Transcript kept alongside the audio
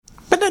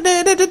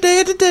the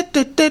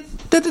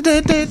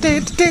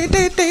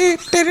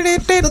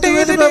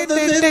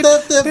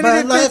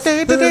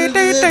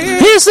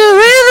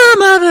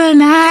rhythm of the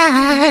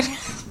night.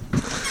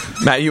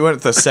 Matt, you went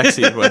with the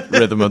sexy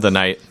rhythm of the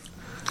night.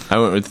 I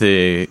went with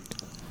the...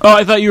 Oh,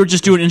 I thought you were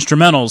just doing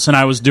instrumentals, and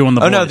I was doing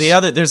the voice. Oh,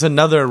 no, there's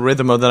another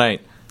rhythm of the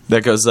night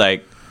that goes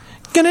like...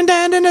 Gonna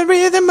down in the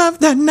rhythm of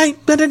the night.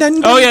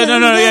 Oh, yeah,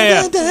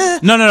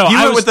 no.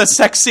 You went with the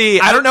sexy...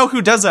 I don't know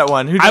who does that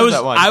one. Who does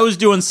that one? I was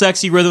doing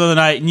sexy rhythm of the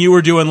night, and you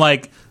were doing,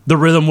 like, the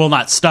rhythm will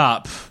not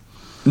stop.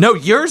 No,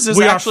 yours is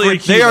actually... Are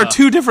They are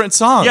two different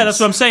songs. Yeah, that's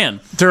what I'm saying.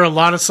 There are a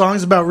lot of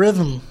songs about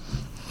rhythm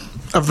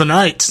of the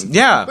night.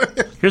 Yeah.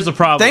 Here's the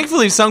problem.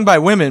 Thankfully sung by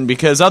women,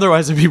 because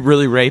otherwise it'd be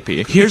really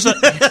rapey. Here's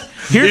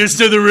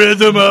to the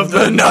rhythm of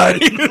the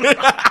night.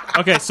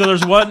 Okay, so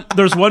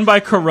there's one by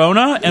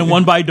Corona and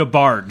one by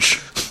DeBarge.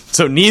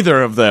 So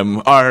neither of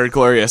them are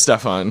Gloria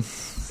Estefan.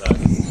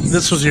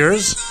 This was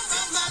yours?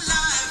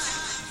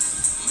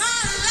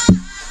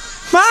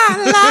 My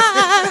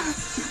life.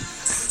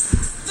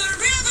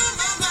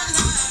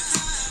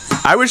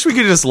 I wish we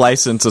could just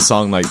license a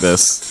song like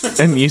this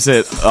and use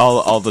it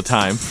all the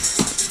time.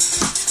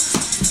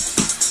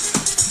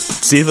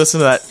 See, listen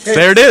to that. Hey.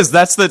 There it is.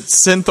 That's the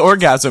synth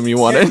orgasm you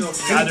wanted. You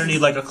either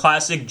need like a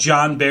classic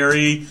John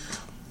Barry,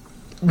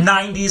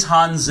 90s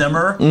Hans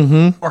Zimmer,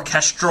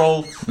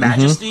 orchestral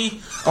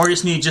majesty, or you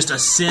just need just a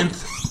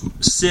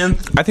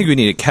synth. I think we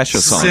need a Kesha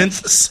song.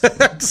 Synth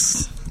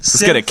sex.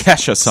 Let's get a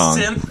Kesha song.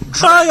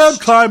 I am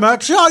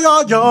Climax. Yeah.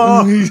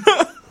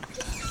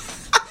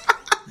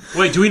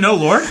 Wait, do we know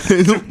Lord?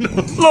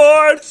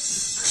 Lord!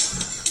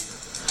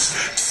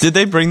 Did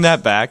they bring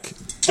that back?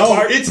 Oh,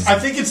 I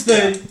think it's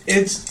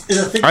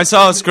the... I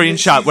saw a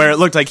screenshot where it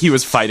looked like he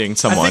was fighting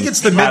someone. I think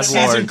it's the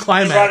mid-season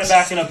climax. They brought it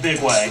back in a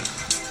big way.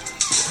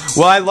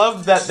 Well, I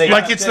love that they...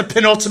 Like it's the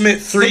penultimate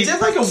three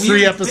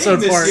episode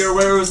thing part. This year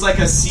where it was like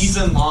a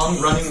season-long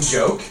running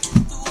joke.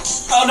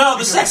 Oh no,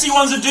 the sexy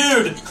one's a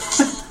dude!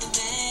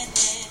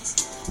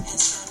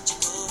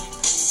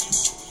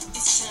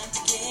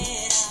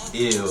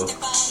 Ew.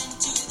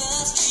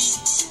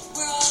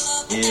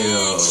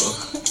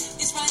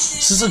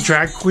 Is this a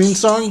drag queen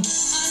song?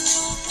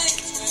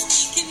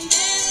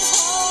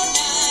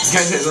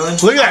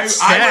 Look at that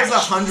stash. I was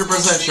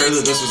 100% sure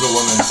that this was a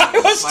woman.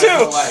 I was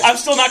too! I'm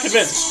still not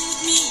convinced.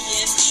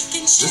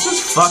 This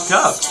is fucked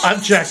up.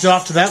 I've jacked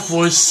off to that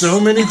voice so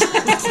many times.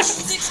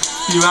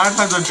 The amount of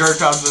times I've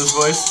jerked off to this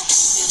voice.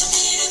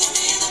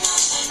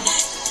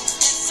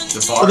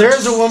 Well,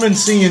 there's a woman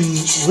singing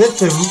with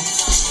him.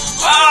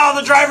 Oh,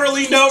 the driver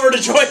leaned over to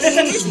join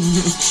in.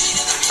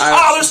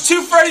 There's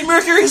two Freddie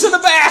Mercurys in the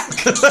back.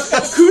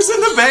 Who's in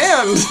the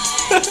band?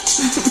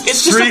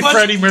 It's just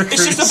Freddie Mercurys.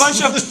 It's just a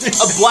bunch of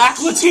black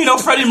Latino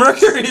Freddie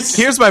Mercurys.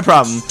 Here's my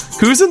problem.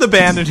 Who's in the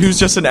band and who's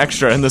just an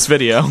extra in this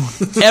video?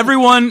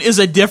 Everyone is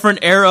a different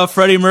era of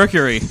Freddie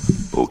Mercury.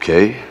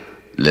 Okay,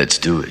 let's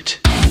do it.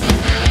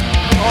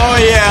 Oh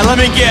yeah, let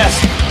me guess.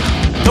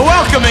 The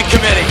welcoming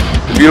committee.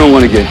 If you don't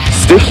want to get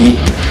sticky,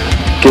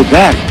 get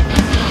back.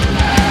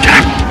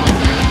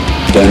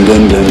 Dun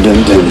dun dun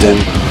dun dun dun.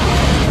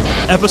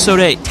 Episode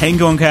 8,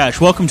 Tango and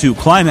Cash. Welcome to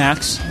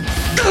Climax.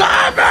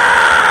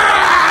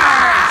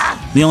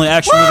 The only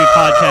action movie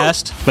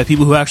podcast by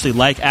people who actually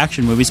like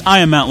action movies. I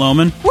am Matt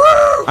Lohman.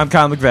 I'm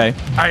Kyle McVeigh.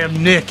 I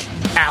am Nick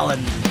Allen.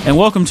 And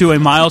welcome to a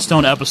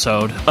milestone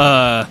episode.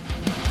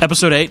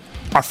 Episode 8,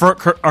 our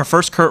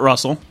first Kurt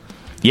Russell.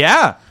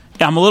 Yeah.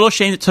 I'm a little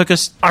ashamed it took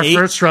us our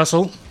first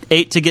Russell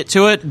 8 to get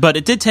to it, but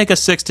it did take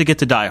us 6 to get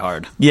to Die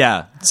Hard.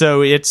 Yeah,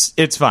 so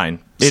it's fine.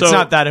 It's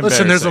not that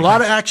embarrassing. Listen, there's a lot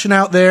of action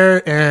out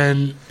there,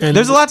 and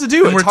there's a lot to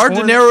do. It's hard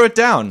to narrow it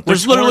down.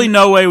 There's literally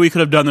no way we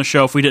could have done the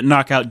show if we didn't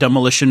knock out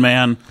Demolition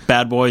Man,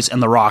 Bad Boys,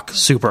 and The Rock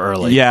super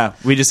early. Yeah,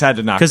 we just had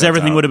to knock because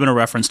everything would have been a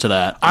reference to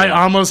that.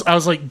 I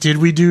was like, did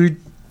we do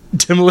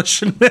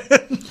Demolition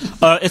Man?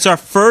 It's our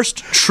first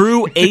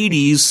true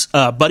 80s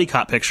buddy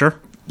cop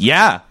picture.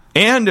 Yeah,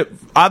 and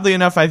oddly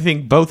enough, I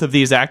think both of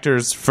these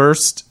actors'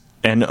 first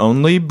and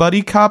only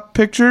buddy cop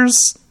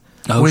pictures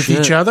with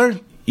each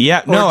other.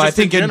 Yeah, no, I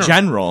think in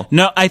general.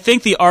 No, I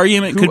think the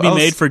argument could be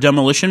made for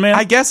Demolition Man.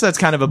 I guess that's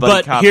kind of a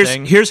buddy cop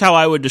thing. Here's how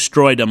I would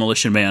destroy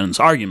Demolition Man's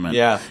argument.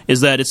 Yeah.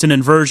 Is that it's an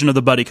inversion of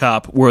the buddy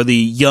cop where the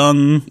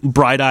young,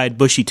 bright-eyed,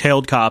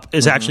 bushy-tailed cop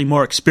is actually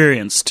more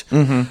experienced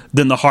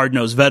than the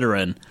hard-nosed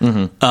veteran.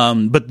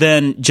 But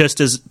then,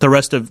 just as the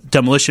rest of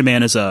Demolition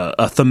Man is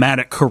a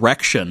thematic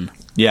correction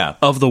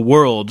of the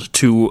world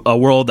to a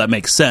world that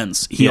makes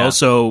sense, he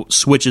also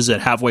switches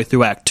it halfway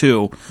through Act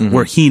 2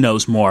 where he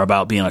knows more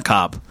about being a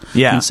cop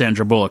than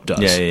Sandra Bullock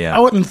does. Yeah. I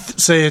wouldn't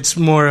say it's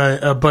more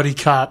a buddy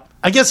cop.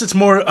 I guess it's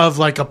more of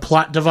like a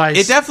plot device.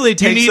 It definitely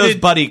takes those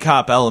buddy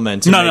cop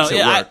elements and makes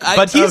it work.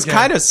 But he's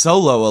kind of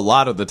solo a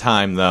lot of the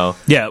time, though.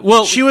 Yeah,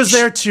 well, she was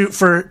there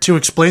to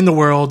explain the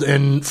world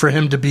and for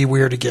him to be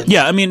weird again.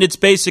 Yeah, I mean, it's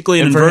basically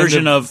an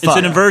inversion of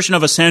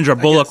a Sandra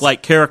Bullock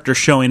like character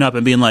showing up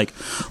and being like,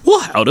 "Well,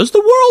 how does the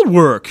world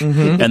work?"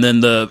 And then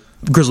the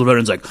Grizzled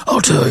veteran's like,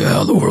 I'll tell you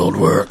how the world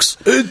works.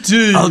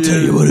 I'll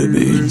tell you what it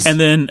means. And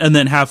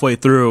then halfway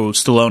through,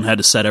 Stallone had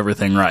to set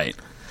everything right.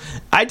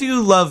 I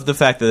do love the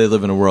fact that they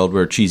live in a world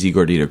where cheesy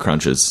gordita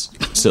crunches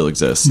still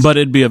exist. But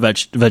it'd be a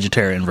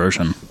vegetarian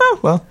version. Oh,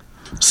 well.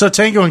 So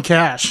Tango and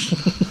Cash.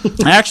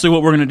 Actually,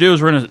 what we're going to do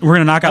is we're going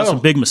to knock out some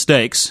big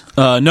mistakes.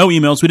 No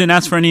emails. We didn't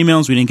ask for any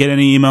emails. We didn't get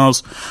any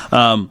emails.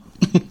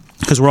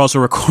 Because we're also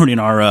recording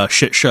our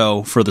shit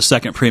show for the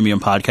second premium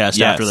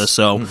podcast after this,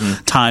 so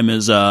time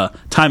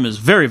is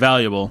very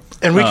valuable,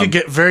 and we could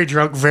get very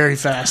drunk very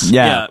fast.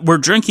 Yeah, we're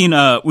drinking.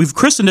 We've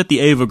christened it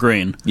the Ava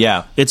Green.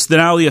 Yeah, it's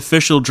now the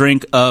official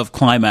drink of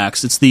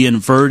Climax. It's the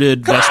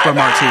inverted Vesper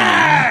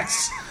Martini.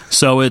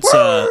 So it's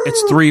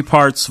 3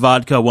 parts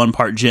vodka, 1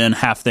 part gin,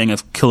 half thing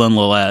of Killen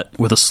Lillet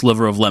with a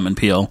sliver of lemon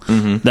peel.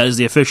 That is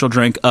the official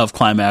drink of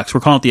Climax. We're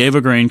calling it the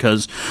Ava Green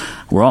because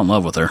we're all in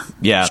love with her.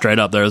 Yeah, straight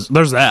up. There's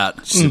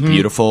that. She's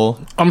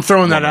beautiful. I'm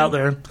throwing that out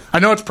there. I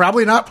know it's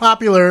probably not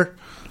popular,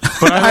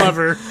 but I love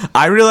her.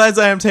 I realize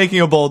I am taking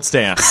a bold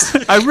stance.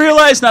 I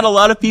realize not a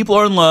lot of people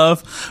are in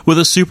love with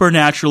a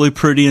supernaturally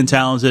pretty and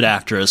talented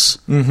actress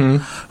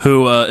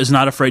who is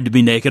not afraid to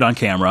be naked on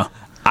camera.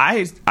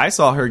 I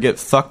saw her get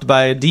fucked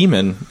by a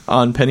demon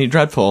on Penny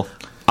Dreadful.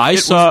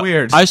 Was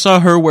weird. I saw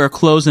her wear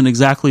clothes in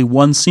exactly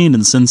one scene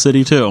in Sin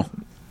City 2.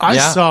 I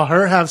saw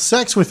her have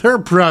sex with her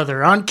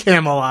brother on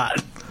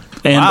Camelot.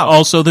 And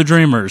also The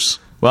Dreamers.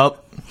 Well,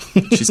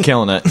 she's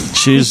killing it.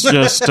 She's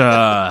just...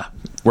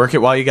 work it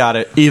while you got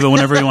it. Eva,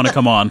 whenever you want to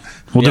come on.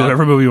 We'll do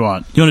whatever movie you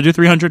want. You want to do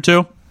 300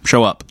 too?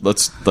 Show up.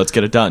 Let's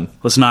get it done.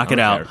 Let's knock it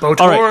out.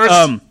 All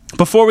right.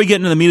 Before we get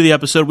into the meat of the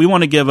episode, we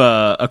want to give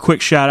a quick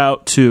shout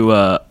out to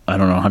I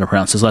don't know how to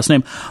pronounce his last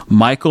name,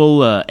 Michael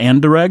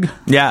Anderegg.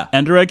 Yeah,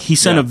 Anderegg. He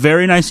sent a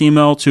very nice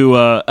email to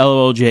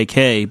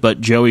LOLJK,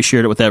 but Joey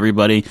shared it with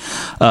everybody.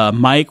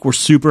 Mike, we're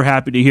super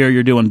happy to hear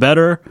you're doing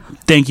better.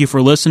 Thank you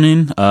for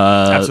listening.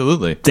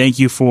 Absolutely. Thank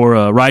you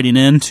for writing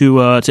in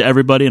to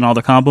everybody and all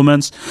the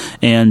compliments.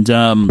 And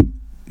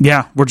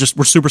we're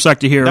super psyched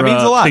to hear that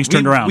means a lot. Things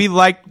turned around. We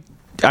like.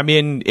 I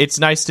mean, it's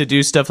nice to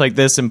do stuff like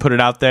this and put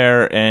it out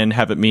there and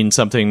have it mean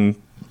something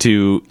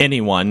to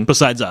anyone.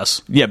 Besides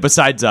us. Yeah,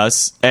 besides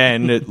us.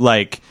 And,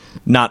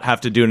 not have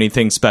to do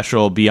anything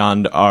special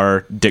beyond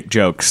our dick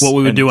jokes. What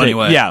we would do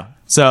anyway. Yeah.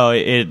 So,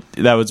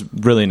 that was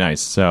really nice.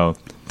 So,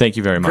 thank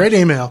you very much. Great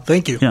email.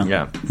 Thank you.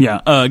 Yeah.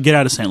 Get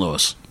out of St.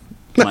 Louis,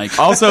 Mike.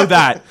 Also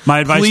that. My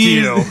advice to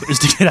you is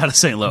to get out of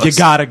St. Louis. You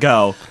gotta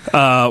go.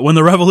 When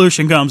the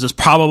revolution comes, it's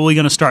probably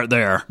going to start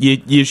there.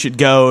 You should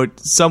go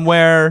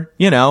somewhere,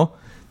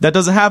 that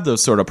doesn't have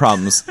those sort of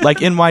problems, like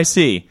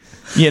NYC,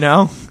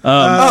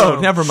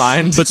 never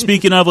mind. But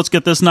speaking of, let's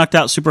get this knocked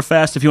out super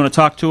fast. If you want to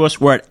talk to us,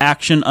 we're at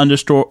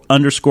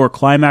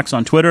action_climax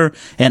on Twitter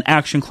and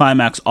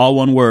actionclimax, all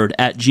one word,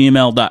 at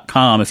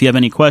gmail.com. If you have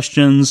any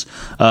questions,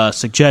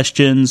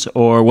 suggestions,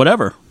 or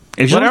whatever.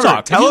 If you want to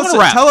talk. Tell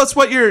us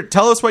what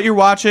you're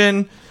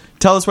watching.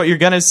 Tell us what you're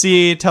going to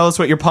see. Tell us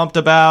what you're pumped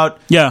about.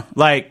 Yeah.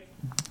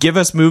 Give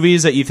us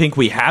movies that you think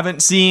we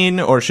haven't seen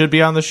or should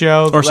be on the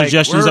show. Or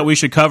suggestions that we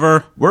should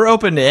cover. We're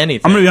open to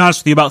anything. I'm going to be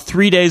honest with you. About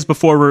 3 days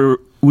before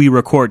we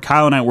record,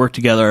 Kyle and I work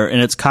together,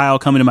 and it's Kyle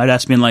coming to my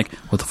desk being like,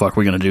 what the fuck are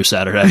we going to do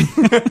Saturday?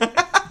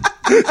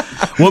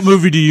 What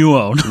movie do you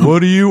own? What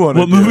do you want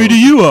to do? What movie do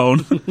you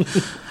own?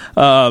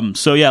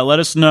 Let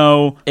us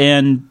know,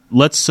 and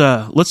let's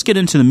get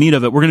into the meat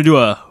of it. We're going to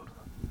do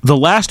the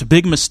last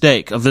big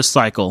mistake of this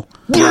cycle.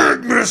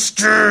 Big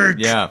mistake!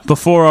 Yeah.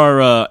 Before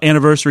our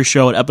anniversary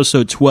show at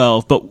episode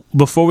 12. But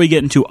before we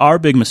get into our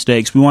big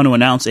mistakes, we want to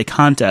announce a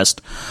contest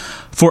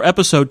for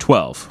episode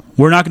 12.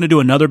 We're not going to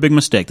do another big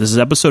mistake. This is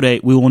episode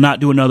 8. We will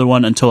not do another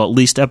one until at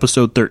least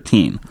episode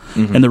 13.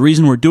 And the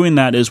reason we're doing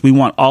that is we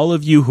want all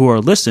of you who are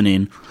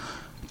listening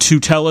to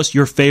tell us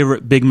your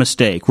favorite big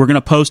mistake. We're going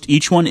to post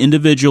each one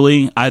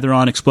individually, either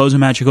on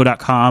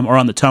explosimagico.com or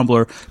on the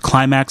Tumblr,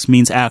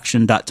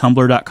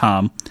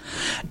 climaxmeansaction.tumblr.com.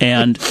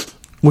 And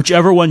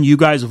whichever one you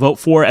guys vote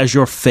for as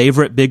your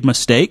favorite big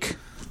mistake,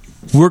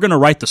 we're going to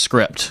write the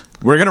script.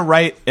 We're going to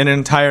write an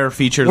entire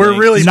feature. We're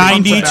really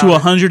 90 to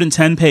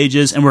 110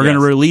 pages, and we're going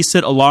to release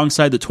it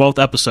alongside the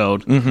 12th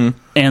episode.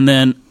 And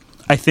then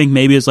I think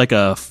maybe it's like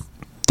a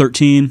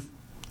 13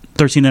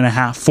 and a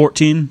half,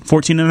 14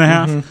 and a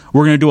half.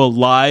 We're going to do a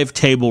live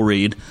table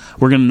read.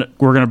 We're going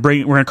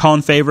to call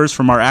in favors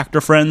from our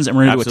actor friends, and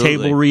we're going to do a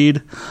table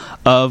read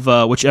of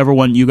whichever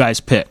one you guys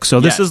pick. So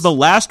this is the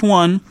last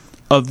one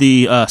of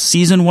the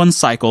season 1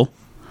 cycle.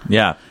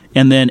 Yeah.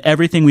 And then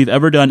everything we've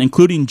ever done,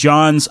 including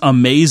John's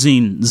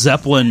amazing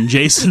Zeppelin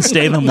Jason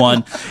Statham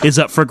one, is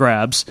up for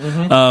grabs.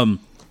 I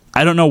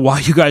don't know why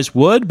you guys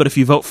would, but if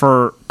you vote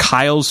for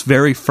Kyle's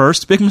very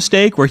first big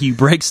mistake, where he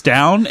breaks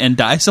down and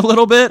dies a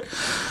little bit,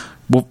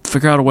 we'll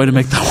figure out a way to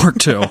make that work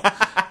too.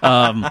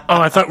 Oh,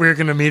 I thought we were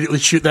going to immediately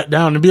shoot that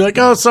down and be like,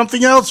 "Oh,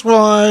 something else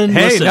won."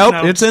 Hey, Listen, nope,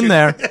 no, it's in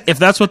there. If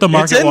that's what the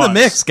market It's in wants. the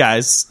mix,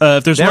 guys.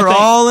 If there's They're one thing,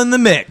 all in the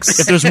mix.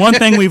 if there's one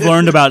thing we've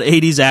learned about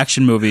 80s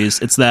action movies,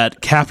 it's that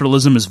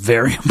capitalism is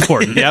very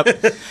important.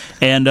 Yep.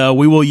 And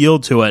we will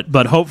yield to it,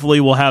 but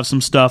hopefully we'll have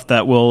some stuff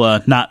that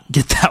will not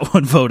get that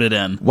one voted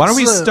in. Why don't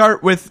we It's a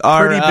start with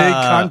our Pretty big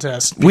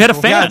contest. We had a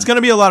people. fan. Yeah, it's going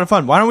to be a lot of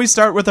fun. Why don't we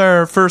start with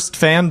our first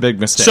fan big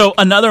mistake? So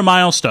another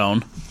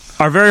milestone.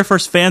 Our very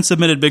first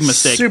fan-submitted big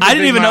mistake. Super I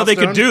didn't big even know they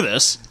milestone. could do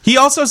this. he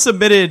also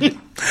submitted,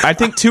 I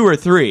think, 2 or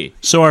 3.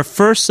 So our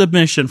first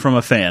submission from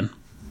a fan,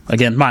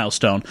 again,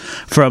 milestone,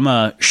 from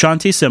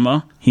Shanti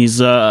Sima.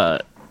 He's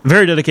a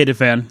very dedicated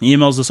fan. He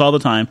emails us all the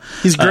time.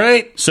 He's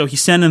great. So he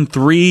sent in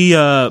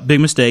 3 big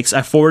mistakes.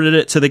 I forwarded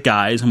it to the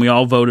guys, and we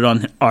all voted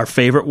on our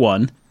favorite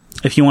one.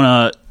 If you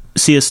want to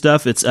see his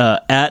stuff, it's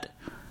at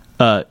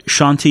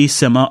Shanti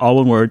Sima, all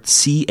one word,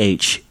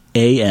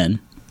 CHANTITSIMMA.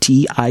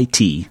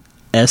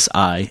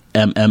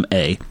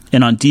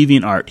 And on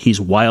DeviantArt, he's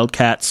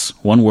Wildcats,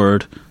 one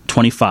word,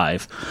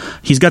 25.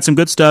 He's got some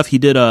good stuff. He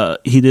did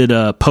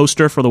a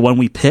poster for the one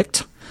we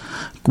picked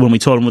when we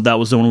told him that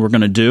was the one we were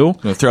going to do. I'm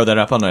going to throw that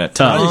up on a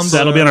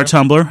That'll be on our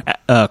Tumblr,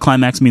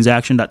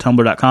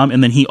 climaxmeansaction.tumblr.com.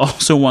 And then he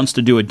also wants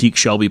to do a Deke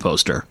Shelby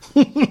poster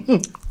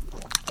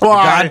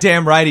Why?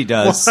 Goddamn right he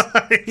does.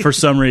 for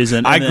some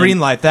reason. I And then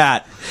greenlight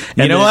that.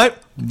 You and know then- what?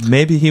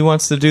 Maybe he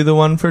wants to do the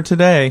one for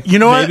today. You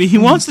know what? Maybe he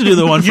wants to do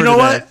the one for You know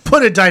today. what?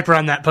 Put a diaper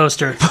on that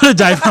poster. Put a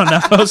diaper on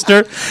that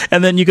poster.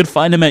 And then you can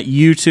find him at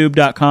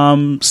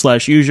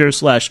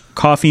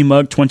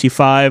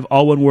youtube.com/user/coffeemug25.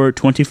 All one word,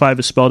 25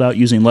 is spelled out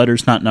using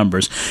letters, not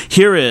numbers.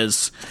 Here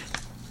is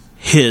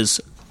his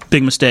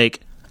big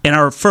mistake and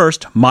our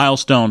first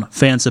milestone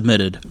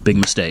fan-submitted big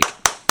mistake.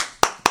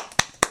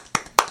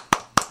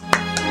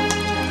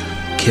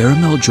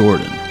 Caramel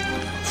Jordan,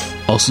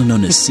 also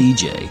known as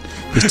CJ,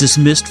 is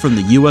dismissed from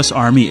the U.S.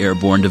 Army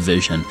Airborne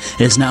Division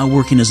and is now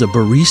working as a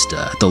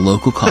barista at the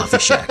local coffee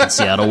shack in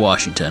Seattle,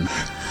 Washington.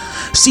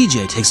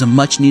 CJ takes a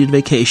much-needed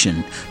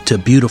vacation to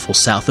beautiful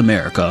South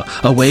America,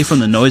 away from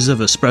the noise of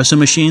espresso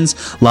machines,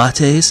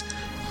 lattes,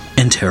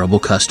 and terrible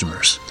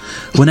customers.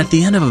 When at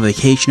the end of a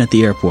vacation at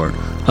the airport,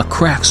 a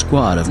crack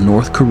squad of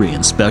North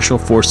Korean Special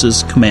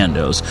Forces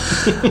commandos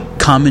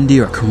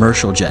commandeer a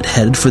commercial jet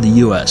headed for the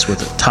U.S.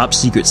 with a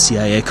top-secret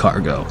CIA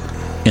cargo,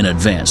 an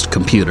advanced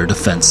computer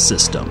defense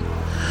system.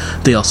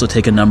 They also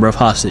take a number of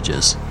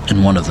hostages,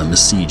 and one of them is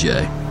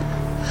CJ.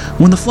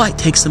 When the flight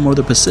takes them over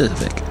the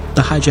Pacific,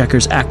 the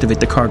hijackers activate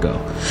the cargo,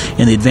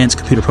 and the advanced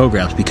computer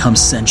programs become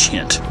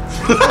sentient.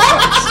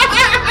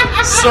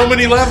 So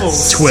many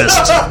levels.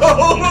 Twist.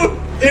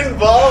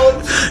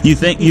 Involved. You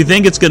think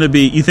it's gonna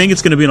be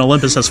an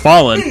Olympus Has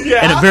Fallen,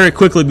 and it very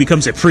quickly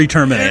becomes a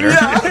pre-Terminator.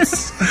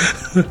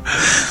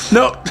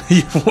 Nope.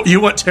 You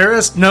want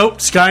terrorist? Nope.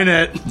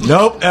 Skynet.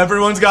 Nope,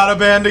 everyone's got to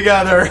band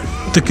together.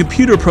 The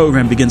computer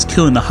program begins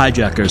killing the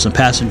hijackers and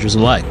passengers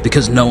alike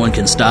because no one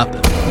can stop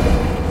it.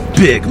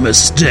 Big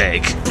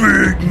mistake.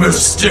 Big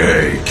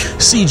mistake.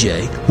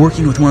 CJ,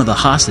 working with one of the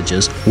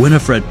hostages,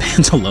 Winifred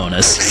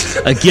Pantalones,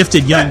 a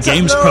gifted young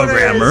games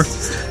programmer,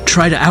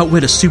 try to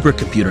outwit a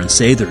supercomputer and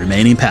save the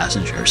remaining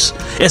passengers.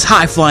 It's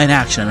high-flying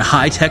action and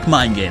high-tech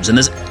mind games in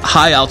this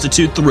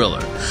high-altitude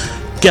thriller.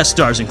 Guest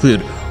stars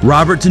include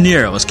Robert De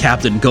Niro as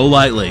Captain Go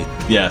Lightly.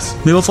 Yes.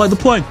 Maybe I'll fly the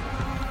plane.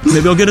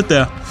 Maybe I'll get it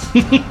there.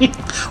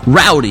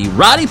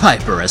 Roddy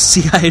Piper as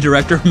CIA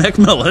Director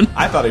Macmillan.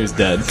 I thought he was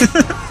dead.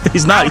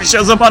 He's not. He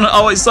shows up on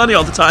Always Sunny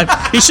all the time.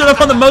 He showed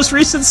up on the most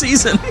recent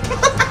season.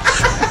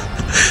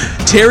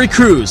 Terry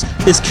Crews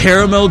is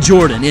Caramel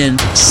Jordan in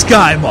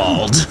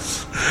Skymald.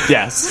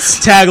 Yes.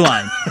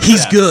 Tagline: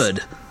 He's Yes.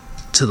 good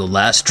to the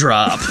last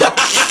drop.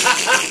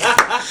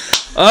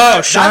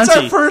 Oh, That's our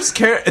Shanti. first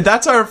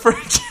That's our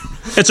first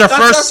It's our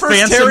That's first our first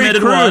fan Terry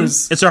submitted one.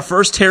 Crews. It's our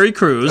first Terry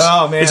Crews.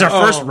 Oh, man. It's our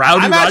first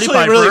Rowdy I'm Roddy actually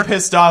Piper. really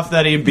pissed off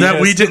that he beat That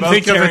us we to didn't both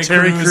think of a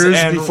Terry Crews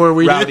and before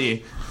we did.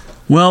 Rowdy.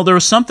 Well, there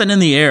was something in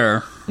the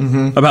air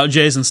about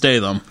Jason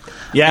Statham.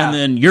 Yeah. And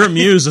then your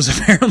muse is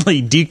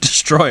apparently Deke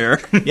Destroyer.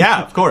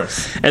 Yeah, of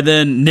course. And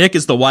then Nick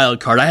is the wild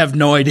card. I have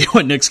no idea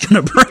what Nick's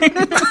going to bring.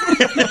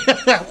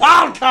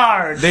 Wild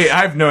card. I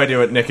have no idea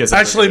what Nick is.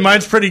 Actually,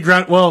 mine's pretty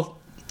ground. Well,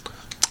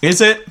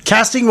 Is it?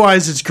 casting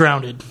wise, it's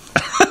grounded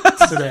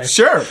today.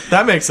 Sure,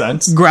 that makes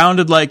sense.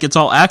 Grounded like it's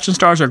all action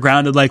stars, or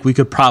grounded like we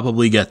could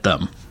probably get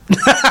them?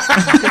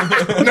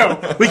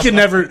 No, we could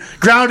never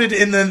grounded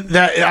in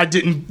that. I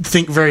didn't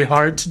think very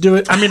hard to do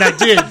it. I mean,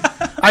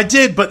 I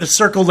did, but the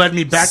circle led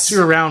me back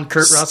to around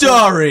Kurt Russell.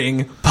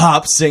 Starring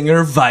pop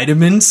singer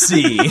Vitamin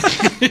C. We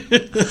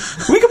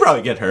could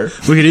probably get her.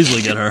 We could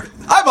easily get her.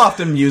 I've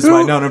often used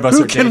why none of us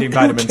are dating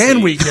Vitamin C. Who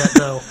can we get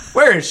though?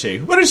 Where is she?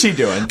 What is she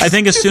doing? I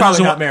think as She's soon as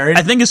probably not married.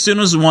 I think as soon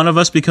as one of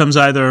us becomes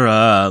either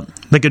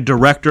like a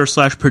director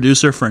 /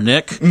 producer for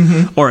Nick,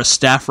 or a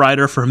staff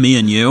writer for me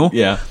and you,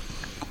 yeah.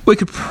 we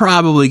could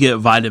probably get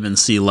Vitamin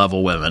C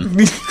level women.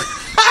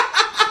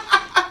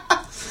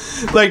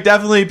 Like,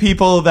 definitely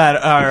people that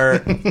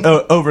are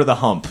over the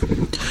hump.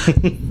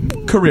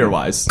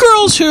 Career-wise.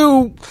 Girls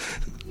who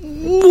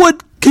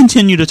would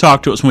continue to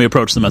talk to us when we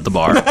approach them at the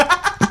bar.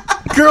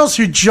 Girls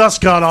who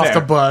just got off Fair.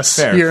 the bus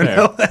Fair, here fair. in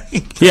LA.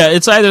 Yeah,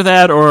 it's either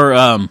that or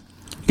you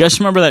guys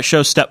remember that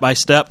show Step by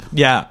Step?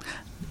 Yeah.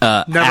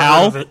 Never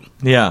Al, heard of it.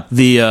 Yeah.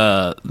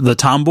 the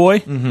tomboy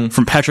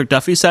from Patrick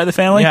Duffy's side of the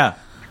family. Yeah.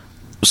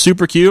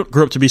 Super cute,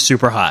 grew up to be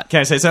super hot.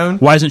 Can I say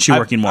something? Why isn't she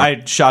working more?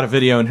 I shot a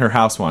video in her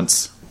house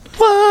once.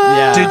 What?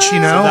 Yeah. Did she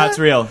know? So that's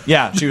real.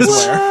 Yeah, she was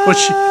aware. Was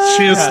she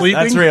was Yeah,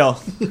 sleeping? that's real.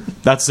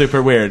 That's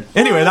super weird.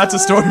 Anyway, that's a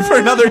story for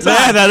another time.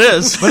 Yeah, that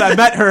is. But I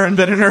met her and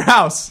been in her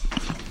house.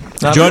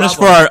 Not a Join us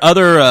for problem. our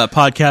other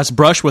podcast,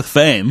 Brush with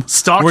Fame.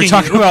 Stalking We're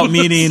talking you. about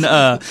meeting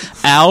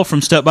Al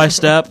from Step by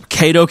Step,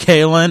 Kato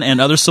Kalin,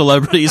 and other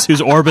celebrities whose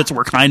orbits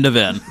we're kind of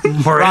in.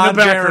 Ron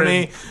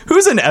Jeremy,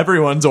 who's in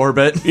everyone's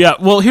orbit. Yeah,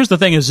 well, here's the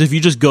thing: is if you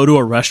just go to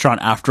a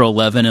restaurant after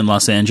 11 in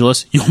Los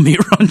Angeles, you'll meet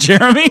Ron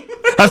Jeremy.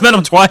 I've met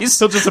him twice.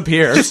 He'll just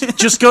appear.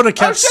 Just go to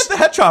Oh shit, the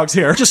hedgehog's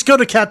here. Just go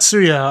to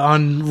Katsuya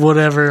on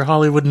whatever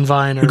Hollywood and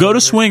Vine. Or Go to whatever.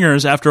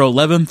 Swingers after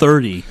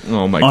 11:30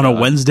 Oh my on a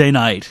God. Wednesday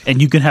night,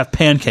 and you can have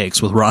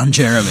pancakes with Ron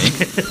Jeremy.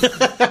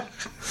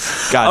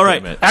 God All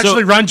damn right. it.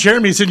 Actually, Ron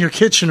Jeremy's in your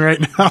kitchen right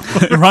now.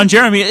 Ron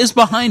Jeremy is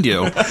behind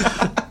you.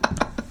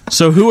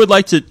 So who would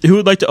like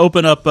to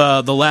open up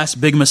the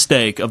last big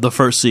mistake of the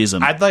first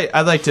season? I'd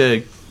like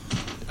to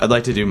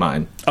do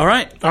mine. All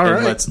right. All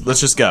And right. let's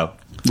just go.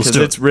 Because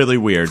do it. it's really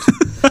weird.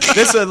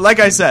 This,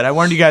 like I said, I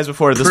warned you guys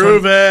before.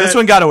 Prove it. This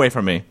one got away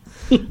from me.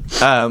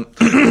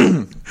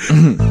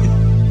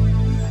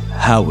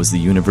 How was the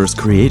universe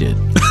created?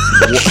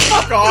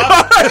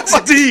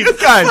 It's deep.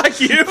 God, fuck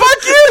you!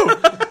 Fuck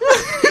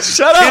you!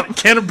 Shut up!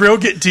 Can a bro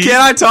get deep?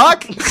 Can I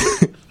talk?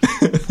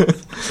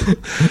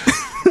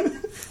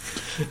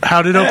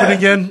 How did it open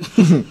again?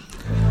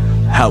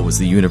 How was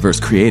the universe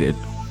created?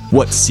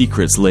 What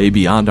secrets lay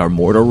beyond our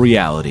mortal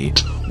reality?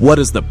 What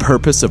is the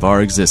purpose of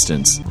our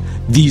existence?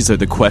 These are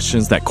the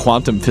questions that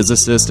quantum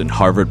physicist and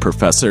Harvard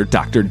professor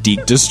Dr.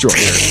 Deke Destroyer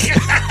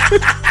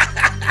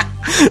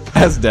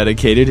has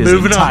dedicated his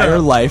Moving on entire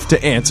up. life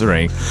to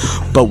answering.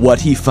 But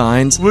what he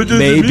finds What does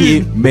may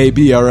it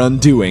be our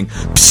undoing.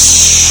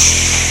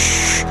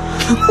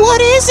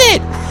 What is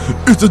it?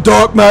 It's a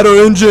dark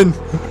matter engine.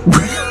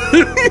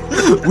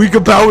 We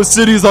can power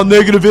cities on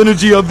negative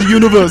energy of the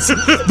universe.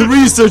 The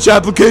research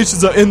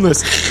applications are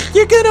endless.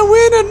 You're gonna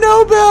win a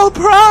Nobel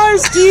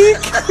Prize, Deke.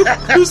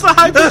 Who's the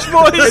high-pitched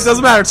voice? It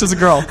doesn't matter, it's just a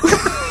girl.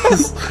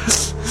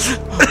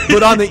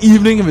 But on the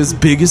evening of his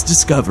biggest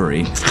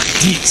discovery,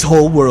 Deke's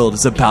whole world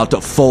is about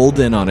to fold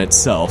in on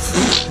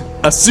itself.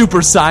 A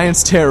super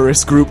science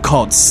terrorist group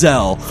called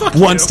Cell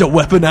wants to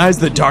weaponize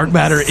the dark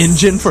matter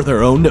engine for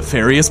their own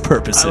nefarious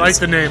purposes. I like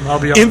the name.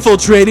 I'll be honest.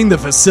 Infiltrating the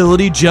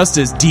facility just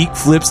as Deke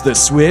flips the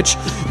switch,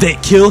 they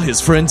kill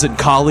his friends and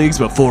colleagues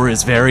before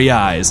his very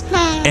eyes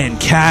and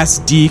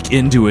cast Deke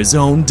into his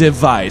own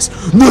device.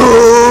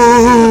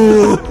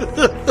 No!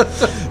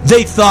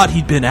 They thought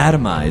he'd been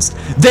atomized.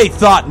 They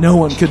thought no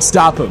one could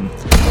stop him.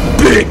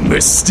 Big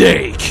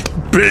mistake.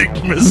 Big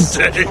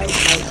mistake.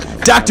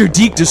 Dr.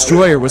 Deke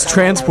Destroyer was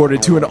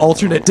transported to an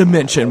alternate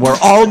dimension where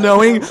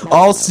all-knowing,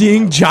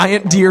 all-seeing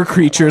giant deer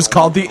creatures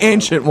called the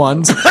Ancient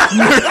Ones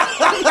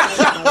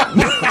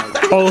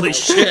Holy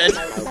shit.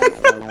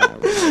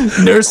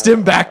 nursed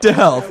him back to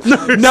health.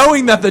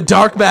 Knowing that the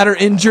dark matter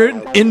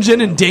engine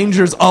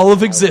endangers all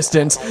of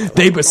existence,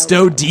 they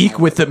bestow Deke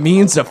with the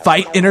means to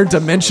fight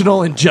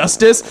interdimensional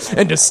injustice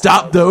and to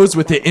stop those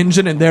with the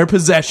engine in their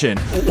possession.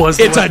 Was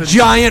the It's a weapon-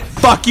 giant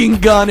fucking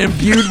gun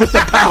imbued with the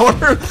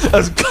power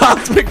of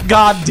cosmic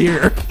god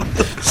deer.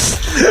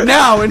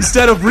 Now,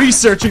 instead of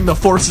researching the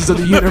forces of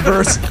the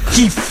universe,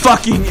 he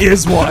fucking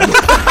is one.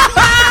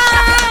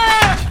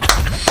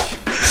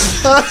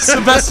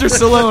 Sylvester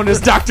Stallone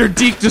is Dr.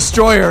 Deke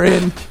Destroyer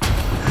in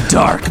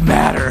Dark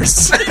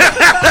Matters.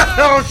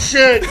 Oh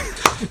shit!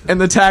 And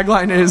the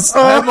tagline is,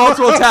 I have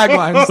multiple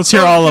taglines. Let's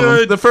hear all of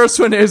them. The first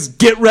one is,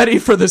 get ready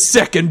for the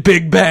second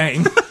Big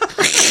Bang.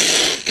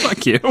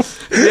 Fuck you.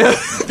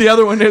 The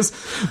other one is,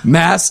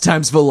 mass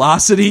times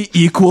velocity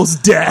equals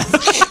death.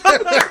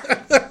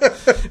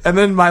 And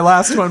then my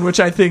last one, which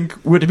I think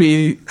would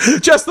be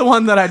just the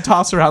one that I'd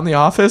toss around the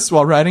office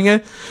while writing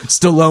it,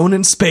 Stallone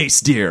and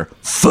Space Deer.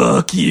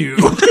 Fuck you.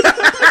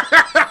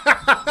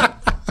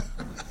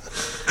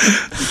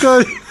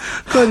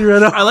 Glad you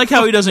read up. I like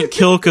how he doesn't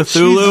kill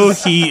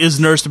Cthulhu. He is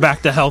nursed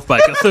back to health by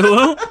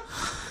Cthulhu.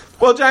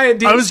 Well, giant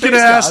deer. I was going to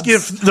ask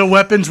if the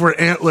weapons were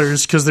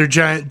antlers because they're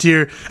giant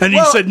deer, and you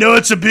Well- said no.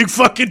 It's a big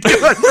fucking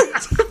gun.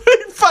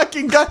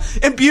 fucking gun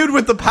imbued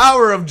with the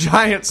power of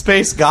giant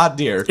space god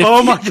deer.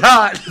 Oh my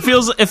god!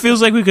 It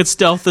feels like we could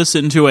stealth this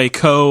into a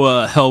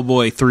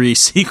Hellboy 3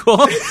 sequel.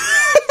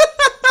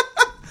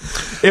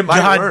 It might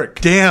God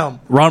work. damn,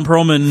 Ron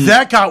Perlman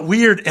that got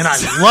weird, and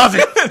I love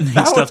it.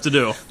 needs stuff to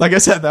do. Like I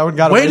said, that one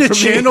got Way away to from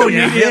me channel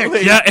your immediately.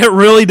 Nick. Yeah, it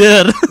really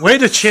did. Way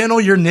to channel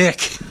your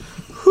Nick.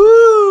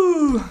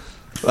 Woo.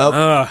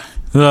 Well,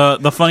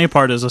 The funny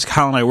part is, as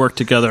Kyle and I work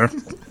together,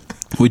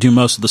 we do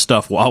most of the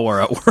stuff while we're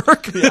at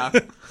work. yeah.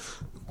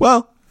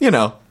 Well,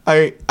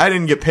 I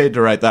didn't get paid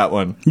to write that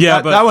one.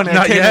 Yeah, but that one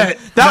not yet.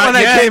 Not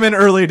yet. came in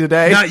early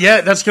today. Not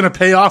yet. That's going to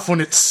pay off when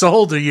it's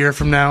sold a year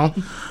from now.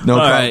 No All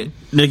problem. right,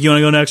 Nick, you want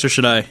to go next or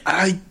should I?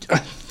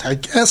 I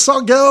guess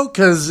I'll go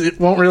because it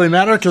won't really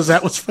matter because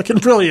that was fucking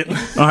brilliant.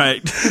 All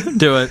right,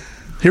 do it.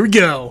 Here we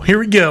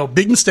go.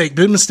 Big mistake.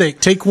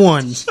 Take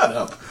one. Shut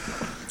up.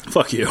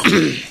 Fuck you.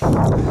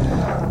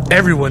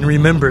 Everyone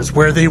remembers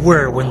where they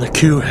were when the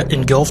coup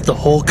engulfed the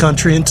whole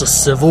country into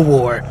civil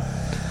war.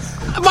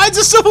 Mine's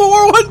a Civil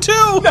War one too.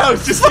 No,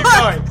 just keep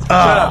going. Shut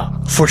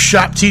up. For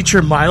shop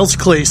teacher Miles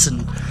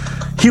Clayson,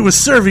 he was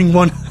serving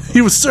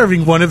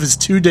one of his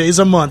 2 days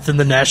a month in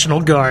the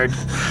National Guard.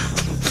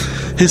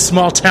 His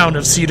small town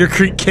of Cedar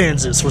Creek,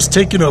 Kansas, was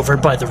taken over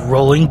by the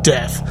Rolling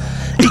Death.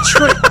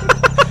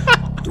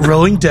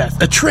 Rolling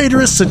Death, a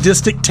traitorous,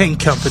 sadistic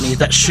tank company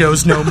that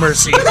shows no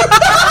mercy.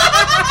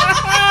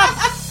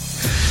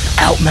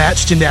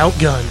 Outmatched and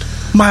outgunned,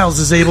 Miles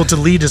is able to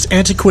lead his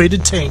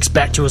antiquated tanks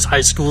back to his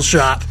high school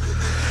shop.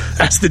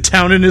 As the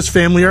town and his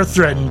family are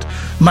threatened,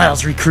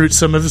 Miles recruits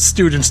some of his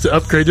students to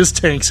upgrade his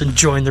tanks and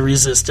join the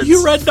resistance.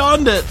 You Red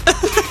Dawned it.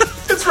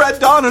 It's Red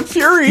Dawn and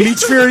Fury.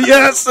 Meets Fury,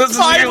 yes, that's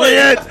exactly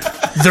it.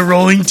 The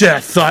Rolling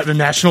Death thought the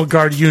National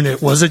Guard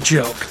unit was a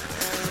joke.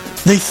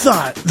 They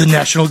thought the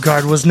National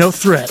Guard was no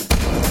threat.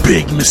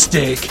 Big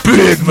mistake.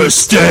 Big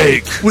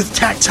mistake. With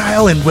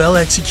tactile and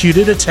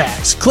well-executed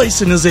attacks,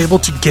 Clayson is able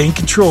to gain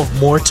control of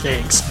more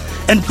tanks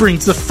and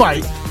brings the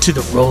fight to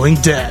the Rolling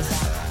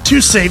Death to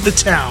save the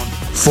town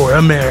for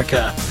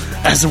America.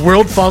 As the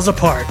world falls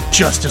apart,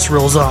 justice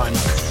rolls on.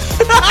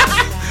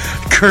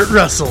 Kurt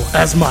Russell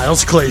as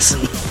Miles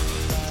Clayson.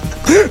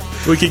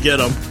 We could get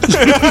him.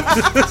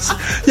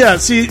 Yeah,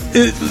 see,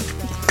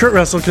 Kurt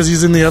Russell, because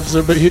he's in the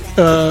episode, but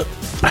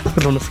I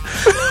don't know.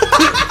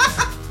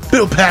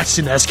 Bill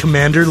Paxton as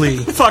Commander Lee.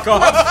 Fuck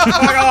off.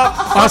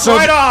 Also,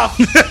 Right off.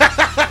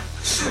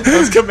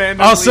 That's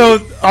Commander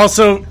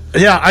also,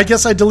 yeah, I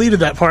guess I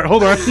deleted that part.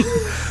 Hold on.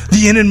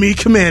 The enemy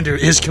commander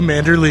is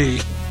Commander Lee,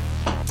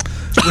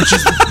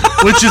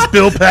 which is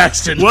Bill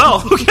Paxton.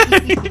 Well,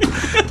 okay.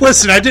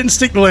 Listen, I didn't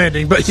stick the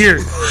landing, but here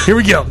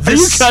we go. Are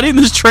you cutting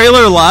this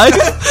trailer live?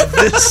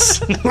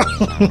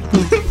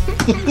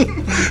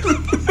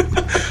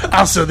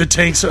 Also, the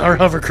tanks are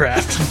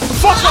hovercraft.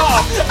 Fuck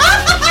off.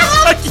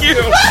 Fuck you.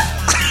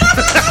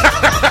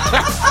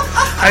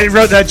 I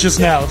wrote that just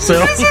now,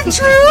 so. Is it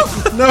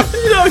true? No,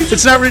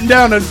 it's not written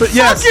down, but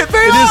yes, Fuck it, they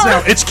it is are.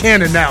 now. It's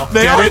canon now.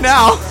 They Get are it?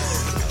 now.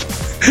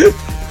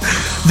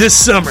 This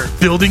summer,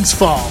 buildings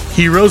fall,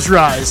 heroes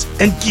rise,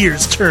 and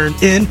gears turn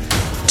in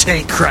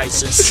Tank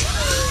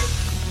Crisis.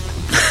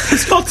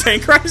 It's called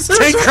Tank Crisis?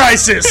 Tank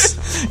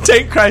Crisis!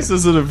 Tank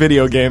Crisis is a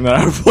video game that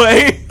I would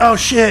play. Oh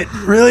shit,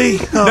 really?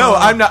 Oh. No,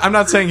 I'm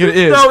not saying it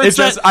is. No, it's it's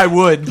just not- I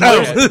would.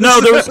 play it. No,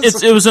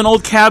 it was an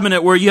old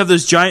cabinet where you have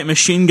those giant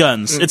machine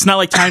guns. It's not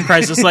like Time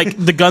Crisis. Like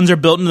the guns are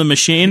built into the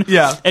machine.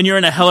 Yeah. And you're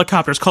in a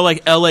helicopter. It's called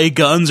like LA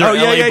Guns or Oh,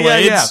 LA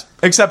Blades.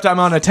 Except I'm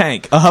on a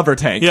tank, a hover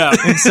tank. Yeah.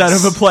 Instead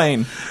of a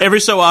plane.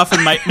 Every so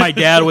often, my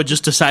dad would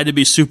just decide to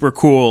be super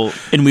cool,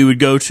 and we would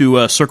go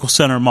to Circle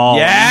Center Mall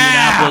in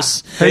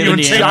Indianapolis, Hey, you would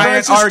Indiana.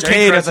 Giant Tank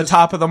arcade at the Crisis.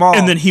 top of the mall.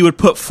 And then he would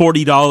put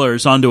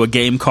 $40 onto a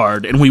game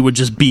card, and we would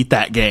just beat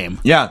that game.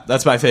 yeah,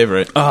 that's my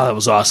favorite. Oh, that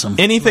was awesome.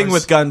 Anything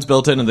with guns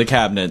built into the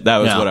cabinet, that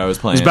was Yeah. what I was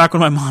playing. It was back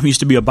when my mom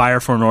used to be a buyer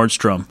for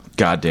Nordstrom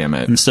God damn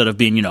it. instead of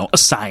being, a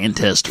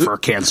scientist for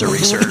cancer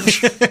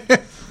research.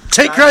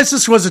 Tank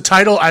Crisis was a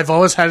title I've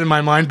always had in my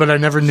mind, but I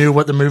never knew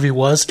what the movie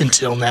was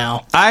until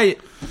now. I'm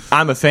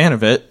a fan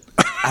of it.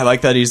 I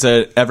like that he's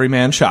a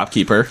everyman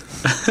shopkeeper.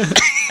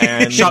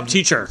 And Shop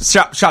teacher.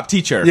 Shop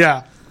teacher.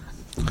 Yeah.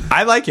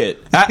 I like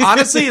it.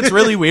 Honestly, it's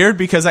really weird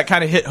because that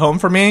kind of hit home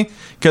for me.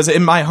 Because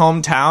in my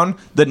hometown,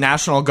 the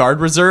National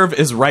Guard Reserve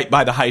is right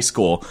by the high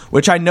school,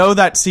 which I know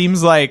that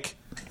seems like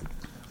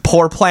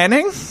poor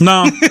planning,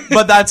 No.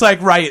 but that's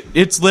like right.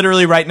 It's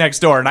literally right next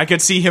door, and I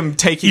could see him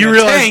taking You a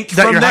realize tank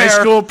that from your there. high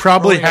school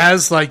probably Oh, yeah.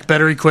 has like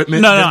better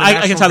equipment No, than the I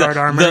National can tell Guard that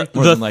armory?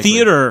 More the than likely.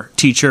 theater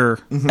teacher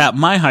at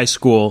my high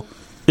school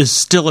is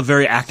still a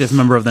very active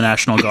member of the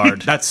National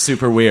Guard. That's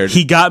super weird.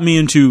 He got me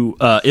into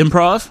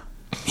improv.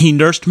 He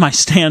nursed my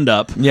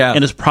stand-up. Yeah.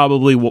 And is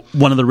probably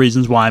one of the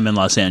reasons why I'm in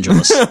Los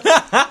Angeles.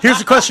 Here's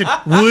the question: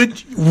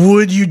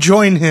 Would you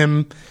join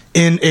him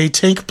in a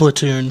tank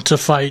platoon to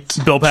fight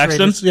Bill Paxton?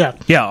 traitors? Yeah.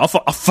 Yeah, I'll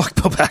fuck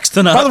Bill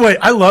Paxton up. By the way,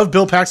 I love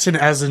Bill Paxton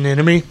as an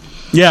enemy.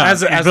 yeah,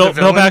 as a Bill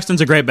villain. Paxton's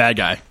a great bad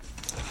guy.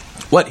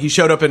 What, he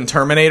showed up in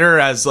Terminator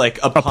as like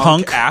a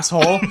punk?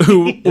 asshole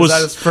Who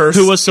that his first?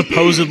 who was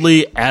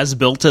supposedly as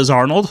built as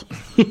Arnold.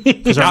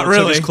 Not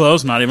really. His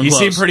clothes, not even He close.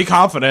 seemed pretty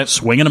confident.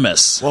 Swing and a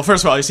miss. Well,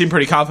 first of all, he seemed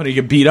pretty confident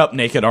he could beat up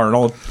naked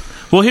Arnold.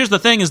 Well, here's the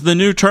thing: is the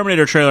new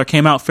Terminator trailer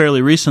came out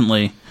fairly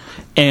recently,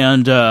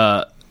 and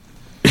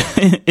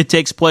it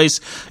takes place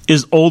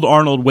is old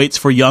Arnold waits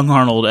for young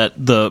Arnold at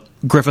the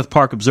Griffith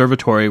Park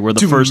Observatory where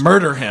the first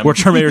murder him. where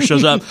Terminator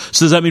shows up.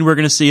 So does that mean we're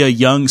going to see a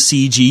young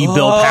CG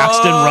Bill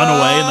Paxton run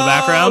away in the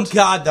background? Oh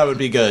God, that would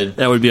be good.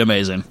 That would be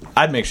amazing.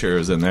 I'd make sure it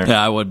was in there.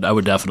 Yeah, I would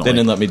definitely. They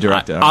didn't let me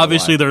direct it.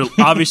 Obviously,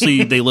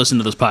 they listen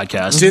to this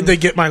podcast. Did they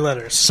get my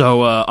letters?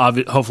 So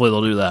hopefully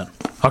they'll do that.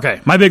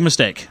 Okay, my big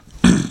mistake.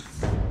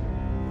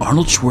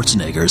 Arnold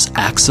Schwarzenegger's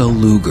Axel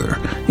Luger,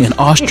 an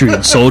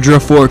Austrian soldier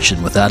of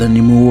fortune without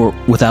any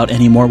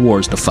more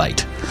wars to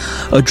fight.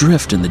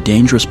 Adrift in the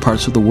dangerous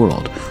parts of the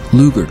world,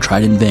 Luger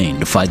tried in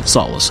vain to find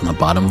solace in the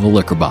bottom of a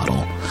liquor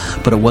bottle.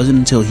 But it wasn't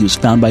until he was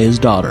found by his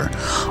daughter,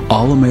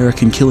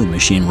 all-American killing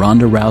machine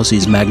Ronda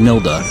Rousey's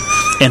Magnilda,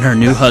 and her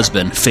new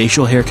husband,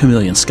 facial hair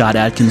chameleon Scott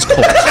Adkins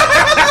Colt,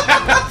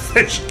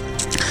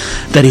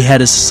 that he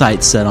had his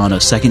sights set on a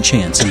second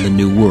chance in the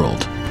new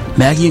world.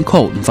 Maggie and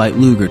Colt invite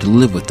Luger to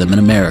live with them in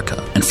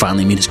America and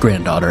finally meet his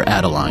granddaughter,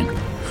 Adeline.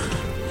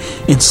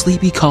 In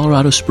sleepy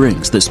Colorado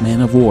Springs, this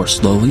man of war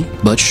slowly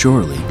but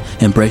surely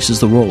embraces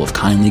the role of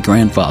kindly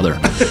grandfather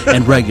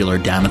and regular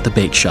down at the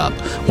bait shop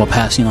while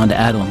passing on to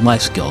Adeline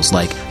life skills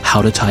like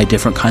how to tie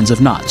different kinds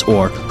of knots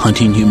or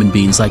hunting human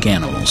beings like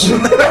animals.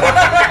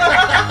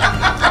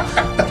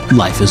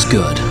 Life is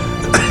good.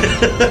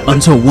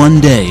 Until one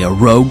day, a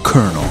rogue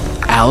colonel,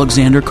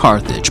 Alexander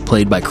Carthage,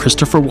 played by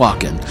Christopher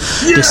Walken,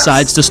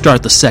 decides to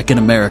start the Second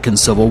American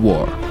Civil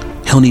War.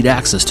 He'll need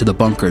access to the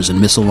bunkers and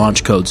missile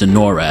launch codes in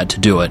NORAD to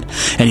do it,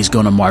 and he's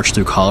going to march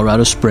through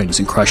Colorado Springs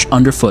and crush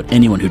underfoot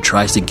anyone who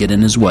tries to get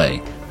in his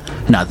way.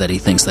 Not that he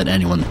thinks that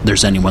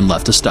there's anyone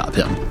left to stop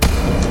him.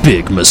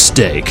 Big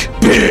mistake.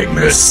 Big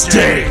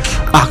mistake.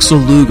 Axel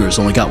Luger's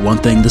only got one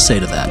thing to say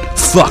to that.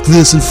 Fuck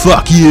this and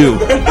fuck you.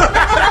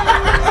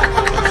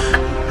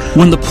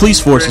 When the police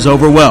force is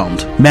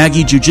overwhelmed,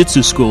 Maggie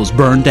Jiu-Jitsu school is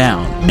burned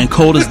down, and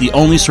Colt is the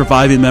only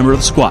surviving member of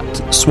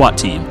the SWAT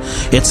team.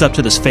 It's up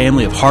to this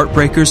family of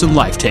heartbreakers and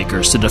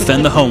life-takers to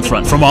defend the home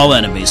front from all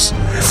enemies,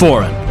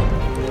 foreign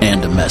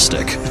and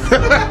domestic.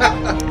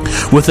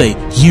 With a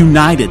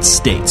United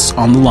States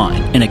on the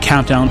line and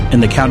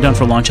the countdown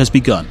for launch has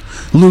begun,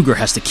 Luger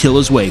has to kill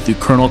his way through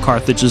Colonel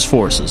Carthage's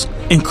forces,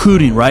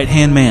 including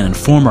right-hand man and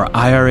former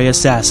IRA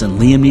assassin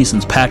Liam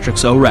Neeson's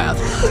Patrick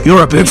O'Rath.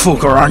 You're a big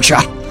fucker, aren't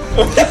ya?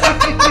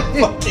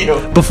 Fuck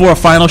you. Before a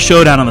final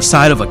showdown on the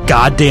side of a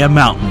goddamn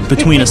mountain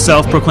between a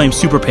self-proclaimed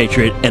super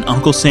patriot and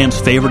Uncle Sam's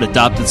favorite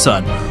adopted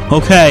son.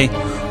 Okay,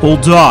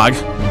 old dog,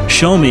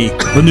 show me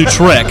the new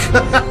trick.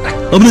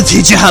 I'm gonna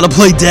teach you how to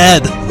play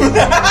dead.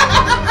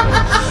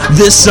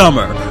 This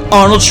summer,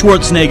 Arnold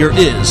Schwarzenegger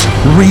is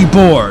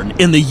reborn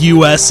in the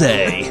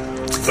USA.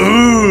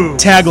 Ooh.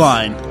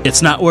 Tagline,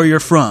 it's not where you're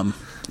from,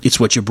 it's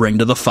what you bring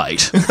to the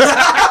fight.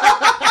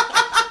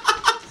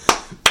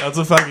 That's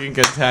a fucking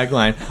good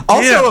tagline.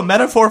 Also, a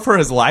metaphor for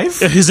his life.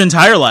 His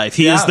entire life,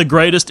 he is the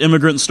greatest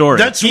immigrant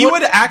story. He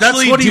would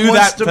actually do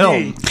that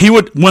film. He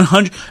would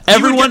 100.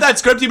 Everyone he would get that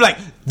script. He'd be like,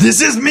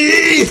 "This is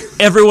me."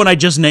 Everyone I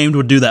just named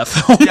would do that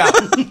film.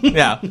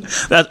 Yeah.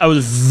 That I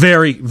was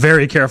very,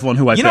 very careful on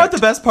who I picked. You know what the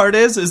best part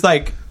is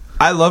like,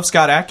 I love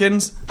Scott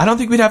Adkins. I don't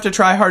think we'd have to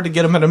try hard to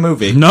get him in a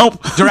movie.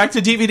 Nope. Direct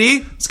to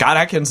DVD, Scott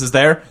Adkins is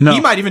there. No.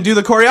 He might even do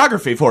the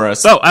choreography for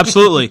us. Oh,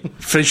 absolutely.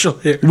 Facial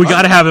hair. We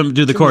got to have him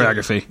do the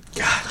choreography.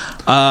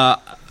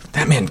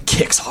 That man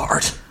kicks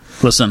hard.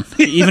 Listen,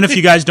 even if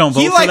you guys don't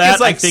vote He for that,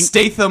 is like I think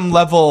Statham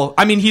level.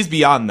 I mean, he's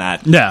beyond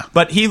that. Yeah.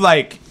 But he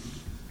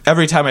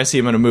every time I see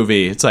him in a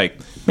movie, it's like,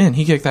 man,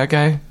 he kicked that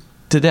guy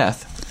to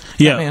death.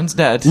 Yeah. That man's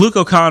dead. Luke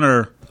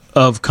O'Connor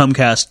of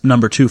Comcast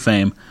number 2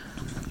 fame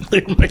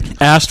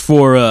asked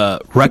for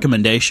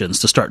recommendations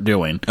to start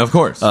doing. Of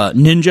course.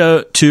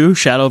 Ninja 2,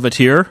 Shadow of a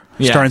Tear,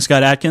 starring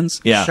Scott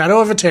Adkins. Yeah. Shadow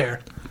of a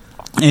Tear.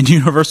 And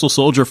Universal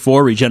Soldier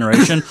 4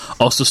 Regeneration,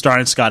 also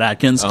starring Scott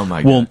Adkins. Oh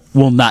my God.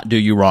 Will not do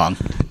you wrong.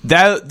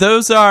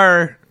 Those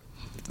are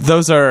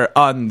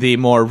on the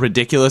more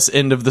ridiculous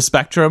end of the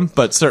spectrum,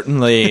 but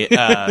certainly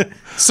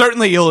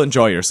you'll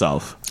enjoy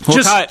yourself.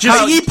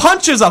 Well, He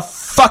punches a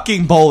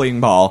fucking bowling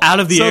ball out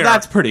of the air. So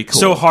that's pretty cool.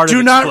 So hard it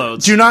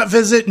explodes. Do not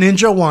visit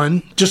Ninja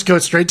 1. Just go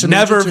straight to Ninja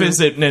Never 2.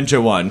 visit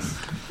Ninja 1.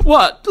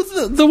 What?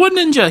 The one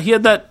ninja, he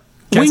had that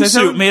Can I say wingsuit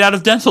something? made out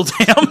of dental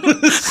dam.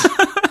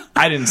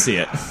 I didn't see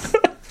it.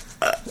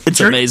 It's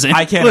amazing.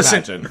 I can't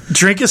imagine.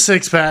 Drink a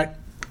 6-pack.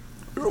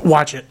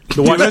 Watch it.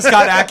 Do a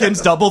Scott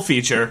Adkins double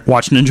feature,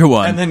 Watch Ninja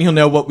 1. and then you'll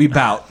know what we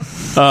bout.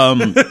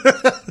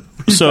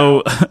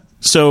 So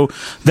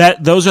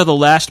those are the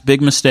last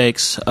big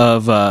mistakes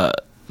of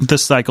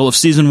this cycle of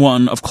season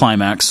 1 of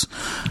Climax.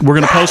 We're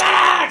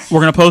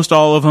gonna post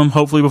all of them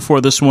hopefully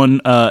before this one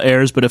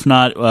airs, but if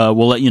not,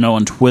 we'll let you know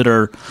on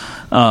Twitter,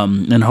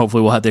 and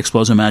hopefully we'll have the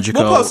Explosive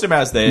Magico. We'll post them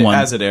as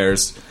it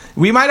airs.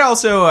 We might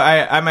also,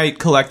 I might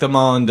collect them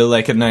all into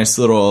like a nice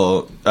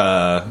little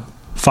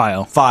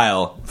file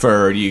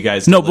for you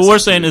guys. No, to but listen we're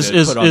saying to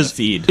is put on the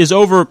feed. is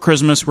over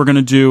Christmas. We're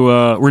gonna do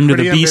the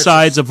Pretty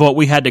B-sides of what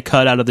we had to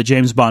cut out of the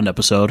James Bond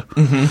episode.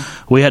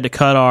 Mm-hmm. We had to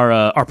cut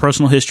our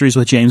personal histories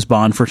with James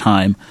Bond for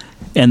time,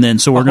 and then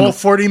so we're Whole gonna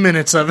 40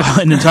 minutes of it.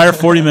 an entire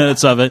 40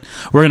 minutes of it.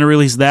 We're gonna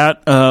release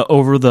that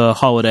over the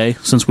holiday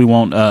since we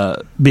won't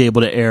be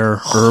able to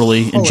air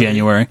early in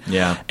January.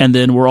 Yeah. And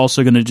then we're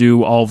also gonna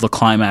do all of the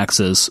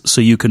climaxes so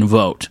you can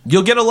vote.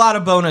 You'll get a lot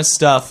of bonus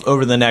stuff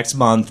over the next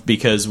month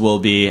because we'll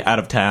be out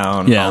of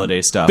town,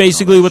 holiday stuff.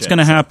 Basically, and all that what's shit. going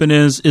to happen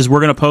is we're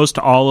going to post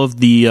all of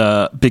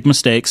the big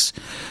mistakes.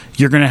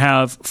 You're going to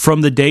have,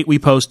 from the date we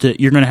post it,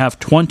 you're going to have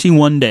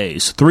 21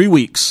 days, 3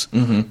 weeks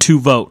to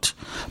vote.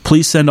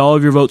 Please send all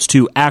of your votes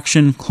to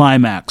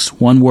actionclimax,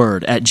 one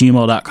word, at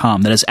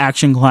gmail.com. That is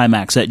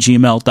actionclimax at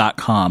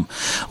gmail.com.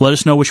 Let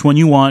us know which one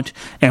you want,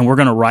 and we're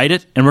going to write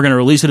it, and we're going to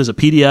release it as a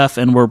PDF,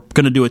 and we're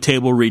going to do a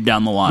table read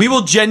down the line. We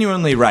will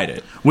genuinely write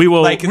it. We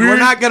will. Like, we're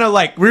not going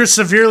to, We're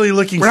severely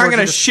looking we're not forward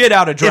going to to shit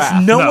out a draft.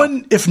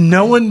 If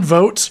no one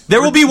votes,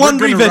 There will be one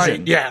we're gonna revision.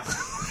 write. Yeah.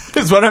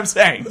 is what I'm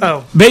saying.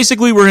 Oh,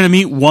 Basically, we're going to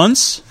meet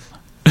once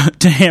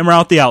to hammer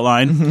out the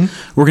outline.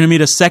 We're going to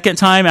meet a second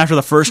time after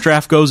the first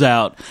draft goes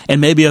out, and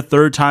maybe a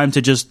third time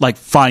to just like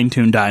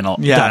fine-tune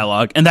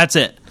dialogue, and that's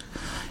it.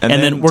 And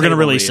then we're going to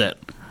release it.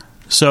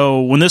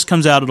 So when this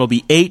comes out, it'll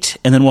be 8,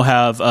 and then we'll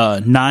have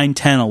 9,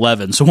 10,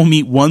 11. So we'll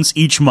meet once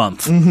each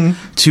month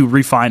to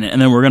refine it,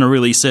 and then we're going to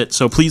release it.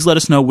 So please let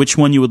us know which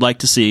one you would like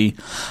to see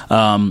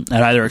at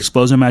either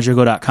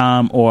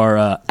explosionmagico.com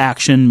or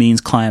action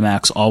means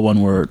climax, all one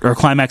word, or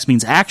climax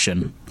means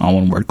action, all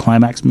one word.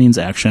 Climax means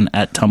action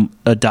at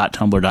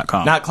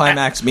 .tumblr.com. Not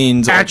climax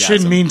means action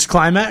orgasm. means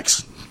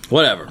climax.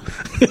 Whatever.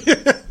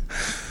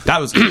 That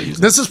was good.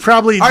 This is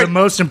probably All the right.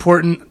 most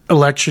important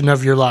election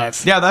of your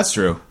life. Yeah, that's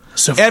true.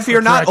 So If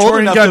you're not old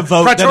Praetorian enough gun, to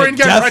vote, then Praetorian it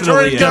gun,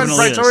 definitely Praetorian gun, is.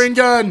 Praetorian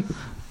gun.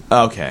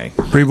 Okay.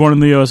 Reborn in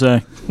the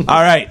USA.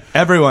 All right,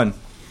 everyone.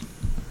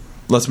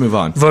 Let's move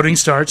on. Voting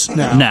starts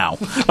now. Now.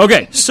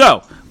 Okay,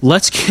 so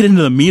let's get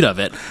into the meat of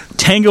it.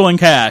 Tango and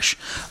Cash.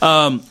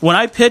 When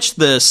I pitched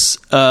this,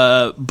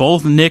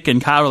 both Nick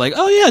and Kyle were like,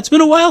 oh yeah, it's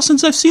been a while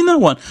since I've seen that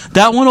one.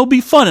 That one will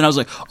be fun. And I was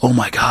like, oh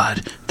my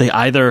God. They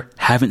either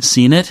haven't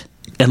seen it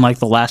in like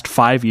the last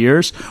 5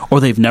 years, or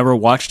they've never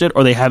watched it,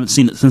 or they haven't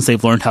seen it since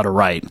they've learned how to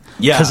write.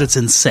 Yeah. Because it's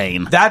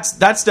insane. That's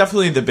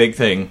definitely the big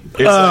thing.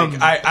 It's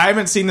like I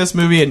haven't seen this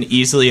movie in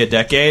easily a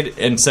decade,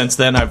 and since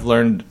then I've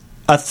learned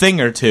a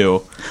thing or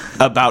two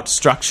about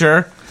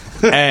structure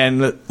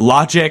and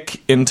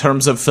logic in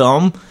terms of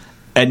film,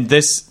 and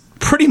this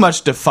pretty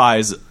much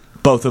defies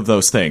both of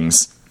those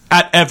things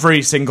at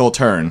every single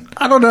turn.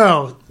 I don't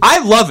know. I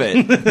love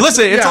it.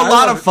 Listen, it's Yeah, a I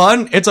lot love of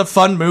fun. It's a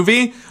fun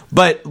movie,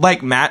 but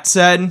like Matt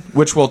said,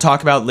 which we'll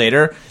talk about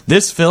later,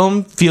 this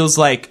film feels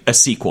like a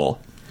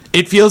sequel.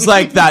 It feels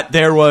like that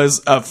there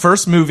was a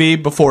first movie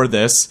before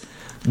this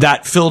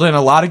that filled in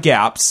a lot of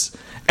gaps,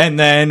 and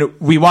then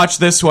we watch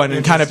this one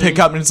and kind of pick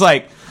up, and it's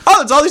like,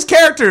 oh, it's all these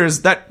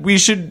characters that we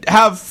should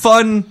have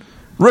fun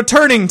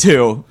returning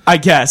to, I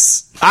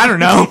guess. I don't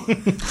know.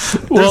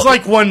 There's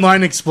like one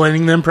line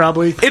explaining them,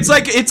 probably. It's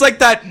like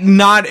that.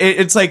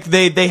 It's like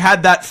they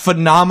had that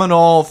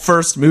phenomenal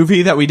first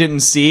movie that we didn't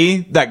see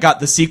that got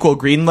the sequel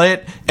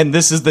greenlit, and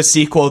this is the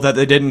sequel that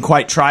they didn't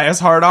quite try as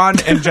hard on,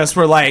 and just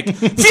were like,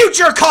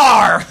 future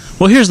car.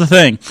 Well, here's the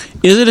thing.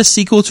 Is it a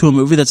sequel to a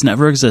movie that's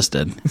never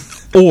existed?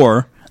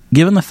 Or,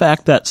 given the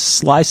fact that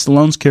Sly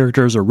Stallone's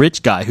character is a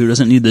rich guy who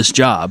doesn't need this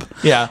job,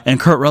 Yeah. and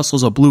Kurt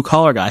Russell's a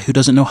blue-collar guy who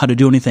doesn't know how to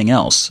do anything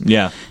else,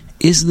 Yeah.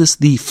 is this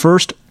the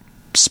first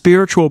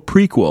spiritual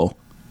prequel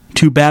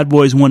to Bad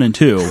Boys 1 and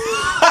 2,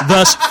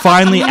 thus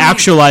finally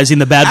actualizing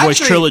the Bad Boys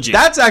trilogy?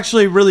 That's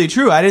actually really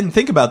true. I didn't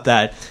think about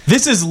that.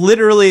 This is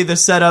literally the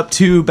setup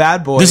to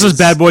Bad Boys. This is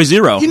Bad Boys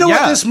 0. You know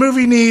Yeah. what this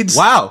movie needs?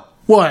 Wow.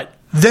 What?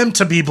 Them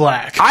to be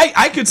black.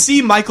 I could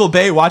see Michael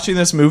Bay watching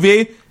this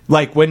movie,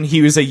 like when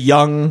he was a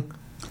young,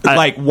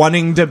 like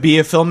wanting to be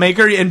a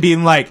filmmaker and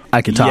being like,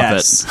 I can top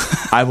yes,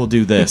 I will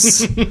do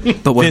this.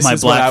 but with This my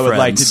is black what I would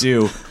like friends. to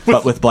do,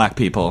 but with black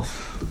people.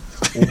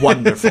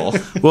 Wonderful.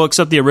 Well,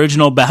 except the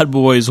original Bad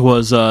Boys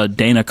was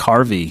Dana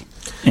Carvey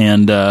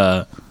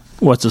and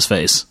what's his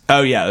face?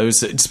 Oh yeah, it's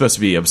supposed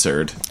to be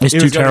absurd. It's It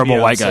two was gonna terrible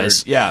be white absurd.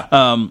 guys. Yeah.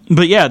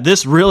 But yeah,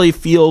 this really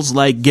feels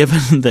like,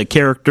 given the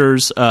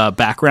character's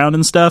background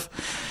and stuff,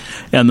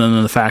 and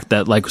then the fact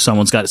that like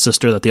someone's got a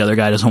sister that the other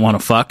guy doesn't want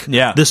to fuck.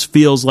 Yeah. This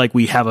feels like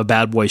we have a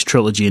Bad Boys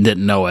trilogy and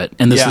didn't know it,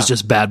 and this Yeah. is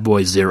just Bad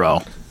Boys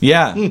 0.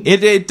 Yeah.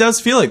 It does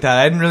feel like that.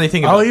 I didn't really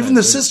think about Oh, even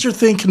that. the sister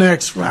thing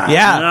connects. Wow.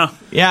 Yeah.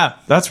 Yeah.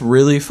 That's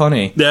really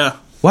funny. Yeah.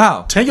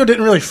 Wow. Tango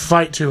didn't really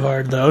fight too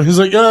hard, though. He's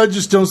like,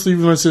 just don't sleep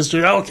with my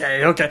sister.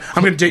 Okay. I'm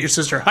going to date your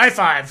sister. High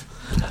five.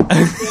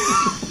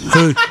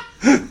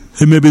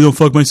 Hey, maybe don't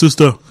fuck my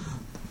sister.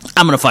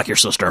 I'm gonna fuck your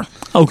sister.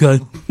 Okay.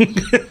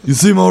 You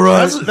seem all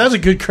right. That's a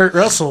good Kurt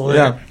Russell there,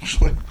 Yeah.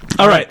 actually.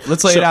 All right,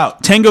 let's lay it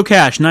out. Tango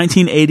Cash,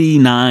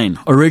 1989,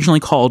 originally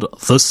called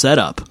The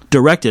Setup,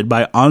 directed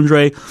by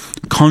Andrei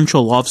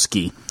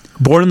Konchalovsky,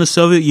 Born in the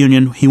Soviet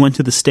Union, he went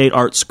to the State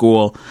Art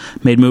School,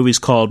 made movies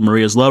called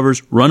Maria's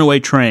Lovers, Runaway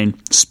Train,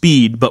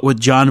 Speed, but with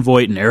John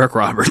Voight and Eric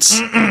Roberts,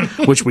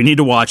 which we need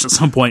to watch at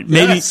some point.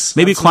 Maybe Yes,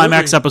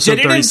 Climax absolutely. episode Did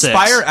it 36.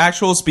 inspire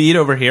actual Speed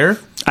over here?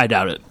 I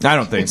doubt it. I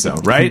don't think so,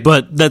 right?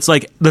 But that's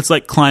like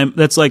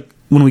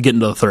when we get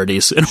into the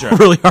 30s and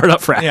really hard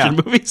up for action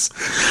movies.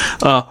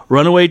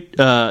 Runaway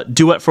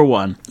Duet for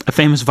One. A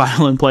famous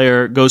violin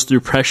player goes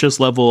through precious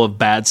level of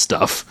bad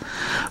stuff.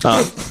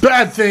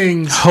 Bad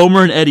things.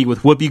 Homer and Eddie with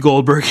Whoopi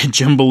Goldberg and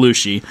Jim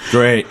Belushi.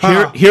 Great.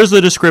 Here's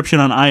the description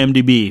on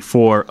IMDb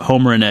for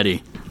Homer and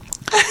Eddie.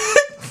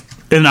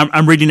 And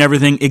I'm reading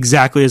everything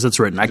exactly as it's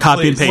written. I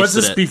copy and pasted Was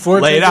this it. before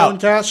Lay it Tango out.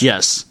 and Cash?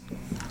 Yes.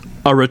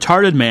 A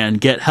retarded man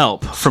get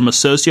help from a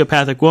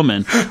sociopathic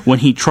woman when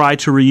he tried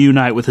to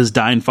reunite with his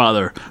dying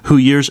father, who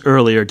years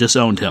earlier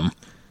disowned him.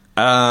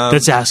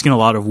 That's asking a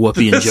lot of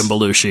Whoopi and Jim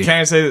Belushi. Can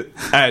I say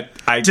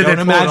I Did don't they pull it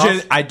imagine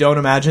off? I don't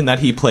imagine that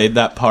he played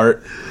that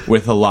part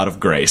with a lot of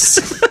grace.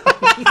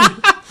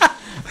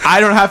 I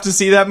don't have to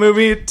see that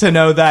movie to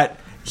know that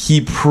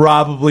he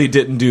probably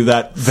didn't do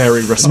that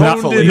very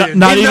respectfully. Not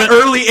Not In even- the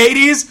early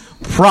 80s,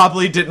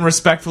 probably didn't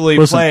respectfully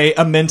Listen. play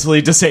a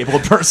mentally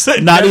disabled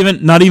person.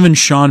 Not even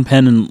Sean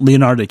Penn and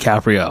Leonardo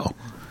DiCaprio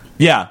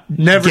Yeah.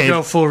 Never Gave-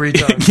 go full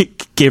retard.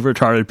 gave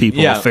retarded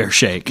people Yeah. a fair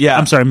shake. Yeah.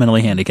 I'm sorry,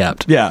 mentally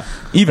handicapped. Yeah.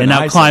 Even And now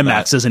I said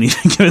Climax that. isn't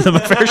even giving them a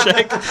fair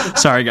shake.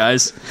 Sorry,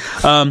 guys.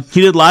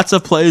 He did lots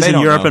of plays They in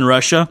don't Europe know. and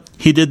Russia.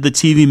 He did the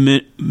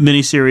TV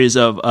miniseries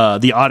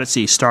of The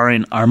Odyssey,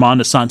 starring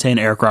Armand Assante and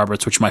Eric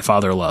Roberts, which my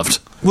father loved.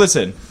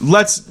 Listen,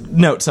 let's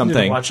note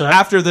something. watch that.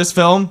 After this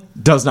film,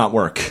 does not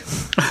work.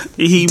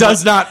 He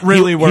Does not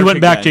really work He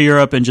went back again. to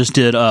Europe and just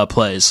did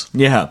plays.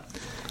 Yeah.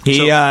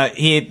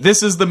 He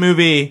this is the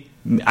movie.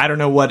 I don't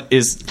know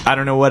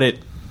what it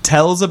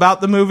tells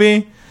about the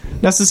movie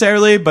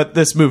necessarily, but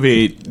this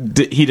movie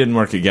he didn't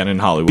work again in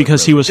Hollywood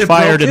Because he really. was It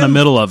fired broke in the him?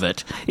 middle of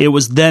it. It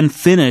was then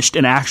finished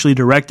and actually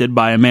directed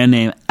by a man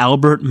named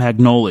Albert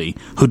Magnoli,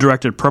 who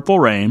directed Purple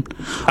Rain.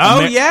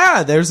 Oh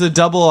yeah, there's a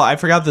double. I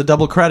forgot the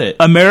double credit.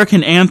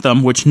 American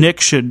Anthem, which Nick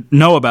should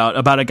know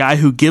about a guy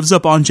who gives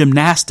up on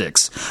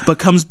gymnastics but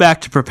comes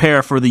back to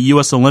prepare for the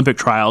U.S. Olympic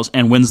trials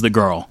and wins the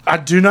girl. I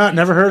do not,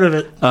 never heard of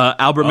it.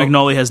 Albert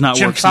Magnoli has not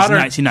Jim worked since Cotter,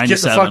 get the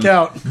 1997. fuck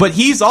out. But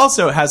he's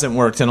also hasn't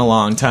worked in a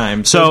long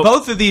time. So So-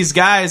 both of these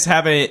guys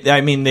haven't.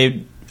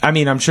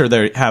 I'm sure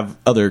they have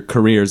other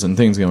careers and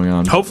things going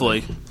on.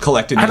 Hopefully.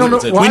 Collecting. I don't know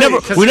music.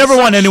 why. We never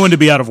want anyone to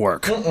be out of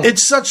work.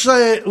 It's such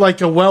a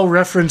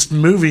well-referenced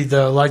movie,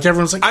 though. Like,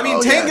 everyone's like, I mean,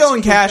 oh, yeah, Tango it's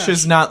and Tango Cash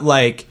is not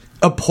like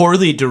a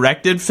poorly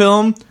directed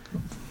film.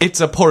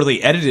 It's a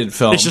poorly edited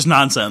film. It's just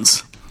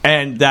nonsense.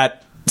 and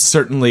that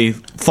certainly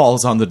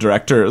falls on the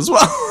director as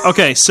well.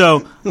 Okay,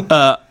 so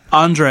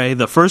Andre,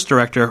 the first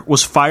director,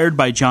 was fired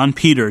by John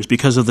Peters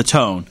because of the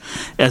tone,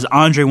 as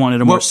Andre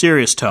wanted a more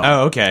serious tone.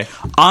 Oh, okay.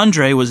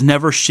 Andre was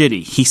never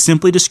shitty. He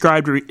simply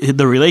described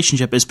the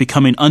relationship as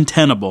becoming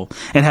untenable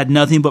and had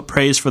nothing but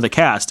praise for the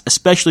cast,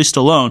 especially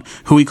Stallone,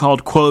 who he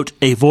called, quote,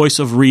 a voice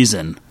of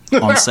reason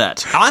on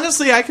set.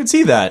 Honestly, I could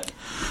see that.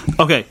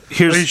 Okay,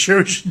 Are you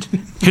sure?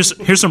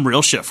 here's some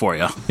real shit for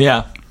you.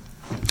 Yeah.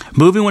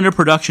 Movie went into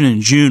production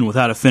in June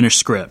without a finished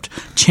script.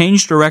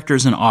 Changed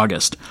directors in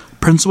August.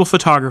 Principal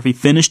photography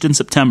finished in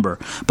September,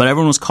 but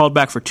everyone was called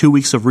back for 2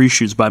 weeks of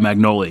reshoots by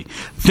Magnoli.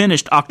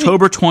 Finished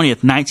October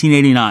 20th,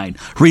 1989.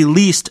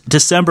 Released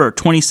December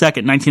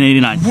 22nd,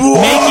 1989.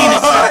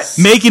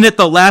 Making it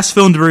the last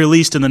film to be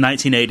released in the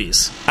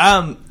 1980s.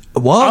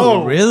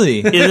 Whoa, Oh.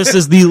 really? This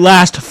is the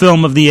last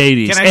film of the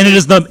 80s, Can I and it say-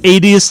 is the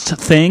 80th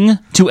thing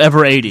to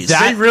ever 80s.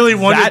 They really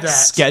wanted that.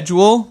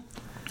 schedule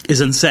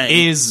is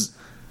insane. is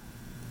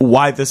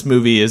why this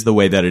movie is the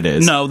way that it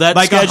is. No, that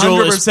Like,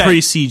 schedule is 100%.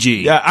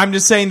 pre-CG. Yeah, I'm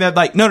just saying that,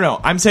 like,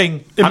 no. I'm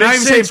saying, I'm not makes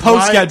even saying sense why-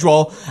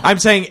 post-schedule. I'm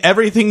saying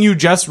everything you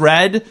just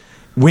read,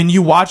 when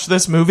you watch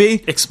this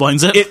movie,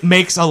 Explains it. it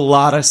makes a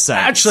lot of sense.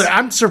 Actually,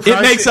 I'm surprised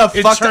It makes a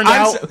it fuck- turned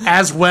I'm out su-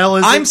 as well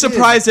as I'm it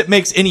surprised it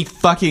makes any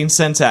fucking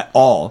sense at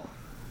all.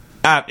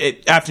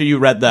 After you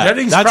read that, did.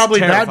 Editing's That's probably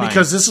terrifying. bad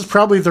because this is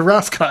probably the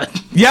rough cut.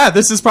 Yeah,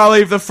 this is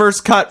probably the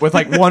first cut with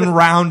like one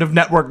round of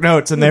network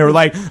notes, and they were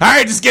like, "All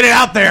right, just get it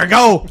out there,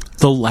 go."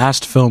 The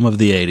last film of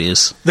the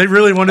 80s. They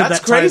really wanted That's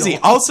that crazy.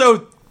 title.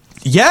 Also,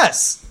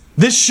 yes,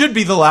 this should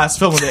be the last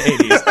film of the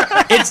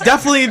 80s. It's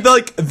definitely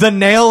like the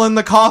nail in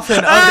the coffin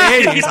of the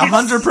 80s,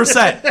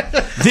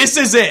 100%. This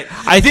is it.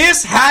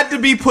 This had to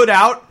be put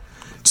out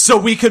so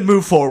we could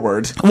move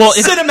forward. Well,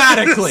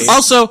 cinematically.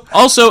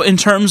 Also in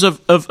terms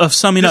of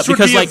summing This up, would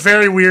because be like a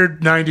very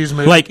weird 90s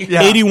movie. like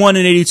Yeah. 81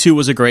 and 82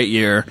 was a great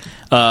year.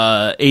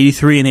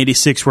 83 and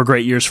 86 were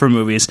great years for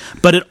movies,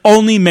 but it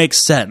only makes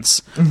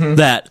sense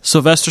that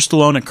Sylvester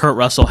Stallone and Kurt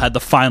Russell had the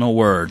final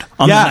word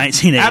on the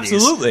 1980s.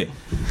 absolutely.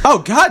 Oh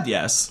God,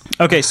 yes.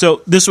 Okay,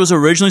 so this was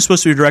originally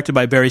supposed to be directed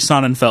by Barry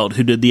Sonnenfeld,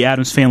 who did the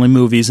Addams Family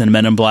movies and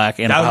Men in Black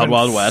and That Wild would've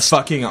Wild been West.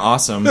 Fucking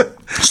awesome.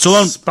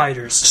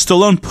 Spiders.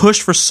 Stallone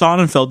pushed for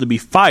Sonnenfeld to be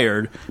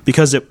fired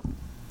because it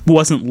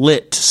wasn't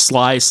lit to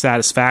Sly's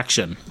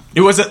satisfaction.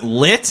 Was it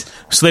lit?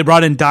 So they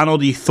brought in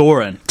Donald E.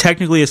 Thorin,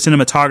 technically a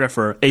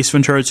cinematographer, Ace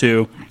Ventura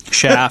 2,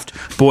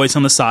 Shaft, Boys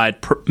on the Side,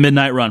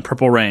 Midnight Run,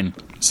 Purple Rain.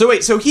 So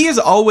wait, so he has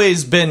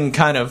always been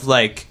kind of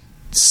like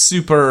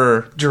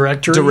super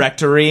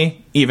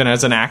directory, even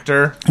as an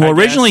actor. Well,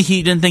 originally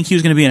he didn't think he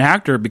was going to be an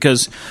actor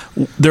because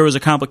there was a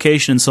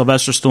complication in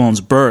Sylvester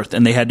Stallone's birth,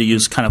 and they had to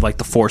use kind of like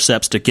the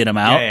forceps to get him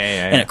out,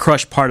 and it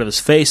crushed part of his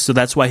face, so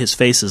that's why his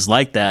face is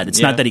like that. It's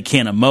not that he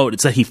can't emote;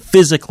 it's that he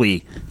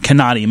physically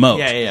cannot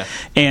emote.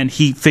 And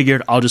he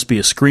figured, I'll just be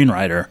a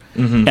screenwriter,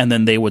 and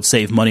then they would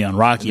save money on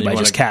Rocky by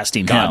just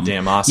casting him.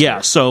 Goddamn Oscar.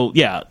 Yeah. So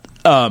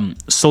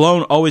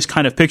Stallone always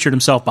kind of pictured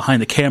himself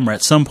behind the camera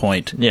at some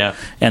point. Yeah.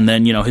 And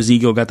then, his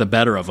ego got the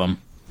better of him.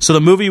 So the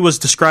movie was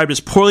described as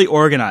poorly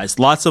organized,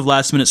 lots of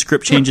last-minute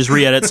script changes,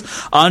 re-edits.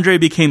 Andre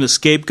became the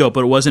scapegoat,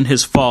 but it wasn't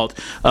his fault.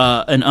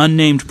 An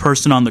unnamed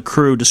person on the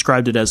crew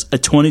described it as a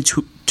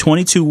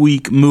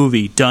 22-week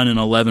movie done in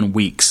 11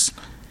 weeks.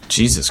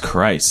 Jesus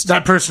Christ.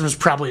 That person was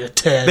probably a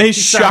Ted. They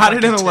shot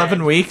it in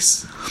 11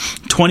 weeks?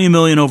 $20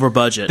 million over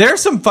budget. There are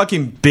some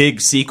fucking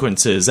big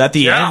sequences at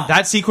the end.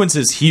 That sequence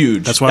is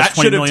huge. That's why it's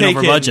 $20 million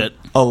over budget.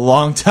 A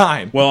long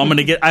time. Well,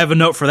 I have a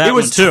note for that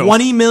one, too. It was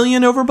 $20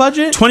 million over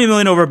budget? $20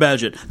 million over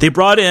budget. They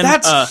brought in...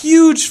 That's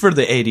huge for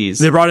the 80s.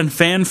 They brought in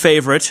fan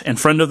favorite and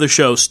friend of the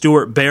show,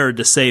 Stuart Baird,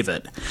 to save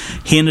it.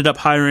 He ended up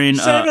hiring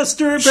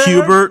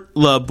Hubert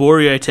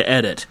Labourier to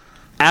edit.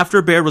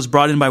 After Baird was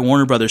brought in by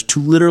Warner Brothers to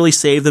literally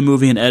save the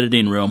movie in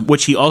editing room,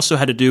 which he also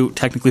had to do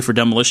technically for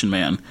Demolition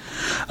Man,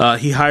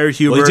 he hired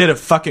Hubert. Well, he did a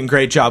fucking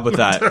great job with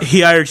that. He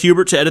hired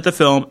Hubert to edit the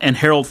film and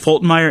Harold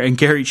Faltermeyer and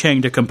Gary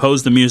Chang to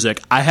compose the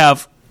music. I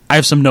have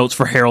some notes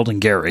for Harold and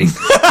Gary,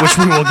 which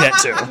we will get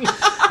to.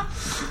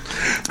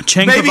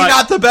 Maybe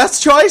not the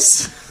best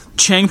choice.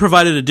 Chang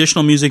provided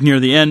additional music near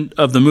the end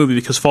of the movie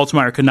because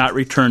Faltermeyer could not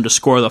return to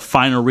score the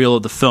final reel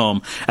of the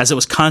film, as it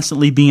was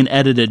constantly being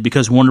edited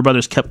because Warner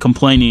Brothers kept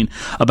complaining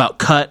about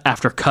cut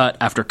after cut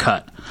after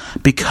cut.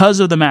 Because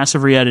of the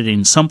massive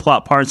re-editing, some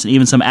plot parts and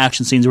even some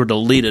action scenes were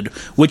deleted,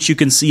 which you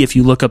can see if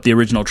you look up the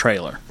original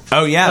trailer.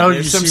 Oh yeah,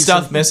 there's some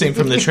stuff missing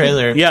from the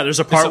trailer. Yeah, there's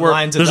a part where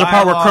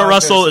Kurt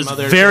Russell is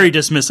very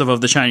dismissive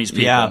of the Chinese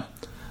people. Yeah.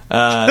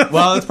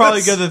 Well, it's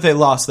probably good that they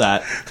lost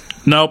that.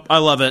 Nope, I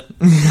love it.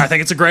 I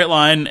think it's a great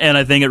line, and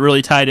I think it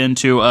really tied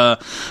into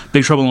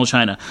Big Trouble in Little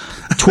China.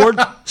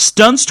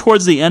 Stunts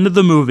towards the end of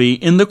the movie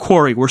in the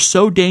quarry were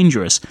so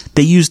dangerous,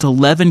 they used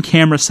 11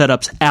 camera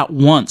setups at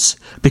once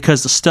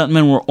because the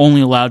stuntmen were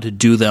only allowed to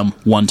do them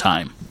one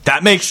time.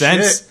 That makes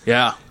sense.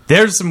 Yeah.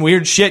 There's some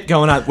weird shit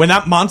going on. When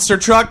that monster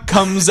truck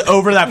comes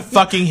over that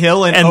fucking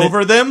hill and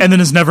over them. And then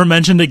is never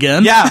mentioned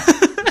again? Yeah.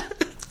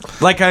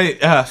 We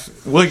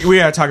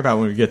gotta talk about it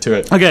when we get to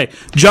it. Okay,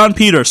 John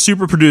Peter,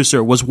 super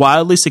producer, was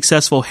wildly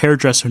successful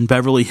hairdresser in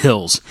Beverly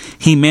Hills.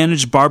 He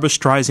managed Barbra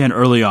Streisand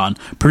early on,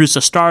 produced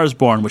A Star Is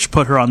Born, which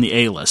put her on the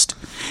A-list.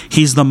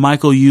 He's the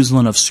Michael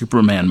Uslan of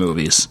Superman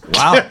movies.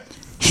 Wow.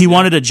 He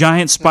wanted a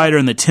giant spider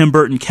in the Tim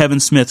Burton,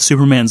 Kevin Smith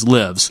Superman's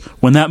Lives.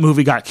 When that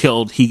movie got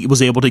killed, he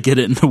was able to get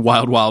it in the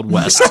Wild Wild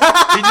West.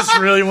 He just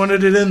really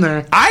wanted it in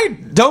there. I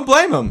don't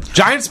blame him.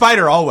 Giant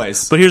spider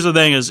always. But here's the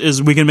thing: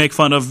 is we can make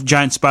fun of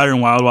Giant Spider in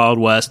Wild Wild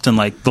West and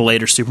like the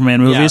later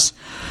Superman movies.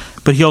 Yeah.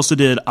 But he also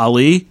did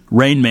Ali,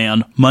 Rain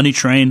Man, Money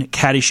Train,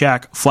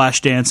 Caddyshack,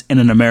 Flashdance, and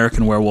An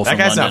American Werewolf in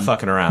London. That guy's not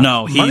fucking around.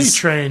 No, Money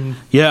Train.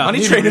 Yeah.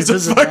 Money Train is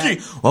a fucking...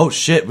 Oh,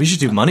 shit. We should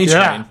do Money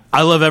Train.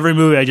 I love every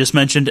movie I just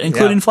mentioned,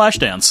 including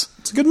Flashdance.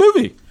 It's a good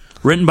movie.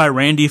 Written by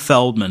Randy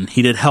Feldman,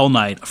 he did Hell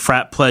Night,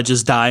 Frat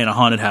Pledges Die in a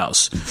Haunted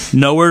House,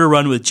 Nowhere to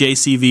Run with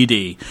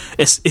JCVD.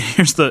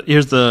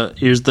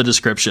 Here's the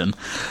description.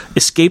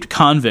 Escaped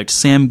convict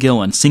Sam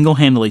Gillen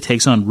single-handedly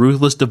takes on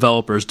ruthless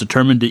developers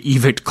determined to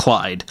evict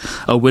Clyde,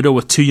 a widow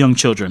with 2 young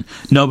children.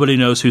 Nobody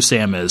knows who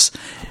Sam is.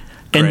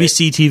 Great.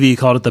 NBC TV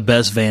called it the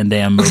best Van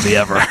Damme movie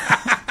ever.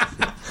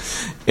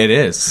 It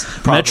is.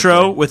 Probably.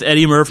 Metro with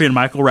Eddie Murphy and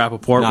Michael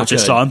Rappaport, which I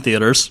saw in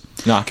theaters.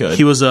 Not good.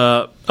 He was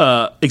a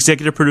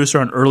executive producer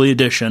on Early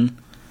Edition,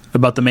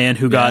 about the man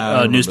who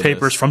got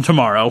newspapers from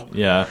tomorrow.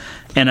 Yeah.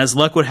 And as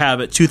luck would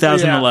have it,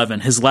 2011,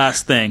 his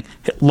last thing,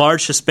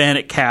 large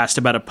Hispanic cast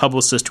about a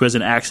publicist who has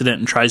an accident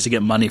and tries to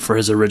get money for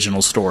his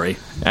original story.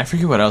 I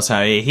forget what else.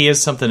 He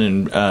has something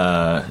in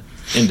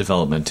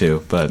development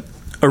too, but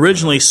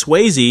originally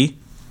Swayze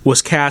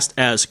was cast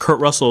as Kurt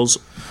Russell's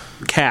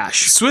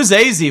Cash.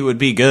 Swayze would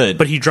be good,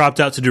 but he dropped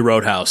out to do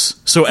Roadhouse.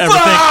 So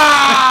everything,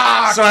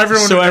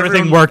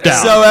 everything worked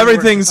out. So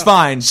everything's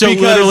fine. So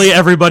literally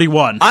everybody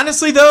won.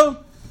 Honestly, though,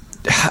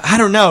 I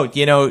don't know.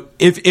 You know,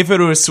 if it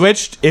was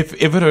switched, if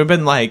it would have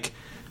been like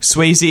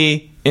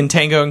Swayze in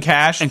Tango and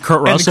Cash and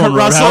Kurt Russell in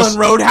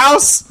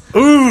Roadhouse.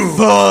 Ooh,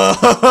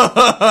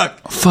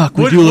 fuck!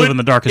 We do live in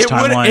the darkest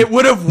timeline. It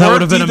would have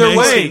worked either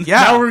way.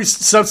 Yeah. Now we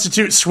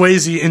substitute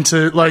Swayze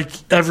into like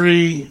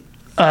every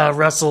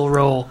Russell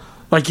role.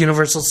 Like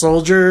Universal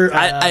Soldier.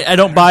 I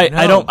don't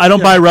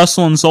buy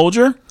Russell and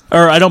Soldier,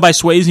 or I don't buy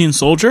Swayze and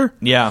Soldier.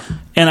 Yeah.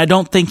 And I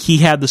don't think he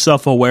had the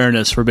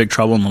self-awareness for Big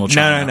Trouble in Little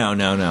China.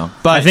 No.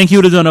 But I think he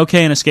would have done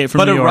okay in Escape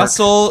from New York.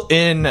 Russell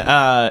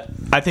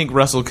I think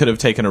Russell could have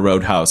taken a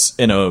Roadhouse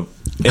in a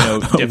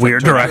different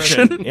weird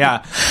direction.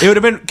 Yeah, it would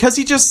have been because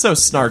he's just so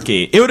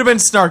snarky. It would have been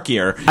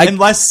snarkier and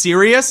less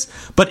serious.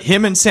 But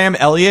him and Sam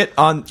Elliott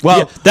that's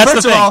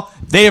first of all,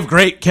 they have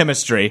great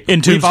chemistry.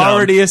 In Tombstone. We've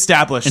already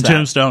established that.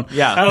 Tombstone.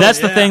 Yeah, that's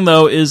the thing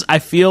though is I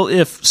feel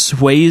if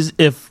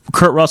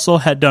Kurt Russell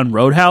had done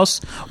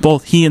Roadhouse,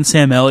 both he and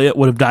Sam Elliott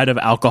would have died of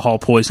alcohol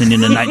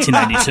poisoning in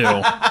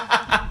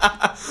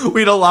 1992.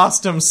 We'd have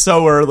lost him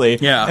so early.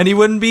 Yeah. And he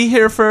wouldn't be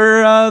here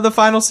for the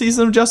final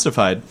season of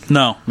Justified.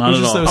 No, not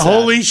at all. So sad.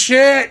 Holy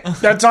shit!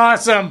 That's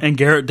awesome. And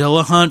Garrett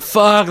Dillahunt,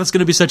 fuck, that's going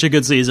to be such a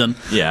good season.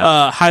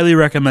 Yeah. Highly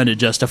recommended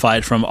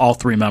Justified from all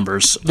three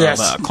members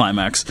Yes. of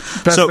Climax.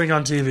 Best thing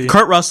on TV.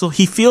 Kurt Russell,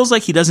 he feels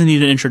like he doesn't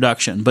need an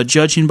introduction, but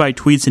judging by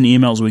tweets and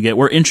emails we get,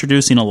 we're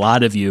introducing a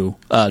lot of you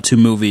to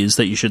movies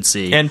that you should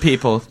see. And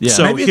people. Yeah.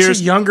 So Maybe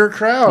it's a younger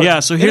crowd. Yeah,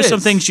 so here's is.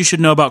 some things you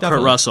should know about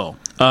Definitely. Kurt Russell.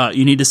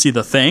 You need to see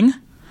The Thing,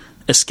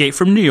 Escape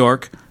from New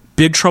York,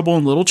 Big Trouble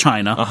in Little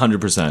China,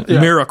 100%.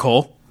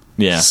 Miracle,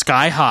 Yeah.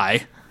 Sky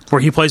High,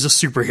 where he plays a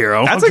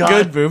superhero. That's Oh, a God.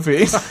 good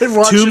movie. I've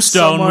watched it so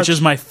Tombstone, much. which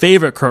is my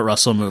favorite Kurt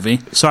Russell movie.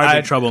 Sorry,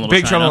 Big Trouble in Little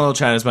Big China. Trouble in Little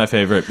China is my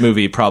favorite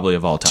movie probably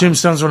of all time.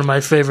 Tombstone's one of my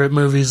favorite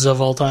movies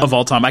of all time. Of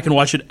all time. I can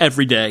watch it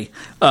every day,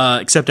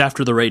 except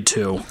after The Raid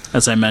 2,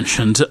 as I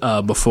mentioned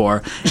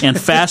before. And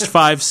Fast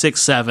 5,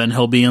 6, 7,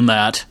 he'll be in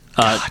that.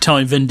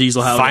 Telling Vin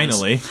Diesel how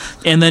Finally. it is.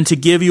 And then to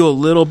give you a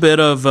little bit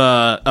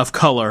of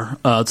color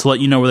to let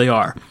you know where they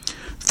are.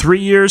 3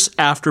 years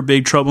after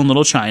Big Trouble in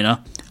Little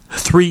China,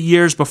 3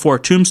 years before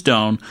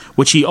Tombstone,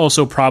 which he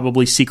also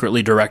probably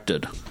secretly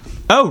directed.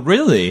 Oh,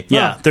 really?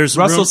 Yeah, there's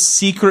Russell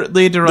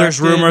secretly directed.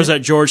 There's rumors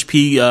that George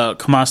P.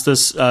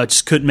 Comastas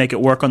just couldn't make it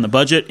work on the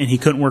budget, and he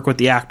couldn't work with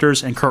the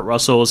actors, and Kurt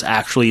Russell is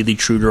actually the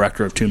true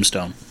director of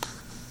Tombstone.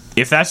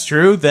 If that's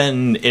true,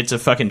 then it's a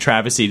fucking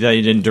travesty that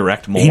he didn't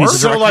direct more. He needs to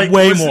So, direct like,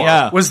 way was, more.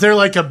 Yeah. Was there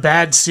like a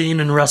bad scene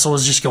and Russell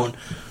was just going,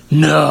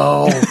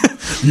 no,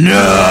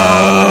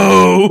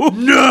 No!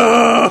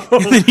 No!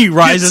 And then he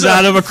rises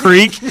out of a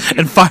creek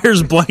and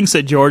fires blanks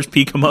at George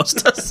P.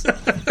 Comastas.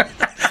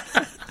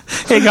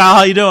 Hey, Kyle,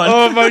 how you doing?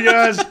 oh my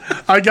gosh,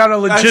 I got a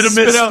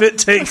legitimate spit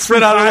take.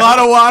 Spit out a lot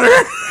of water.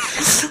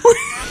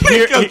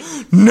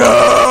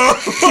 No!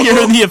 Here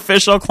in the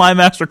official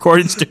Climax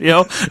recording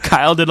studio,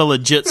 Kyle did a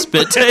legit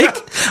spit take.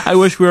 I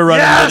wish we were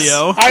running Yes,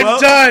 video. I'm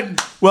done.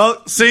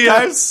 Well, see,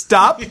 guys,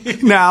 stop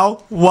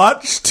now.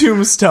 Watch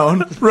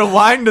Tombstone.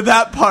 Rewind to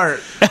that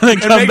part, And then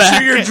come make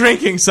back. sure you're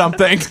drinking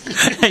something.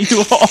 And you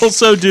will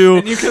also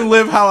do You can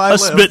live how I a live.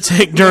 spit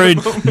take during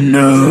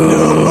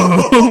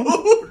No.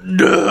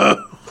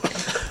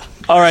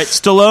 All right,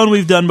 Stallone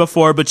we've done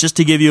before, but just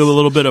to give you a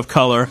little bit of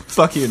color.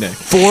 Fuck you, Nick.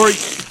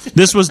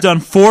 This was done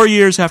 4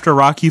 years after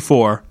Rocky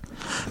 4,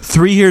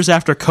 3 years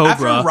after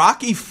Cobra. After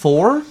Rocky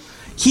 4,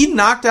 he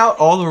knocked out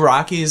all the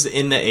Rockies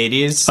in the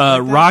 80s.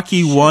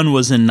 Rocky 1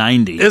 was in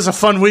 90. It was a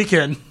fun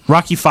weekend.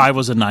 Rocky 5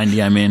 was in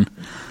 90, I mean.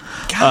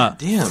 God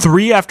damn.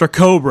 3 after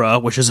Cobra,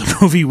 which is a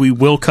movie we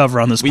will cover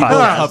on this We will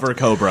podcast, cover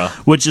Cobra.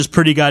 which is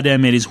pretty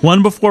goddamn 80s.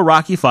 1 before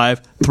Rocky 5,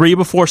 3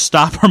 before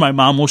Stop or My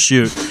Mom Will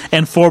Shoot,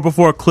 and 4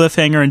 before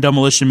Cliffhanger and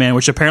Demolition Man,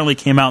 which apparently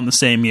came out in the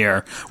same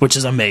year, which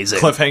is amazing.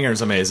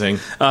 Cliffhanger's amazing. We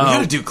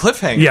gotta do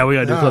Cliffhanger. Yeah, we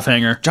gotta do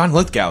Cliffhanger. John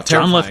Lithgow.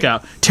 John terrifying. Lithgow.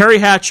 Terry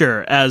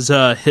Hatcher as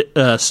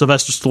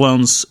Sylvester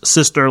Stallone's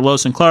sister,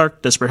 Lois and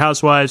Clark, Desperate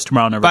Housewives,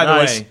 Tomorrow Never By the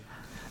Dies. way,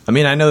 I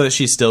mean, I know that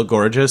she's still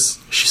gorgeous.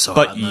 She's so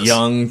But hot in this.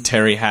 young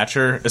Terry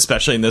Hatcher,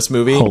 especially in this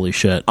movie, Holy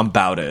shit. I'm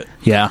about it.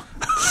 Yeah.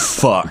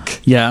 Fuck.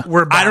 Yeah.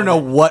 I don't know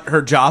what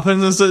her job in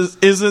this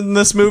is in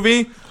this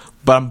movie,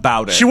 but I'm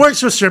about it. She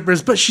works with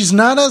strippers, but she's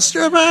not a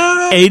stripper.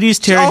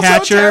 80s Terry also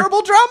Hatcher. a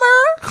terrible drummer.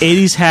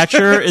 80s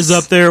Hatcher is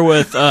up there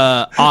with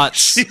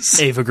aughts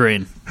Ava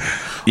Green.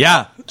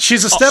 Yeah.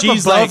 She's a step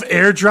She's above like-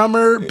 air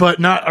drummer, but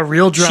not a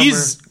real drummer.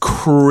 She's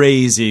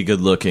crazy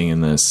good looking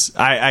in this.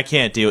 I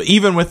can't deal.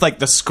 Even with like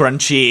the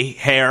scrunchy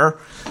hair,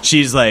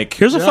 she's like.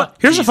 Here's a fun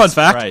Jesus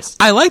fact. Christ.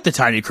 I like the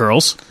tiny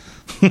curls.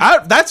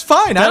 That's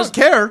fine. I don't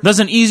care. That's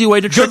an easy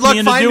way to trick Good luck me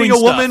into finding doing a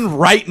stuff. woman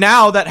right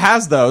now that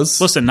has those.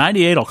 Listen,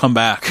 98 will come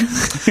back.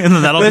 And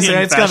then that'll Listen, be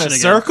in it's fashion gonna again.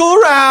 circle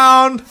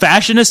around.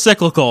 Fashion is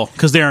cyclical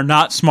because they are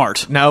not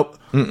smart. Nope.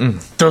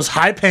 Those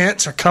high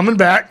pants are coming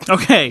back.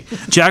 Okay,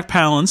 Jack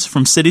Palance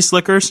from City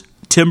Slickers,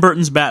 Tim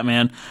Burton's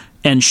Batman,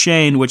 and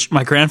Shane, which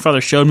my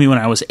grandfather showed me when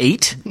I was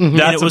 8. And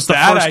That's it was a the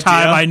bad first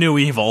time idea. I knew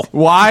evil.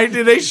 Why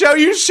did they show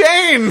you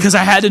Shane? Because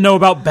I had to know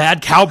about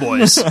bad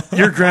cowboys.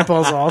 Your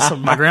grandpa's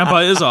awesome. My grandpa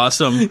is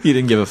awesome. He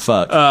didn't give a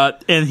fuck.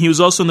 And he was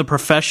also in The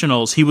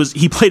Professionals.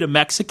 He played a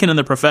Mexican in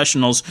The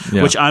Professionals,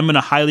 Yeah. which I'm going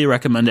to highly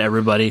recommend to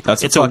everybody.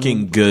 That's it's a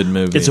fucking good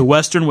movie. It's a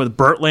Western with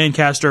Burt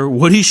Lancaster,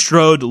 Woody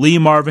Strode, Lee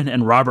Marvin,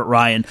 and Robert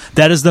Ryan.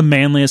 That is the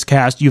manliest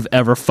cast you've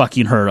ever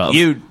fucking heard of.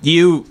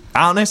 You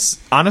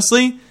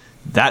honestly,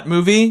 that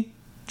movie.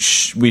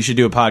 We should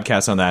do a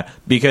podcast on that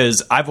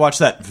because I've watched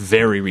that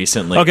very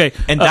recently. Okay,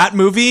 and that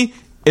movie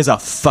is a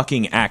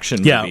fucking action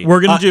movie. Yeah,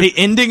 we're gonna do- the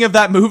ending of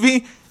that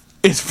movie.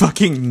 is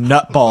fucking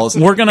nutballs.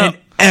 We're gonna- and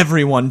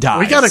everyone dies.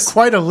 We got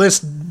quite a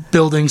list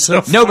building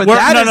so far. No, but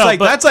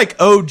that's like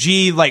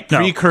OG, like No.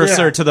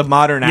 precursor Yeah. to the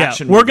modern Yeah,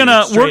 action. we're movie,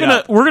 gonna straight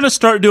up. we're gonna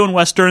start doing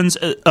westerns.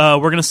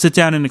 We're gonna sit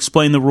down and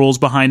explain the rules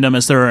behind them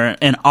as they're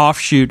an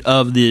offshoot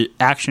of the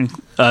action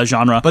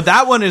genre. But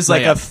that one is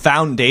like Yeah. a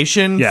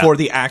foundation Yeah. for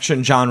the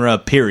action genre.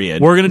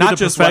 Period. we're gonna do Not the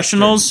just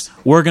professionals.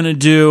 westerns. We're gonna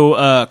do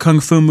kung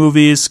fu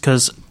movies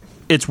because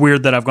it's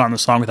weird that I've gone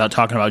this long without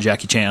talking about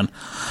Jackie Chan.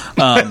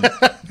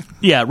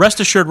 Yeah, rest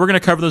assured, we're gonna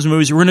cover those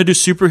movies. We're gonna do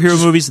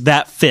superhero movies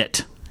that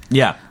fit.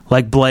 Yeah.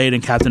 Like Blade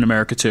and Captain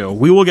America 2.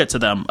 We will get to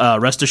them,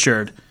 rest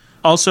assured.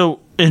 Also,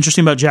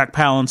 interesting about Jack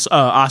Palance,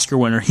 Oscar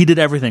winner. He did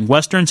everything.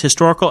 Westerns,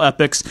 historical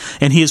epics,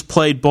 and he has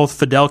played both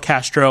Fidel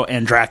Castro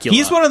and Dracula.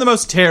 He's one of the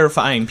most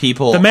terrifying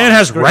people. the man on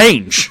has screen.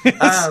 range.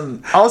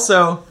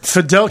 Also,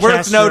 Fidel worth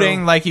Castro.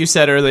 noting, like you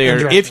said And earlier,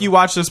 Dracula. if you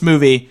watch this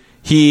movie,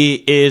 he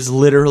is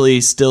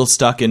literally still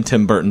stuck in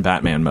Tim Burton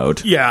Batman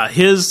mode. Yeah,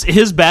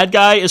 his bad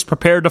guy is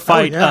prepared to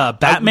fight yeah.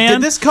 Batman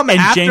Did this come and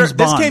after? James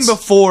This Bond. came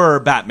before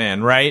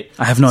Batman, right?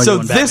 I have no idea So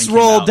when this Batman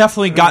role came out.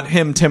 definitely got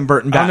him Tim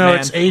Burton Oh, Batman, no,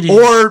 it's 80s.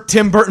 or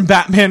Tim Burton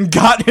Batman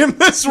got him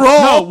this role.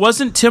 No,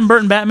 wasn't Tim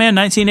Burton Batman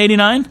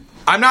 1989?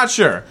 I'm not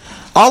sure.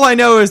 All I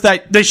know is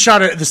that They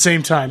shot it at the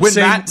same time. when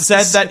Same- Matt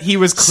said that he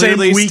was same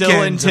clearly still in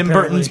weekend, Tim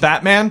apparently. Burton's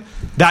Batman,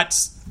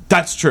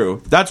 that's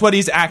true. That's what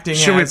he's acting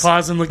Should we as.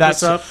 pause and look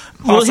That's- this up?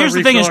 Well, Also here's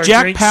the thing: is refill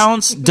our Jack drinks?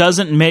 Palance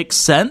doesn't make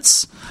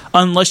sense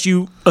unless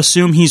you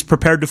assume he's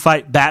prepared to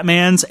fight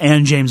Batman's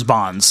and James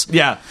Bond's.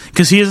 Yeah.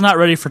 Because he is not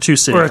ready for two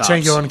city Or a cops.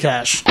 Tango and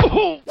Cash.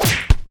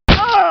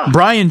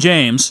 Brian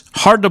James,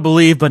 hard to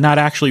believe, but not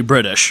actually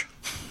British.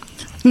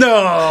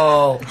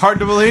 No. Hard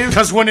to believe.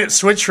 Because when it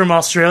switched from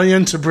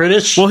Australian to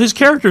British, Well, his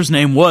character's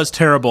name was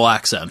Terrible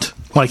Accent.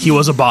 Like he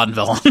was a Bond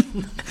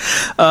villain.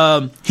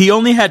 He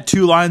only had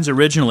 2 lines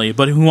originally,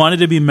 but he wanted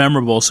to be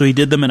memorable, so he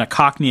did them in a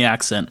Cockney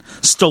accent.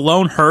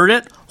 Stallone heard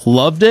it,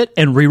 loved it,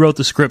 and rewrote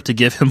the script to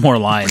give him more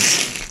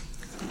lines.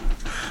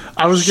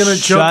 I was going to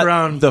joke Shut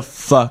around. the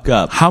fuck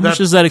up. How much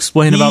does that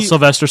explain about He-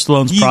 Sylvester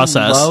Stallone's He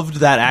process? loved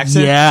that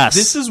accent. Yes.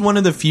 This is one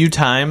of the few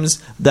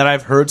times that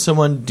I've heard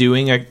someone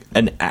doing a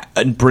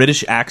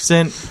British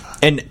accent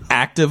and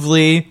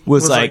actively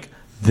was like,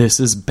 this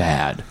is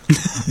bad.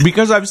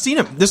 Because I've seen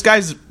him. This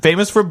guy's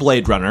famous for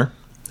Blade Runner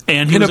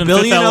and he in was a in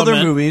billion Fifth other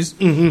Element. movies.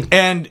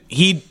 And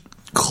he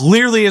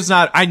clearly is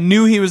not. I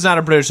knew he was not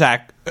a British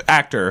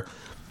actor.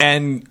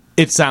 And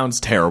it sounds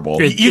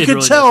terrible. You It could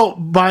really tell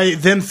by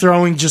them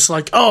throwing just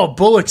like, oh,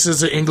 Bullocks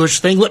is an English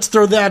thing. Let's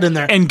throw that in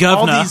there. And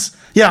governor.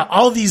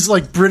 All these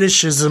like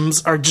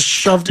Britishisms are just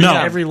shoved into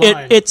every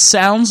line. It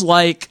sounds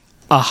like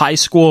a high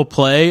school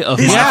play of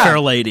My Yeah. Fair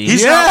Lady.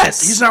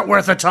 He's not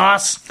worth a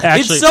toss.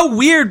 Actually, It's so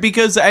weird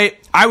because I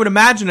would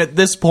imagine at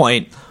this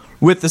point,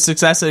 with the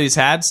success that he's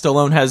had,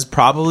 Stallone has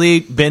probably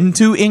been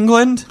to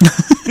England.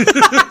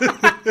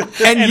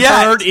 and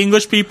yet, heard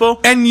English people.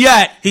 he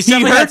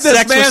definitely had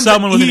sex with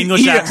someone with an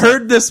English accent.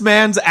 heard this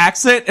man's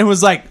accent and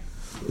was like,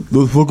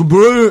 "That's fucking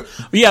brilliant!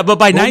 Yeah, but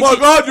by Oh my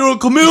god, you're a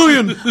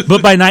chameleon!"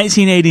 But by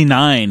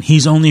 1989,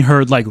 he's only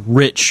heard like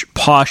rich,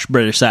 posh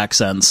British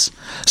accents.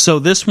 So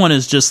this one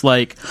is just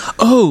like,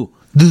 oh,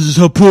 this is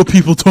how poor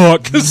people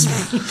talk.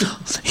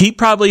 He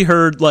probably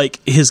heard like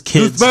his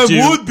kids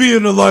do. be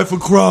in a life of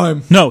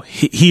crime. No,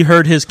 he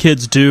heard his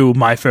kids do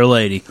My Fair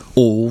Lady.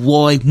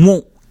 All I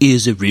want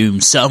is a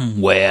room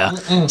somewhere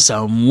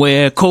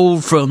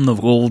cold from the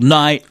cold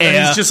night air.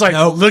 And he's just like,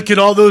 look at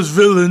all those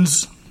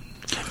villains.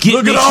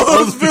 Get me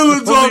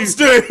villains on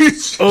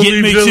stage.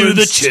 Get me to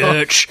the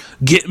church.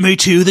 Get me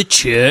to the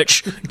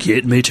church.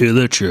 Get me to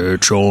the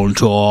church on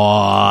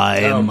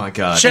time. Oh my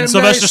god! And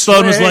Sylvester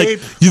Stallone was like,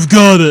 "You've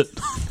got it."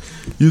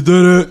 You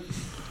did it.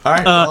 All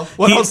right. Well,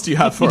 what else do you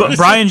have for But us?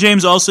 Brian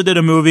James also did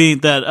a movie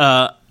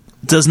that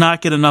does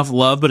not get enough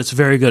love, but it's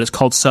very good. It's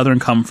called Southern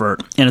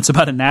Comfort, and it's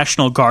about a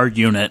National Guard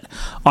unit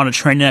on a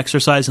training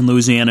exercise in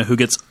Louisiana who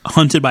gets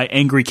hunted by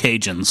angry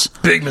Cajuns.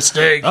 Big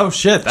mistake. Oh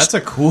shit, that's a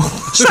cool.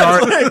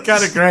 Star-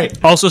 kind of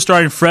great. Also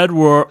starring Fred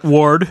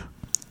Ward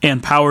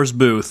and Powers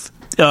Booth.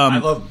 I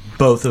love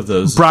both of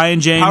those. Brian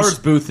James. Powers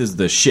Booth is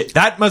the shit.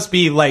 That must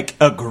be like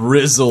a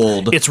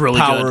grizzled. It's really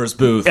Powers good.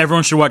 Booth.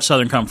 Everyone should watch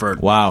Southern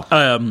Comfort. Wow.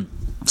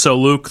 So,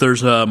 Luke,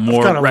 there's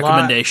more got a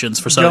recommendations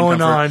lot for Southern going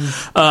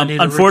Comfort. on. I need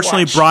to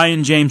Unfortunately, rewatch.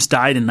 Brian James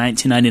died in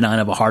 1999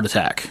 of a heart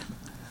attack.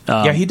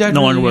 Yeah, he died.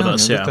 No really longer with young.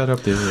 us. I Yeah. looked that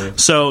up the other day.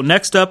 So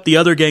next up, the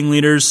other gang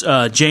leaders: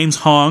 James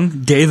Hong,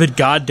 David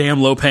Goddamn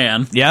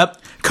Lopan,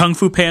 Yep. Kung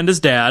Fu Panda's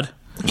dad.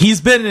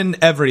 He's been in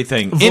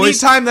everything. Voice-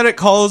 Anytime that it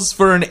calls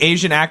for an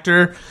Asian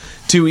actor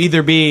to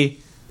either be,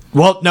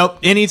 well, nope.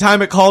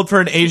 Anytime it called for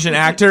an Asian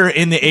actor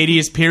in the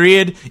 80s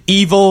period,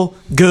 evil,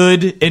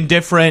 good,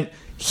 indifferent,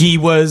 he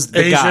was the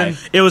Asian. guy.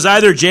 It was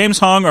either James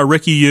Hong or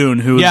Ricky Yoon,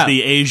 who was Yeah.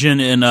 the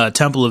Asian in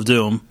Temple of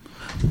Doom.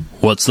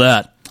 What's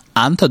that?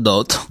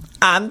 Antidote.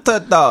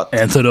 Antidote.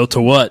 Antidote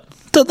to what?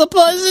 to the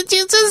poison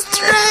juices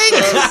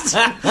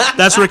drink.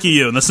 That's Ricky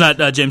Yoon. That's not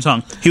James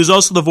Hong. He was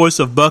also the voice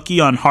of Bucky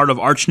on Heart of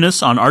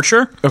Archness on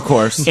Archer. Of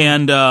course.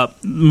 And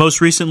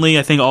most recently,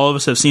 I think all of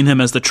us have seen him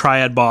as the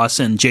Triad boss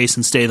in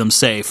Jason Statham's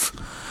Safe.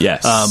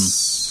 Yes.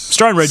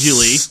 Starring Reggie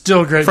Lee.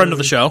 Still great Friend movie. of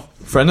the show.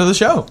 Friend of the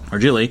show.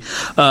 Reggie Lee.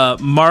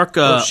 Mark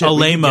shit, we could get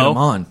Alamo. him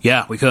on.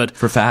 Yeah, we could.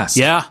 For Fast.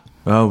 Yeah.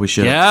 Oh, we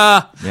should.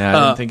 Yeah. Yeah,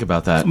 I didn't think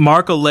about that.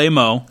 Mark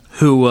Alamo,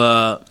 who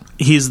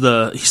he's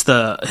the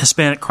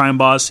Hispanic crime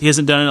boss. He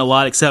hasn't done it a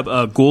lot except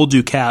Gul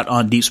Dukat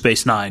on Deep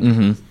Space Nine.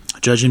 Mm-hmm.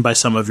 Judging by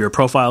some of your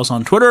profiles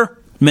on Twitter,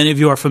 many of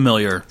you are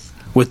familiar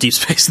with Deep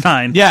Space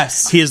Nine.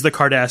 Yes. He is the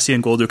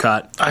Cardassian Gul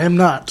Dukat. I am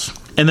not.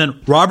 And then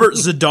Robert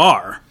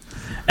Zadar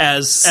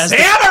as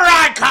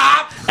Samurai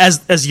Cop! as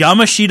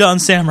Yamashita on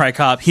Samurai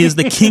Cop. He is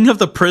the king of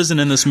the prison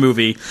in this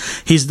movie.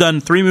 He's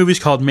done 3 movies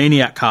called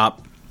Maniac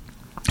Cop.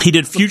 He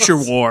did Future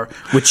War,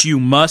 which you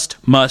must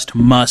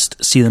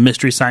see the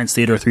Mystery Science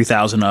Theater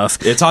 3000 of.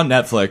 It's on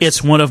Netflix.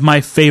 It's one of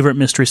my favorite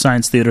Mystery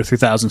Science Theater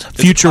 3000s.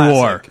 Future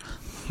War.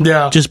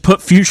 Yeah. Just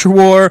put Future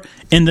War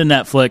into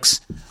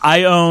Netflix.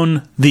 I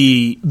own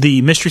the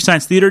Mystery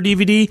Science Theater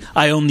DVD.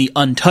 I own the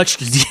Untouched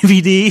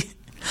DVD.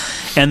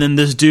 And then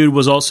this dude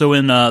was also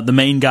in the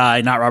main guy,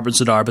 not Robert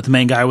Zadar, but the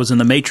main guy was in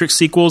the Matrix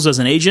sequels as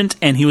an agent,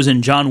 and he was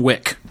in John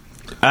Wick.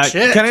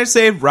 Can I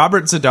say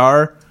Robert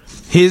Zadar,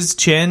 his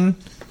chin...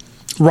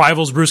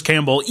 Rivals Bruce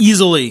Campbell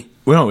easily.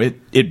 Well,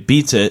 it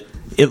beats it.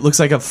 It looks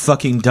like a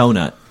fucking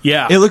donut.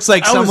 Yeah. It looks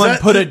like Oh, is someone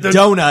that put a the-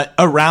 donut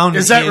around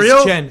Is that his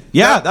real? chin.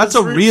 Yeah, that's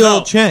a real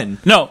No. chin.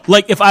 No,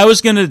 like if I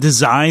was going to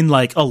design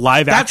like a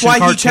live That's action why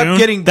cartoon, he kept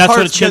getting that's what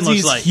a parts chin because looks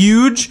he's like.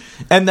 huge,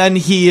 and then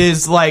he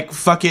is like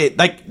fucking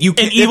like you.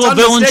 An evil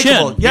villain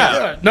chin.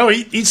 Yeah. No,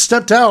 he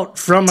stepped out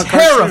from a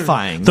cartoon.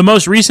 Terrifying. The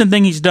most recent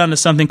thing he's done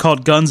is something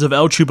called Guns of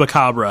El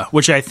Chupacabra,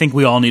 which I think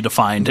we all need to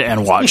find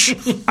and watch.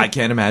 I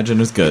can't imagine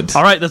it's good.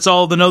 All right, that's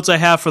all the notes I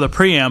have for the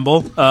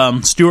preamble.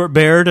 Stuart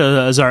Baird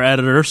is our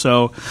editor,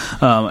 so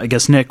I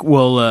guess Nick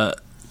will...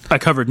 I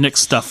covered Nick's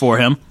stuff for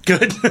him.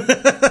 Good.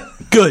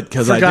 Good,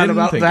 because I Forgot didn't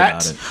about think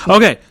that. about it.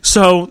 Okay,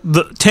 so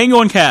the Tango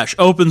and Cash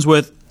opens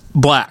with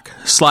Black,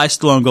 Sly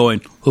Stallone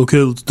going, okay,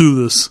 let's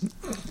do this.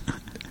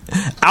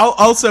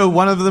 Also,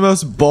 one of the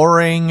most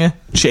boring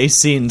chase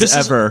scenes This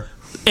is- ever.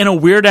 In a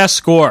weird-ass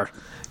score.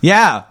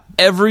 Yeah.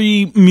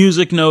 Every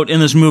music note in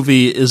this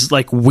movie is,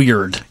 like,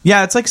 weird.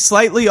 Yeah, it's like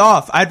slightly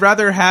off. I'd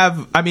rather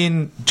have,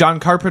 John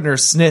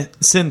Carpenter's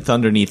synth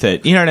underneath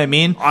it. You know what I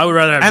mean? I would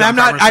rather have And John I'm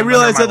not. Carpenter's I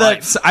realize synth under my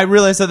that. I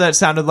realize that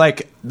sounded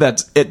like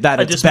it's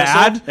dismissal?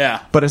 bad.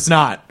 Yeah. but it's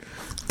not.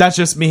 That's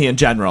just me in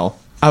general.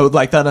 I would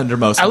like that under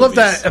most. I love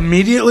movies. that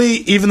immediately,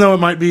 even though it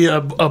might be a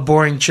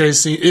boring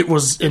chase scene, it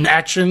was an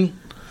action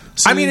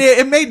scene. I mean,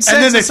 it made And sense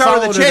then to they start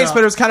with followed the it chase, up.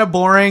 but it was kind of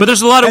boring. But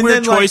there's a lot of And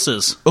weird then, like-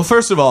 choices. Well,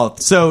 first of all,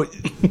 so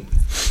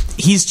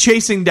he's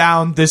chasing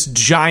down this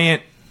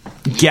giant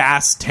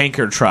gas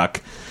tanker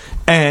truck,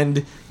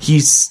 and he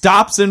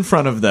stops in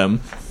front of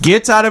them,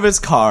 gets out of his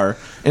car,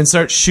 and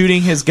starts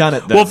shooting his gun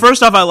at them. Well,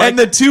 first off, I like... and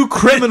the 2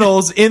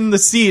 criminals in the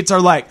seats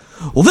are like,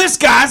 well, this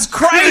guy's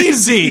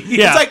crazy.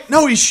 Yeah. It's like,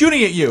 no, he's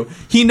shooting at you.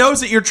 He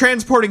knows that you're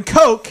transporting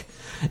coke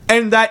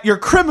and that you're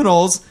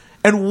criminals.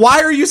 And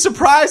why are you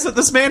surprised that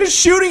this man is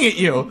shooting at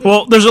you?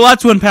 Well, there's a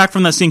lot to unpack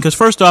from that scene, because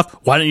first off,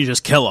 why didn't you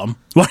just kill him?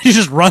 Why don't you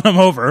just run him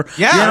over?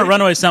 Yeah. You're in a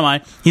runaway semi.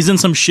 He's in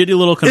some shitty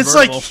little it's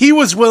convertible. like he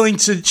was willing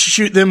to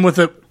shoot them with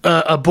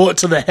a bullet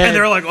to the head. And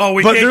they're like, oh,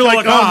 we but can't they're kill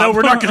like, a cop. oh, no,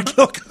 we're not going to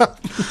kill a cop.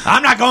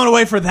 I'm not going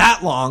away for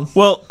that long.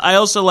 Well, I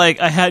also I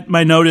had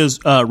my note is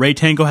Ray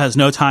Tango has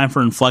no time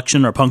for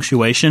inflection or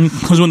punctuation,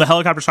 because when the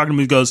helicopter's talking to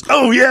me, he goes,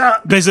 Oh, yeah.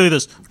 basically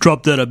this,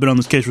 drop dead, I've been on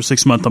this case for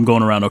 6 months, I'm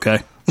going around, okay?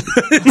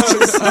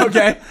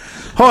 Okay.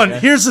 Hold on.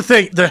 Here's the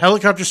thing. The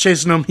helicopter's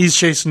chasing him. He's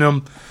chasing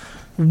him.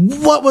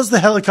 What was the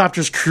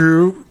helicopter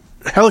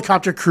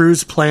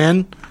crew's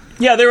plan?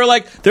 Yeah, they were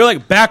like,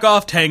 back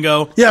off,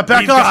 Tango. Yeah,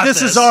 back We've off. got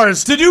This is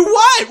ours. To do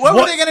what? What were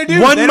One- they going to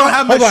do? one They mi- don't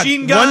have hold on.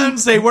 machine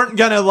guns. They weren't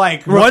going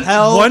to,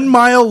 repel. 1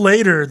 mile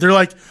later, they're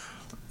like,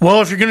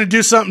 well, if you're going to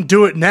do something,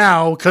 do it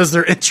now, because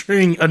they're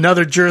entering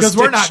another jurisdiction.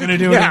 Because we're not going to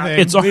do Yeah.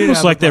 anything. It's We didn't almost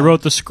have like a they problem.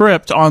 wrote the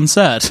script on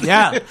set.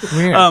 Yeah.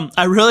 Weird.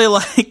 I really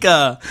like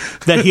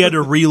that he had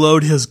to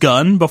reload his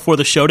gun before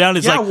the showdown.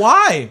 It's yeah, like,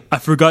 why? I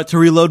forgot to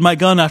reload my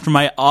gun after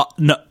my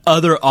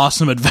other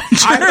awesome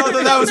adventure. I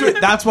thought that was weird.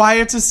 That's why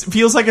it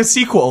feels like a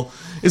sequel.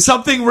 If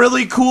something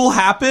really cool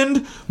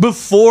happened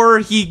before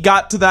he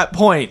got to that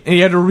point, and he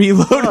had to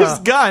reload his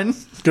gun.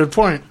 Good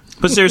point.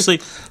 But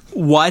seriously,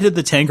 why did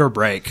the tanker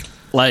break?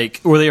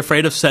 Like, were they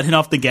afraid of setting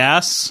off the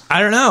gas? I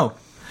don't know.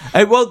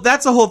 Well,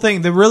 that's the whole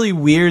thing. The really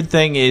weird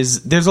thing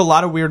is there's a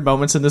lot of weird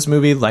moments in this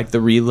movie, like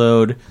the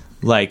reload,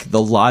 like the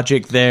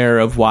logic there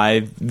of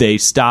why they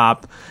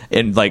stop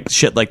and like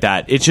shit like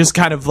that. It's just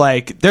kind of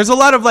like there's a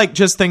lot of like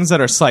just things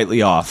that are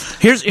slightly off.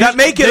 Here's that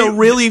make it a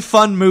really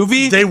fun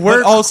movie. They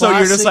were but also you're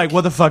just classic- like,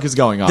 what the fuck is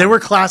going on? They were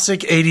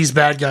classic 80s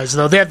bad guys,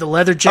 though. They had the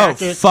leather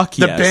jacket, fuck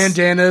the yes.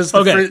 bandanas, the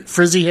Okay.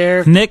 frizzy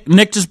hair.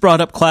 Nick just brought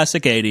up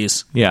classic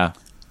 80s. yeah.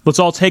 Let's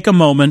all take a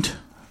moment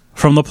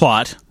from the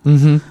plot.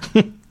 Mm-hmm.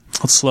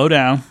 Let's slow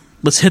down.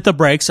 let's hit the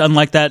brakes,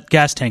 unlike that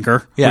gas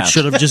tanker, Yeah. which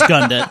should have just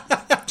gunned it.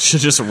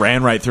 Should just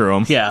ran right through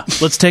him. Yeah,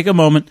 let's take a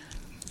moment.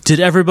 Did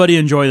everybody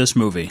enjoy this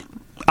movie?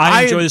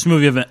 I enjoy this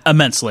movie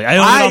immensely.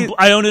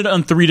 I own it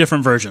on 3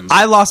 different versions.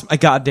 I lost my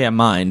goddamn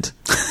mind,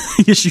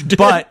 Yes, you did.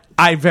 but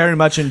I very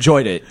much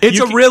enjoyed it. It's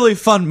a really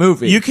fun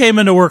movie. You came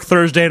into work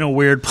Thursday in a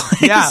weird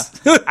place. Yeah,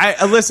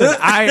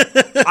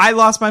 I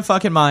lost my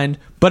fucking mind,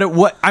 but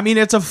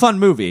it's a fun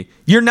movie.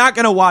 You're not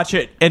gonna watch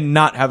it and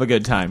not have a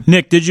good time.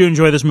 Nick, did you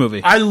enjoy this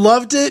movie? I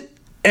loved it,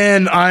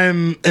 and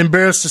I'm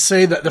embarrassed to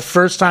say that the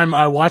first time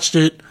I watched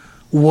it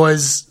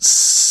was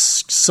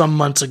some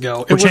months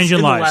ago. We're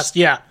changing lives.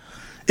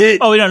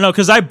 Oh, we don't know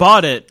because I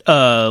bought it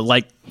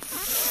like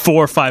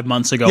 4 or 5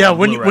 months ago. Yeah, on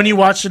Blu-ray. when you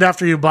watched it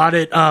after you bought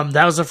it,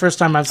 that was the first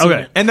time I've seen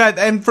Okay. it.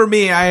 And for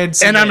me, I had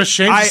seen And it. I'm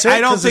ashamed to say it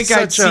I don't 'cause think it's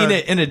I'd such seen a-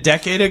 it in a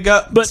decade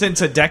ago,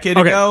 since a decade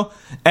Okay. ago,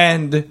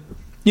 and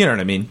you know what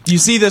I mean. You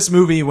see this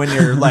movie when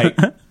you're like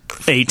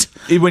 8.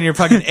 when you're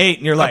fucking 8,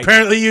 and you're like,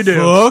 Apparently you do.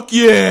 fuck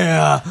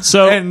yeah.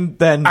 So- and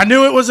then I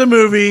knew it was a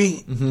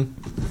movie.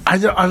 I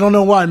don't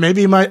know why.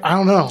 Maybe I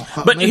don't know.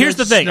 But Maybe here's I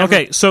the just thing. never-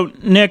 Okay, so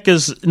Nick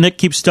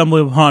keeps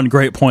stumbling upon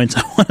great points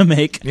I want to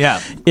make. Yeah.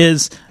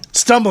 Is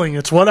Stumbling,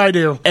 it's what I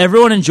do.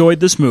 everyone enjoyed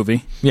this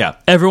movie? yeah,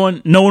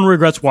 No one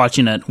regrets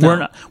watching it.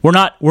 No. We're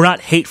not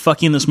hate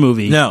fucking this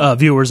movie. No.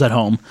 Viewers at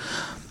home.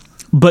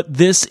 But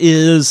this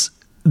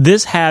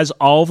has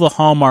all the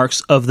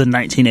hallmarks of the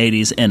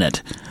 1980s in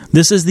it.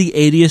 This is the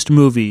 80th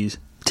movie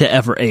to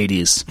ever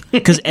 80s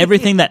because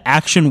everything that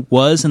action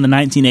was in the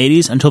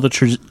 1980s until the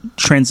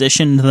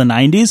transition to the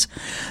 90s,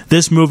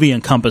 this movie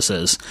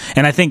encompasses,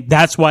 and I think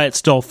that's why it's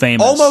still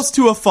famous. almost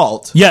to a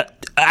fault. Yeah,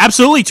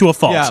 absolutely to a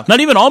fault. Yeah. Not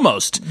even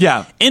almost.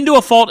 Yeah. Into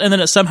a fault, and then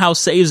it somehow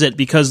saves it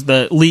because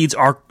the leads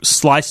are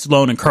Sly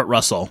Stallone and Kurt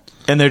Russell.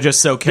 And they're just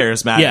so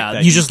charismatic. Yeah,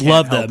 that you just can't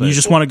love help them. it. You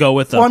just want to go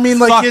with them. Well, I mean,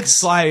 like Fuck, it's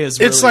Sly is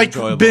it's really like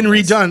enjoyable been in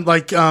this. redone.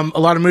 Like a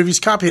lot of movies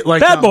copy it.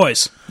 Like Bad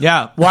Boys.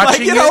 Yeah,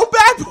 Watching like, it,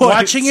 Bad Boys.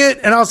 watching it,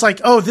 and I was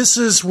like, "Oh, this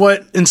is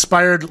what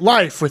inspired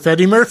Life with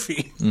Eddie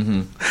Murphy."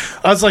 Mm-hmm.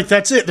 I was like,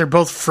 "That's it." They're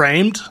both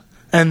framed,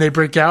 and they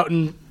break out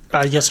and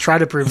I guess try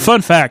to prove it.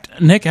 Fun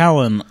fact: Nick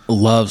Allen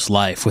loves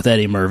Life with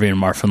Eddie Murphy and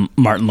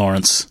Martin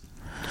Lawrence.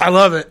 I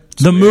love it.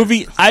 The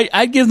movie,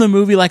 I'd give the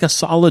movie like a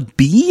solid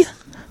B.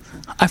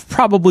 I've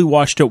probably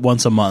watched it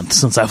once a month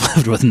since I've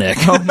lived with Nick.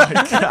 Oh my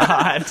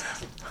god.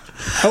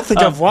 I don't think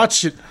I've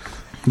watched it.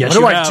 Yes, What do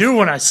you I have. do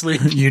when I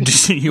sleep?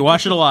 You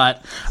watch it a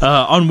lot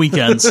on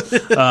weekends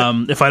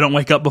if I don't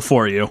wake up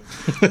before you.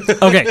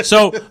 Okay,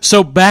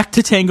 so back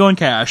to Tango and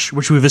Cash,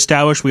 which we've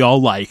established we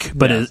all like,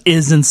 but it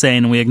is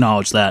insane, and we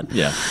acknowledge that.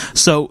 Yeah.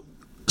 So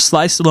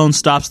Sly Stallone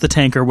stops the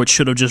tanker, which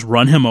should have just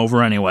run him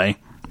over anyway.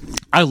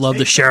 I love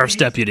the sheriff's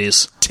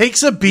deputies.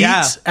 Takes a beat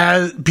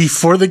Yeah.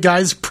 before the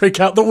guys break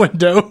out the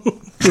window.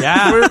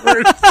 Yeah. Where's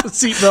the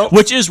seatbelt?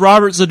 Which is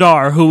Robert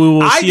Zadar, who we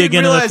will I see didn't again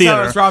in the realize that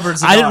theater. was Robert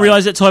Zadar. I didn't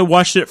realize it till I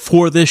watched it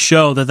for this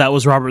show that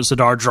was Robert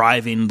Zadar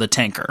driving the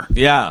tanker.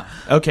 Yeah.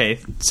 Okay.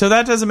 So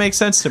that doesn't make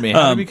sense to me.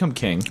 How to become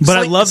king? But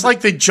I love It's like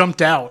they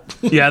jumped out.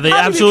 yeah, they How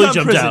to absolutely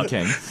become jumped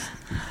prison out. King?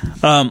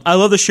 I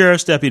love the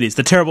sheriff's deputies,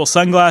 the terrible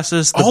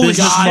sunglasses, the Holy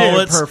business shit,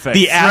 mullets, perfect.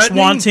 the ass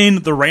Threatening? wanting,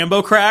 the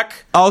Rambo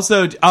crack.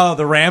 Also,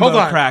 the Rambo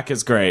Hold on. crack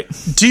is great.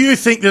 Do you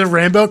think the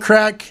Rambo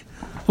crack,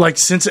 like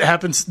since it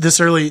happens this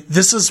early,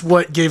 this is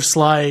what gave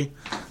Sly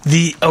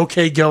the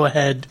okay go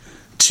ahead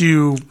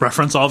to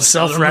Reference all the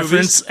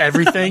self-reference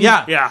everything?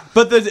 Yeah, Yeah.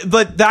 But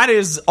that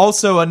is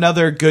also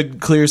another good,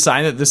 clear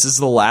sign that this is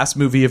the last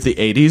movie of the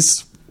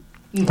 '80s.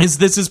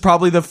 This is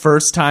probably the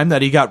first time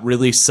that he got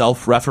really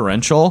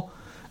self-referential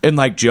and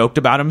like joked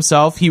about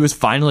himself. He was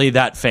finally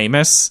that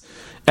famous,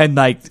 and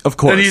like, of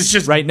course, And he's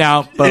just right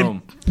now,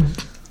 boom,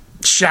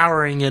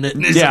 showering in it.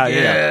 And he's yeah, like,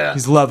 yeah,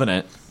 he's loving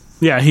it.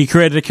 Yeah, he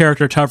created a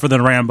character tougher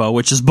than Rambo,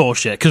 which is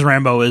bullshit, because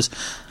Rambo is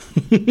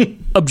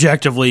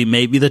objectively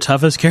maybe the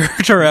toughest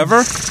character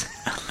ever.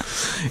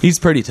 He's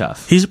pretty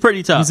tough. He's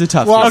pretty tough. He's a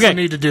tough Well, guy. also Okay,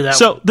 need to do that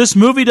so one. this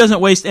movie doesn't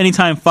waste any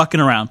time fucking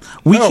around.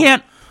 We No.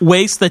 can't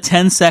waste the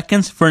 10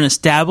 seconds for an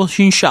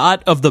establishing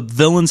shot of the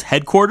villain's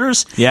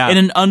headquarters Yeah. and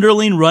an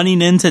underling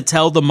running in to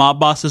tell the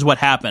mob bosses what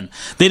happened.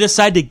 They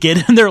decide to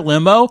get in their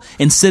limo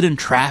and sit in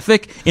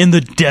traffic in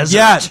the desert.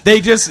 Yeah,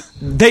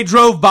 they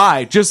drove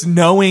by just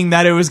knowing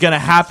that it was going to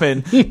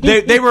happen.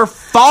 They were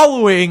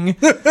following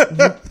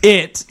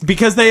it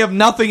because they have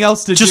nothing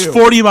else to just do.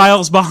 40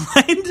 miles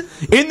behind.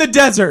 In the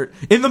desert,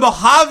 in the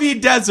Mojave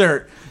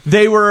Desert,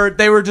 they were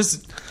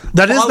just.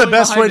 That is the following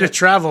best way behind to it.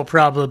 travel,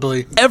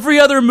 probably, Every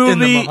other in the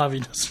movie Mojave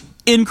Desert.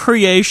 in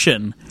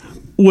creation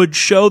would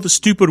show the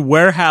stupid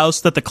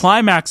warehouse that the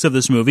climax of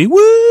this movie,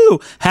 woo,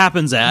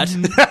 happens at.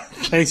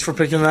 Thanks for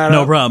picking that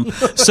No up. problem.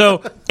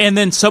 So, and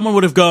then someone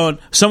would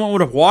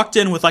have walked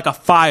in with like a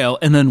file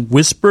and then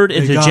whispered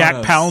into got Jack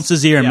us.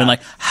 Palance's ear and been Yeah.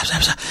 like,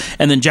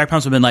 and then Jack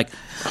Palance would have been like,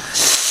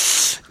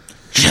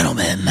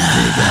 gentlemen,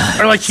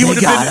 Or like he They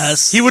would got have been,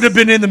 us. he would have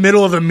been in the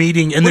middle of a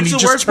meeting, and then Which he the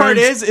just worst part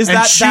turns is and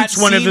that shoots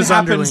one of scene his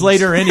happens underlings.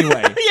 later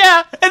anyway.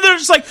 yeah, and they're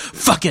just like,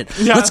 fuck it,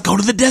 let's go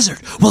to the desert.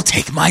 We'll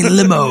take my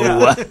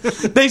limo.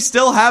 They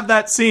still have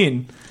that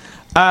scene.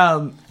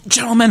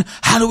 gentlemen,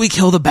 how do we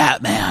kill the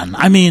Batman?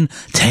 I mean,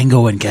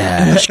 Tango and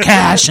Cash.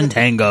 Cash and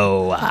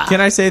Tango.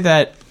 Can I say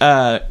that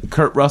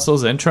Kurt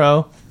Russell's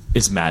intro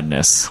is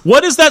madness?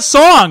 What is that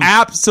song?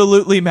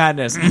 Absolutely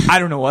madness. I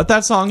don't know what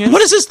that song is.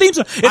 What is his theme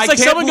song? It's I like can't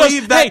someone goes,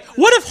 believe that- hey,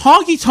 what if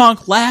Honky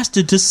Tonk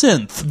lasted to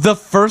synth? The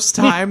first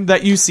time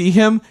that you see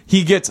him,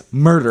 he gets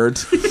murdered.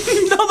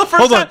 No, the first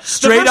Hold on. time.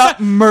 Straight up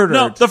murdered.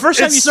 No, the first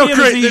time It's you so see him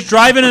great. is he's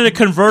driving in a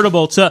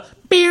convertible to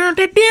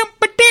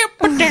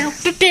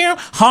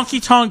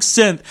Honky Tonk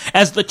synth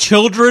as the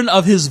children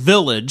of his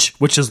village,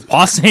 which is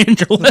Los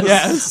Angeles,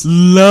 Yes.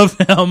 love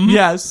him.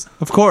 Yes,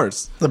 of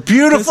course. The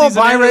beautiful Because he's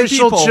an alien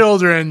biracial people.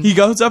 children. He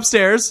goes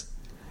upstairs,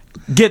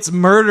 gets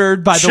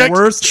murdered by the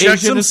worst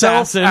checks Asian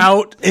himself assassin.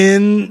 out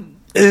in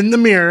the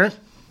mirror.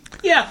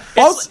 Yeah.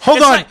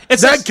 Hold on,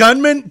 It's that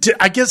gunman.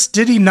 I guess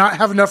did he not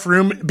have enough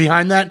room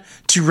behind that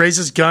to raise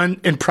his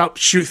gun and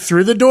shoot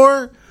through the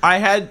door? I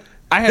had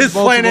His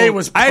multiple, plan A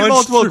was I had punched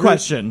multiple through.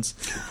 questions.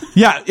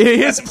 Yeah,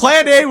 his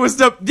plan A was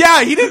to.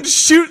 Yeah, he didn't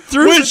shoot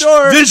through Which the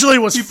door. visually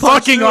was He punched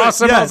fucking through it,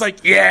 awesome. yes. I was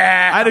like,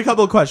 yeah. I had a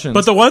couple of questions.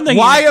 But the one thing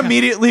why you-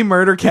 immediately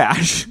murder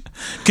Cash?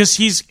 because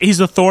he's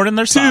a thorn in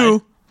their side.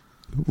 Two,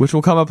 which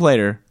will come up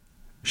later.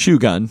 Shoe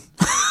gun,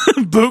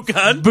 Boot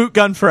gun. boot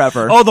gun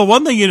forever. Oh, the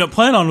one thing you didn't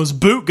plan on was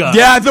boot gun.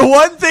 Yeah, the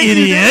one thing you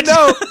Idiot. didn't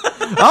know.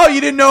 Oh, you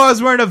didn't know I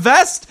was wearing a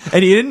vest,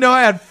 and you didn't know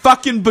I had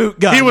fucking boot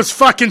gun. He was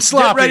fucking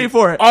sloppy. Get ready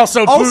for it.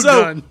 Also, boot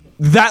gun.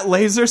 That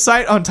laser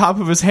sight on top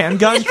of his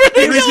handgun is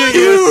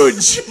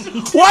ridiculous.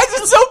 huge. Why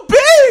is it so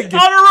big?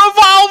 On a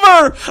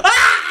revolver.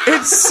 Ah!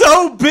 It's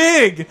so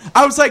big.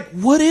 I was like,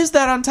 what is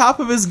that on top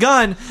of his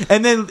gun?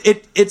 And then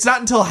it's not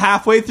until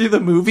halfway through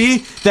the movie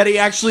that he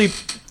actually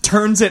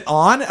turns it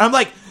on. And I'm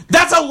like,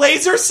 that's a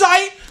laser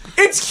sight?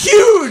 It's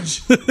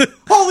huge.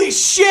 Holy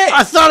shit.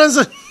 I thought it was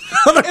a.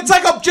 It's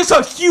like just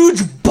a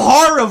huge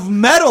bar of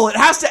metal. It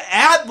has to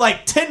add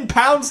like 10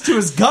 pounds to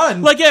his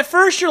gun. Like at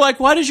first you're like,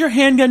 why does your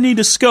handgun need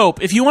a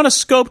scope? If you want a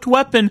scoped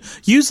weapon,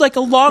 use like a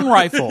long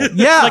rifle.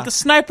 Yeah. Like a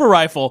sniper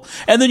rifle.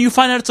 And then you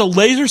find out it's a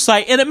laser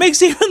sight and it makes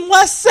even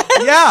less sense.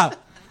 Yeah.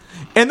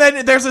 And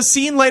then there's a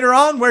scene later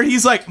on where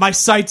he's like, my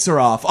sights are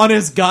off on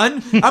his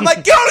gun. I'm like,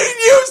 you don't even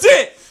use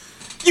it.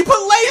 You put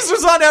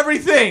lasers on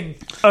everything.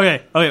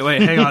 Okay,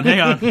 wait, hang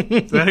on.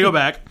 We gotta go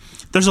back.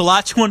 There's a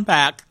lot to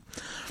unpack.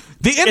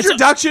 The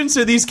introductions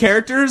to these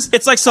characters,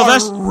 It's like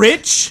Sylvester- are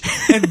rich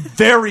and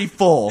very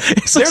full. like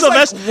There's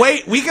Sylvester-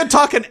 wait, we could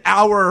talk an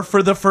hour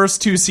for the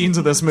first two scenes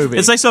of this movie.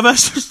 It's like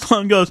Sylvester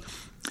Stallone goes,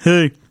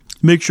 hey,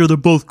 make sure they're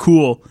both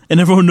cool. And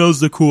everyone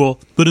knows they're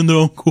cool, but in their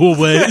own cool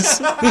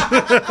ways.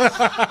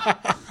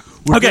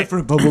 we're okay.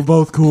 different, but we're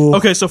both cool.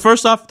 Okay, so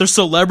first off, they're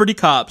celebrity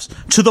cops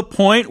to the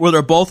point where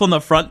they're both on the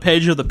front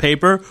page of the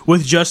paper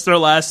with just their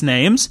last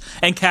names,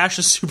 and Cash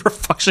is super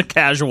fucking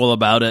casual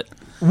about it.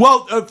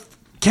 Well,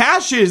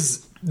 Cash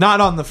is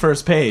not on the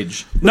first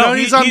page. No,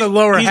 he's on the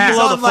lower he's half.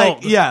 below He's the on, like,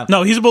 fold. yeah.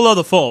 No, he's below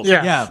the fold.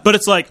 Yeah. Yeah. But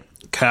it's like,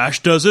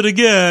 Cash does it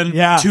again.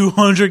 Yeah.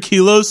 200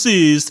 kilos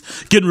seized.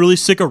 Getting really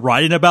sick of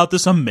writing about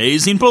this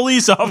amazing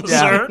police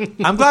officer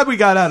I'm glad we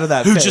got out of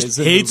that who phase just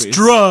in hates movies.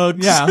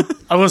 drugs. Yeah.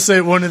 I will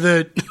say one of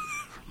the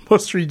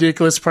most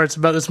ridiculous parts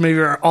about this movie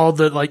are all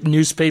the like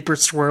newspaper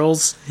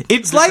swirls.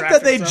 It's The like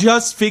that they graphics stuff.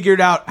 just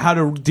figured out how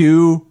to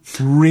do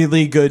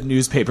really good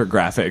newspaper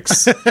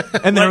graphics.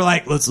 And they're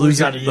like, let's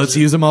gotta use it.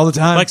 use them all the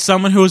time. Like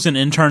someone who was an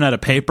intern at a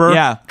paper,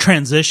 Yeah.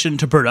 transitioned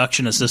to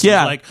production assistant.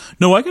 Yeah. Like,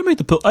 no, I can make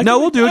the. No,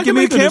 we'll do it. Give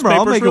me a camera.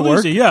 I'll make it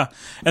work. Yeah,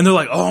 and they're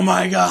like, oh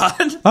my god.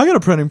 I got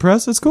a printing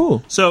press. It's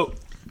cool. So,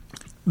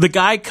 the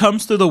guy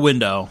comes through the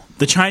window.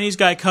 The Chinese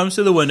guy comes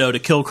through the window to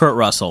kill Kurt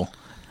Russell.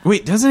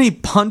 Wait, doesn't he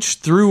punch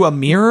through a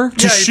mirror?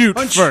 To Yeah, he shoot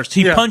punched- first.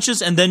 He yeah.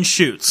 punches and then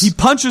shoots. He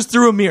punches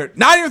through a mirror.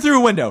 Not even through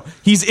a window.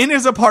 He's in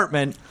his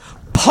apartment,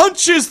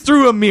 punches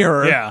through a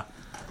mirror. yeah.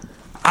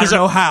 I don't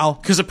know how.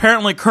 Because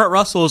apparently Kurt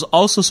Russell is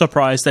also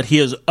surprised that he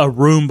has a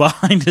room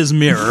behind his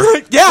mirror.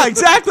 Yeah,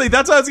 exactly.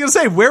 That's what I was going to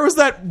say. Where was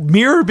that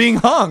mirror being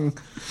hung?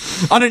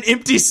 On an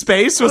empty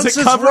space? Was What's it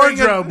his covering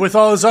wardrobe it? with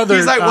all his other?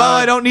 He's like, well,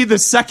 I don't need the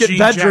second jean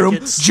bedroom.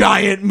 jackets.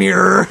 Giant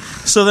mirror.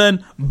 So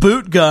then,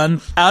 Boot Gun,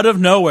 out of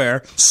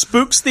nowhere,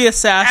 spooks the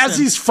assassin. as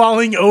he's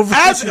falling over.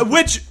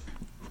 Which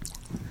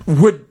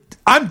would...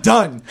 I'm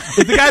done.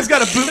 If the guy's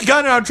got a boot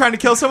gun and I'm trying to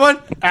kill someone,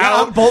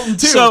 yeah, I'm bolting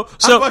too. So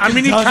I'm fucking I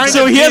mean, he done. kinda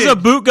So he has did. a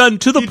boot gun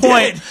to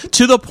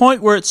the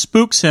point where it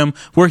spooks him,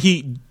 where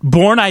he,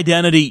 Born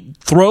Identity,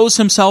 throws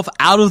himself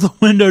out of the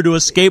window to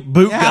escape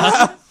Boot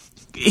Gun.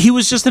 He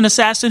was just an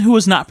assassin who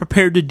was not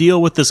prepared to deal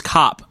with this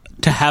cop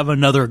to have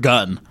another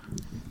gun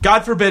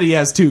God forbid he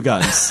has two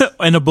guns.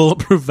 and a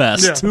bulletproof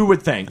vest, Yeah. Who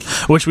would think?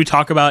 which we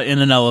talk about in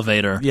an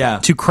elevator. Yeah.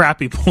 To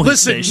crappy police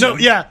Listen, station. no,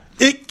 yeah,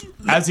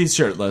 As he's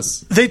shirtless.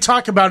 they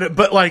talk about it,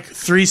 but like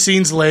 3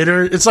 scenes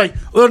later, it's like,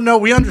 oh no,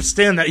 we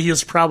understand that he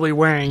is probably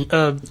wearing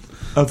a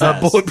vest.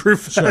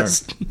 bulletproof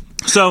vest.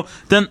 So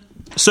then,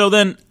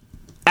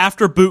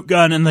 after Boot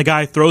Gun and the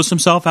guy throws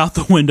himself out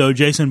the window,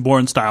 Jason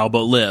Bourne style,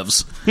 but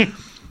lives.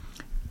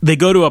 They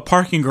go to a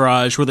parking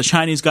garage where the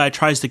Chinese guy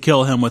tries to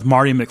kill him with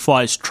Marty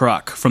McFly's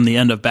truck from the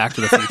end of Back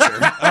to the Future.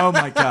 Oh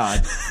my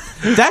god.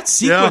 That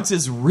sequence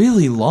is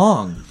really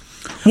long.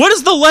 What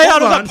is the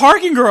layout of Hold on. that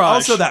parking garage?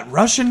 Also, that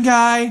Russian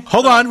guy.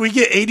 Hold on, we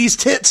get 80s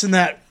tits in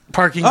that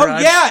parking Oh,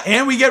 garage. yeah,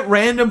 and we get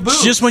random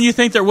boobs. just when you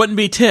think there wouldn't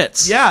be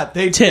tits. Yeah,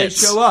 they Tits.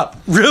 show up.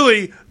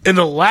 Really, in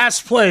the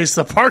last place,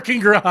 the parking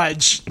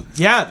garage.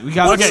 Yeah, we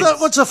got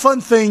What's a fun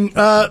thing?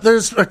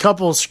 There's a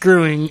couple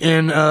screwing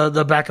in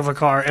the back of a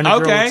car. And a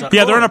girl Okay. looks up.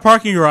 Yeah, they're in a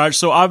parking garage,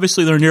 so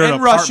obviously they're near an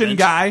and apartment. Russian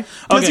guy.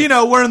 Because,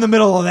 Okay. we're in the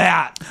middle of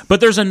that. But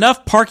there's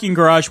enough parking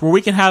garage where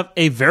we can have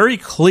a very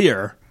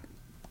clear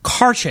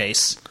car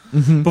chase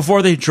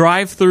before they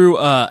drive through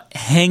a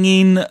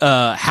hanging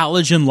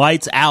halogen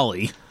lights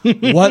alley.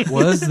 What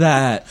was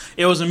that?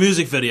 It was a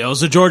music video. It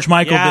was a George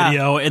Michael Yeah.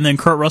 video, and then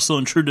Kurt Russell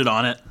intruded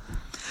on it.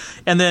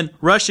 And then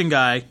Russian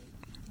guy,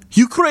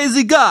 you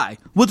crazy guy,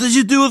 what did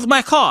you do with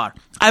my car?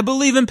 I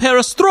believe in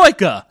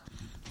perestroika.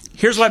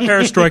 Here's why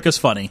perestroika's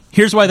funny.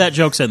 Here's why that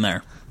joke's in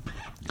there.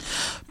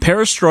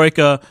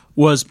 Perestroika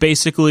was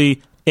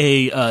basically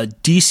a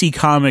DC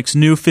Comics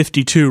New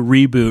 52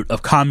 reboot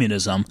of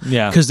communism.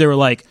 Yeah. Because they were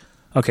like,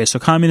 okay, so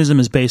communism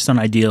is based on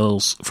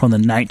ideals from the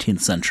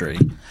 19th century.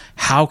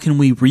 How can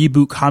we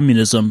reboot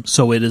communism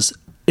so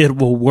it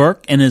will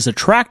work and is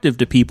attractive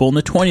to people in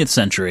the 20th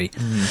century?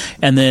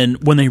 And then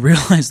when they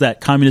realized that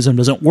communism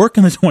doesn't work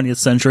in the 20th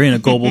century in a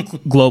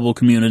global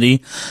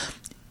community,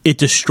 it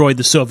destroyed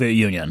the Soviet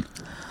Union.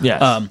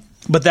 Yes.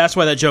 But that's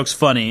why that joke's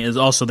funny, is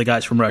also the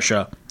guy's from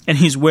Russia. And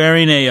he's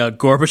wearing a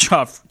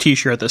Gorbachev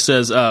t-shirt that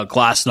says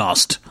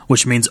Glasnost,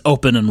 which means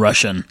open in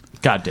Russian.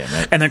 God damn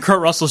it. And then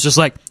Kurt Russell's just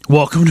like,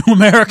 welcome to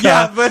America.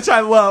 Yeah, which I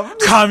love.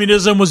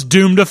 Communism was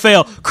doomed to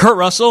fail. Kurt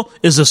Russell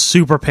is a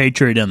super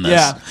patriot in this.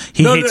 Yeah.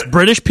 He hates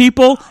British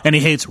people, and he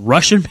hates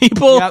Russian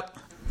people. Yep.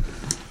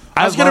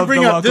 I was going to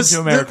bring up Welcome this.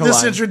 to America This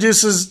line.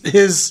 introduces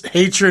his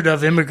hatred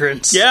of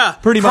immigrants. Yeah.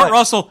 Pretty Kurt much.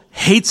 Russell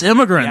hates Yeah,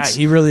 immigrants.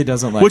 he really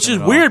doesn't like which them is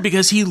at all. weird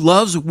because he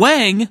loves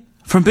Wang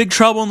from Big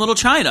Trouble in Little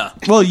China.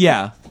 Well,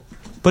 yeah.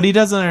 But he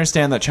doesn't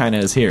understand that China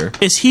is here.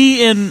 Is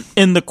he in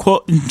the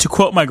quote, to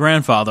quote my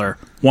grandfather,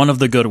 one of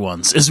the good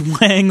ones? Is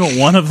Wang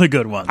one of the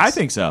good ones? I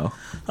think so.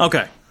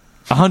 Okay.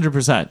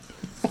 100%.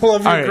 Love your All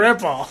right.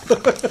 grandpa.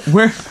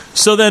 We're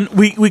So then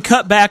we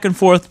cut back and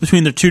forth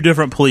between the two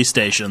different police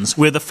stations.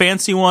 We have the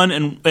fancy one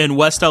in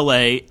West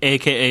LA,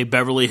 a.k.a.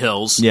 Beverly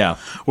Hills, Yeah.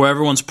 where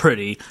everyone's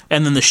pretty,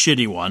 and then the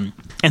shitty one.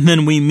 And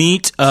then we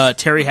meet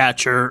Terry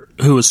Hatcher,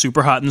 who is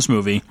super hot in this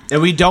movie.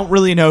 and we don't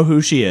really know who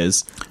she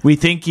is. We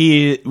think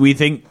she's banging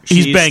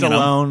him.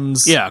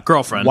 Stallone's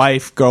Girlfriend.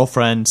 wife,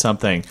 girlfriend,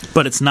 something.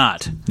 But it's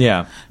not.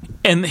 Yeah.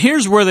 And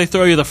here's where they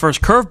throw you the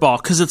first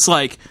curveball, because it's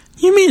like,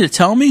 you mean to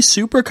tell me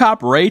Super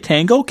Cop Ray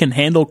Tango can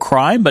handle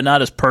crime but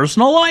not his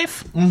personal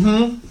life?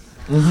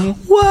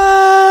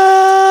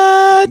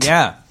 What?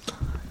 Yeah.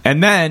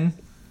 And then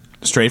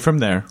straight from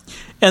there.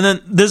 And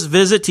then this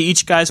visit to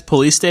each guy's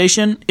police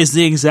station is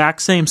the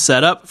exact same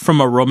setup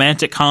from a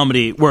romantic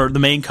comedy where the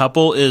main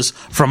couple is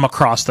from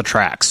across the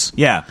tracks.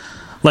 Yeah.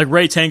 Like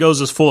Ray Tango's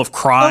is full of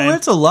crime. Oh,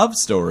 it's a love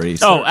story.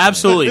 Oh,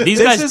 absolutely. These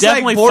This guys is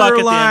definitely like fuck at the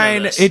borderline.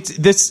 end of this.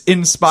 This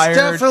inspired.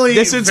 Definitely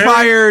This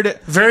inspired.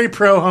 Very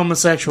pro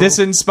homosexual. This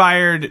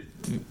inspired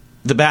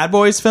the Bad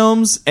Boys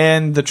films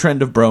and the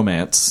trend of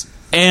bromance.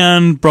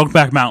 And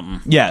Brokeback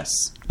Mountain.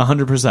 Yes,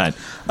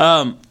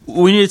 100%.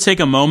 We need to take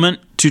a moment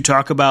to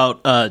talk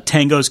about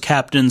Tango's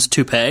captain's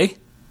toupee.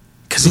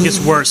 Because it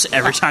gets worse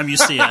every time you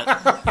see it. And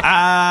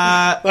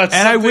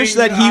I wish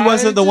that he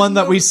wasn't the one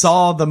that we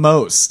saw the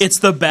most. It's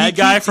the bad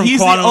guy from he's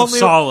the Quantum of only-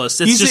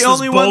 Solace. It's he's just the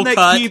only this one that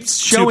bowl-cut keeps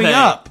showing toupee.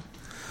 up.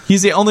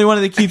 He's the only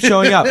one that keeps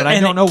showing up, and I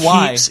don't know it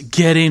why. keeps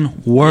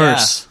getting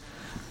worse.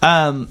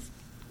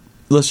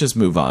 Let's just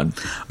move on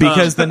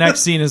because the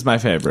next scene is my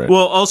favorite.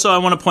 Well, also I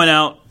want to point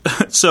out,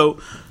 so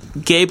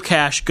Gabe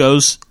Cash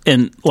goes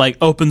and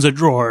opens a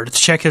drawer to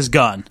check his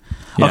gun.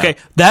 Yeah. Okay,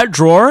 that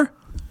drawer.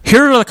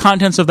 Here are the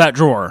contents of that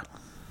drawer: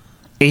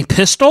 a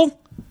pistol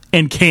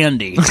and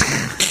candy.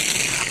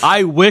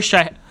 I wish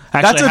I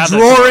actually That's have a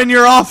that drawer in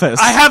your office.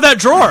 I have that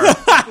drawer.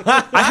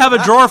 I have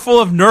a drawer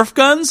full of Nerf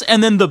guns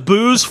and then the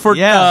booze for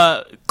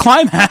Yeah.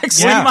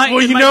 Climax. Yeah. in my- well,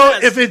 in you my know,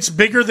 desk. if it's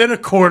bigger than a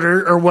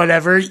quarter or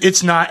whatever,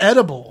 it's not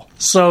edible.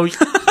 So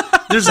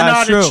there's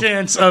not true. a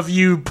chance of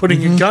you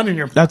putting a gun in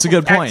your mouth. That's a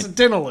good point.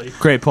 Accidentally.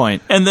 Great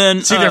point. and then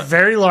It's either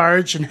very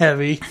large and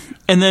heavy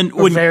or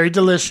when very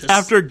delicious.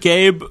 after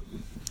Gabe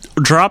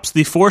drops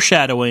the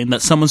foreshadowing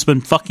that someone's been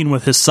fucking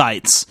with his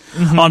sights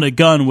on a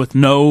gun with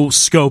no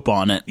scope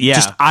on it. Yeah.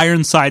 Just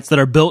iron sights that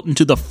are built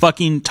into the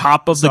fucking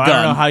top of the I don't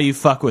know gun. how you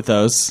fuck with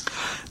those.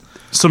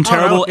 Some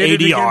terrible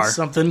hit it ADR. against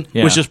something.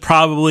 Yeah. Which is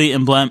probably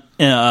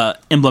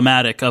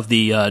emblematic of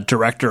the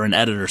director and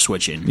editor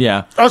switching.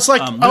 Yeah. Oh, it's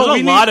like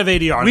There's a lot of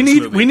ADR in We this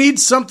need movie. we need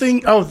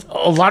something. Oh,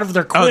 a lot of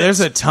their quips. Oh, there's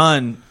a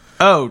ton.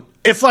 Oh,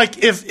 if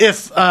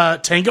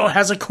Tango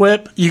has a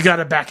quip, you got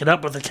to back it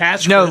up with a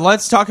catch. no, quip.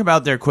 let's talk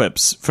about their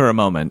quips for a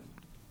moment.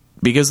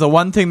 Because the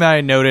one thing that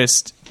I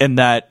noticed and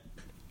that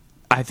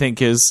I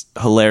think is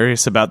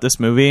hilarious about this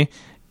movie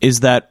is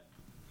that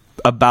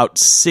about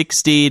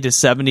 60 to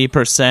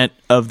 70%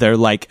 of their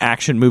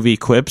action movie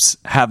quips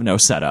have no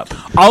setup.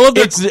 All of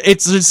the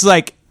It's just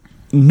like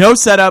no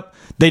setup.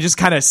 They just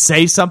kind of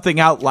say something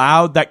out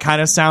loud that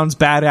kind of sounds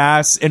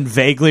badass and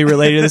vaguely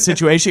related to the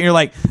situation. You're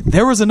like,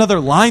 there was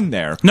another line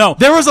there. No.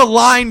 There was a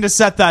line to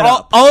set that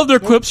up. All of their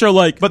quips are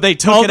like, But they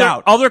took it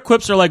out. All their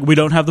quips are like, we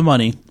don't have the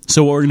money,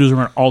 so what we're gonna do is we're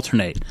gonna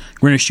alternate.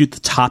 We're gonna shoot the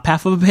top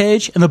half of a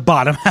page and the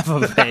bottom half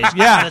of a page.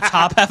 Yeah. And the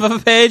top half of a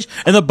page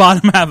and the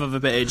bottom half of a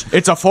page.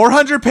 It's a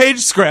 400-page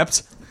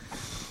script,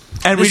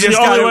 and we This is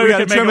just the only way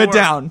got we to can make trim it it work.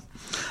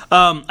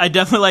 down. I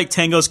definitely like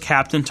Tango's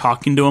captain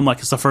talking to him like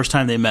it's the first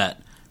time they met.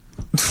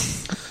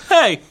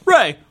 Hey,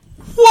 Ray,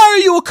 why are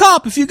you a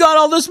cop if you got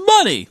all this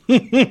money?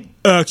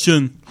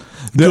 Action.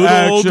 Good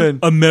old action.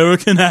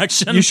 American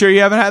action. You sure you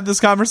haven't had this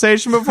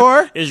conversation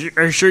before? Are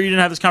you sure you didn't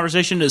have this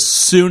conversation as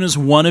soon as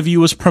one of you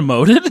was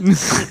promoted?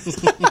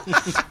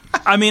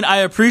 I mean, I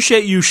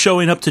appreciate you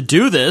showing up to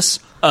do this,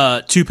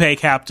 toupee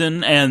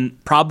captain,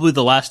 and probably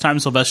the last time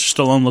Sylvester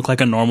Stallone looked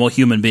like a normal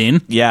human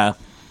being. Yeah.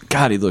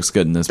 God, he looks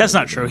good in this That's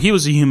movie. not true. He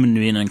was a human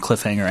being in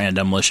Cliffhanger and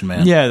Demolition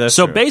Man. Yeah, that's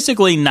so true.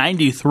 basically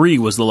 93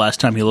 was the last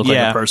time he looked like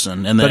a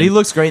person. And then, But he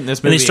looks great in this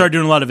and movie. he started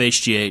doing a lot of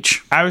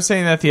HGH. I was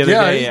saying that the other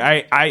Yeah,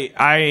 day.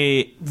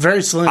 I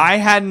Very slim.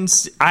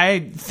 I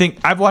think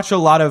I've watched a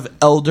lot of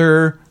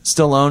elder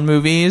Stallone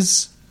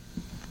movies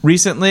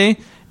recently,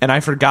 and I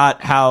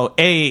forgot how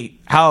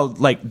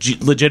like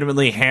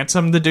legitimately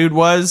handsome the dude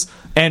was,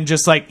 and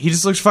just like he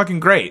just looks fucking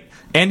great.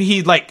 And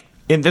he like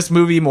in this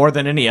movie more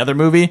than any other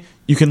movie,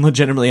 you can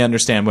legitimately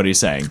understand what he's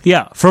saying.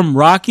 Yeah, from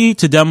Rocky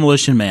to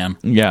Demolition Man.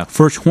 Yeah.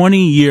 For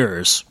 20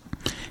 years,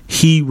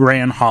 he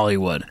ran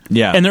Hollywood.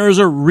 Yeah. And there was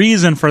a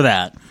reason for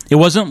that. It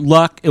wasn't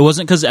luck. It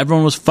wasn't because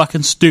everyone was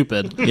fucking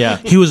stupid. Yeah.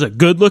 He was a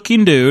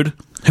good-looking dude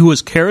who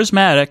was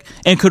charismatic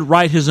and could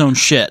write his own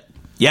shit.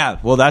 Yeah,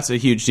 well, that's a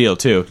huge deal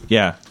too.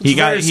 Yeah, he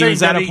very was saying at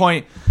that a he-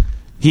 point.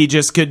 He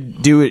just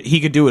could do it. He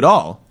could do it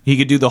all. He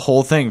could do the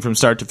whole thing from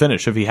start to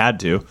finish if he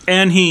had to.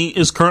 And he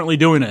is currently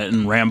doing it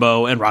in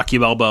Rambo and Rocky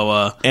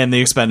Balboa And the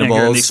and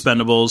Expendables. the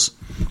Expendables.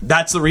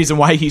 That's the reason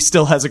why he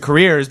still has a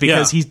career, is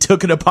because Yeah. he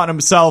took it upon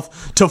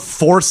himself to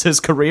force his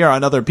career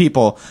on other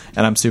people,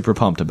 and I'm super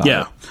pumped about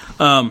Yeah.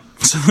 it.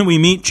 So then we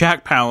meet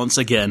Jack Palance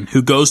again,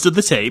 who goes to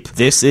the tape.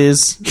 This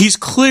is He's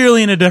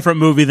clearly in a different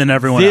movie than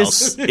everyone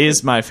else. this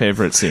is my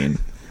favorite scene,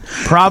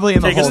 probably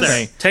in the Take us whole there.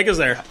 thing. Take us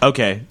there.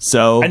 Okay,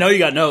 so I know you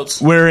got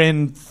notes. we're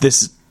in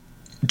this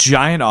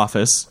giant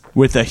office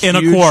with a In a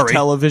huge quarry.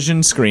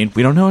 television screen.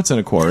 We don't know it's in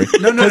a quarry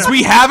because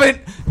we haven't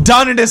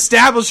done an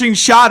establishing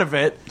shot of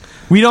it.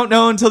 We don't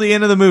know until the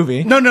end of the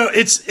movie. No,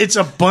 it's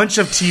a bunch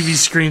of TV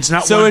screens,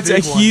 not So one it's a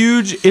big one.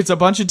 huge, it's a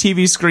bunch of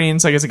TV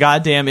screens, like it's a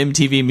goddamn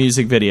MTV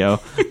music video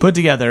put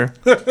together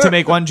to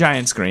make one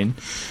giant screen.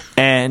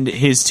 And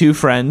his two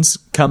friends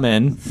come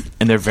in,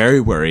 and they're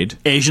very worried,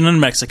 Asian and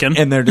Mexican.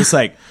 and they're just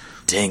like,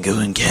 Tango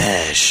and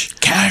Cash.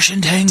 Cash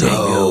and Tango.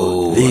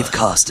 Oh, they've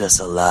cost us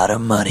a lot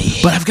of money.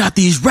 But I've got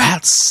these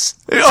rats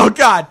oh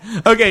god,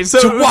 okay,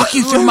 so to walk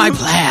you through my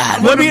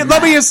plan. Let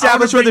me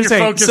establish what bring they're your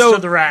saying. focus So,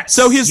 to the rats.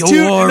 so his You're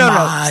two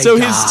my So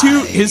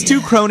guy. his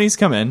two cronies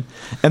come in,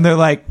 and they're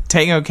like,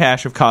 Tango and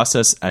Cash have cost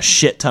us a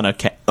shit ton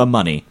of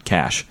money,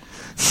 cash,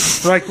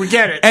 Like, we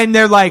get it. and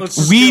they're like, Let's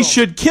just we kill 'em.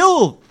 should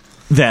kill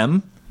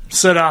them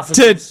Set off.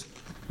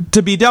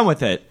 to be done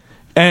with it.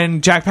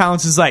 And Jack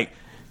Palance is like,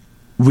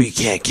 We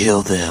can't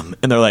kill them.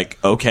 and they're like,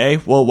 okay,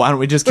 well, why don't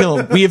we just kill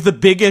them? We have the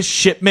biggest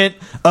shipment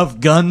of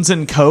guns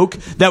and coke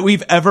that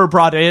we've ever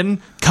brought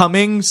in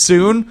coming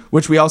soon,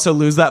 which we also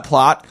lose that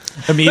plot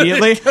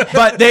immediately.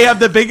 But they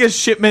have the biggest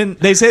shipment.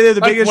 They say they're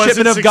the Like, biggest was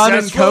shipment it of gun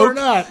and successful or coke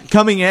not?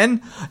 coming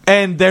in.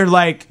 And they're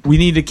like, we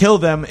need to kill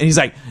them. And he's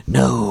like,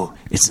 No,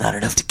 it's not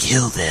enough to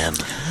kill them.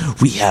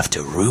 We have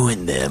to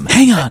ruin them.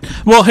 Hang on.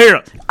 Well,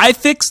 here, I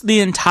fixed the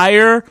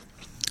entire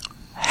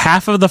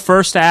half of the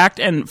first act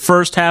and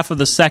first half of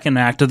the second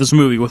act of this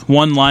movie with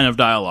one line of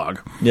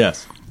dialogue.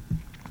 yes.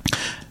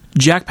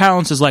 Jack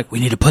Palance is like, we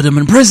need to put him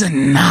in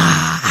prison.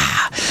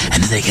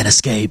 And they can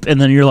escape. And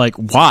then you're like,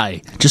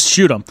 why? Just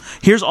shoot him.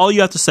 Here's all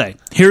you have to say.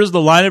 Here's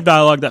the line of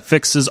dialogue that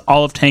fixes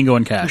all of Tango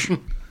and Cash.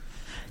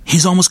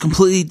 He's almost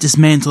completely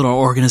dismantled our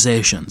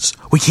organizations.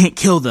 We can't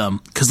kill them,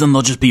 because then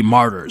they'll just be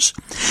martyrs.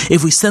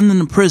 If we send them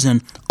to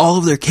prison, all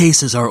of their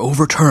cases are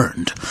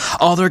overturned.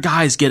 All of our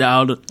guys get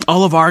out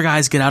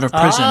of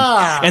prison,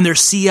 and their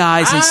CIs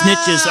and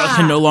snitches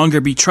can no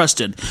longer be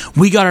trusted.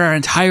 We got our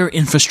entire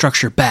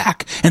infrastructure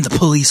back, and the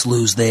police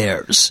lose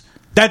theirs.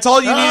 That's all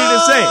you needed to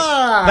say.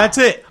 That's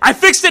it. I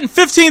fixed it in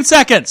 15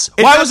 seconds.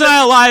 Why wasn't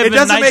I alive in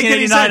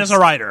 1989 as a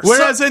writer?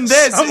 Whereas in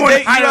this, someone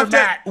you hired have to-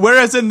 that.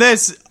 whereas in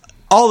this,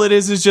 all it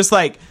is just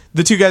like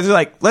the two guys are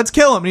like, let's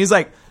kill him, and he's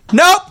like,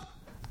 nope.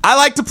 I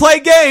like to play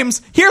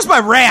games. Here's my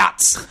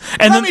rats.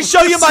 And Let then- me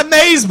show you my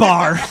maze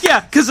bar. Yeah,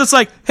 because it's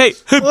like, hey,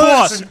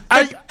 boss, Listen,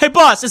 hey,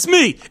 boss, it's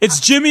me.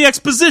 It's Jimmy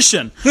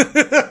Exposition.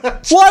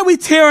 Why are we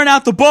tearing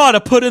out the bar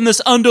to put in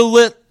this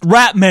underlit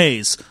rat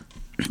maze?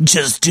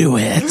 Just do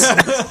it.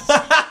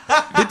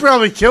 He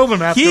probably killed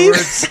him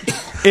afterwards.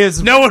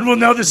 is No one will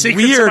know the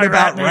secrets weird of my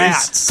about rat maze.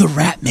 rats. The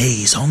rat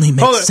maze only Hold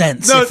makes it.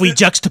 sense No, if we it-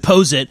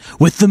 juxtapose it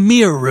with the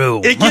mirror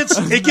room. It gets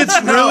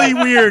really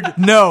weird.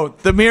 No,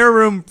 the mirror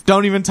room,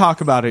 don't even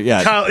talk about it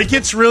yet. Kyle, it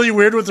gets really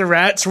weird with the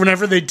rats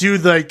whenever they do,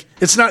 like,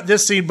 it's not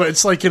this scene, but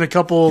it's like in a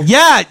couple.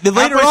 Yeah, later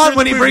Halfway on through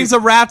when the he movie. brings the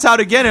rats out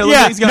again, it looks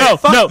like he's gonna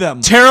fuck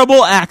them.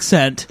 Terrible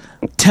accent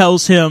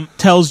tells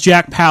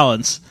Jack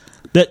Palance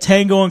that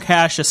Tango and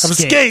Cash escaped.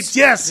 Escaped,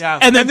 yes. Yeah.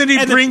 And then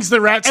he brings the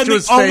rats and to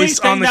his the only face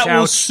thing on the that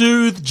will couch.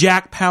 soothe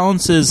Jack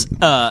Palance's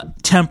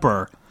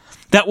temper,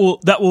 that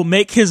will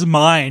make his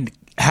mind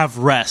have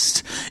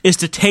rest, is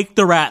to take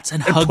the rats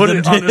and hug put them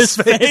it to on his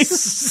his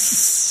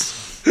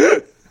face.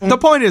 The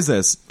point is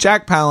this: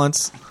 Jack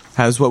Palance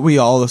has what we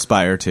all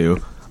aspire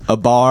to: a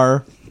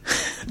bar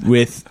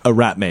with a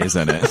rat maze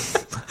in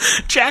it.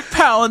 Jack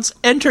Palance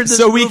entered this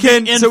So we movie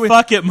can- in so we-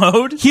 fuck it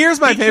mode. Here's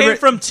my he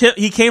favorite-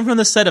 he came from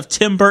the set of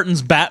Tim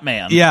Burton's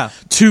Batman. Yeah.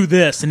 To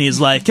this, and he's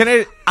like, Can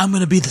I? I'm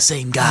gonna be the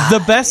same guy. The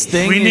best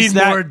thing We is need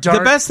that more dark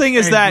the best thing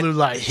is and that blue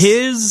lights.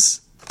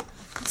 his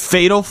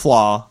fatal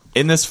flaw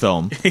in this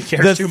film,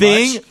 cares too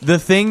much. the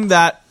thing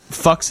that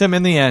fucks him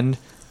in the end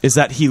is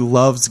that he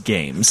loves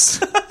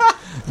games.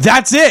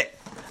 That's it.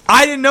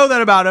 I didn't know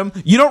that about him.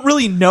 You don't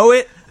really know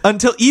it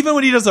until even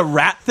when he does a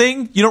rat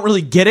thing, you don't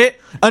really get it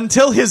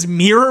until his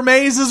mirror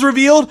maze is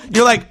revealed.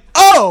 You're like,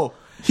 oh.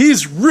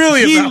 He's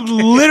really He about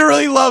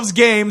literally loves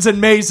games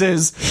and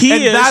mazes,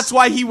 and is- that's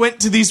why he went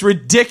to these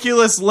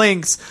ridiculous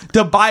lengths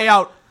to buy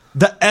out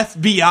the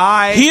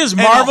FBI. He is and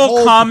a Marvel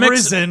whole Comics.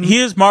 prison. He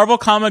is Marvel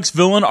Comics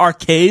villain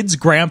Arcade's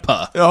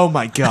grandpa. Oh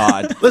my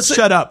god!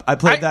 Shut up! I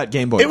played that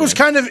Game Boy. It was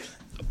kind of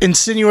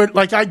insinuate.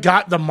 Like, I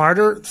got the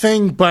martyr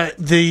thing, but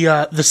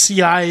the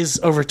CI's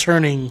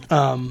overturning,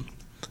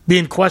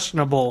 being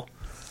questionable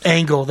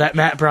angle that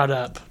Matt brought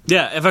up.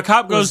 Yeah, if a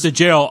cop goes to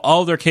jail,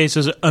 all their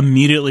cases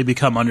immediately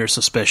become under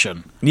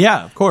suspicion.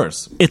 yeah, of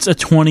course. It's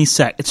 20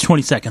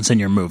 seconds in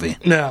your movie.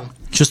 No.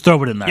 Just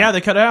throw it in there. Yeah,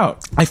 they cut it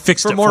out. I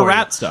fixed for it more for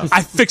rat you. stuff.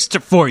 I fixed it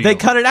for you. They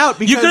cut it out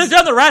because You could have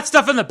done the rat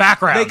stuff in the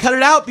background. They cut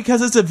it out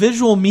because it's a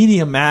visual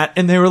medium, Matt,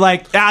 and they were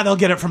like, they'll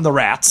get it from the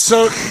rats.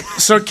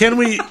 So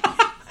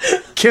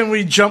can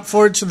we jump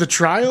forward to the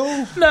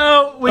trial?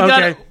 No, we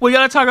Okay.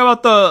 gotta talk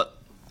about the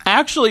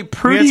actually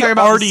pretty talk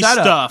about the arty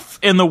setup. stuff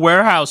in the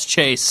warehouse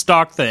chase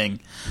stock thing.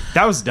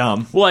 That was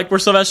dumb. Like where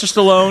Sylvester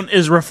Stallone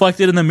is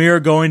reflected in the mirror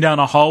going down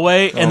a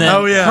hallway, and then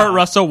Oh, yeah. Kurt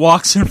Russell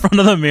walks in front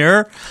of the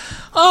mirror.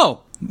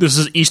 Oh, this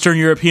is Eastern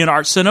European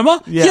art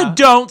cinema? Yeah. You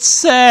don't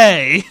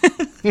say.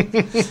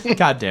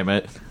 God damn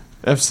it.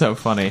 That's so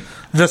funny.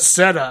 The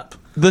setup.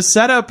 The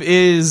setup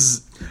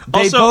is they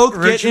Also, both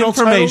get original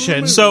title of the information.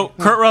 movie. So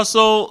Kurt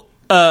Russell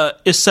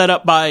is set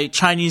up by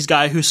Chinese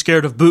guy who's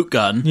scared of boot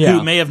gun, Yeah.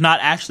 who may have not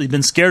actually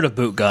been scared of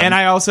boot gun. And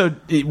I also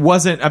it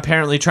wasn't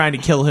apparently trying to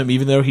kill him,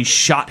 even though he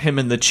shot him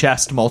in the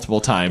chest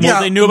multiple times. well, Yeah,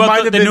 they knew might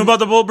about have they knew been- about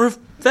the bulletproof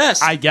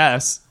vest. I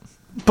guess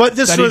But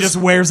this that was he just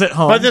wears it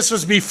home. But this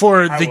was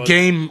before the was.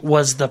 game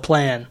was the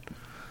plan.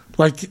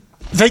 Like,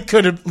 they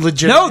could have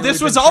legit. no,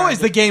 this was always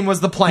the game was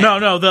the plan.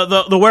 no,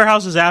 the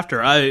warehouse is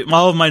after.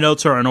 All of my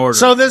notes are in order.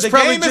 So this the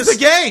probably game just is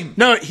the game.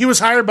 No, he was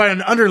hired by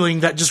an underling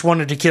that just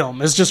wanted to kill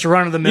him. It's just a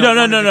run of the mill.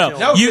 no.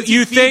 No, You 'cause he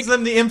you feeds think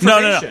them the No.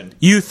 information.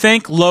 You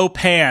think Lo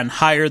Pan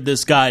hired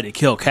this guy to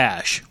kill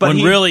Cash, But when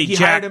he- really he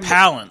Jack hired him to-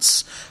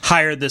 Palance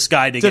hired this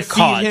guy to get feed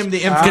caught him the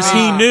because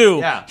he information.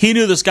 knew he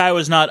knew this guy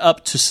was not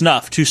up to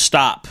snuff to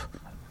stop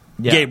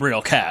Yeah.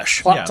 Gabriel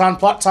Cash. Plot on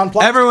plot on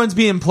plot. Everyone's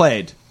being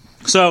played.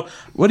 So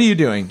What are you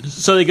doing?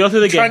 they go through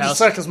the Trying to gatehouse.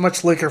 suck as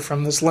much liquor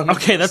from this lemon.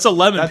 Okay, that's a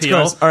lemon That's peel.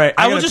 gross. All right,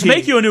 I will gotta just pee.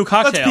 make you a new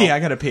cocktail. Let's pee. I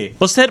gotta pee.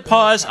 Let's hit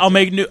pause. I'll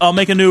make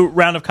a new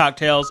round of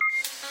cocktails.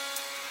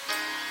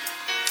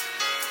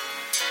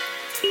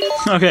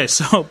 Okay,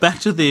 so back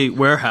to the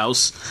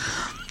warehouse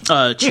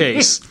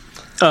chase.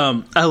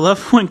 I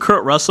love when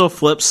Kurt Russell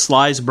flips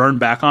Sly's burn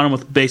back on him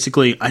with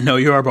basically, "I know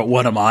you are, but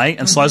what am I?"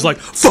 And Sly's like,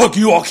 "Fuck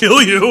you, I'll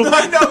kill you."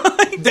 I know.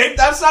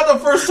 That's not the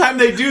first time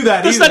they do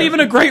that. That's not even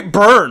a great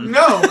burn.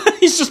 No.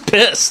 He's just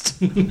pissed.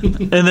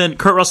 And then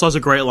Kurt Russell has a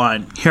great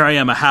line. "Here I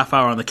am, a half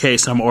hour on the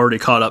case, and I'm already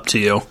caught up to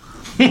you."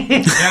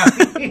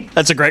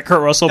 That's a great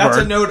Kurt Russell That's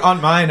burn. a note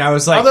on mine. I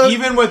was like, Although-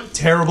 even with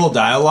terrible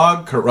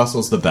dialogue, Kurt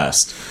Russell's the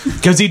best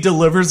because he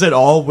delivers it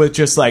all with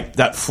just like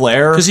that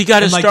flair. 'Cause he got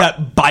and his like start-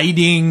 that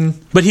biting.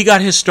 But he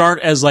got his start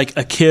as like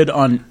a kid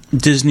on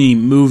Disney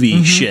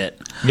movie shit.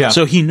 Yeah.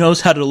 So he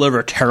knows how to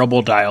deliver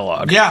terrible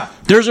dialogue. Yeah.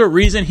 There's a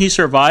reason he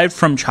survived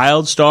from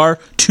child star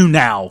to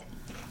now,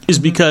 is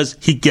because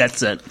he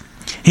gets it.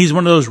 He's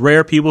one of those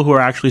rare people who are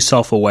actually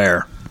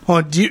self-aware.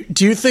 Well, do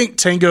you think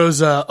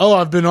Tango's?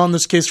 I've been on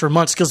this case for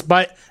months because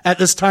at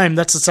this time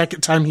that's the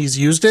second time he's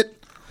used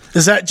it.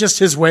 Is that just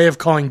his way of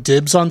calling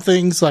dibs on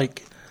things?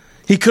 Like,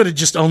 he could have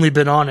just only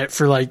been on it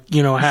for a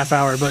half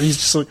hour, but he's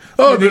just like,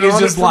 I've been he's on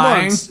just it for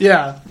lying? months.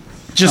 Yeah,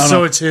 just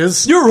so it's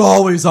his. You're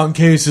always on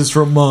cases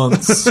for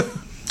months.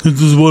 This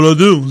is what I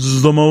do.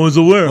 I'm always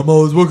aware. I'm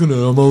always working it.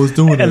 I'm always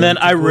doing it. And then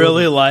I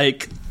really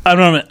like. I'm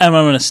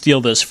going to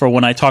steal this for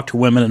when I talk to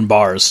women in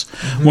bars.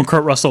 When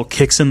Kurt Russell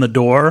kicks in the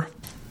door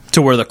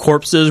to where the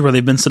corpse is, where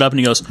they've been set up, and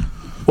he goes,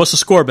 What's the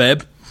score,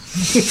 babe?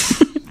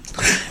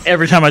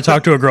 Every time I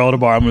talk to a girl at a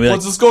bar, I'm going to be like,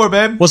 What's the score,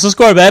 babe? what's the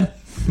score, babe?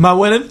 Am I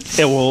winning?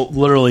 It will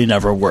literally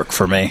never work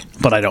for me,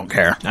 but I don't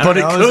care. But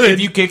it could. If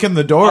you kick in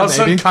the door, All of a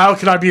sudden, maybe. Kyle,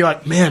 could I be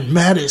like, man,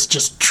 Matt is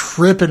just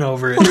tripping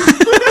over it.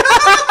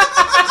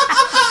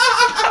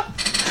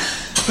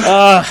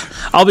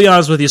 I'll be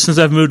honest with you. Since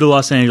I've moved to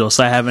Los Angeles,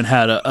 I haven't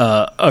had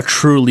a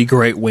truly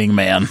great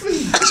wingman.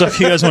 So if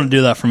you guys want to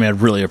do that for me,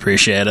 I'd really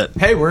appreciate it.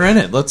 Hey, we're in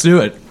it. Let's do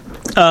it.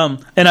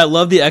 And I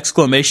love the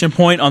exclamation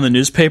point on the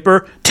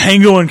newspaper.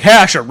 Tango and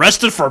Cash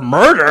arrested for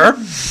murder.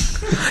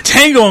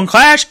 Tango and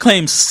Cash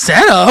claims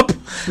setup.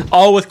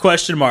 All with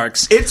question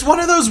marks. It's one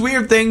of those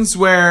weird things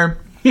where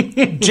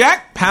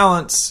Jack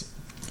Palance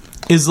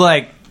is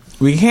like,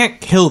 we can't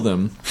kill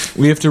them.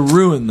 We have to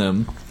ruin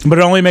them. But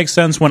it only makes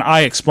sense when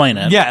I explain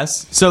it.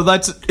 Yes, so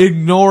let's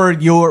ignore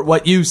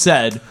what you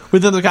said.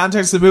 Within the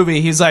context of the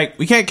movie, he's like,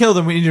 we can't kill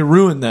them, we need to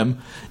ruin them.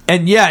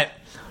 And yet,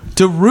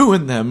 to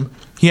ruin them,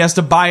 he has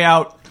to buy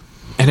out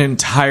an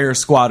entire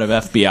squad of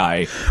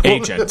FBI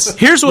agents.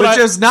 Here's what which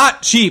is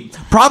not cheap.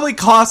 Probably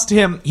cost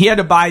him, he had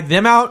to buy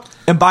them out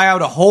and buy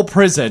out a whole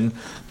prison,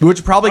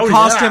 which probably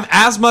cost him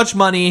as much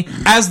money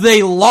as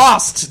they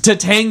lost to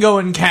Tango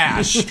and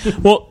Cash.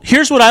 Well,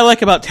 here's what I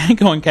like about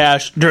Tango and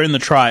Cash during the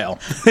trial.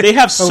 They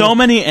have so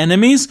many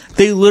enemies,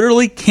 they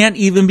literally can't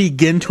even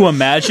begin to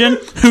imagine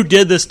who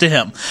did this to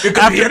him. It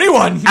could be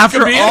anyone. It After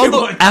could be all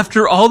anyone.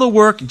 after all the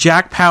work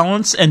Jack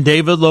Palance and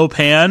David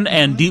Lopan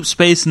and Deep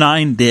Space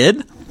Nine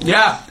did,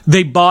 Yeah.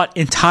 they bought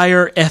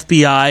entire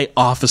FBI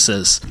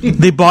offices.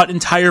 They bought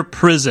entire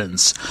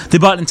prisons. They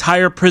bought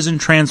entire prison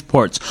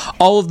transports.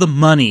 All of the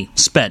money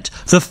spent.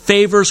 The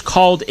favors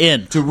called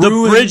in. The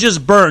ruin- bridges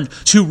burned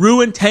to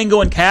ruin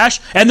Tango and Cash,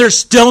 and they're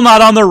still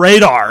not on the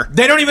radar.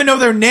 They don't even know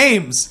their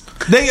names.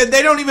 They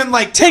don't even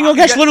like Tango and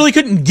Cash literally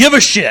couldn't give a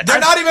shit. They're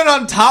not even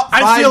on top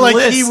 5 I feel like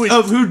lists he would-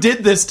 of who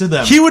did this to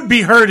them. He would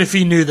be hurt if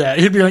he knew that.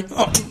 He'd be like,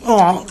 oh.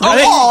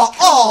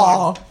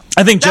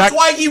 I think Jack... That's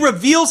why he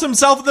reveals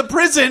himself in the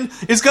prison,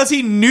 is because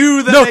he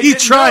knew that No, they he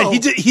didn't tried. know. He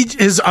did.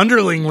 His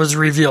underling was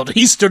revealed.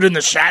 He stood in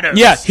the shadows.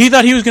 Yeah, he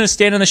thought he was going to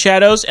stand in the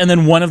shadows, and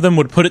then one of them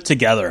would put it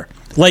together.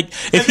 Like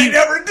if And he they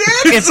never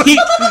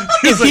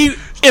did.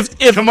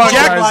 if Come on,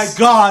 Jack, Oh my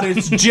God,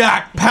 it's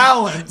Jack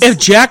Palance. if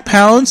Jack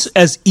Palance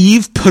as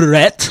Yves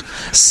Perret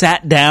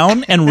sat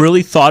down and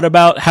really thought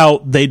about how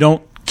they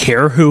don't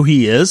care who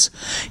he is,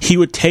 he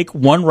would take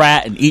one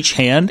rat in each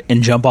hand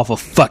and jump off a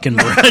fucking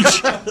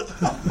bridge.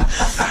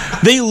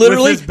 They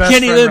literally With his best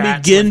can't friend even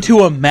rats begin with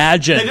to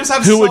imagine They just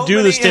have who so would do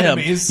many this to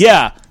enemies him.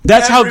 Yeah,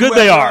 that's how good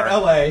they Everywhere are. in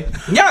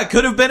LA. Yeah, it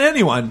could have been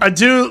anyone. I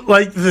do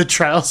like the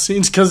trial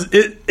scenes because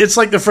it's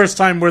like the first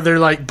time where they're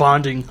like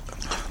bonding.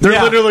 They're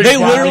Yeah. literally They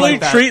bonding literally like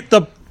that. treat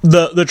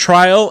the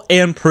trial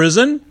and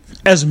prison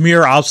as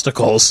mere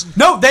obstacles.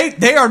 No,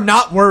 they are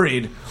not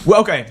worried.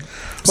 Well, okay,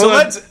 so Well,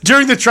 let's.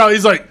 during the trial,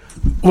 he's like,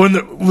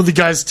 with the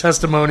guy's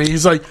testimony,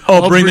 he's like,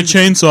 Oh, bring the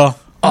chainsaw.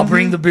 I'll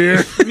bring the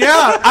beer.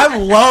 Yeah, I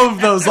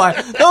love those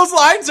lines. Those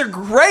lines are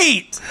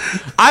great.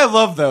 I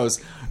love those.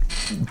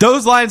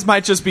 Those lines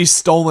might just be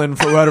stolen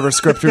for whatever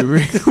script we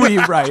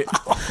write.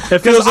 It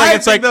feels I like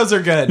it's think like those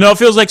are good. No, it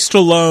feels like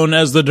Stallone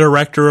as the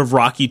director of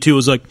Rocky 2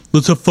 was like,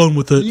 let's have fun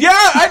with it. Yeah,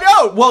 I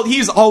know. Well,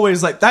 he's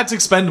always like, that's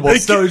expendable.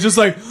 So he's just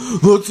like,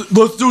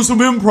 let's do some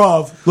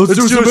improv. Let's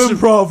do some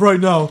improv right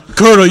now.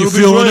 Kurt, are you It'll be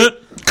feeling great. it?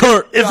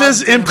 Kurt, If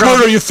his Kurt, improv,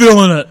 are you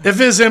feeling it? if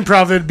his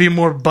improv, it'd be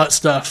more butt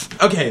stuff.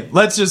 Okay,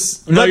 let's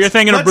just. No, you're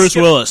thinking of let's Bruce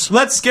skip- Willis.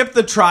 Let's skip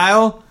the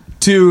trial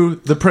to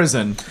the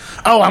prison.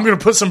 Oh, I'm gonna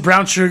put some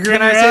brown sugar.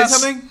 Can I say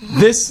something?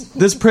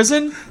 This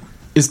prison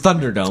is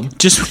Thunderdome.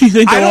 Just when you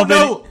think they I don't won't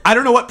know. I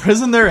don't know what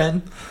prison they're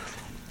in.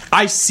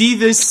 I see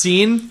this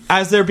scene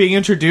as they're being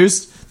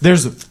introduced.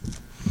 There's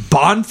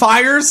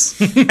bonfires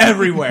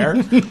everywhere.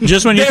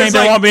 just when you There's, think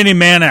there like, won't be any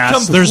man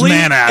ass, there's Complete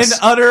man ass. and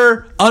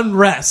utter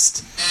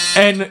unrest,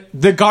 and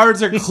the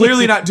guards are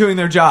clearly not doing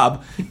their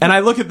job. And I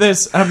look at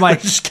this, and I'm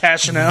like, Just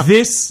cashing out.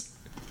 this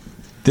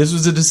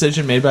was a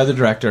decision made by the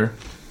director.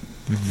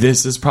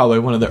 This is probably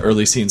one of the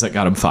early scenes that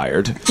got him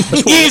fired.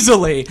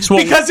 Easily.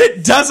 what- Because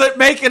it doesn't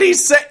make any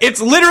sense.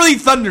 It's literally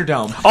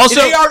Thunderdome. Also-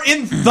 they are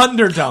in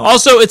Thunderdome.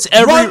 Also, it's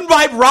every run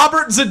by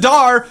Robert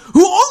Zadar,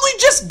 who only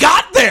just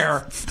got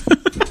there.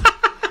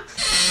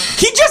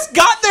 He just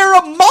got there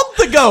a month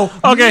ago.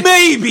 Okay.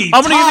 Maybe.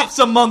 I'm gonna give Tops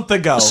a month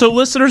ago. So,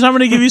 listeners, I'm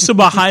going to give you some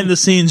behind the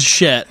scenes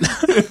shit.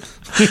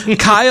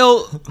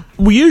 Kyle,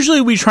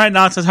 we try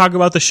not to talk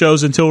about the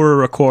shows until we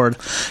record.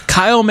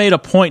 Kyle made a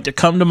point to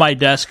come to my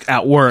desk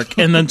at work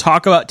and then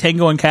talk about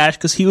Tango and Cash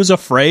because he was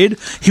afraid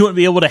he wouldn't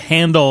be able to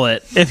handle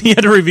it if he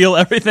had to reveal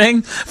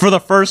everything for the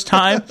first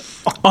time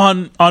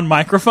on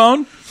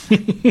microphone.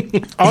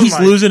 He's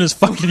losing his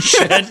fucking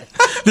shit.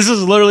 This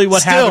is literally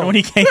what happened when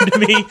he came to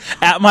me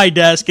at my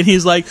desk, and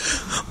he's like,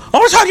 I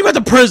want to talk about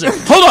the prison.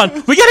 Hold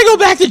on. We got to go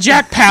back to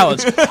Jack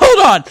Palance.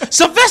 Hold on.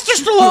 Sylvester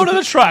Stallone in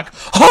the truck.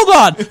 Hold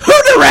on.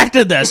 Who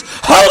directed this?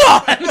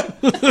 Hold on.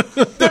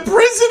 the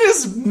prison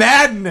is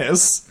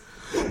madness.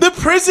 The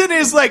prison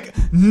is like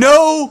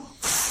no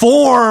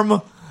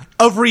form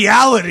of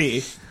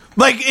reality.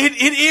 Like, it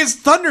is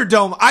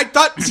Thunderdome. I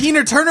thought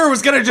Tina Turner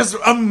was going to just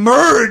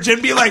emerge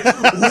and be like,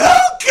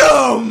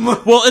 welcome!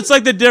 Well, it's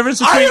like the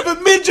difference I between... have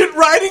a midget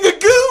riding a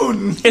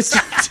goon! It's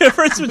the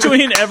difference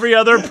between every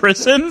other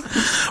prison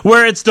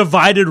where it's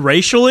divided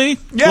racially.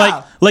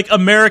 Yeah. Like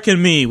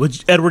American Me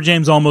with Edward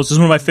James Olmos is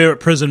one of my favorite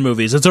prison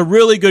movies. It's a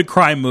really good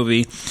crime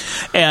movie.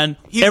 And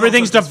He's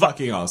everything's also just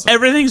fucking awesome.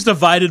 Everything's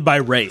divided by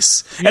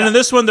race. Yeah. And in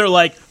this one, they're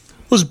like,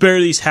 let's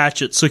bury these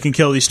hatchets so we can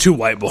kill these 2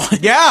 white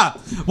boys. Yeah.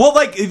 Well,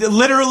 like,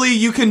 literally,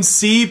 you can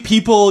see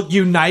people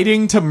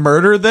uniting to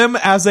murder them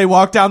as they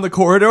walk down the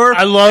corridor.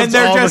 I loved and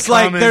they're all the just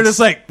like, comments. they're just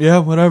like, yeah,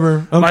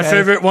 whatever. Okay. My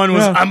favorite one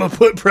was, Yeah. I'm going to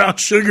put brown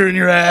sugar in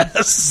your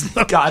ass.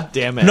 God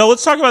damn it. No,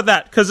 let's talk about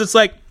that, because it's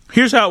like,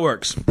 here's how it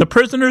works. The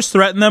prisoners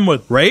threaten them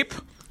with rape.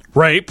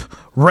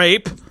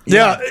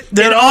 Yeah.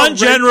 And all on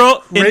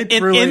general, rape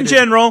in related.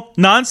 general,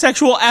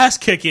 non-sexual ass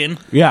kicking,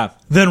 Yeah.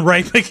 then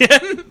rape again.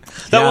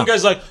 That Yeah. one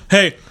guy's like,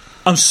 hey,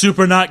 I'm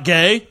super not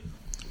gay,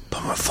 but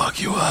I'm gonna fuck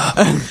you up.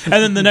 And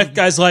then the next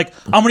guy's like,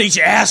 I'm gonna eat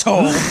your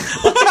asshole.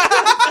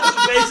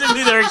 That's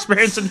basically their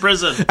experience in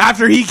prison.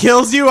 After he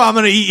kills you, I'm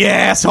going to eat your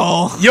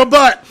asshole. Your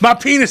butt. My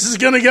penis is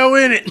going to go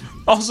in it.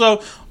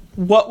 Also,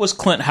 what was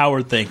Clint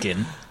Howard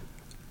thinking?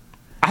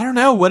 I don't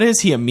know. What is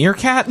he, a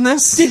meerkat in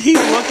this? Did he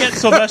look at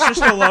Sylvester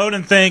Stallone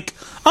and think,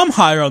 I'm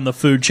higher on the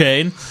food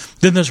chain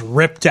than this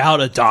ripped out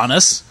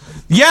Adonis?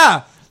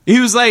 Yeah. He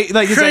was like he's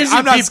like, Crazy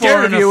I'm not people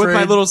scared of aren't you with my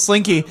afraid. little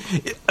slinky.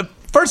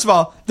 First of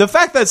all, the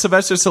fact that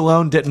Sylvester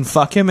Stallone didn't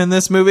fuck him in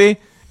this movie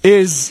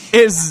is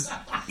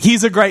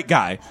he's a great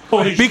guy.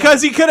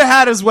 Because he could have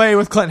had his way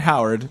with Clint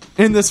Howard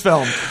in this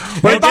film.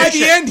 And by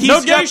the end, he's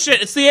no gay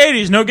shit. It's the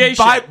 80s. No gay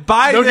shit.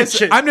 By No gay this,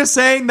 shit. I'm just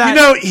saying that. You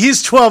know,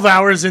 he's 12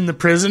 hours in the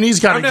prison. He's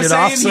got I'm to just get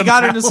off saying he got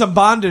somehow. into some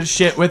bondage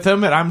shit with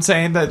him, and I'm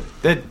saying that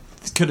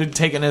could have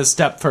taken it a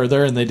step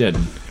further, and they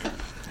didn't.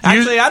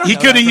 Actually, I don't He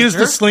know could that have for used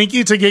sure. the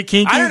slinky to get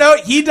kinky. I don't know.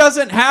 He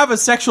doesn't have a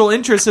sexual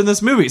interest in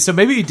this movie, so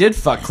maybe he did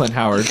fuck Clint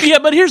Howard. Yeah,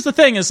 but here's the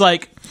thing: is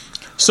like,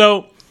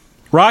 so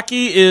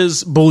Rocky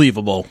is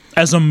believable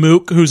as a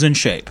mook who's in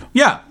shape.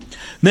 Yeah.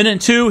 Then in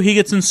 2, he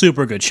gets in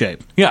super good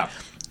shape. Yeah.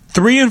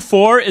 3 and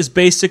 4 is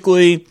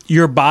basically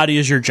your body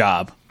is your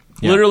job.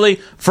 Yeah. Literally,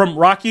 from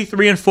Rocky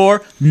 3 and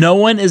 4, no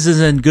one is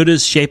as in good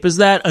as shape as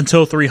that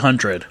until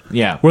 300.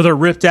 Yeah. Where they're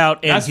ripped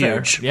out and That's fair.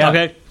 huge. Yeah.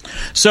 Okay?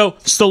 So,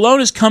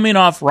 Stallone is coming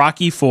off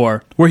Rocky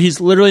 4, where he's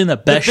literally in the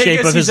best shape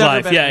biggest of his he's ever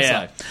life. been in Yeah, his yeah.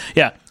 life.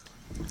 Yeah.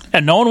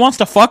 And no one wants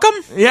to fuck him?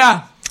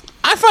 Yeah.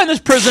 I find this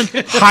prison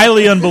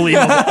highly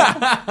unbelievable.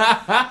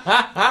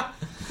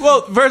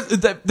 Well,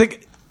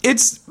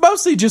 it's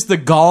mostly just the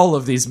gall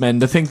of these men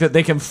to think that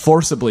they can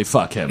forcibly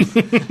fuck him. I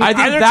think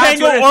Either that's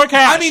Tango what it- or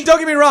Cash. I mean, don't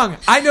get me wrong.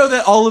 I know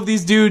that all of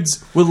these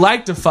dudes would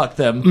like to fuck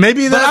them.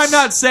 Maybe but that's- I'm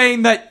not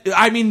saying that.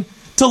 I mean,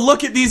 to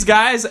look at these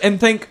guys and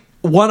think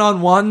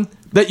one-on-one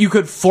that you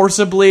could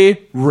forcibly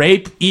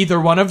rape either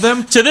one of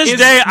them. To this is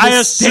day, I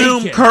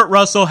assume mistaken. Kurt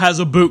Russell has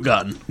a boot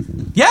gun.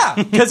 Yeah,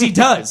 because he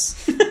does.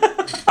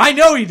 I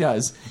know he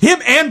does. Him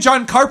and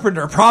John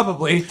Carpenter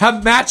probably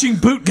have matching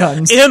boot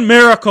guns. In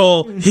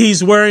Miracle,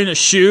 he's wearing a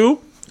shoe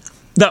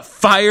that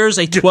fires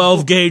a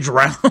 12-gauge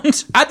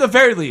round. At the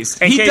very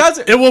least, he case- does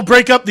it. It will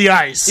break up the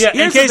ice. Yeah, in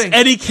Here's the case thing.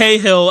 Eddie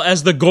Cahill,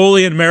 as the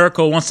goalie in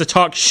Miracle, wants to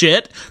talk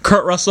shit,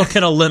 Kurt Russell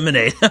can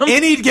eliminate him.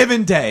 Any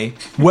given day,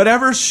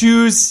 whatever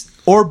shoes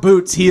or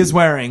boots he is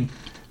wearing,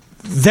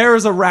 there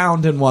is a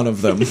round in one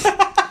of them.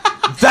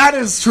 That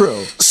is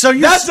true. So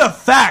you're That's a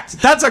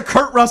fact. That's a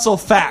Kurt Russell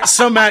fact.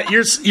 So Matt,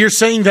 you're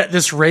saying that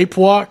this rape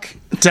walk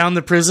down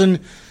the prison,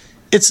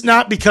 it's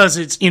not because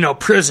it's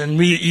prison.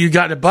 You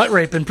got a butt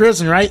rape in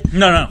prison, right?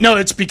 No.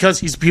 It's because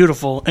he's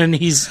beautiful and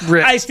he's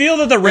ripped. I feel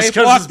that the It's rape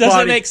 'cause walk his doesn't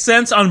body- make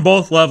sense on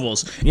both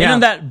levels. Yeah.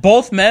 In that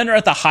both men are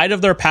at the height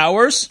of their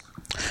powers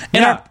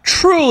and Yeah. are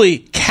truly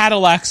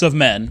Cadillacs of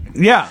men.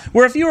 Yeah.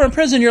 Where if you were in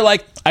prison, you're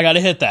like, I gotta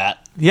hit that.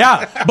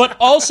 Yeah. But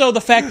also the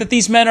fact that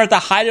these men are at the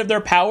height of their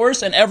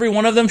powers and every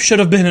one of them should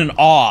have been in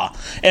awe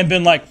and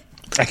been like,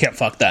 I can't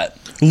fuck that.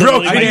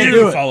 Literally, I my can't dick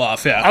do would it. fall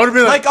off, yeah. I would have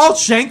been Like, I'll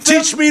shank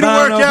them. Teach me to but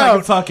I don't work know if I out.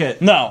 can fuck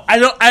it. No,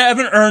 I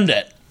haven't earned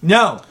it.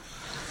 No.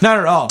 Not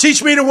at all.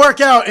 teach me to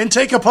work out and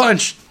take a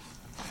punch.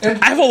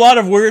 I have a lot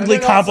of weirdly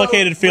And then also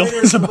complicated later-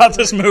 feelings about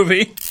this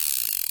movie.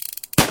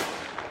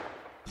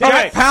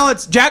 Jack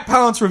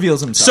Palance reveals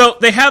himself. So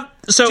they have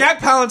Jack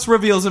Palance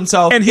reveals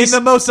himself And in he's-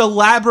 the most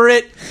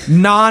elaborate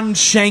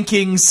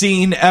non-shanking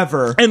scene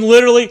ever. and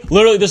literally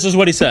this is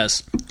what he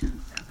says.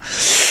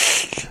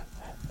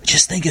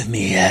 Just think of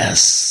me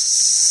as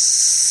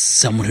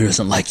someone who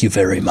doesn't like you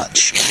very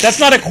much. That's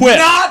not a quip.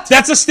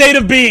 That's a state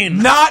of being.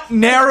 Not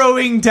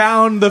narrowing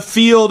down the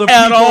field of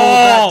At people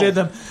all. that did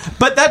them.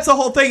 But that's the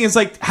whole thing. Is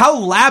like how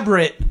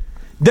elaborate.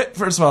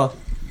 First of all,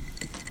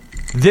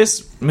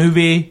 this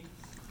movie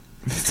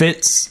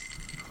fits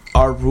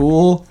our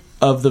rule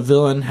of the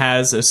villain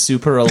has a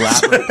super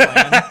elaborate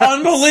plan.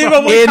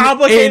 Unbelievably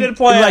complicated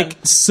plan. like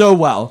so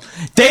well.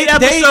 Eight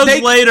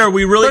episodes later,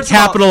 we really first of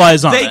all,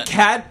 capitalize on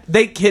it.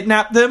 They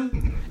kidnap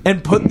them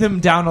and put them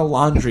down a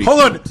laundry. Hold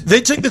on.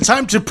 They took the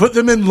time to put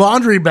them in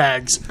laundry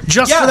bags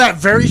just for that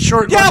very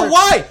short Yeah, number.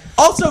 why?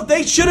 Also,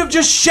 they should have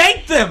just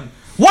shanked them.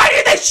 Why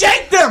did they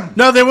shank them?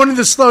 No, they wanted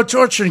to slow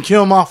torture and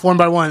kill them off one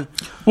by one.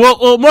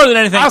 Well, more than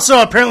anything,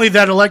 Also, apparently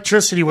that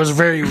electricity was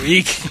very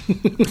weak.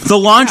 the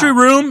laundry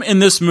room in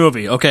this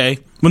movie, okay,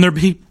 when they're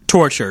being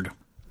tortured,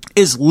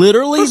 is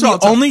literally First of all, the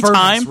it's a only furnace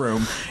time.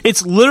 room.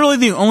 It's literally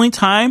the only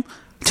time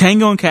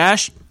Tango and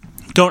Cash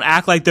don't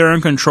act like they're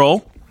in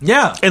control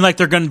Yeah. and like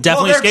they're going to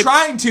Well, definitely they're escape.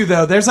 trying to,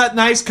 though. There's that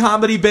nice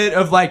comedy bit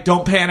of, like,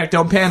 don't panic,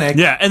 don't panic.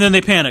 Yeah, and then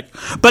they panic.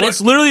 But it's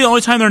literally the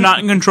only time they're not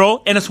in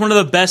control, and it's one of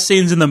the best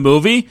scenes in the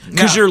movie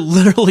because Yeah. you're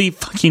literally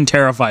fucking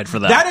terrified for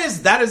that.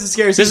 That is a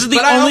scary scene. This is the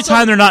But I only also-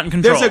 time they're not in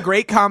control. There's a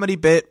great comedy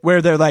bit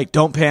where they're like,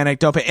 don't panic,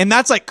 don't panic. And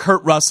that's like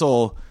Kurt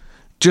Russell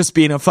just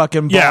being a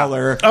fucking Yeah.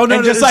 baller. Oh, no,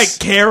 and no, just like it's-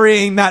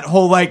 carrying that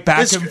whole like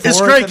back It's, and forth.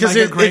 it's great in, because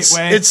like, a great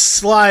way. it's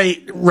Sly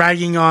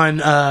ragging on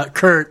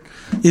Kurt.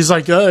 He's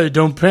like, "Oh,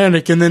 don't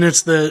panic," and then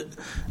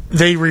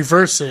they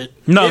reverse it.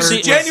 No, It's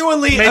see,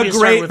 genuinely maybe a it started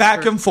great with back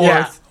Kurt. and forth.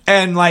 Yeah.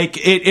 And like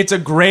it's a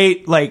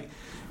great like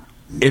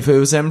if it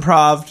was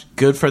improv,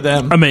 good for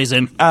them.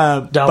 amazing.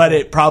 But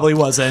it probably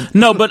wasn't.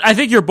 No, but I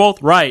think you're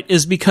both right,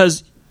 is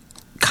because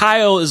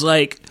Kyle is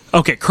like,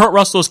 okay, Kurt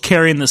Russell's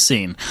carrying the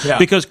scene. Yeah.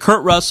 Because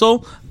Kurt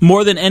Russell,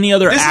 more than any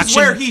other This action... is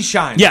where he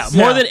shines. Yeah,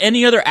 more than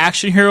any other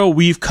action hero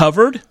we've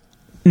covered,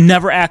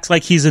 never acts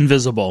like he's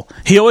invisible.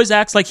 He always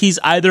acts like he's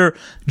either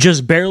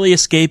just barely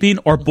escaping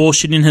or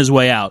bullshitting his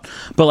way out.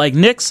 But like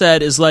Nick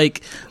said, is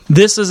like,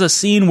 this is a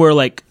scene where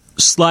like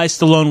Sly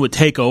Stallone would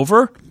take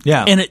over.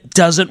 Yeah. And it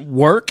doesn't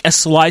work as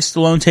Sly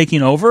Stallone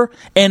taking over,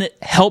 and it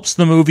helps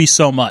the movie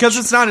so much. Because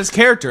it's not his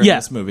character in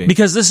this movie.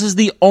 Because this is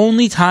the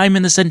only time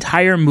in this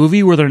entire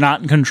movie where they're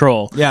not in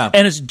control. Yeah.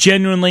 And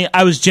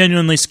I was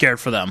genuinely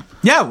scared for them.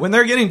 Yeah, when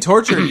they're getting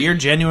tortured, you're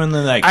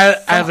genuinely like, I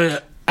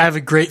have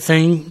a great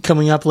thing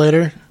coming up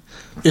later.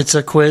 It's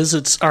a quiz.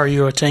 It's Are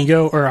You a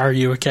Tango or Are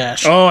You a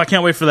Cash? Oh, I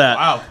can't wait for that.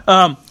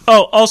 Wow.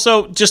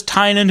 Also, just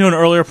tying into an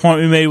earlier point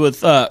we made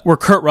with where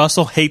Kurt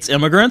Russell hates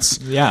immigrants.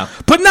 yeah.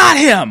 But not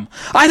him.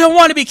 I don't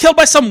want to be killed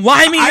by some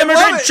limey I love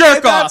immigrant it.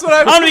 jerk That's off. what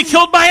I I was want to be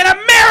killed by an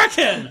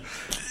American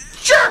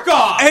jerk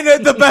off.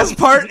 And the best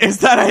part is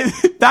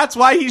that that's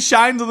why he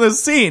shined in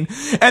this scene.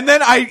 And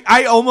then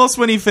I almost,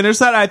 when he finished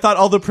that, I thought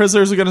all the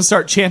prisoners are going to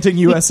start chanting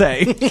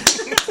USA.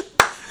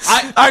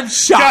 I'm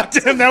shocked.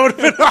 Damn, that would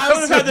have been I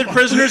would have had the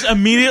prisoners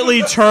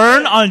immedially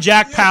turn on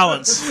Jack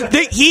Palance.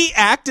 He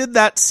acted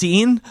that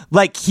scene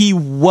like he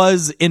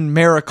was in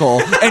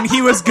Miracle, and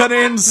he was gonna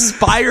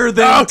inspire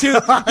them to. You know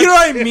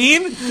what I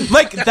mean?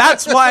 Like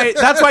that's why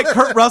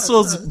Kurt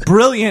Russell's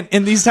brilliant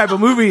in these type of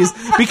movies,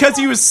 because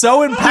he was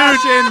so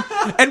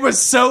impassioned and was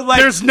so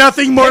like There's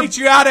nothing more.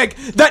 patriotic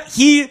that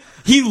he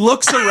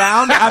looks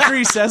around after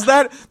he says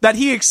that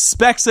he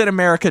expects an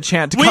America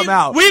chant to come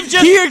out.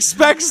 He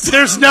expects.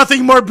 There's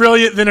nothing more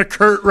brilliant than a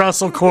Kurt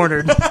Russell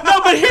cornered. No,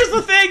 but here's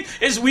the thing: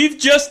 is we've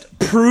just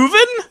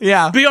proven,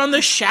 beyond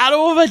the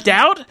shadow of a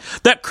doubt,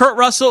 that Kurt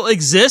Russell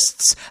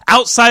exists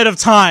outside of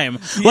time.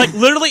 Like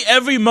literally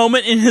every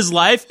moment in his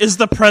life is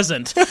the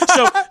present.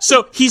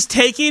 So he's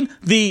taking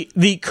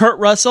the Kurt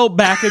Russell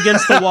back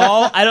against the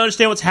wall. I don't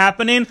understand what's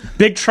happening.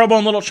 Big Trouble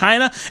in Little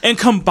China, and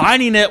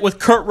combining it with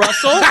Kurt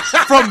Russell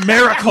from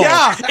Miracle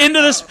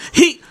into this.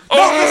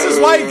 This is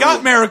why he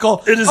got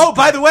Miracle. Oh,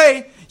 by the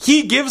way,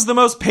 he gives the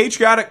most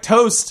patriotic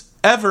toast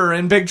ever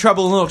in Big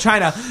Trouble in Little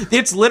China.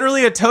 It's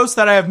literally a toast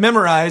that I have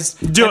memorized.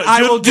 Do it.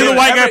 I will Do the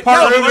white guy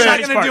part. No, Do I'm the not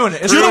Chinese going to part.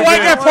 do it. Do the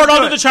white guy part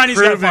onto the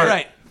Chinese guy part.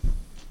 Right.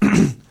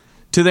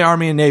 To the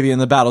Army and Navy and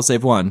the battles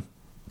they've won.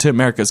 To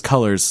America's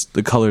colors,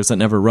 the colors that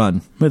never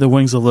run. May the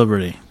wings of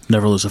liberty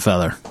never lose a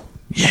feather.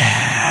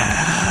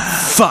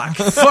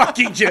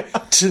 Fucking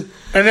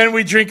and then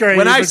we drink our.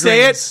 When I Ava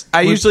say Greens. it,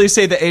 I usually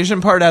say the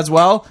Asian part as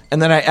well,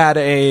 and then I add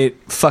a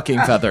fucking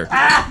feather.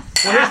 Well,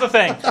 here's the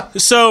thing.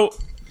 So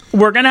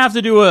we're gonna have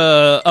to do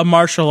a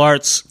martial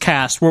arts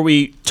cast where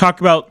we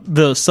talk about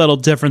the subtle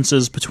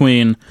differences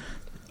between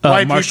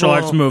White martial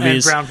people arts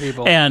movies and brown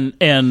people.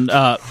 and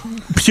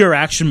pure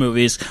action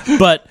movies,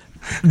 but.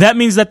 That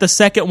means that the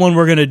second one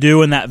we're going to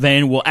do in that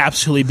vein will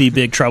absolutely be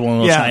Big Trouble in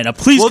Little China.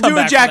 Please we'll come do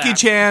a back for Jackie that.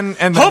 Chan,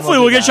 and then Hopefully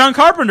we'll do get that. John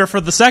Carpenter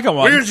for the second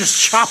one. We're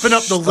just chopping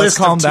up the list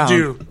calm of down. to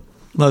do.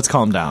 Let's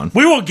calm down.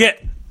 We will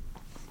get...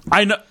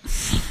 I know...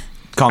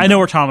 Calm I know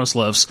where Thomas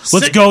lives.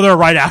 Let's go there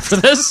right after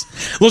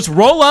this. Let's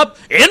roll up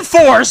in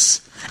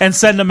force and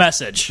send a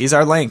message. He's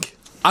our link.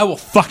 I will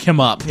fuck him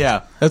up.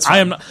 Yeah, that's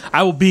I fine. am.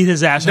 I will beat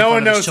his ass. No in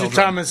one front of knows his who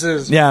children. Thomas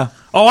is. Yeah.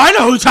 Oh, I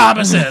know who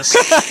Thomas is.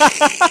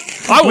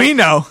 We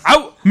know.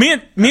 Me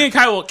and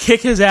Kai will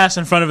kick his ass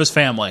in front of his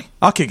family.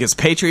 I'll kick his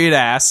Patriot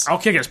ass. I'll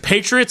kick his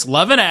Patriots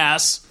loving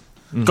ass.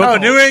 Oh,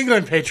 New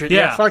England Patriot.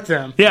 Yeah, fuck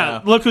them.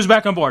 Yeah, look who's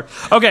back on board.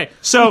 Okay,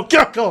 so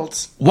Go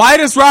Colts. Why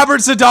does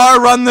Robert Zadar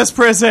run this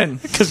prison?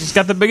 because he's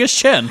got the biggest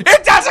chin.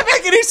 It doesn't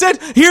make any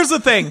sense. Here's the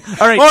thing.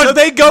 All right, so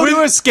they go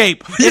to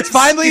escape. It's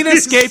finally an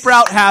escape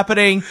route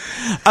happening.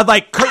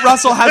 Like Kurt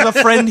Russell has a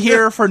friend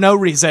here for no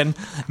reason,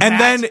 and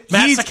then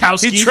Matt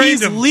Sikowski.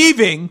 he's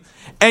leaving.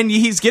 and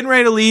he's getting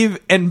ready to leave,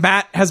 and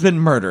Matt has been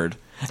murdered.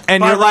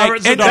 And By you're like,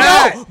 Robert and,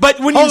 Zadar. no, but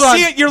when you Hold on.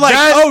 see it, you're like,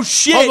 That- oh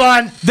shit! Hold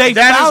on. They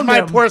that found is my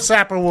him. poor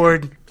sap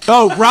award.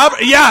 Oh, Robert,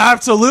 yeah,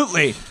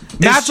 absolutely.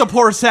 Matt's a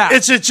poor sap.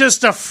 It's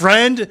just a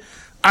friend.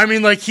 I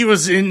mean, like, he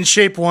was in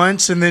shape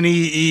once, and then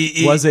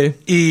he Was he?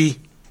 He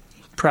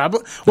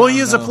probably. Well, he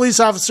is a police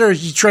officer.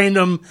 He trained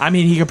him. I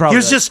mean, he could probably. He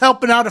was just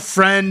helping out a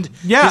friend.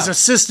 Yeah. His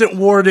assistant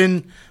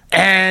warden,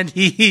 and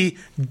he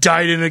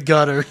died in a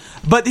gutter.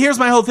 But here's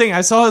my whole thing.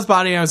 I saw his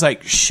body and I was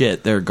like,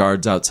 shit, there are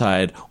guards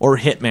outside or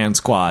Hitman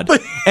Squad.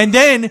 And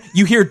then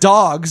you hear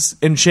dogs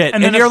and shit.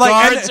 And then you're it's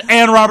like, guards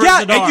and Robert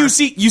yeah, Zadar. and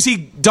you see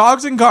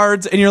dogs and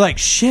guards and you're like,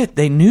 shit,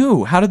 they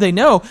knew. How did they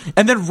know?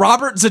 And then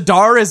Robert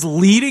Zadar is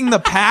leading the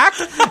pack.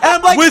 And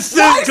I'm like, With the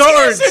why is he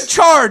guards. in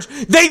charge?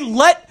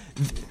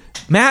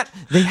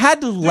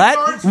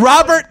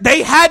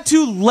 They had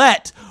to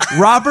let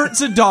Robert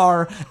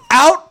Zadar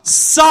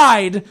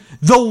outside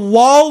the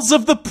walls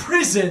of the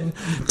prison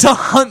to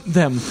hunt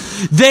them.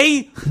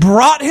 They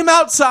brought him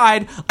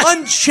outside,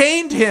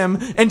 unchained him,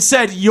 and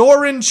said,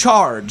 "You're in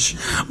charge."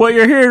 What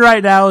you're hearing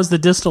right now is the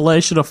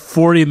distillation of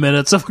 40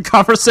 minutes of a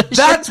conversation.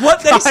 That's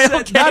what they Kyle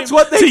said. came That's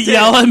what they to did.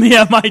 yell at me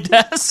at my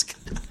desk.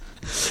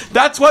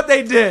 That's what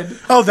they did.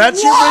 Oh,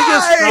 that's your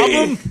biggest Why?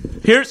 problem?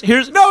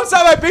 Here's No, it's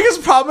not my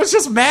biggest problem. It's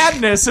just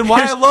madness and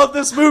why I love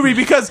this movie.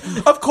 Because,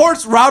 of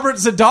course, Robert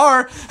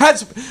Zadar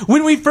has...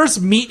 When we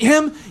first meet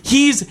him,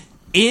 he's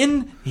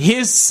in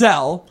his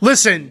cell.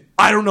 Listen,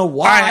 I don't know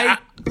why.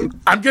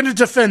 I'm going to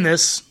defend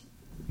this.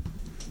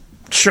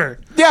 Sure.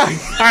 Yeah.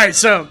 All right,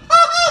 so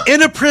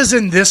in a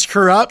prison this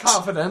corrupt,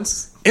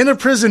 Confidence.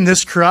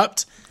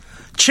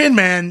 Chin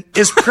Man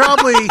is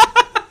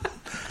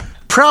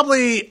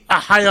probably a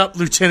high up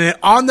lieutenant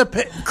on the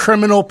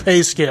criminal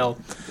pay scale.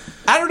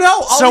 I don't know.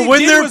 All So he when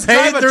did they're was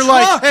paid, drive a they're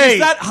like, truck. hey. Is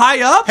that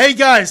high up? Hey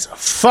guys,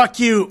 fuck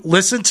you.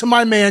 Listen to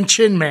my man,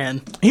 Chin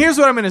Man. Here's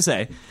what I'm going to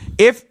say.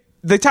 If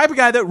the type of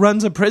guy that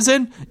runs a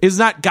prison is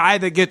not guy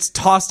that gets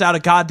tossed out a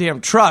goddamn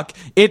truck,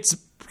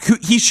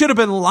 he should have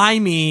been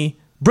limey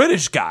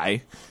British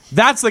guy.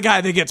 That's the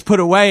guy that gets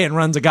put away and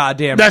runs a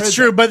goddamn That's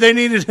prison. true, but they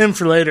needed him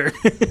for later.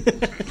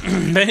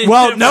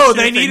 Well, no,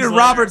 they needed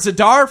Robert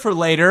Zadar for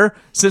later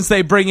since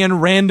they bring in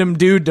random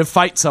dude to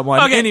fight someone.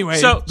 Okay, Anyway,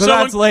 so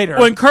that's when, later.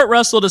 When Kurt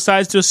Russell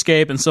decides to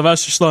escape and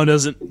Sylvester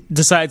Stallone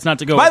decides not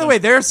to go. By with the him. way,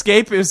 their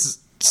escape is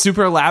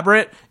super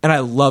elaborate, and I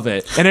love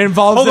it. And it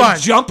involves Hold them on.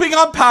 jumping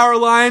on power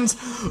lines,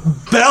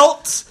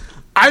 belts.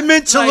 I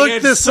meant to Like, look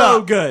it's this so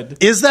up. good.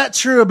 Is that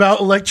true about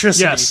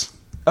electricity? yes,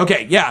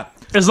 Okay, yeah.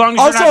 as long as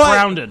Also, you're not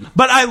grounded.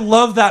 but I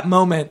love that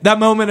moment. That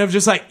moment of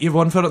just like, you have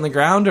one foot on the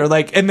ground, or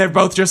like, and they're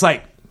both just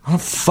like, I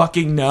don't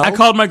fucking know. I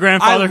called my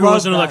grandfather, I who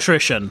was love an that.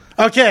 electrician.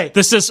 Okay.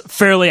 This is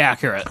fairly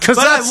accurate. Because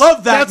But I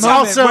love that that's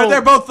moment also, where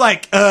they're both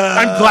like,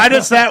 I'm glad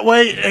it's that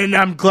way, and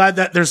I'm glad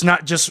that there's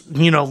not just,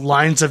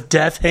 lines of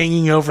death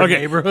hanging over Okay.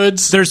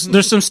 neighborhoods.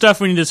 There's some stuff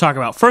we need to talk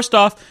about. First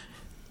off,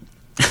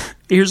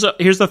 here's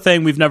the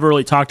thing we've never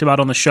really talked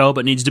about on the show,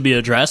 but needs to be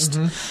addressed.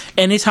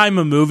 Anytime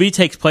a movie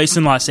takes place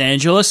in Los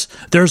Angeles,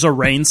 there's a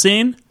rain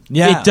scene.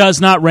 Yeah. It does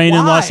not rain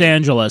in Why? Los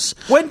Angeles.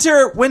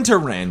 winter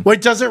rain.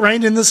 Wait, does it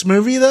rain in this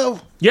movie,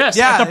 though? Yes,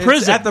 Yeah, at the it's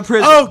prison. At the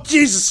prison. Oh,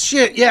 Jesus,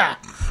 shit, yeah.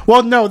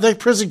 Well, no, the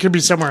prison could be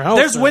somewhere else.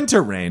 There's though.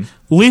 winter rain.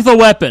 Lethal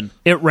Weapon.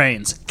 It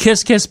rains.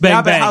 Kiss, kiss, bang,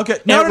 Yeah, but bang. how could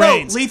it no?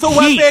 rains. Lethal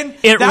Heat. Weapon.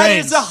 It That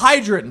rains. is a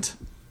hydrant.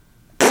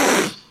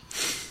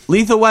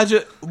 Lethal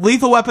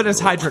Weapon is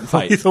hydrant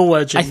fight. Lethal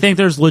Wedge. I think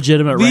there's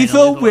legitimate rain. on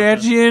Lethal Weapon.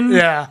 Weapon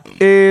Yeah.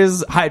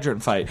 is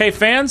hydrant fight. Hey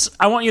fans,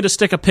 I want you to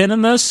stick a pin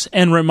in this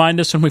and remind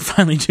us when we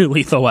finally do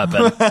Lethal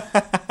Weapon.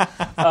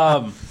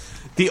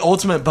 The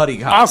ultimate buddy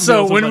cop.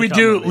 Also, Lethal when we Weapon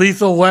do movie.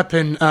 Lethal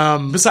Weapon,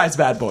 Besides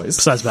Bad Boys.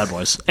 Besides Bad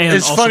Boys. And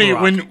it's also funny The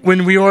Rock.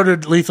 when we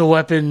ordered Lethal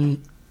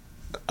Weapon.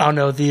 I don't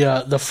know the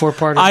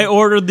 4-part. I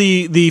ordered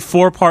the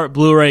 4-part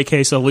Blu-ray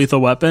case of Lethal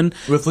Weapon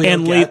With Leo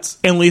and, Getz?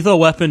 and Lethal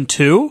Weapon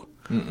 2.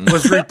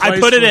 was replaced I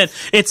put it in.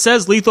 with- It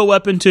says Lethal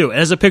Weapon 2. It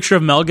has a picture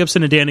of Mel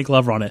Gibson and Danny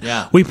Glover on it.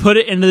 Yeah. We put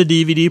it into the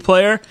DVD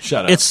player.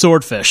 Shut up. It's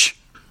Swordfish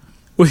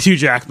with Hugh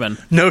Jackman.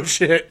 No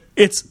shit.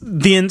 It's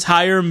the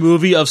entire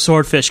movie of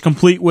Swordfish,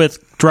 complete with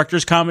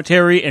director's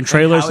commentary and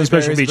trailers Halle and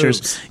special Berry's features.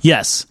 boobs.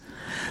 Yes.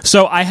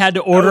 So I had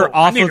to order Oh,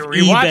 I off need of to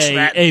rewatch eBay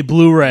that. a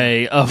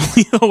Blu-ray of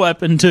Lethal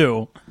Weapon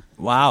 2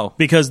 Wow.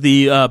 because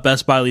the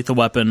Best Buy Lethal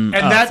Weapon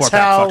And that's 4-pack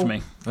how- fucked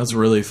me. That's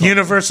really fun.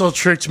 Universal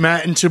tricked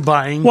Matt into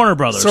buying Warner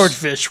Brothers.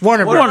 Swordfish.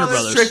 Warner Warner Brothers.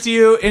 Brothers. tricked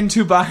you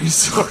into buying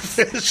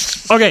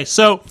Swordfish. Okay,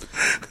 so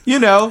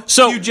So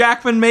So- Hugh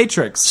Jackman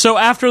Matrix.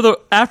 after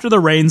the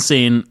rain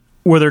scene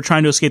where they're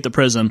trying to escape the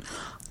prison,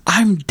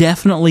 I'm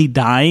definitely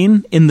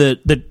dying in the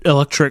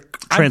electric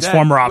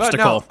transformer I'm dead.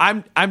 obstacle.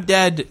 No, I'm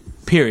dead.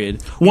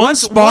 Period. One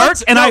spark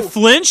once- and I no.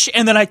 flinch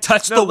and then I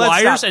touch the Let's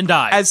wires stop. and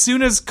die. As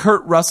soon as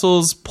Kurt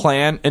Russell's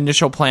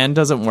initial plan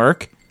doesn't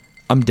work,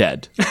 I'm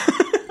dead.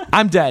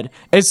 I'm dead.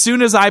 As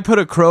soon as I put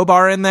a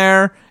crowbar in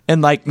there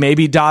and like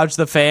maybe dodge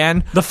the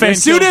fan. The fan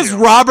As soon kills as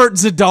you. Robert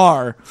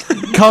Zadar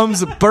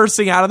comes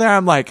bursting out of there,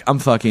 I'm like, I'm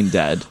fucking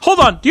dead. Hold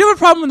on. Do you have a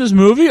problem with this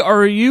movie,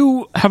 or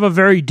you have a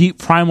very deep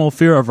primal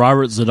fear of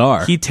Robert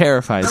Zadar? He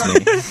terrifies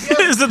me.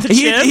 Is it the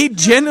chin? He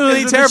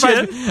genuinely Is it the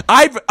terrifies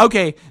chin? me.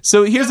 Okay,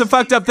 so here's the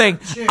fucked up thing.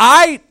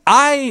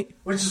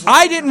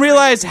 I didn't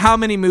realize how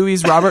many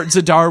movies Robert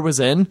Zadar was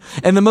in,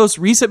 and the most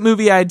recent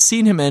movie I'd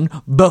seen him in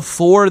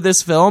before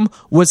this film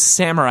was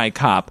Samurai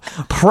Cop,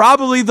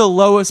 probably the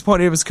lowest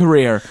point of his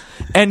career.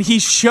 And he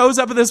shows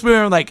up in this movie,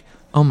 and I'm like,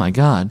 oh my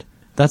god,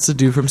 that's the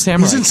dude from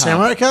Samurai He's in Cop.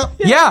 Samurai Cop?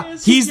 Yeah,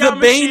 he's the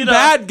main Yamashita.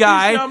 bad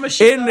guy He's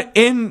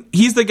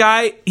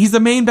Yamashita. he's the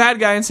main bad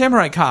guy in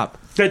Samurai Cop.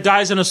 That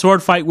dies in a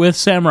sword fight with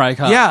Samurai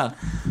Cop. Yeah,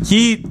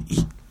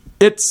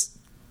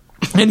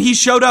 and he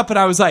showed up, and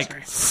I was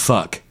like,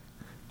 "Fuck,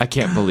 I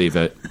can't believe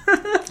it."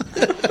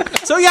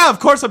 So yeah, of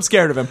course I'm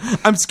scared of him.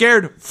 I'm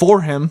scared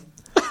for him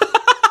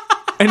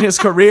and his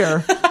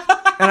career,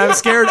 and I'm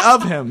scared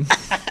of him.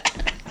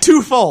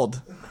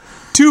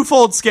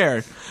 Twofold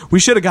scared. We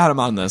should have got him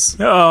on this.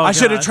 I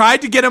should have God.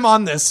 tried to get him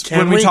on this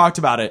when we talked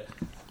about it.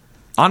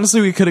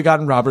 Honestly, we could have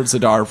gotten Robert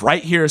Zadar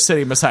right here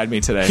sitting beside me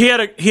today. He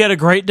had a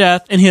great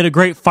death, and he had a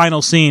great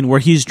final scene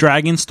where he's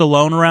dragging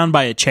Stallone around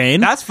by a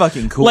chain. That's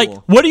fucking cool. Like,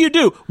 what do you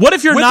do? What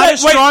if you're With not that-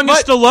 as strong as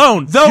but-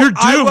 Stallone? Though You're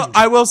doomed.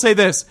 I will say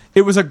this: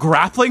 it was a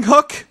grappling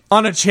hook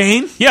on a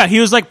chain. Yeah,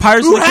 he was like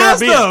Pirates Who of the has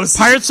Caribbean. those?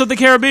 Pirates of the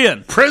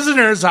Caribbean.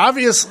 Prisoners,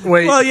 obviously.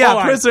 Wait, Well, yeah, hold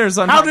on. prisoners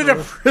on How top did of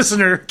a it.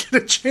 prisoner get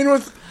a chain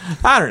with...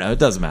 I don't know. It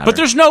doesn't matter. But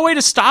there's no way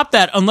to stop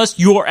that unless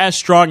you're as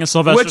strong as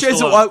Sylvester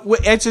Stallone.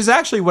 Which is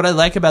actually what I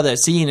like about that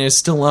scene is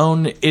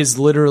Stallone is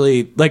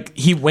literally like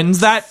he wins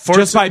that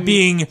just by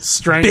being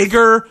strength.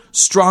 bigger,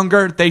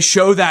 stronger. They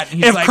show that. And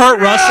he's If like, Kurt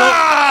Russell-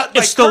 "Ah!" if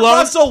Like, Kurt Stallone-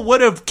 Russell would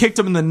have kicked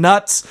him in the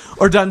nuts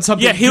or done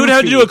something. Yeah, he would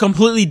have to goofy. do a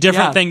completely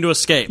different Yeah. thing to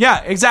escape.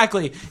 Yeah,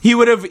 exactly. He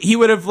would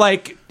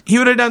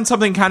have done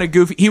something kind of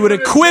goofy. He would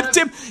have quipped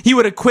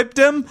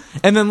him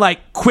and then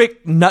like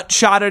quick nut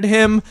shotted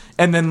him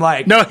and then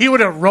like No, he would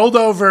have rolled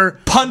over,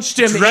 punched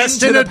him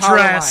dressed into in the a power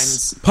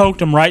dress. lines.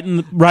 Poked him right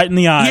in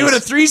the eyes. He would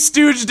have Three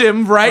Stooged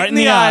him right in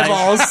the eyes.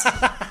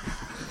 eyeballs.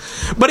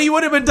 But he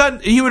would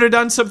have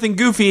done something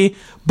goofy,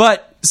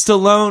 but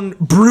Stallone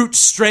brute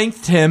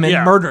strengthed him and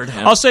Yeah. murdered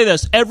him. I'll say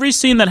this: every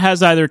scene that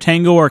has either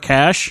Tango or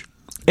Cash,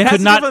 It has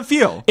could a not different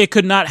feel. It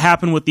could not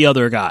happen with the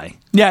other guy.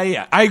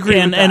 Yeah, I agree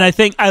with that. And I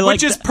think I like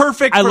which is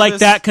perfect. I for like this.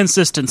 that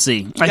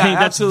consistency. I think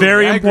that's absolutely.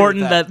 very I agree with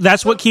important. that.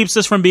 That's what keeps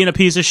this from being a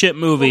piece of shit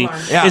movie.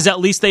 Yeah. Is at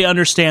least they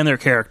understand their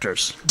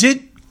characters.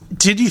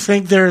 Did you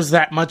think there's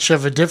that much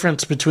of a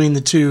difference between the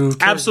two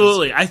characters?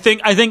 Absolutely. I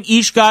think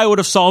each guy would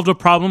have solved a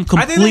problem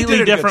think they completely did a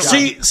good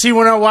differently. job. See,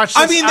 when I watched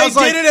this, I mean, they was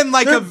did it in,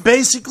 like, they're a-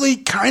 basically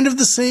kind of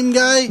the same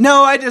guy.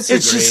 No, I disagree.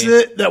 It's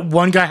just that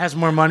one guy has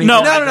more money.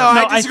 No, than the no, other.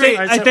 I disagree.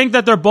 I think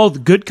that they're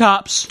both good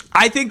cops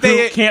I think who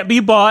they can't be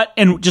bought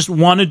and just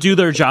want to do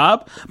their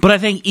job. But I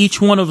think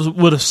each one of us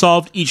would have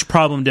solved each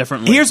problem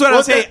differently. Here's what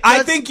I'll say. I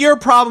that's- think your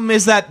problem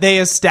is that they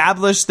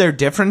established their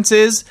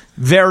differences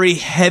very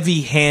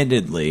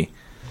heavy-handedly.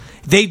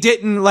 They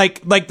didn't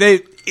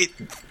they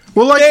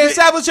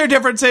established their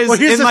differences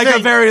here's in the like a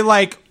thing. very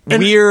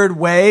weird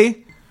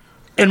way.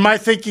 And my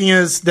thinking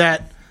is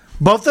that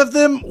both of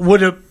them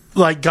would have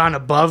gone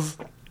above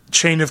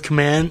chain of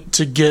command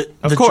to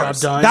get the Of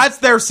course, job done. that's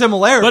their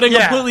similarity. but in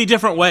Yeah. completely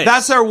different ways.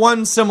 That's their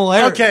one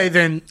similarity. okay.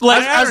 Then I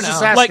was don't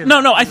just know. asking.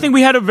 No. I think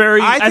we had a very.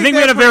 I I think think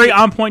we had a they're very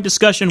pretty- on point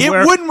discussion It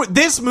where wouldn't.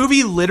 This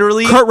movie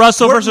literally Kurt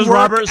Russell wouldn't versus work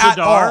Robert at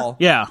Zadar. all.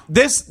 Yeah.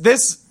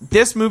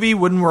 This movie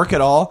wouldn't work at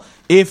all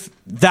if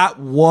that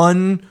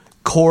one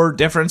core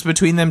difference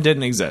between them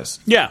didn't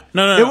exist. Yeah,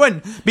 no. It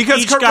wouldn't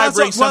because Each Kurt guy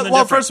Russell. brings something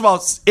Well, different. first of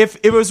all, if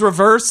it was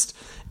reversed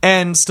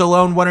and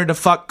Stallone wanted to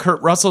fuck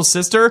Kurt Russell's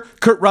sister,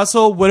 Kurt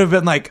Russell would have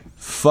been like,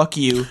 "Fuck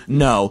you,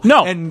 no,"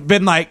 and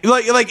been like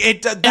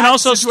it. That and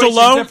also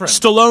situation's different.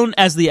 Stallone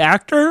as the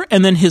actor,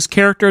 and then his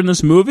character in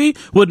this movie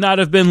would not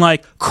have been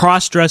like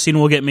cross-dressing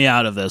will get me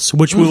out of this,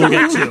 which we will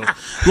get to.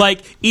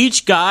 Like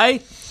each guy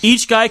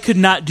could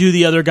not do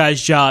the other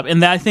guy's job,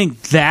 and I think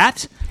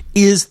that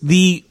is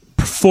the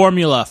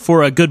formula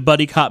for a good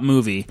buddy cop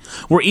movie,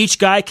 where each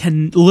guy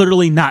can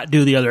literally not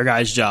do the other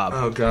guy's job.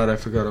 Oh God, I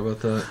forgot about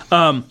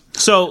that.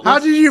 So How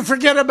did you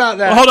forget about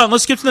that? hold on,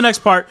 let's skip to the next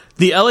part.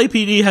 The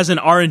LAPD has an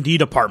R&D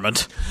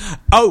department.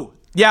 Oh,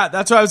 yeah,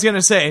 that's what I was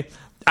gonna say.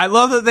 I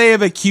love that they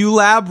have a Q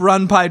lab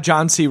run by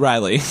John C.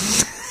 Reilly.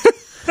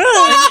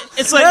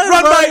 It's like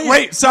Run by. right.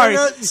 Wait, sorry.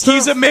 So-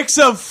 He's a mix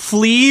of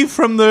Flea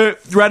from the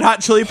Red Hot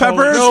Chili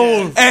Peppers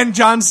no. and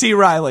John C.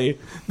 Reilly.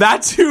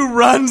 That's who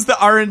runs the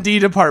R&D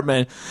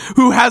department.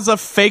 Who has a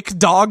fake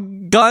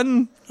dog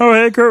gun? oh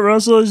hey, Kurt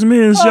Russell, it's me,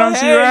 it's John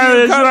C.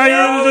 Reilly. That's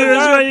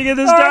why you get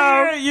this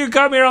job. You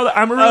come here.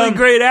 I'm a really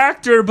great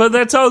actor, but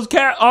that's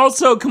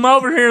also come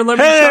over here and let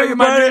me show you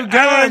my new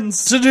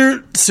guns. to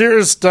do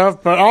serious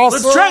stuff, but also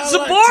Let's tread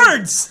some I like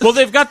boards. Well,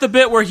 they've got the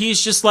bit where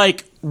he's just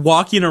like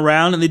walking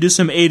around and they do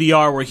some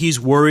ADR where he's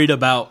worried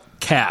about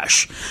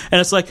cash.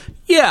 And it's like,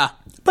 yeah,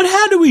 But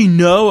how do we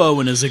know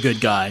Owen is a good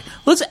guy?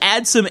 Let's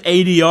add some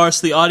ADR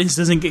so the audience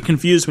doesn't get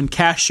confused when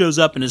Cash shows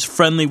up and is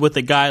friendly with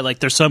the guy like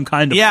they're some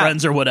kind of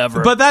friends or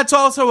whatever. But that's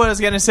also what I was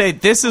going to say.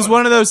 This is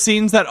one of those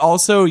scenes that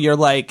also you're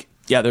like,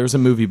 yeah, there was a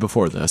movie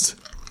before this.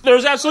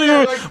 There's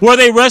absolutely where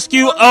they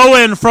rescue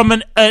Owen from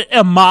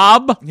a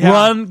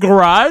mob-run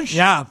garage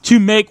to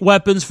make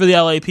weapons for the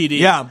LAPD.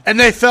 Yeah. And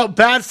they felt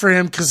bad for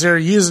him because they're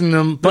using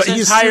them. But This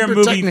he's entire super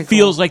movie technical.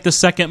 feels like the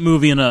second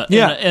movie in a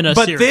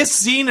But series. this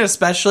scene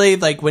especially,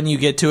 like when you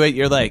get to it,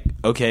 you're like,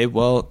 okay,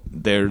 well,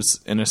 there's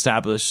an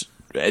established...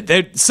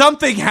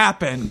 something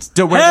happened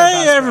to where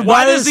they're best friends.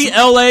 Why does the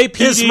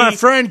LAPD... Is my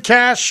friend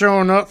Cash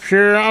showing up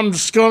here? I'm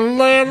just going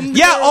to let him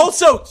Yeah, go.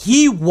 also,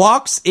 he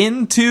walks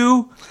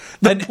into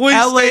an police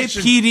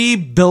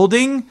LAPD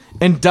building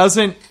and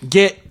doesn't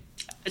get...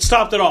 It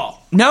stopped at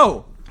all.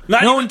 No.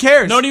 No one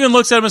cares. No one even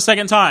looks at him a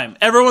second time.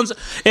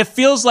 It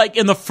feels like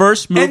in the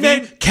first movie,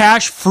 then-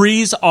 Cash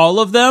frees all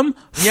of them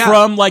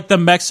from like the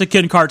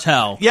Mexican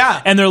cartel.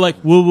 Yeah. And they're like,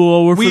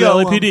 whoa, we're for the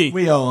LAPD.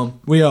 We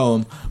owe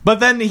him. But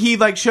then he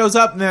like shows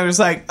up and there's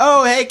like,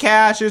 oh, hey,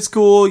 Cash, it's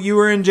cool. You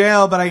were in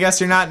jail, but I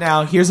guess you're not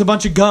now. Here's a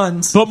bunch of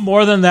guns. But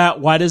more than that,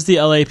 why does the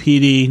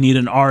LAPD need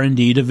an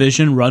R&D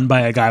division run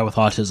by a guy with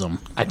autism?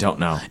 I don't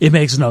know. It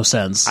makes no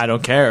sense. I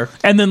don't care.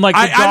 And then like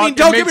the dog, I mean,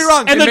 don't get me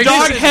wrong. and the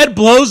dog head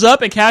blows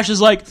up and Cash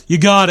is like, you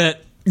got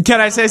it.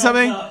 Can I say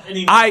something? and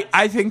he-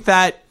 I think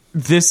that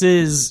this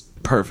is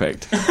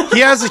perfect. He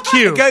has a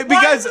cue. Okay,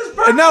 because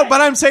no, but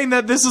I'm saying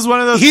that this is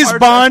one of those. He's parts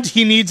Bond.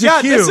 He needs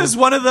a cue. this is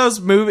one of those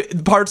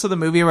parts of the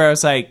movie where I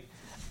was like,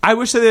 I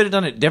wish they had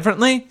done it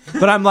differently,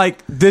 but I'm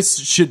like, this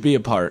should be a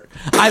part.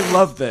 I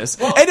love this,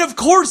 and of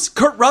course,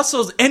 Kurt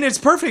Russell's, and it's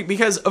perfect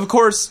because of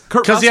course,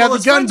 Kurt Russell he had the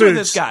is gun friends with boots.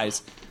 this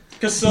guys.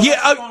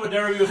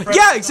 Yeah,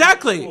 Yeah,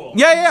 exactly.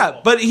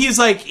 Yeah. But he's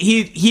like,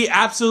 he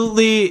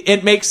absolutely,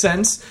 it makes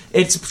sense.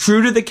 It's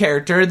true to the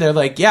character. They're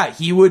like, yeah,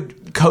 he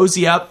would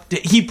cozy up.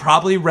 He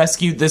probably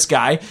rescued this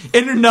guy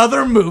in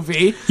another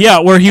movie. Yeah,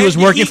 where he was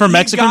And working for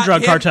Mexican got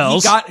drug him-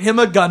 cartels. He got him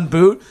a gun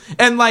boot.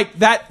 And like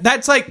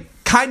that's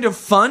like kind of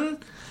fun.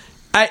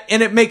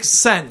 And it makes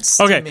sense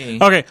to me.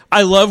 Okay.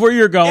 I love where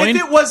you're going.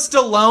 If it was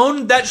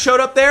Stallone that showed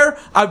up there,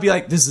 I'd be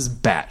like, this is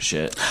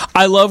batshit.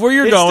 I love where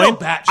you're It's going. still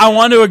batshit. I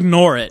want to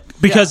ignore it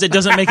because it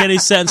doesn't make any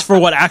sense for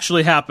what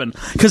actually happened.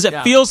 Because it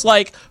feels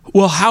like,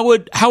 well, how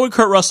would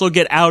Kurt Russell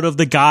get out of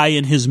the guy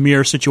in his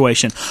mirror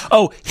situation?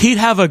 Oh, he'd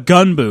have a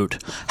gun boot.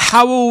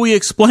 How will we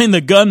explain the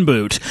gun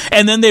boot?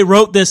 And then they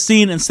wrote this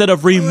scene instead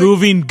of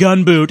removing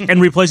gun boot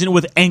and replacing it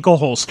with ankle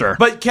holster.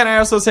 But can I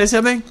also say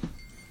something?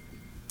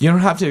 You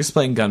don't have to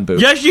explain gun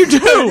boot. Yes, you do.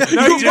 You you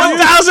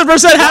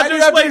 1,000% Why have do to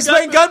you have to explain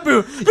explain gun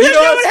boot? Because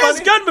no one has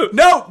funny? gun boot.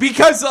 No,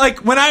 because like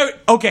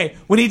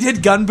when he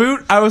did gun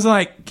boot, I was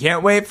like,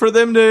 can't wait for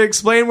them to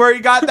explain where he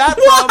got that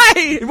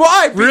Why? from.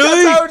 Why? Because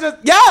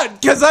Really?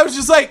 because I was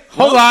just like,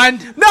 Hold on.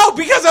 No,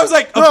 because I was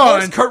like, of Hold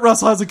course, on. Kurt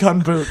Russell has a gun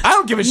boot. I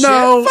don't give a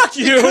No. shit. Fuck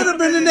you. It could have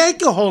been an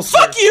ankle holster.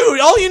 Fuck you.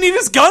 All you need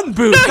is gun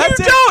boot. No, That's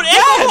you it. don't. Yes.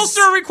 Ankle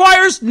holster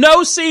requires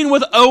no scene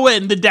with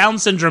Owen, the Down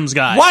syndrome's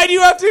guy. Why do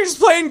you have to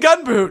explain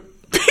gun boot?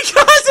 Because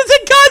it's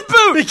a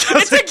gun boot.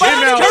 Because it's a it came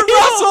gun out. boot. Kurt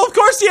Russell, of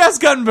course he has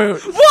gun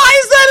boot.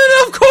 Why is that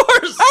an of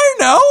course? I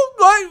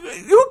don't know.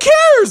 Like, who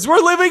cares? We're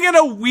living in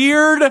a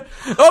weird.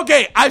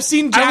 Okay, I've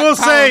seen Jack will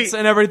Palance say-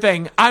 and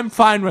everything. I'm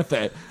fine with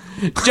it.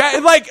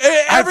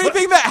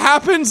 Everything that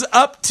happens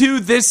up to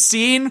this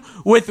scene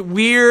with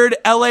weird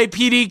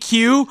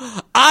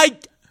LAPDQ,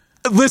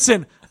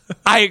 listen.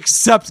 I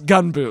accept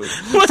gun boot.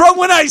 From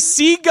when I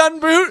see gun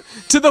boot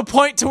to the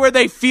point to where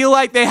they feel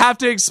like they have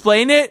to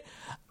explain it.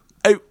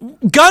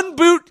 Gun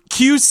boot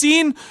Q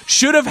scene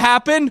should have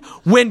happened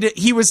when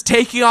he was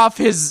taking off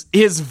his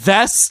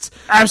vest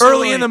Absolutely.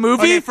 early in the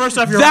movie. Okay, first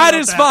off, you're that wrong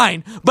is about that.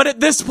 fine. But at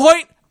this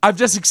point, I've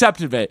just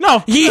accepted it.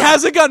 No. He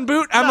has a gun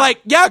boot. I'm like,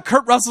 yeah,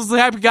 Kurt Russell's the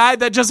type of guy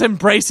that just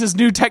embraces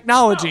new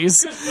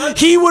technologies.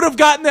 He would have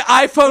gotten the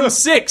iPhone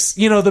 6,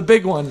 the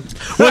big one.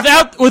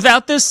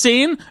 Without this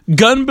scene,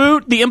 gun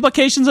boot. The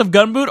implications of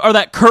gun boot are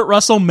that Kurt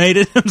Russell made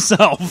it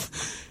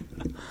himself.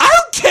 I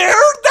don't care.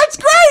 That's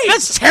great.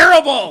 That's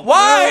terrible.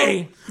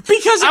 Why?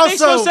 Because it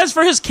makes no Also- sense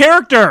for his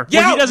character.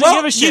 when he doesn't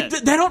give a shit.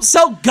 They don't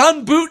sell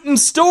gun boot in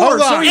stores. Hold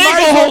So on. he might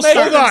Ankle as well holster. make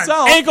it Hold on.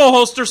 himself. Ankle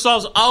holster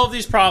solves all of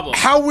these problems.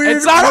 How weird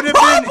It's not would a it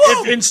have been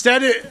problem. if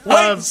instead Wait,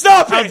 of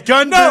stop it.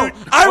 gun no,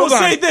 boot? I will Hold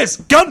on. say this.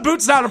 Gun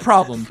boot's not a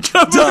problem.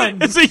 Done.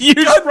 It's a huge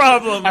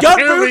problem. Gun boot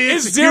Apparently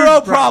is it's a zero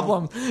huge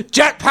problem.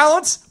 Jack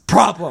Palance,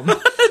 problem.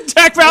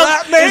 Jack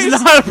Rat Palance maze,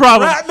 is not a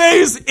problem. Rat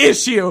maze,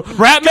 issue.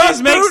 Rat Gun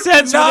maze makes boot,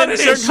 sense not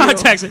within an a certain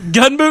issue. context.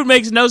 Gun boot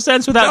makes no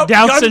sense without Nope,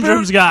 Down gun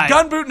syndrome's boot, guy.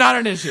 Gun boot, not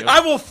an issue. I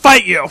will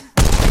fight you.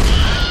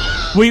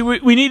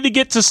 We need to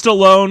get to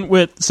Stallone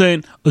with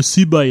saying, I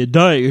see by your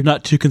diet you're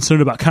not too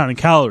concerned about counting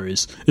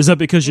calories. Is that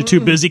because you're too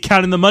busy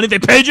counting the money they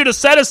paid you to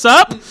set us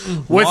up?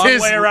 with Long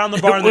his way around the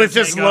barn there, with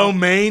his Django. low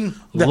mane.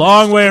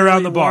 Long way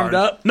around the barn. warmed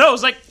up. No, it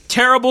was like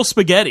terrible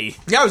spaghetti.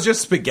 Yeah, it was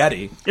just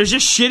spaghetti. It was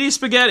just shitty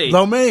spaghetti.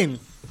 Low mane.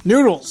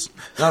 Noodles.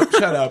 No,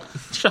 shut up.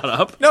 Shut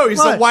up. No, he's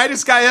What? the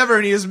whitest guy ever,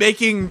 and he was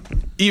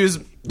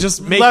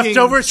just making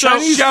Leftover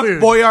Chinese Chef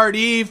food.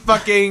 Boyardee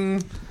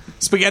fucking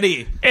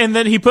spaghetti. And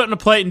then he put in a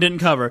plate and didn't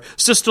cover.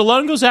 So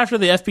Stallone goes after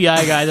the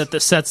FBI guy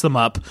that sets them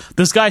up.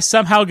 This guy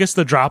somehow gets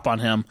the drop on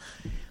him.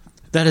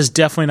 That is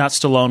definitely not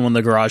Stallone when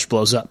the garage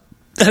blows up.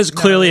 That is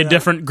clearly a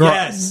different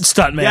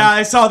stuntman. Yeah,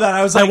 I saw that.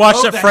 I was like,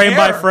 watched it the frame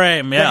by hair.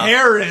 frame, yeah. The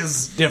hair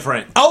is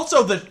different.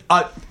 Also,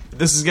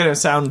 this is gonna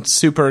sound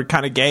super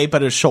kind of gay,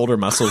 but his shoulder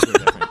muscles are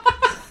different.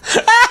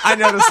 I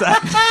noticed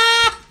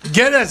that.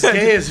 Get as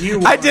gay as you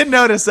want. I did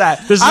notice that.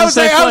 This is I was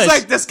the same like,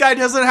 place. this guy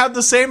doesn't have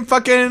the same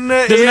fucking. He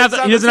doesn't have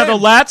the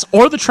lats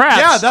or the traps.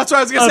 Yeah, that's what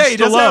I was gonna of say. He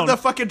doesn't have Stallone. the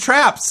fucking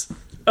traps.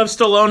 Of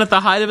Stallone at the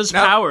height of his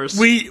powers.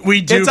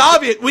 We do. It's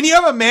obvious when you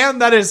have a man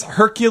that is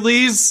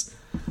Hercules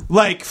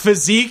like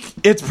physique.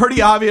 It's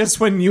pretty obvious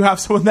when you have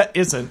someone that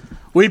isn't.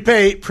 We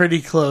pay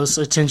pretty close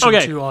attention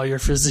Okay. to all your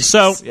physiques.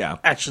 So- Yeah.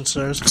 action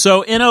stars.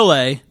 So in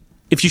LA,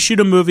 if you shoot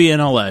a movie in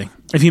LA,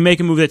 if you make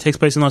a movie that takes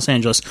place in Los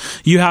Angeles,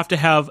 you have to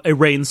have a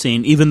rain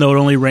scene, even though it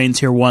only rains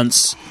here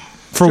once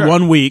for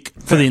 1 week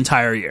for the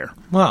entire year.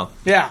 Wow.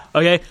 Yeah.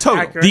 Okay? Total.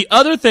 Accurate. The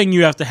other thing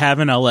you have to have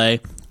in LA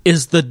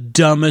is the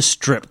dumbest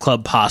strip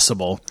club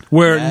possible,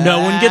 where no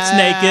one gets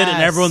naked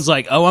and everyone's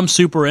like, oh, I'm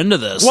super into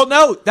this. Well,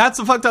 no, that's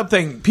the fucked up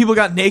thing. People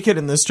got naked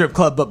in the strip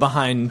club, but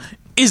behind.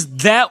 Is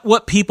that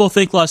what people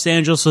think Los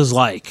Angeles is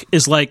like?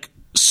 Is like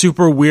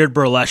super weird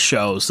burlesque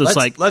shows. It's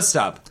like, Let's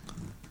stop.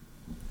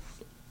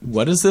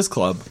 What is this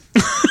club?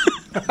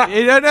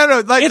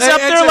 No. Like, it's up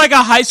there like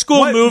a high school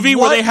what- movie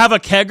what- where they have a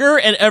kegger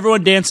and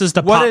everyone dances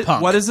to pop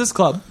punk. What is this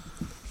club?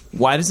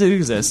 Why does it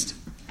exist?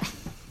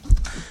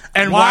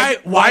 And Why-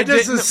 why why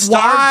does didn't- the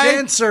star why-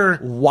 dancer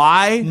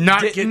Why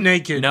not didn't- get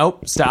naked?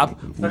 Nope. Stop.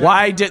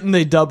 Why didn't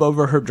they dub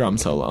over her drum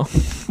solo?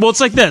 Well, it's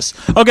like this.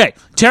 Okay,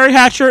 Terry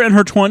Hatcher in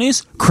her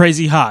 20s,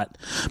 crazy hot.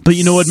 But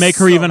you know what would make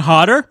her even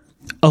hotter?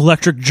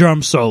 Electric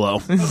drum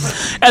solo.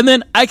 And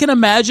then I can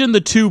imagine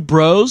the two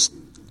bros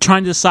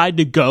trying to decide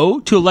to go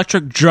to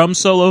electric drum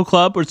solo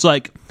club where it's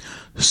like,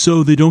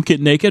 so they don't get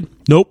naked?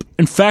 Nope.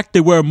 In fact,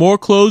 they wear more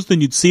clothes than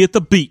you'd see at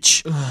the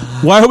beach.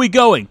 Why are we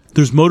going?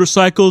 There's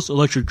motorcycles,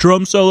 electric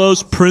drum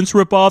solos, Prince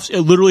ripoffs.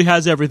 It literally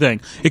has everything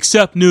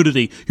except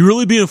nudity. You're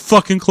really being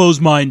fucking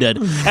closed-minded.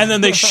 And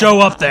then they show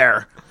up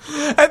there.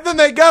 And then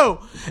they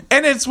go.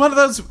 And it's one of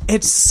those.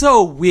 It's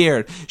so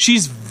weird.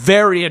 She's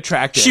very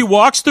attractive. She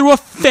walks through a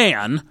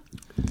fan,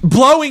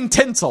 blowing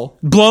tinsel.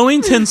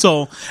 blowing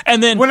tinsel,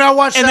 and then When I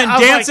watched and that, then I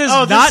was dances like,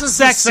 oh, not this is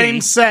sexy. the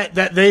same set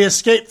that they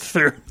escaped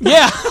through.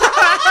 Yeah,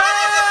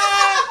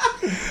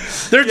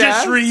 They're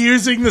just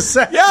reusing the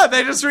set. Yeah,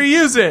 they just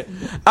reuse it.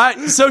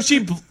 So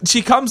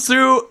she comes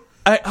through.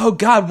 Oh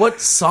God, what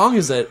song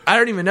is it? I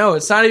don't even know.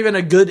 It's not even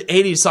a good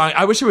 '80s song.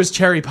 I wish it was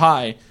Cherry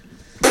Pie.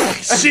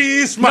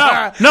 She's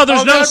my. no,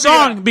 there's Oh, no that'd be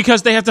song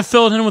because they have to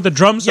fill it in with the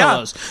drum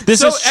solos. This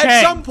So is at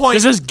Chang. some point-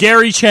 This is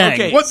Gary Chang.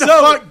 Okay. What the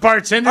So- fuck,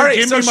 bartender? All right,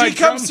 Give so me my she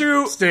comes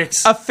through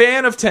sticks. a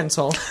fan of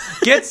tinsel,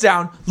 gets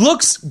down,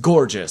 looks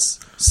gorgeous,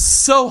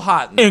 so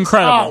hot.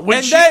 Incredible. when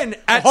And she- then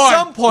at Hold on.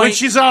 some point, when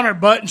she's on her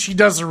butt and she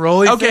does the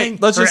rolling okay, thing,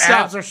 let's her just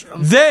stop. abs are sh-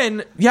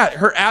 Then, yeah,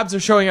 her abs are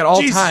showing at all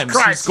Jesus times.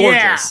 Christ, She's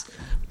gorgeous. yeah.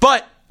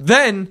 But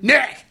then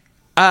Nick.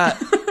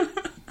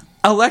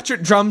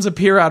 electric drums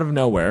appear out of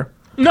nowhere.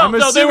 No, I'm they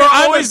assuming- were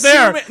I'm always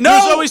there. assuming- No!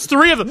 There's always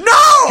three of them.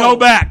 No! Go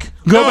back.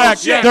 Go back.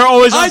 shit. They're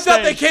always on I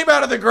thought they stage. came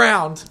out of the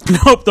ground.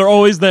 Nope, they're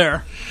always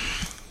there.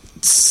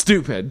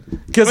 Stupid.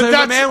 Because But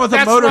there's a man with a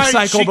that's why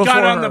motorcycle she before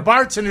got on her. the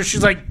bartender.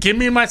 She's like, "Give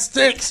me my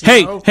sticks." you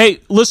Hey, know? hey,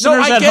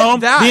 listeners No, I at get home,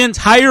 that. the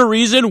entire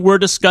reason we're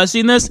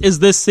discussing this is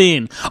this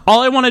scene. All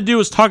I want to do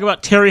is talk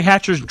about Terry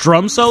Hatcher's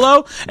drum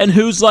solo and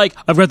who's like,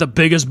 I've got the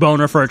biggest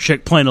boner for a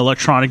chick playing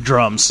electronic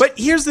drums. But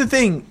here's the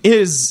thing: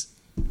 is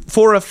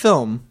for a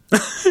film,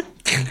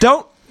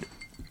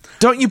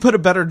 don't you put a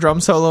better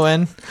drum solo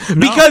in?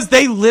 Because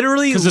they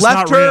literally 'Cause it's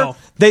left not her. real.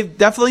 They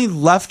definitely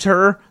left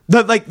her.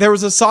 There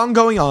was a song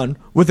going on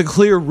with a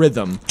clear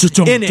rhythm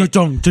in it.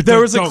 There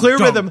was a clear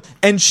rhythm,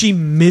 and she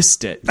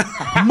missed it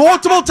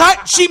multiple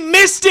times. She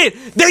missed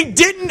it. They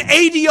didn't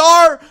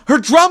ADR her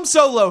drum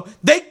solo.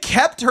 They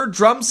kept her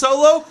drum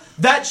solo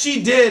that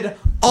she did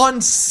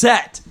on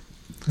set.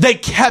 They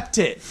kept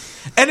it,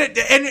 and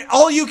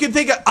all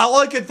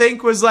I could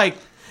think was like,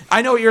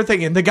 I know what you're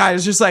thinking. The guy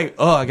is just like,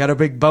 oh, I got a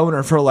big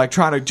boner for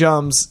electronic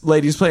drums.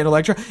 Ladies playing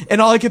electro, and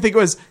all I could think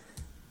was,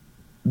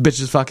 bitch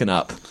is fucking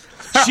up.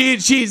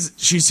 She's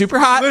super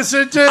hot.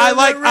 Listen to I the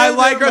like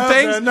rhythm her of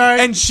things, the night.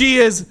 and she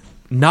is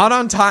not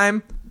on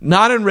time,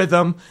 not in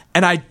rhythm,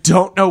 and I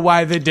don't know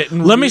why they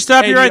didn't. Let me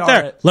stop you right ADR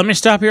there. it. Let me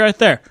stop you right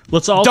there.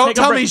 Let's all Don't take a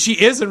tell break. me she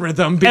is in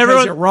rhythm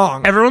because you're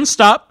wrong. Everyone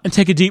stop and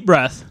take a deep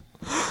breath.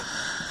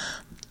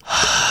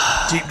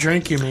 Deep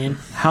drink, you mean?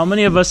 How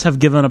many of us have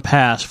given a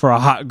pass for a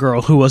hot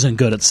girl who wasn't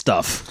good at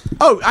stuff?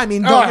 Oh, I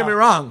mean, don't get me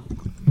wrong.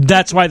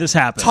 That's why this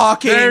happened.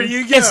 Talking, There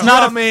you go. It's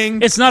not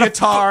drumming, it's not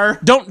guitar.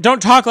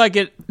 Don't talk like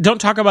it. Don't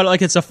talk about it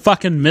like it's a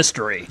fucking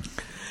mystery.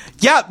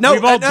 Yeah, no,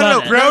 We've all no,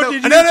 done no,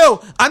 it.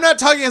 no. I'm not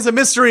talking as a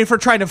mystery for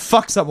trying to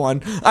fuck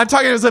someone. I'm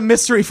talking as a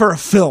mystery for a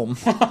film.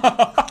 All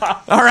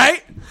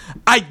right?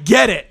 I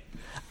get it.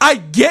 I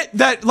get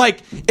that, like,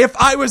 if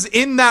I was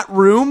in that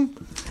room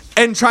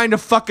and trying to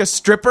fuck a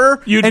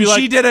stripper You'd and be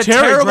she like, did a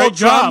 "Terry, terrible great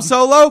drum job."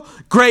 solo,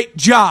 great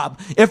job.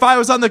 If I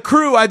was on the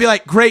crew, I'd be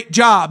like, great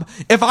job.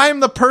 If I am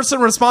the person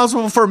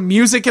responsible for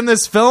music in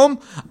this film,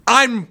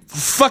 I'm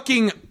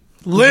fucking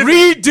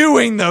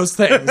redoing those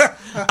things.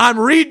 I'm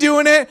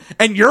redoing it,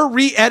 and you're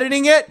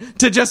re-editing it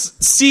to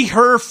just see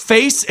her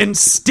face and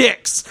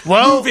sticks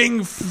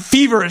moving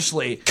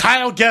feverishly.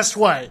 Kyle, guess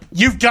what?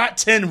 You've got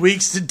 10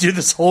 weeks to do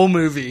this whole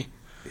movie.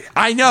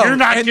 I know. You're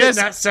not getting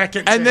that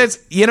second And chance.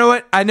 this, you know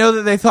what? I know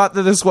that they thought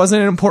that this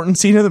wasn't an important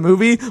scene of the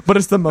movie, but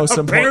it's the most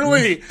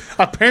important.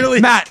 Apparently,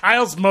 Matt.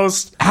 Kyle's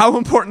most. How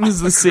important is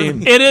the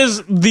scene? It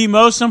is the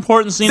most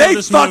important scene of They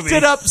this fucked movie.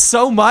 it up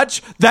so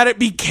much that it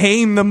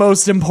became the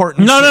most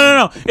important scene.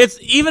 No. It's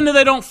even if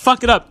they don't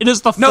fuck it up. It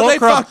is the No, they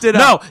fulcrum. fucked it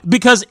up. No,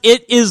 because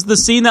it is the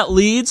scene that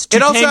leads to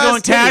It also Tango has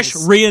and Cash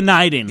titties.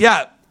 reuniting.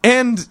 Yeah,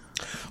 and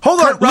Hold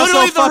on. Kurt Russell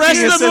Literally, the fucking rest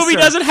his of the movie sister.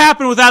 doesn't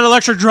happen without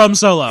electric drum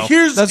solo.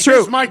 Here's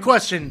true. my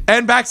question.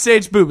 And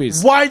backstage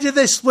boobies. Why did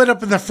they split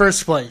up in the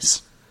first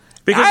place?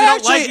 Because they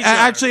don't like each other.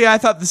 Actually, I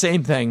thought the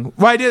same thing.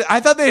 I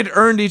thought they had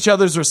earned each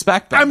other's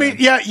respect. back I mean,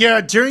 then.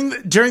 yeah. During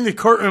the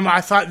courtroom, I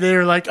thought they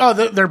were like, oh,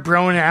 they're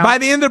broing out. By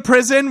the end of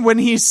prison, when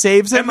he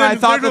saves him, And then I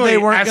thought that they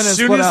literally, weren't going to as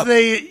soon split as up.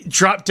 they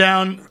drop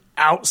down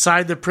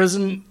outside the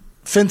prison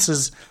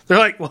fences, they're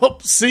like, well,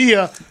 see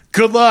ya.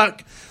 Good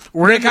luck.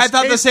 We're in I this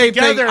thought the case same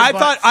thing. together, I but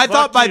thought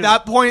fuck by you.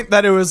 that point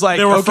that it was like,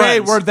 They were okay,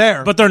 friends. we're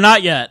there. But they're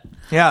not yet.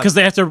 Yeah. Because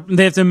they have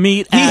to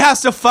meet. he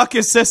has to fuck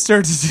his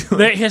sister to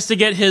do it. He has to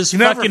get his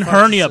never fucking fucks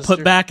hernia his put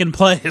sister. back in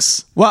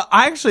place. Well,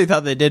 I actually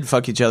thought they did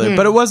fuck each other,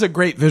 but it was a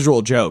great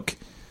visual joke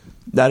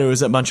that it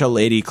was a bunch of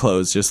lady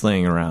clothes just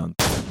laying around.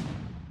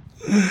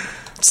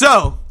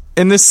 So,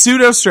 in this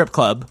pseudo strip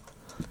club,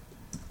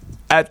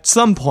 at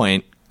some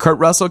point, Kurt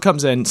Russell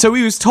comes in. So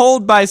he was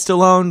told by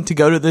Stallone to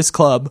go to this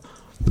club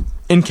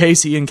in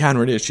case he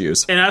encountered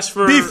issues. And as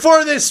for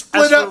Before they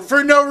split As up for-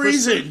 for no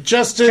reason,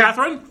 just to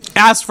Catherine,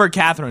 Asked for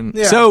Catherine.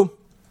 Yeah. So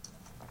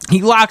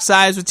he locks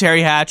eyes with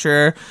Terry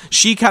Hatcher.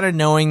 She kind of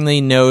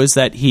knowingly knows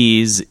that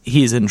he's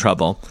in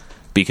trouble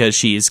because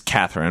she's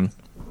Catherine.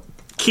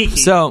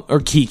 Kiki. Or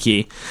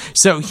Kiki.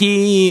 So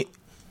he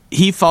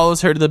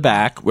follows her to the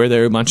back where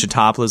there are a bunch of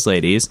topless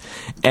ladies,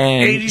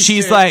 and 86.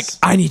 she's like,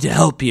 "I need to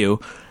help you."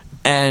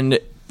 And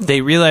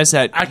they realize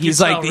that I can he's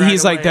tell like,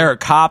 right away. there are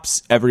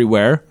cops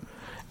everywhere,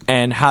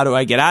 and how do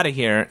I get out of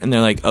here? And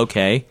they're like,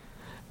 okay.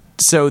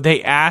 So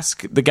they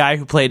ask the guy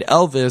who played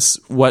Elvis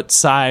what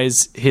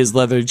size his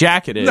leather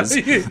jacket is,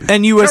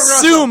 and you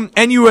assume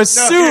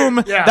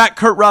yeah. that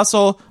Kurt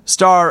Russell,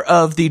 star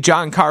of the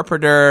John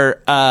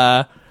Carpenter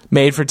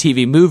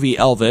made-for-TV movie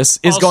Elvis,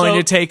 is Also- going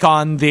to take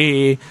on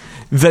the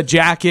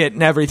jacket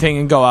and everything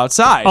and go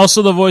outside.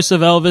 also the voice of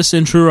Elvis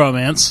in True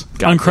Romance,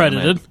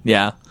 uncredited.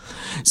 Yeah.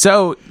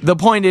 So the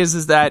point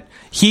is that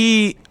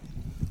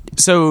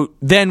so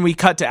then we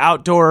cut to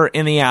outdoor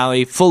in the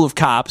alley full of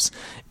cops.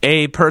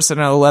 A person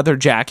in a leather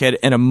jacket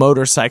and a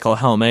motorcycle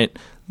helmet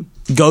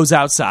goes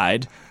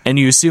outside, and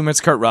you assume it's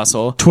Kurt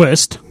Russell.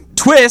 Twist.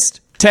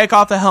 Take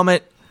off the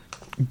helmet,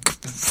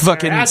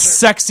 fucking Hatcher.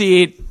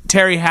 sexy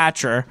Terry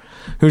Hatcher,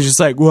 who's just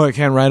like, well, I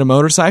can't ride a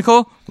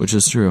motorcycle, which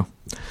is true.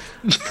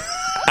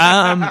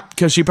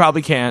 Because she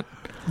probably can't.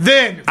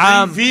 then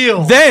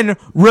reveal. Then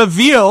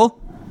reveal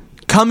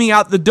coming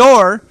out the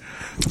door,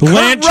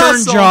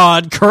 Lantern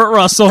jawed Kurt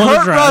Russell in a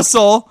Kurt dress.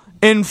 Russell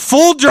in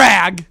full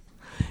drag,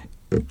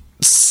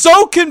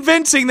 so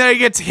convincing that he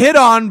gets hit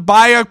on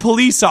by a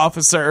police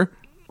officer.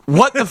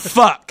 What the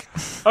fuck?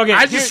 Okay,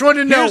 I just want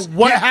to know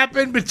what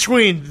happened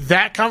between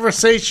that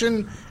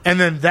conversation and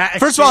then that.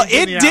 First of all,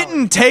 exchange it in the alley.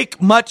 didn't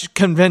take much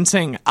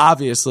convincing,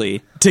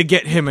 obviously, to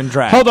get him in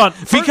drag. Hold on.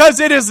 Because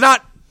it is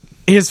not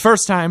his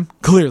first time,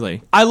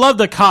 clearly. I love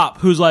the cop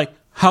who's like,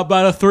 how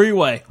about a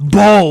three-way?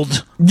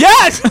 Bold.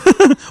 Yes!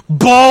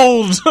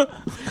 Bold.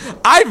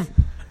 I've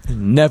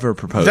never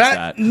proposed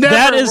that. That never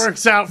That is-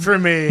 works out for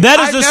me. That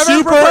I is a never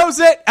super. proposed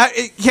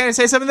it. Can I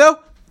say something, though?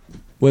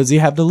 What does he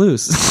have to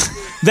lose?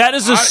 That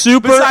is a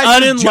super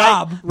besides his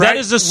job, unenlightened. right? That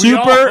is a We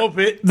all super. hope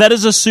it. That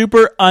is a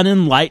super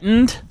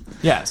unenlightened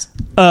Yes.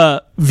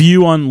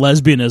 view on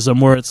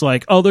lesbianism, where it's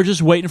like, oh, they're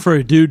just waiting for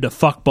a dude to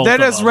fuck both.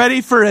 That of is them. ready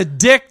for a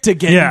dick to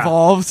get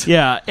involved.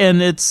 Yeah, and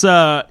it's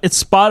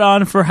spot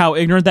on for how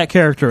ignorant that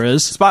character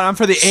is. Spot on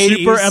for the 80s.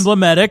 Super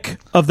emblematic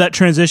of that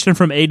transition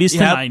from 80s to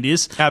Yep,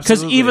 90s. Because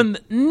absolutely. even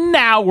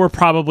now, we're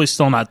probably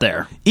still not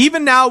there.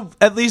 Even now,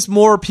 at least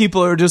more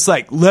people are just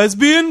like,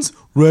 lesbians?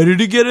 Ready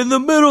to get in the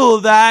middle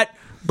of that.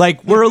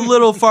 Like, we're a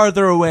little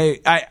farther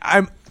away.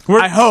 I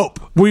hope.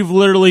 We've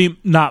literally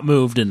not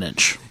moved an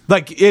inch.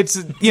 Like, it's,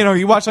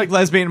 you watch, like,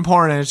 lesbian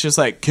porn, and it's just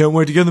like, can't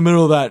wait to get in the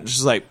middle of that. It's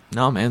just like,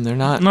 no, man, they're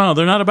not. No,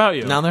 they're not about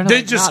you. No, they're not.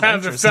 They just not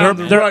haven't interested. found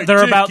the They're- right they're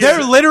dick about- yet.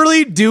 They're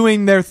literally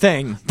doing their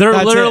thing. They're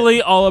That's literally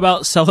it. all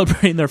about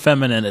celebrating their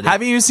femininity.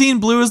 Haven't you seen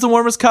Blue is the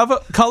Warmest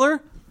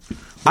color?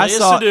 I Yes,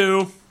 saw I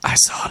do. I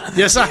saw it.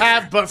 Yes, I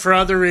have, but for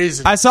other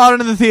reasons. I saw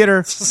it in the theater.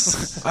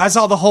 I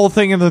saw the whole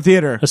thing in the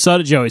theater. I saw it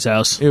at Joey's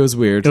house. It was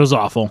weird. It was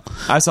awful.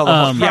 I saw the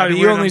whole. Yeah, Probably but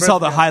you weird only on saw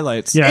the birthday.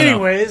 highlights. Yeah, I know.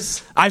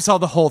 Anyways, I saw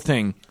the whole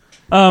thing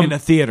in a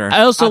theater.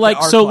 I also at the like,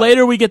 Arc so Light.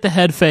 later we get the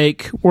head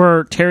fake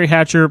where Terry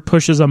Hatcher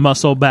pushes a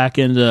muscle back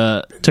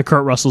into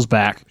Kurt Russell's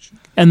back.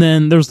 And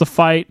then there's the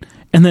fight.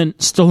 And then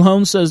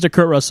Stallone says to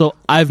Kurt Russell,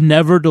 I've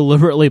never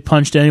deliberately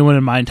punched anyone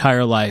in my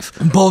entire life.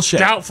 Bullshit.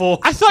 doubtful.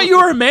 I thought you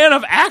were a man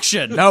of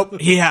action. Nope,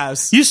 he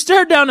has. You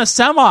stared down a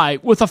semi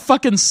with a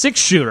fucking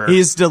 6-shooter.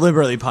 He's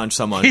deliberately punched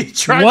someone. He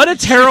tried What to a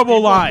terrible shoot people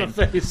in line.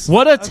 the face.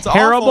 What a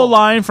terrible awful.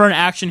 line for an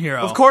action hero.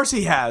 Of course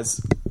he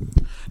has.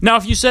 Now,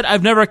 if you said,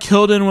 I've never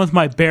killed anyone with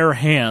my bare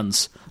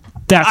hands,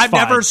 that's I've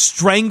fine. never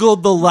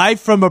strangled the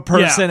life from a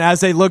person as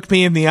they looked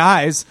me in the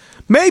eyes.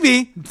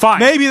 Maybe. Fine.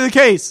 Maybe the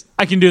case.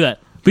 I can do that.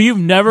 But you've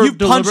never You've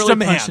punched deliberately a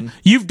man. punched.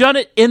 You've done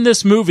it in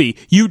this movie.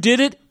 You did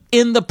it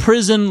in the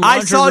prison I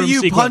laundry saw room you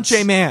sequence.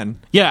 punch a man.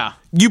 Yeah.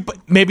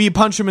 Maybe you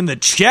punch him in the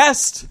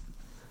chest.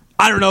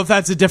 I don't know if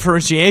that's a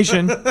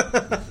differentiation.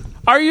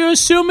 Are you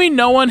assuming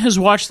no one has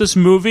watched this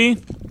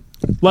movie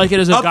like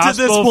it is a Up to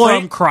this gospel point.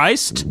 from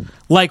Christ,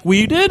 like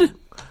we did?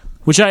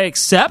 Which I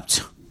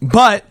accept,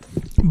 but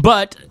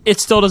it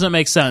still doesn't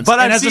make sense. But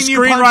and I've as seen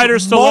a you punch screenwriter,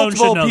 Stallone should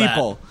multiple know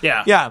people. that.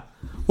 Yeah. Yeah.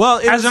 Well,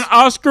 it As was an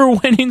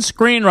Oscar-winning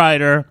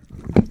screenwriter,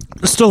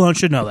 Stallone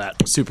should know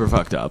that. super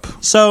fucked up.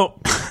 So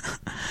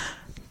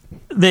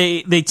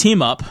they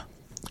team up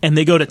and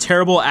they go to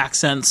Terrible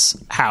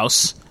Accent's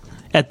house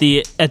at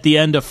the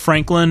end of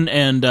Franklin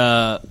and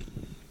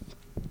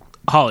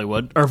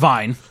Hollywood or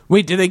Vine.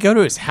 Wait, did they go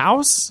to his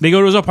house? They go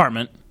to his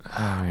apartment.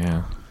 Oh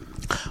yeah.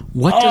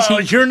 What does Oh,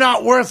 he you're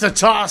not worth a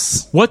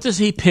toss. What does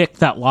he pick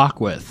that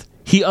lock with?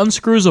 He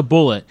unscrews a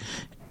bullet.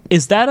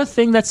 Is that a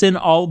thing that's in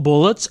all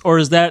bullets, or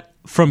is that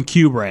from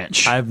Q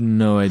Branch? I have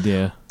no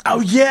idea. Oh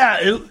yeah,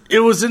 it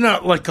was in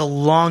a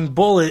long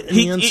bullet.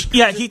 And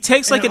he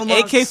takes like and an it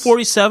unlocks-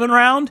 AK-47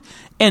 round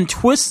and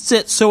twists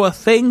it so a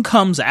thing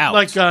comes out.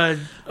 like a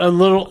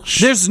little.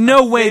 There's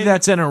no way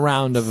that's in a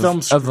round of a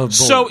Film bullet.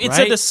 so it's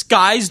right? a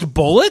disguised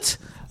bullet.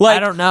 Like, I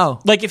don't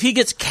know. Like if he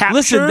gets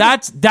captured.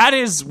 Listen, that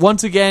is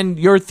once again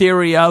your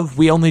theory of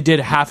we only did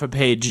half a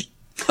page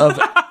of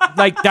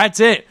like that's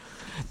it.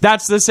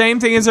 That's the same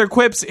thing as their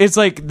quips. It's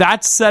like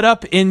that's set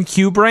up in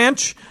Q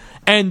Branch,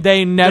 and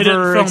they never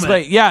didn't film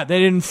explain. it. Yeah, they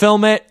didn't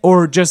film it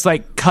or just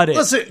like cut it.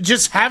 Listen,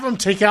 just have him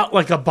take out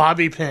like a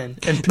bobby pin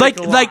and pick Like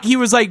a lock. like he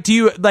was like, do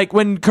you like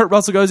when Kurt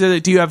Russell goes there?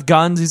 Do you have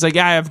guns? He's like,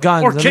 yeah, I have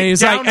guns. Or And then kick he's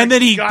down like, and the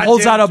then he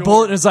pulls out a goddamn bullet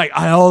door. and is like,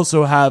 I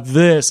also have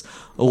this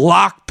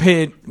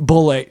lockpick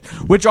bullet,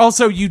 which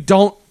also you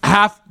don't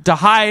have to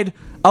hide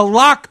a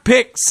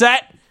lockpick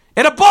set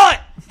in a bullet.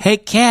 Hey,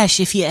 Cash,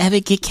 if you ever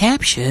get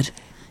captured,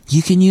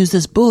 you can use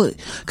this bullet,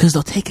 because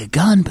they'll take a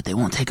gun, but they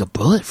won't take a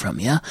bullet from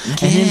you.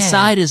 And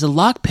inside is a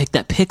lockpick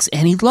that picks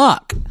any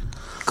lock.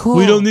 Cool.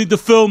 we don't need to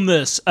film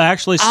this.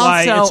 Actually,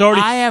 Sly, Also, it's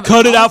already I have-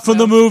 cut it out from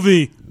the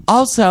movie.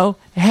 Also,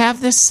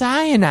 have the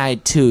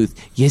cyanide tooth.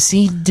 You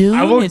see, dude,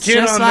 I will it's get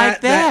just on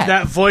like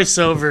that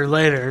voiceover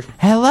later.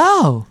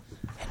 Hello.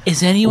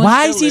 Is anyone?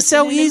 Why still is he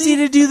so listening to easy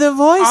me? to do the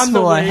voice On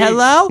the for? way.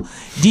 Hello?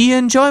 Do you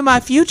enjoy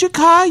my future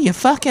car? You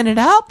fucking it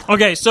up?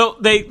 Okay, so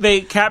they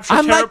capture.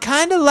 I'm like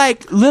kind of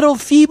like little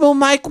feeble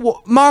Mark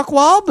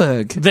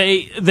Wahlberg.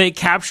 They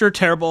capture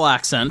Terrible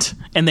Accent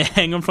and they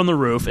hang him from the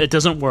roof. It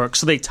doesn't work,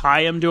 so they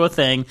tie him to a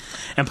thing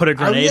and put a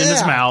grenade in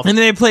his yeah. mouth. And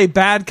then they play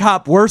bad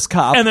cop, worse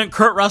cop. And then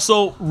Kurt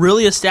Russell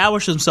really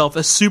established himself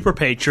as super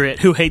patriot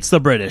who hates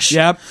the British.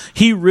 Yep.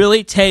 He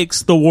really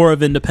takes the War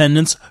of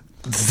Independence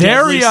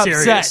very deadly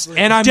upset. serious.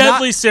 And I'm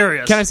deadly not,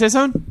 serious. Can I say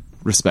something?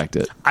 Respect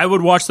it. I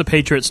would watch The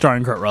Patriot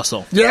starring Kurt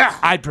Russell Yeah,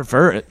 I'd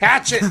prefer it.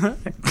 hatchet.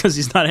 because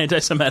he's not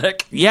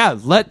anti-Semitic. Yeah,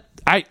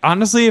 I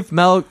honestly, if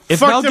Mel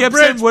Fuck the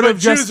Gibson Brits, would have but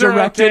just Jews are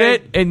directed okay.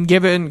 it and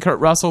given Kurt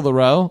Russell the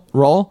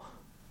role,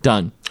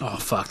 done. Oh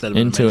fuck, that'd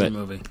be an Into amazing it.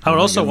 movie. I would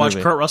also good watch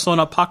movie. Kurt Russell in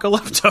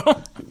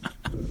Apocalypto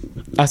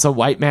As a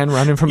white man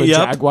running from a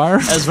jaguar.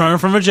 as running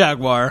from a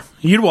jaguar.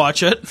 You'd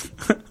watch it.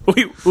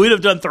 We'd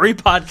have done 3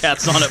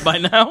 podcasts on it by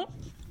now.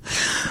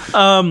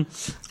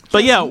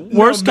 But yeah,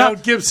 worst Mel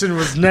cop. Gibson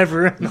was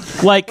never in.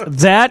 Like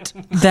that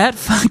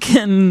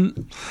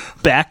fucking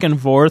back and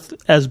forth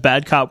as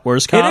bad cop,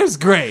 worst cop. It is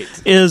great.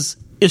 is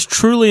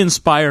truly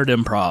inspired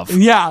improv.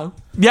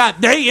 Yeah,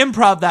 they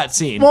improv that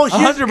scene. Well,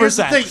 here's the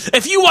 100%. thing.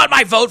 If you want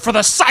my vote for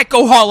the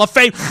Psycho Hall of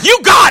Fame, you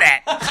got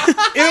it.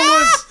 It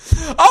was.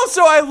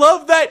 Also, I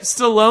love that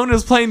Stallone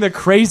is playing the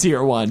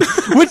crazier one,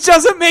 which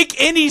doesn't make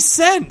any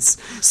sense.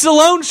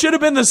 Stallone should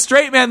have been the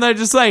straight man that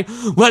just like,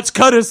 let's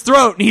cut his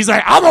throat, and he's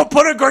like, I'm gonna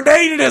put a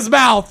grenade in his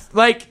mouth.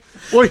 Like,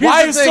 Well, here's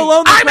why the is thing.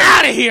 Stallone? I'm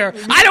out of here.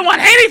 I don't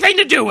want anything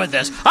to do with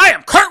this. I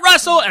am Kurt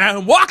Russell, and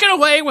I'm walking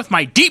away with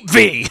my deep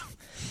V.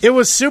 It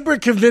was super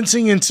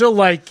convincing until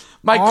like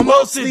My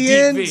almost quilted the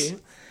end, DV.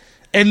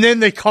 and then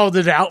they called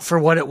it out for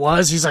what it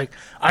was. He's like,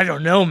 I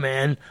don't know,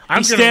 man.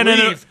 I'm gonna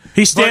leave.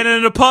 He's standing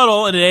in a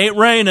puddle, and it ain't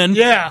raining.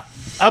 Yeah.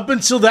 Up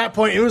until that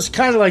point, it was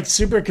kind of like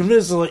super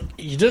convincing. Like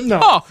you didn't know.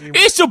 Oh,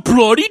 it's a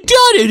bloody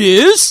dud, it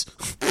is,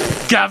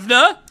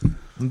 Governor.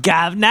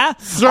 Governor.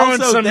 Throw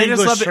in Also, some they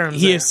just English love it.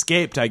 terms He there.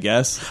 escaped, I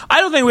guess.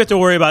 I don't think we have to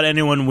worry about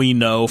anyone we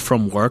know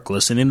from work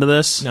listening to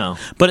this. No.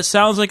 But it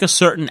sounds like a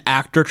certain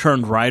actor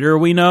turned writer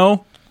we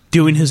know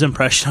doing his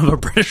impression of a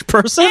British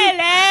person.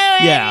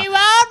 Hello, Yeah. everyone.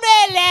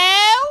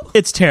 Hello.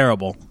 It's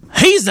terrible.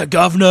 He's the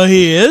governor,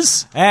 he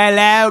is.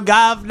 Hello,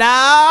 Governor.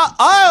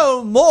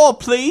 Oh, more,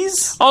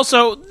 please.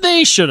 Also,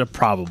 they should have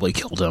probably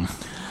killed him.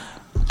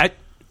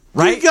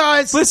 Right? You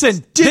guys,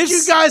 listen. did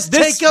you guys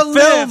take a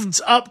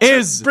lift up to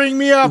is bring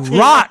me up here?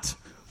 rot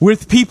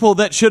with people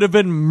that should have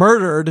been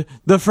murdered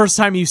the first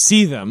time you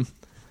see them.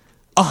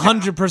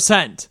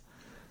 100%.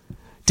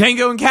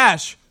 Tango and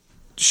Cash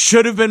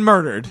should have been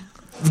murdered.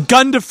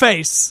 Gun to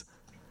face.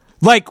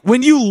 Like,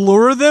 when you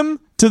lure them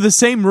to the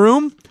same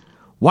room,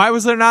 why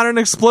was there not an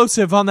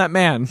explosive on that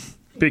man?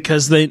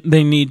 Because they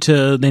need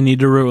to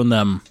ruin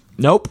them.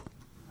 Nope.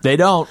 They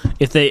don't.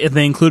 If they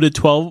included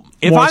 12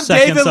 If more I'm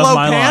seconds David of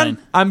my line.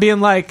 Lopan, I'm being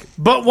like,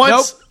 But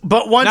once, nope,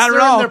 but once not they're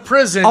at all. in their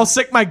prison, I'll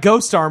sick my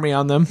ghost army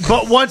on them.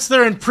 but once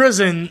they're in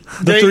prison,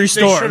 they three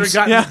should have storms.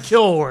 gotten Yeah. the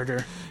kill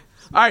order.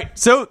 All right,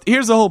 so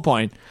here's the whole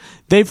point.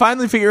 They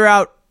finally figure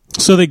out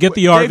So they get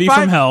the RV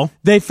from hell.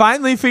 They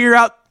finally figure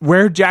out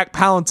where Jack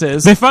Palance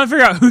is. They finally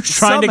figure out who's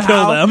trying to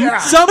kill them.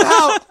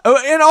 Somehow,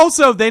 and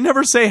also they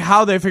never say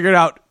how they figured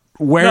out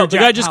where. No, the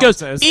Jack guy just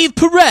Palance goes, is. Yves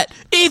Perret,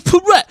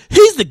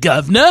 he's the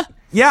governor.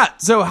 Yeah.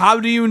 So how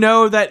do you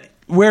know that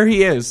where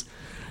he is?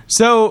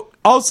 So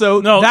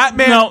also No, that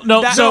man.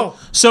 No. that-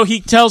 So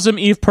he tells him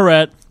Yves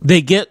Perret.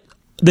 They get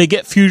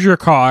Future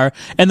Car,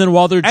 and then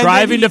while they're then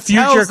driving he to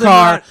Future tells them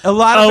Car, that a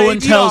lot of Owen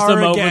tells them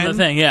ADR over again. the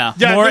thing. Yeah,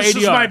 Yeah, more this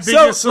is ADR. my big- So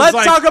Biggest was let's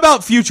like- talk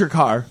about Future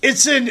Car.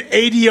 It's an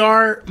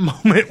ADR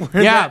moment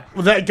where Yeah.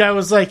 that guy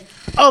was like,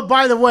 "Oh,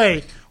 by the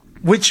way,"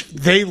 which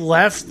they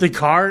left the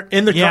car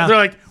in the car. Yeah. They're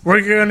like,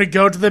 "We're going to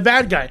go to the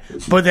bad guy,"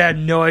 but they had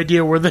no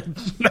idea where the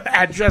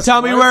address.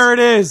 Tell me was. where it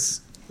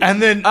is.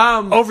 And then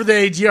over the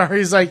ADR,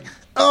 he's like,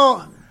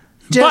 "Oh,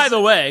 By the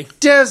way,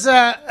 there's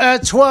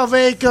 12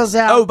 acres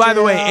out." Oh, by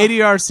the way, there."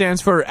 ADR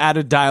stands for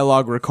added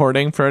dialogue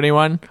recording for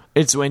anyone.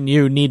 It's when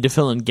you need to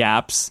fill in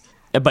gaps,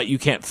 but you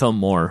can't film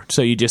more,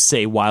 so you just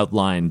say wild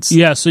lines.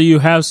 yeah. So you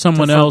have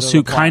someone further else who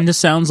the plot. kind of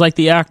sounds like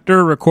the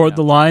actor record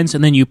the lines,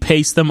 and then you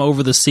paste them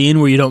over the scene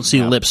where you don't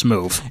see lips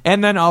move.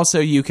 And then also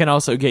you can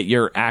also get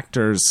your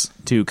actors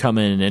to come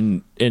in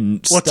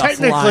and Well, stuff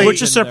technically- lines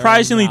Which is in their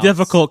surprisingly mouths.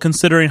 difficult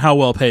considering how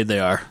well paid they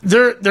are.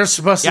 they're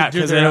supposed Yeah, to do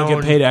because they their don't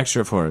own. get paid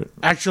extra for it.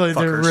 Actually,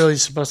 they're Fuckers. really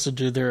supposed to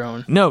do their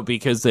own. No,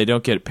 because they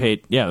don't get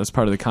paid. Yeah, that's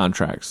part of the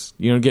contracts.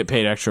 You don't get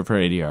paid extra for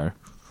ADR.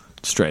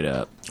 Straight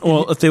up.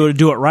 Well, if they would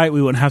do it right,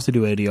 we wouldn't have to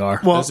do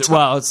ADR. Well,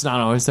 Well, it's not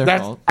always their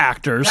That's- fault.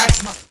 Actors.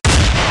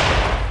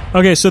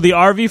 Okay, so the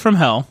RV from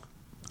hell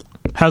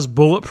has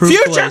bulletproof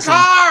glazing.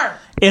 car.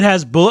 It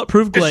has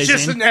bulletproof It's glazing.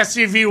 just an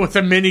SUV with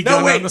a minigun No,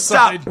 on wait, the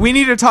stop. side. We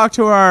need to talk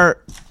to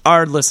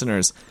our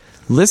listeners.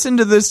 Listen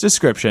to this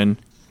description.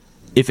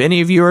 If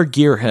any of you are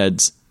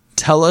gearheads,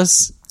 tell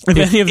us If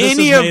if any of this is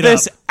made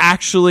this up.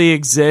 actually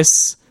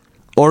exists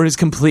or is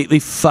completely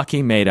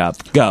fucking made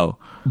up. Go.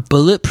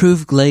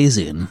 Bulletproof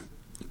glazing.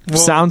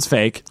 Sounds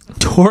fake.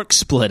 Torque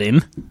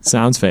splitting.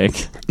 Sounds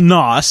fake.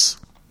 NOS.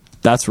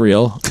 That's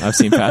real. I've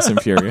seen Fast and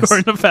Furious.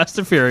 According to Fast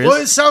and Furious. Well,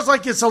 it sounds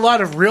like it's a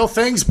lot of real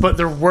things, but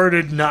they're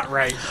worded not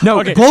right. No,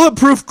 Okay.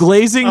 bulletproof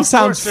glazing Of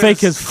sounds course fake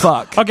there's- as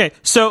fuck. Okay,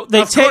 so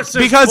they Of take... course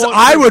there's Because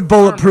I would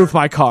bulletproof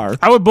armor. my car.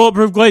 I would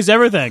bulletproof glaze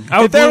everything. I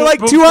would If they were like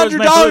bulletproof glaze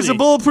my $200 booty. to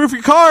bulletproof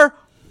your car,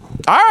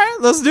 all right,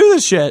 let's do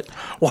this shit.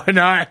 Why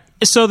not?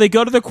 So they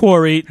go to the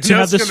quarry to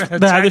have Just this, gonna to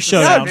have attack this the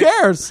Yeah, showdown. who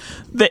cares?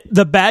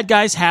 The bad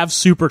guys have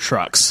super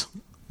trucks.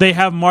 They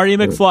have Marty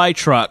McFly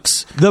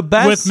trucks The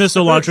best with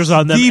missile launchers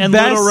on them the and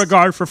best- little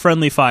regard for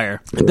friendly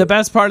fire. The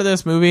best part of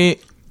this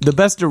movie, the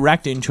best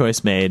directing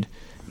choice made,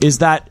 is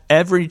that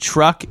every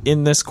truck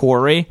in this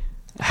quarry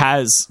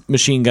has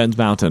machine guns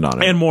mounted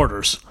on it. And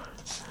mortars.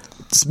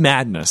 It's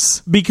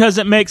madness. Because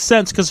it makes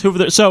sense because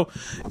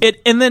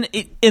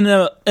in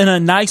a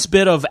nice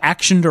bit of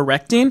action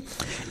directing,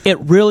 it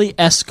really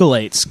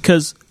escalates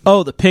because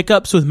the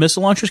pickups with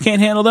missile launchers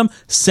can't handle them.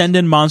 Send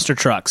in monster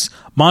trucks.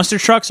 Monster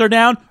trucks are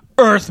down.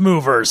 Earth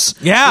movers.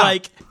 Yeah.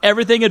 like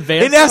everything It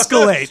advances.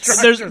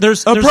 escalates.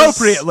 There's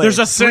Appropriately. There's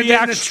a Send in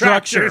three-act the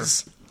structure.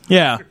 tractors.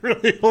 Yeah.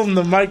 Really holding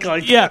the mic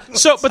like Yeah.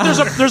 So, but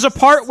there's a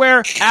part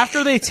where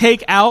after they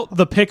take out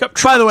the pickup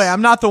truck. By the way,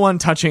 I'm not the one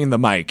touching the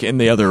mic in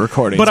the other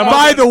recording. But I'm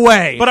by also- the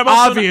way, But I'm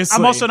also obviously,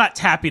 I'm also not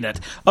tapping it.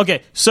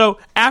 Okay, so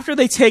after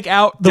they take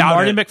out the Doubt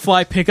Marty it.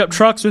 McFly pickup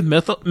trucks with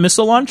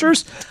missile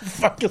launchers,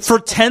 for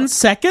 10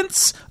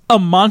 seconds, a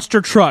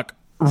monster truck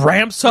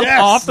ramps up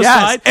Yes, off the yes,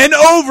 side and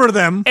over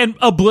them. and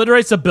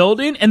obliterates a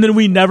building, and then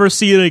we never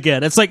see it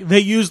again. It's like they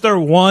use their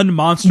one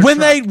monster When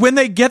truck. when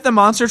they get the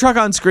monster truck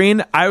on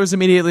screen, I was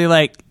immediately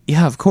like,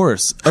 yeah, of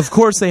course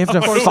they have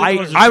to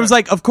fight. I was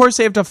like, of course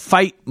they have to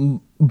fight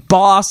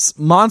boss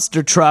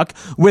monster truck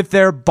with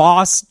their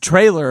boss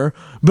trailer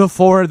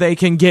before they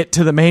can get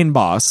to the main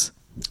boss.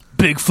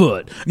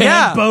 Bigfoot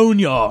Yeah. and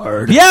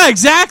Boneyard. Yeah,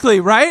 exactly,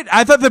 right?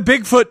 I thought the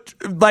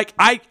Bigfoot, like,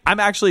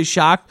 I'm actually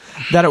shocked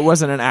that it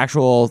wasn't an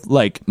actual,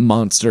 like,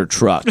 monster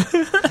truck.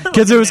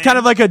 because it was kind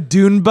of like a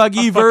dune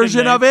buggy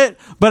version of it.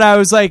 But I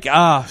was like,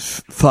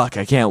 fuck,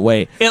 I can't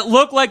wait. It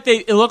looked like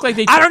they.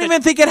 I don't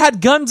even think it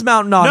had guns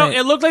mounted on it. No,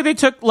 it looked like they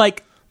took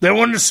like. They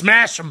wanted to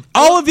smash them.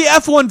 All of the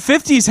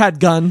F-150s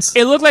had guns.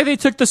 It looked like they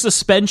took the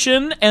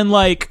suspension and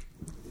like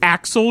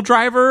axle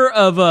driver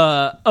of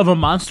a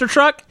monster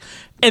truck,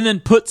 and then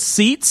put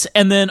seats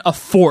and then a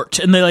fort,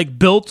 and they like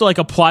built like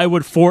a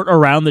plywood fort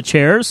around the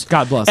chairs.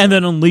 God bless And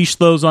them. then unleashed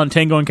those on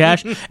Tango and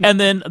Cash. And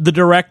then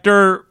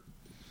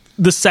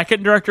the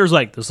second director is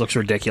like, this looks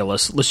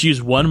ridiculous. Let's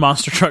use one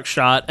monster truck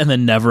shot and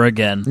then never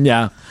again.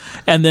 Yeah.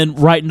 And then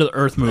right into the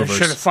Earth Should have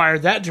Movers.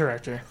 fired that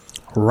director.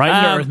 Right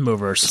into Earth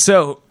Movers.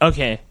 So,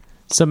 okay.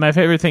 So my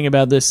favorite thing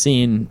about this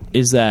scene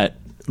is that,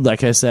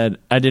 like I said,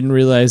 I didn't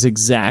realize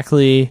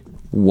exactly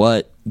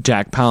what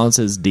Jack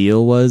Palance's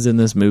deal was in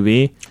this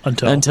movie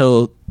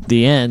until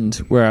the end,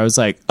 where I was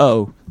like,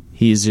 oh,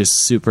 he's just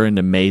super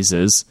into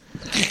mazes.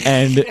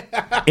 And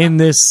in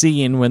this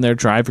scene, when they're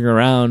driving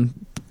around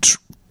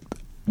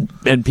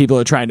and people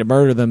are trying to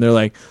murder them, they're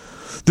like,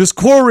 this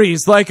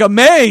quarry's like a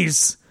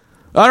maze.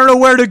 I don't know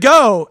where to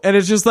go. And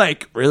it's just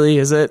like, really,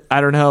 is it? I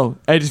don't know.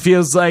 It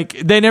feels like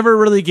they never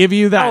really give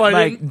you that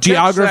like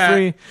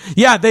geography.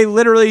 Yeah, they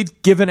literally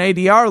give an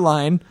ADR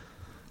line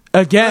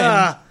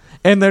again.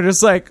 And they're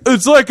just like,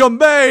 it's like a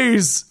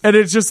maze. And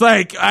it's just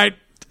like, I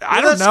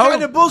don't know. That's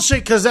kind of bullshit,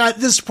 because at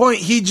this point,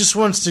 he just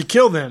wants to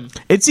kill them.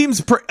 It seems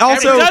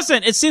Also, it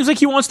doesn't. It seems like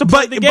he wants to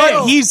play the game.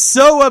 But he's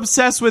so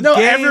obsessed with games.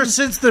 Ever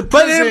since the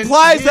But prison, it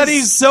implies that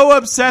he's so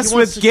obsessed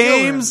with to kill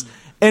games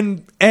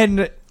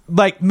and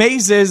like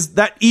mazes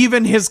that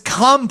even his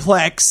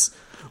complex,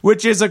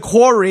 which is a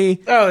quarry,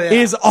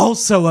 is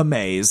also a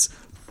maze.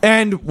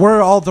 And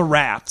we're all the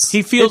rats.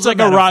 He feels like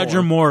a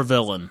Roger Moore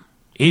villain.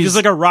 He's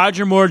like a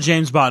Roger Moore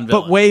James Bond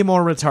villain. But way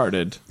more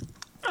retarded.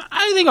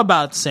 I think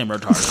about the same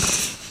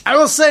retarded. I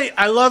will say,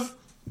 I love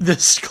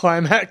this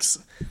climax.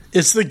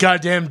 It's the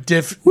goddamn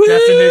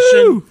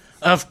definition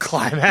of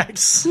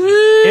climax.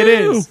 It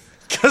is.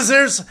 Because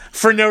there's,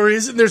 for no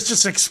reason, there's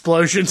just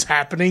explosions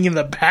happening in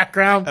the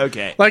background.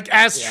 Okay. Like,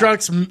 as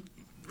trucks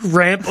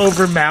ramp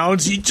over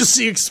mounds, you just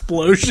see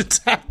explosions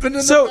happen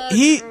in the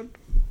background.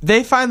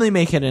 They finally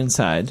make it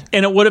inside.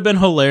 And it would have been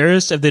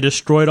hilarious if they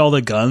destroyed all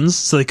the guns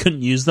so they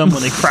couldn't use them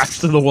when they crashed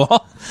through the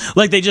wall.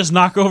 Like, they just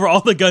knock over all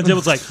the guns. It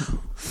was like,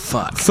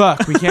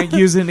 Fuck, we can't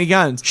use any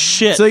guns.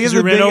 Shit, so we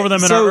ran over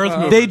them in our Earth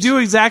Movers. They do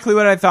exactly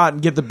what I thought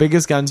and get the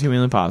biggest guns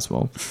humanly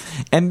possible.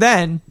 And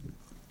then,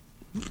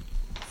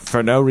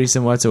 for no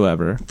reason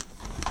whatsoever,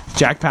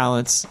 Jack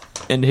Palance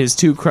and his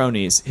two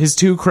cronies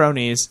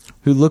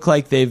who look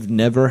like they've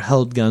never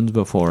held guns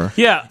before.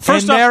 Yeah,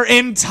 first off, their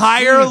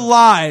entire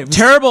lives.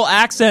 Terrible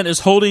Accent is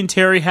holding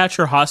Terry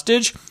Hatcher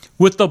hostage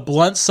with the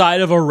blunt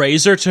side of a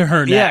razor to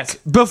her neck. Yes,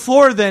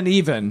 before then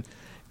even,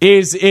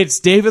 it's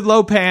David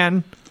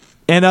Lopan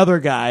and other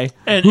guy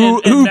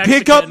who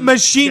pick up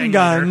machine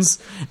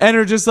guns and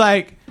are just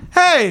like,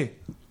 hey,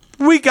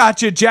 we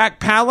got you, Jack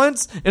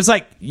Palance. It's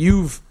like,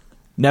 you've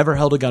never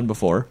held a gun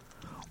before.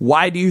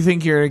 Why do you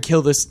think you're going to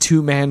kill this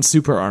two-man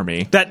super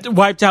army? That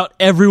wiped out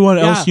everyone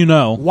else you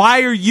know.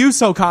 Why are you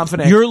so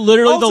confident? You're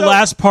literally the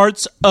last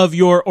parts of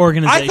your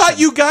organization. I thought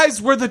you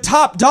guys were the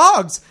top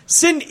dogs.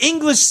 Send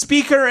English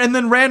speaker and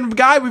then random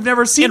guy we've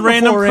never seen and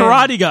before. Random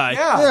karate guy.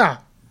 Yeah.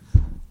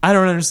 I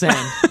don't understand.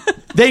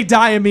 They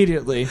die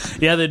immediately.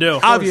 Yeah, they do.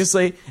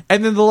 Obviously.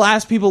 And then the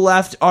last people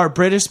left are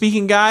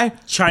British-speaking guy.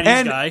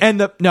 Chinese guy. And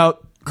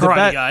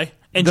karate guy.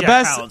 And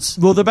Jack Palance.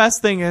 Well, the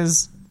best thing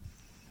is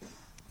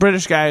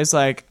British guy is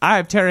like, I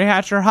have Terry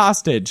Hatcher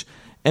hostage.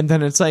 And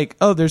then it's like,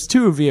 oh, there's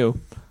two of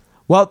you.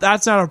 Well,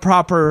 that's not a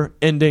proper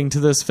ending to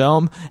this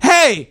film.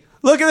 Hey,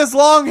 look at this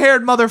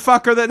long-haired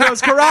motherfucker that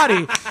knows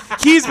karate.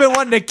 He's been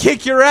wanting to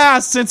kick your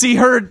ass since he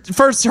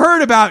first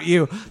heard about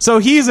you. So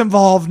he's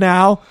involved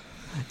now.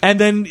 And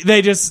then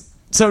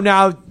so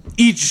now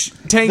each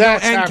Tango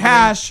and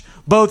Cash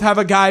both have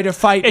a guy to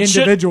fight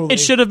individually. It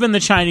should have been the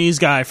Chinese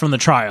guy from the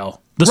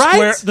trial.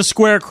 Right? The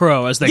square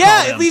crow, as they call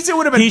him. Yeah, at least it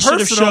would have been personal.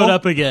 He should have showed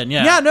up again,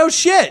 Yeah, no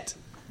shit.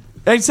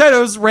 They said it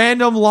was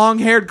random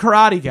long-haired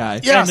karate guy.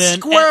 Yeah, and then,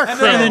 square and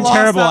crow. then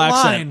Terrible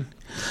Accent.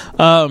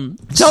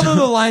 Tell them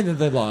the line that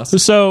they lost.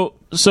 So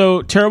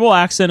Terrible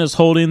Accent is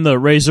holding the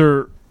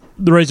razor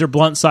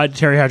blunt side to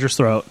Terry Hatcher's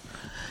throat.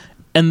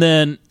 And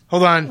then...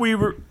 Hold on.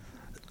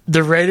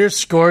 The Raiders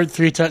scored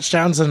 3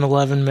 touchdowns in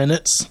 11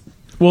 minutes.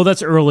 Well,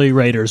 that's early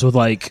Raiders with,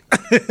 like,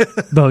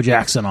 Bo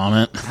Jackson on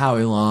it.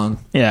 Howie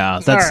Long. Yeah,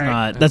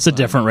 that's a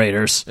different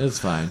Raiders. It's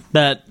fine.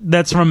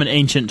 That's from an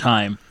ancient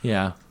time.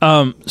 Yeah.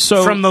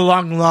 So from the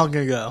long, long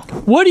ago.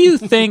 What do you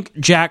think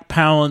Jack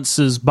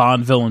Palance's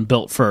Bond villain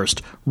built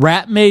first?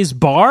 Rat Maze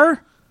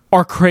Bar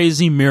or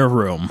Crazy Mirror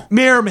Room?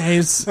 Mirror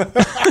Maze.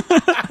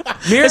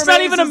 It's not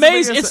even a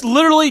maze. It's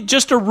literally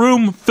just a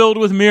room filled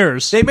with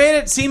mirrors. They made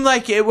it seem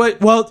like it was...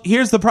 Well,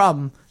 here's the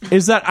problem.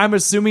 Is that I'm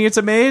assuming it's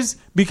a maze,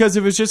 because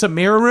if it's just a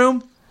mirror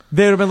room,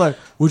 they would have been like,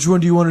 which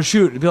one do you want to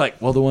shoot? It'd be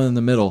like, well, the one in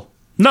the middle.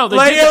 No, it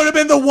would have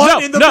been the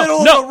one in the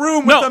middle of the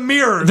room with the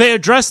mirrors. They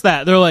addressed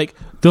that. They're like,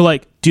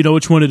 do you know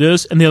which one it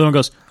is? And the other one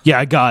goes, yeah,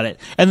 I got it.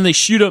 And then they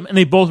shoot them, and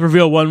they both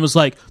reveal one was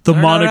like, the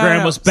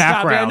monogram was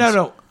background.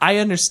 No. I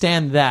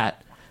understand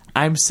that.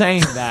 I'm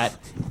saying that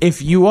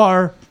if you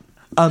are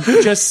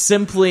just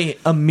simply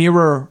a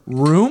mirror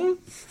room,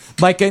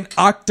 like an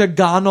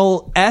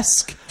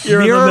octagonal-esque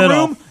mirror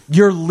room,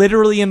 you're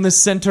literally in the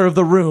center of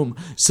the room.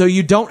 So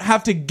you don't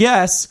have to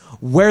guess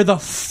where the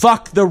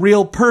fuck the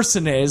real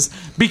person is,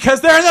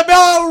 because they're in the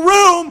middle of a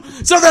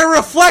room, so they're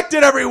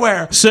reflected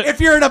everywhere. So if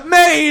you're in a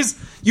maze,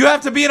 you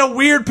have to be in a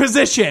weird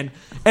position.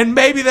 And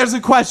maybe there's a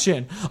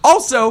question.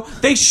 Also,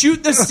 they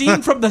shoot the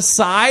scene from the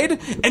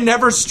side and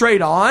never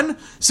straight on.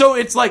 So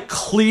it's like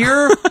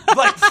clear,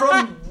 like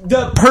from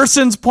the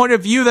person's point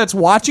of view that's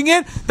watching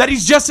it, that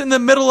he's just in the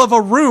middle of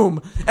a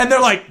room. And they're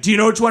like, do you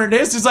know which one it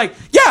is? It's like,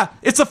 yeah,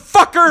 it's a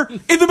fucker in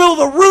the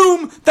middle of the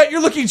room that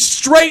you're looking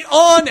straight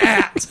on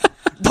at.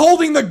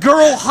 Holding the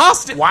girl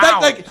hostage. Wow.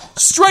 Like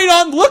straight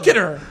on look at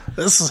her.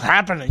 This is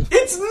happening.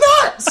 It's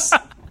nuts.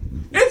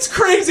 It's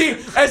crazy.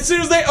 As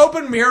soon as they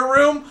opened Mirror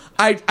Room,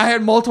 I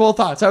had multiple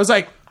thoughts. I was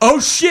like, oh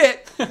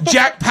shit,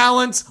 Jack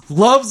Palance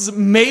loves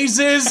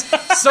mazes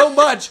so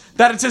much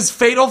that it's his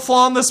fatal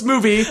flaw in this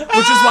movie, which is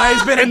why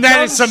he's been And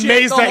then it's a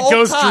maze that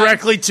goes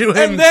directly to him.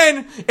 And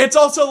then it's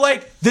also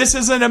like, this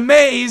isn't a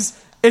maze.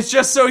 It's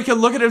just so he can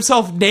look at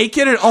himself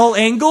naked at all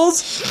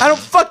angles. I don't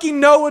fucking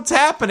know what's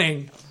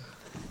happening.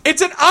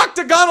 It's an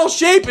octagonal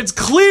shape. It's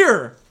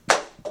clear.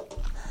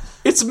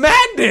 It's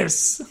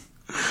madness.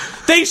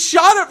 They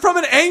shot it from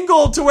an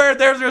angle to where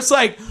they're just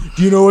like,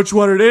 do you know which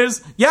one it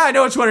is? Yeah, I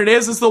know which one it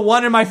is. It's the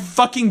one in my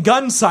fucking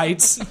gun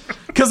sights.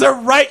 Because they're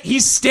right.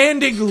 He's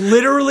standing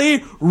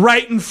literally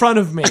right in front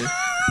of me.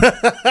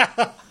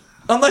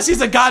 Unless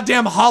he's a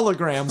goddamn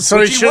hologram. So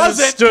which he he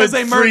wasn't, stood because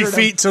they 3 murdered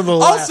feet him. to the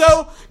left.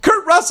 Also,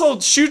 Kurt Russell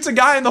shoots a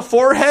guy in the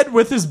forehead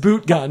with his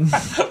boot gun.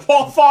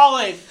 While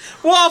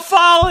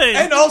falling.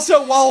 And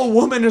also while a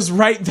woman is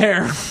right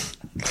there.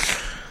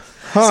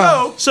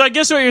 So I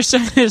guess what you're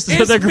saying is that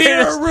His the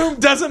mirror greatest... room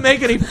doesn't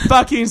make any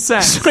fucking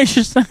sense. What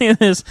you're saying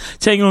is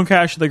Tango and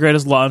Cash are the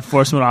greatest law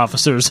enforcement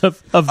officers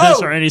of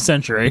this or any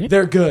century.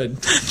 They're good.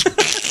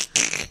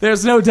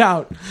 There's no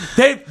doubt.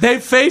 They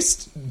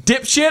faced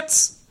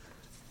dipshits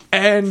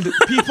and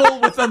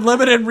people with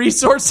unlimited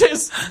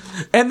resources,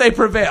 and they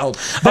prevailed.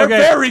 They're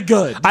very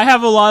good. I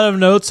have a lot of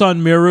notes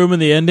on Mirror Room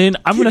and the ending.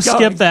 I'm going to going.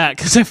 skip that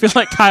because I feel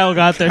like Kyle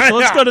got there. So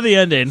let's go to the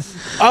ending.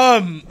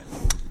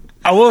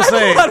 I will I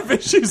say, have a lot of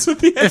issues with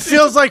the ending. it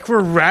feels like we're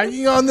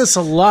ragging on this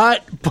a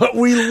lot, but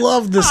we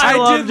love this.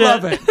 I did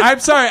love it. I'm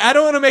sorry. I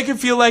don't want to make it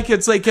feel like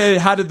it's like a,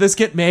 how did this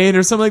get made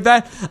or something like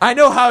that. I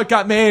know how it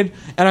got made,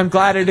 and I'm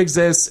glad it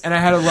exists, and I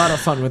had a lot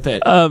of fun with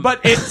it. But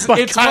it's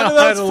one Kyle of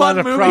those had a lot fun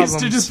of movies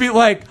problems. to just be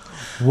like,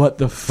 what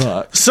the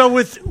fuck? So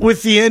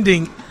with the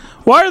ending,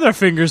 Why are their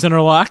fingers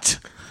interlocked?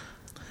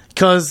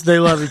 because they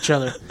love each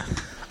other.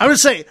 I would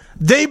say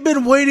they've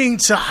been waiting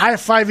to high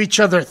five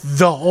each other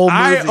the whole movie.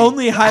 I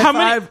only high How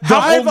many,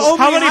 five.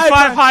 how many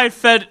five high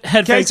fed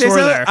head Can I fakes say were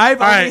something? there? I've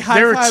only right,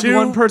 there were high-fived 2.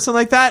 one person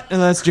like that, and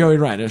that's Joey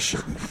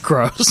Reinish.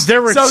 Gross.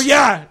 There were So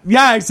yeah,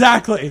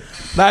 exactly.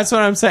 That's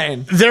what I'm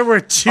saying. there were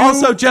 2.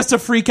 Also, just to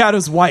freak out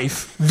his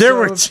wife. there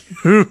were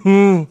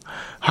 2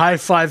 high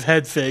five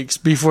head fakes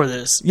before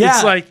this. Yeah,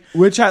 It's like,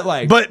 which I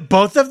like. but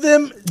both of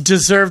them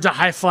deserved a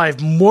high five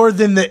more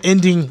than the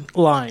ending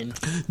line.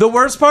 The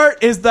worst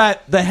part is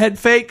that the head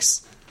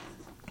fakes.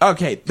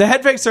 Okay, the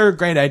head fakes are a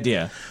great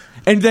idea,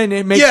 and then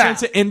it makes Yeah.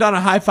 sense to end on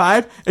a high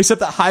five.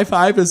 Except that high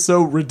five is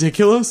so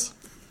ridiculous.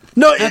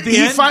 No, At the he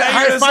end, that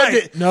high you're just fived like,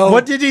 it. no.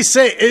 What did he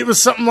say? It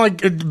was something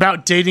like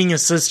about dating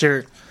his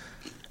sister.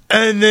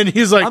 And then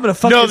he's like, I'm gonna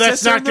fuck no, your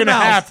that's sister not in the going to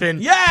mouth."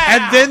 happen. Yeah!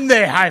 And then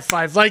they high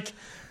five. Like,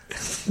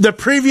 the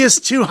previous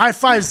 2 high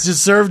fives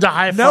deserved a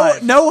high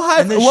five. No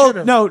high. And they Well,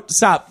 should've. no,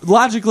 stop.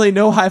 Logically,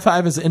 no high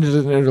five is ended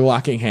in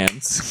interlocking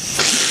hands.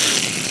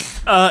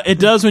 It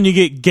does when you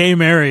get gay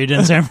married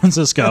in San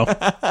Francisco.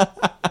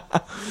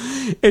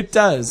 It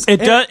does.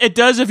 It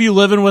does if you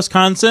live in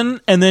Wisconsin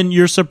and then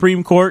your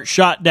Supreme Court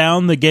shot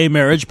down the gay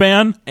marriage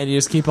ban and you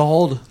just keep a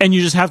hold. and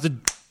you just have to...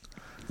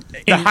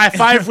 The high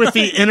five with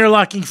the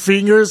interlocking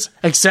fingers,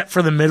 except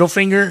for the middle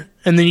finger.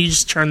 And then you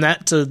just turn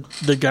that to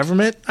the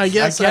government, I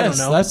guess. I don't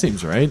know. That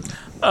seems right.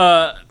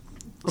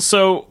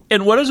 So,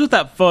 and what is with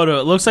that photo?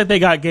 It looks like they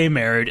got gay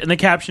married, and the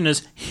caption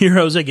is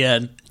 "Heroes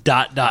again." ...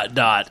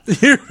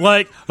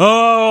 Like,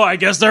 oh, I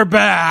guess they're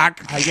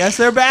back. I guess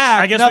they're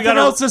back. I guess we Nothing gotta-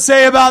 else to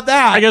say about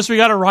that. I guess we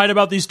got to write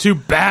about these 2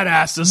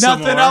 badasses.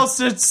 some Nothing more. else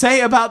to say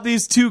about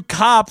these 2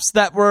 cops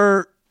that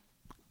were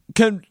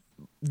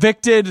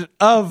convicted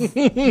of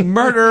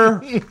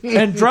murder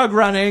and drug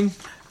running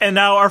And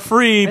now are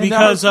free now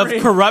because are free.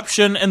 of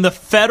corruption in the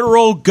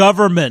federal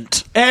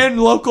government. and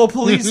local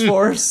police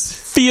force.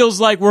 Feels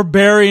like we're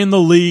burying the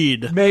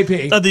lead.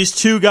 Maybe. Of these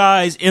 2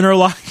 guys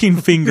interlocking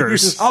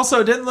fingers.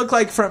 Also, it didn't look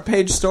like front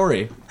page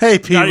story. Hey,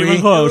 Pee Not even Wee.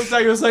 close. It looked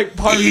like it was like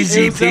part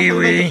Easy, it was definitely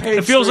Pee-wee. like a page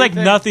It feels story like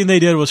thing. nothing they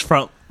did was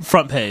front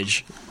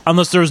page,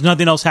 unless there was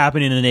nothing else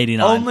happening in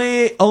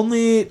 '89.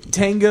 Only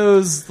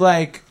Tango's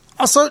like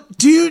Also,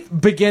 do you...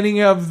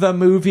 beginning of the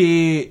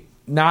movie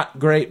not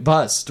great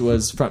bust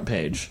was front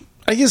page.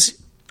 I guess,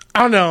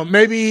 I don't know,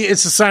 maybe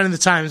it's a sign of the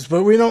times,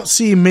 but we don't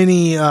see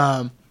many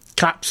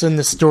cops in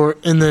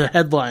the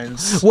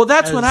headlines. Well,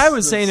 that's what I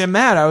was saying to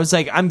Matt. I was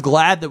like, I'm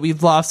glad that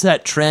we've lost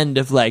that trend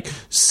of like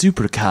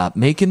super cop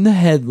making the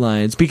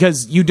headlines,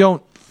 because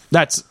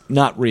that's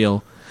not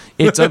real.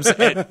 It's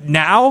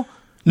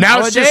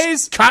Nowadays, it's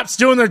just cops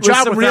doing their job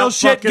with some without real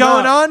shit fucking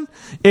going up. on.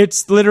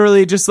 It's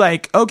literally just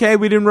like, okay,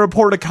 we didn't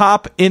report a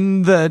cop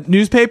in the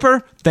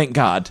newspaper. Thank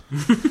God.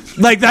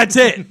 Like, that's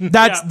it.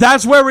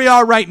 That's where we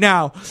are right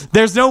now.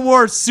 There's no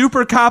more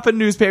super cop in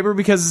newspaper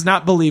because it's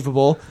not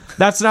believable.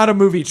 That's not a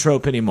movie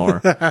trope anymore.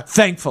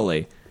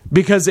 Thankfully,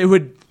 because it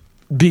would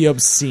be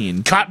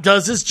obscene. Cop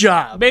does his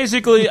job.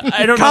 Basically,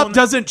 I don't know. Cop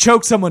doesn't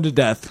choke someone to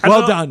death.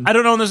 Well done. I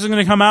don't know when this is going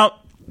to come out,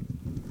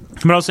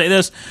 but I'll say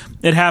this: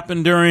 it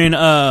happened during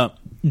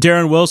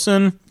Darren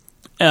Wilson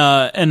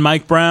and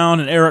Mike Brown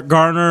and Eric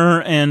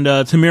Garner and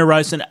Tamir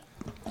Rice and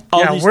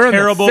all these we're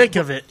terrible, in the thick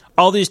of it.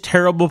 all these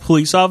terrible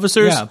police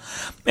officers. Yeah.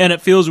 And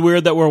it feels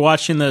weird that we're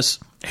watching this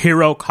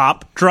hero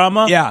cop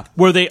drama. Yeah.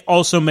 where they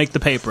also make the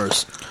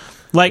papers.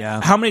 Like,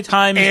 Yeah. how many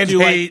times And do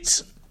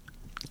hates.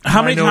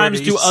 how many times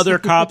do minorities. other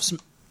cops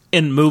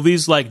in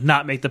movies like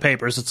not make the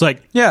papers? It's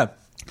like, Yeah.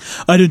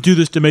 I didn't do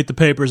this to make the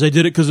papers. I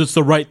did it because it's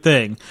the right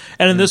thing.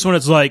 And in this one,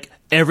 it's like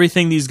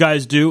everything these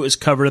guys do is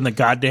covered in the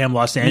goddamn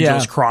Los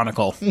Angeles Yeah.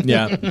 Chronicle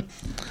Yeah.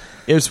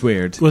 It was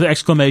weird. with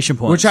exclamation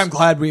points. Which I'm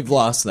glad we've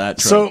lost that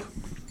trope. So,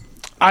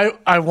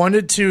 I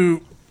wanted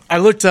to. I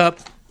looked up.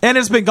 And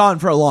it's been gone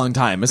for a long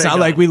time. It's Thank not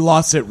God. like we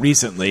lost it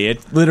recently.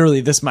 It literally,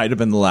 this might have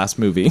been the last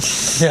movie.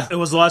 it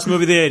was the last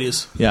movie of the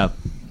 80s. Yeah.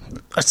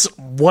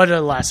 What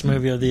a last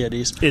movie of the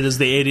 80s. It is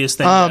the 80th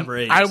thing ever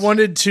 80s. I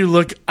wanted to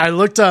look. I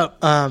looked up.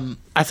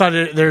 I thought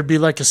there'd be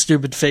like a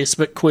stupid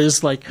Facebook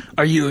quiz, like,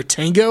 "Are you a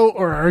Tango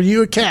or are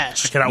you a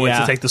Cash?" Cannot wait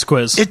Yeah. to take this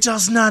quiz. It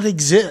does not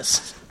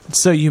exist.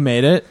 So you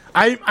made it.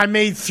 I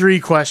made 3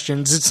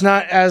 questions. It's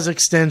not as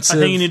extensive. I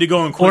think you need to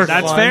go and or quiz.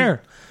 That's fun,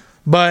 fair.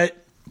 But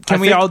Can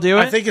we all do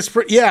I it? think it's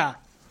pretty. Yeah.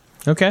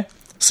 Okay.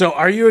 So,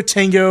 are you a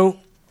Tango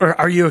or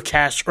are you a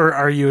Cash or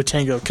are you a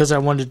Tango? Because I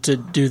wanted to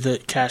do the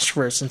Cash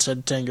first instead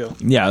of Tango.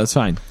 Yeah, that's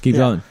fine. Keep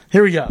going.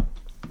 Here we go.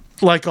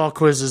 Like all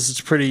quizzes,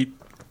 it's pretty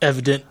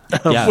evident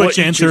of Yeah. what Which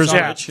you answers choose. are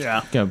Yeah. which,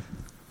 yeah. Go.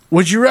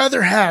 Would you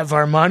rather have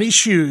Armani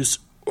shoes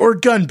or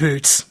gun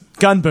boots?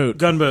 Gun boot.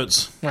 Gun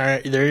boots. All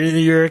right, there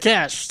you're a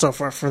Cash so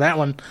far for that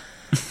one.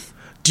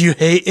 Do you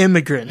hate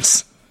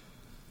immigrants?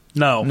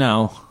 No.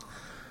 No.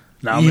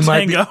 No, I'm a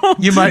Tango.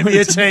 You might be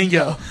a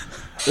Tango.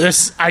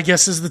 This, I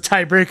guess, is the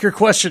tiebreaker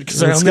question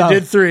because I Let's only go.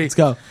 did 3. Let's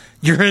go.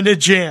 You're in a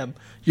jam.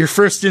 Your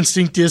first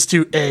instinct is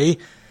to A,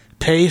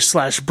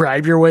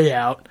 pay/bribe your way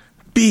out,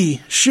 B,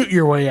 shoot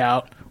your way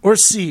out, or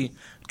C,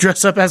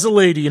 dress up as a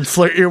lady and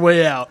flirt your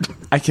way out.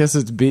 I guess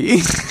it's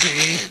B.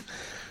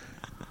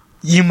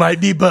 You might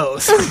be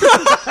both.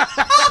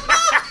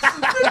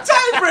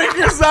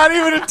 Tiebreaker's not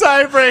even a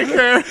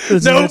tiebreaker. This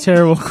is a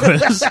terrible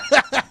quiz.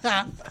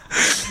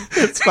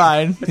 It's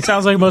fine. It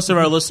sounds like most of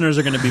our listeners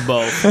are going to be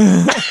both.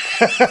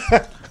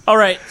 All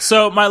right,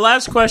 so my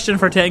last question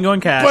for Tango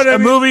and Cash, But, I a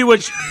mean- movie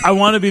which I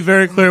want to be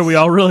very clear we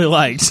all really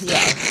liked.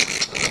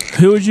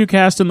 Who would you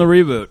cast in the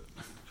reboot?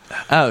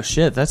 Oh,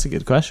 shit. That's a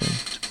good question.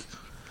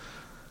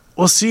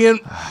 Well, see, I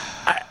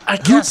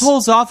Who guess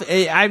pulls off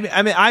a... I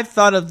mean, I've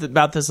thought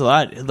about this a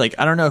lot. Like,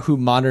 I don't know who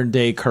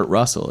modern-day Kurt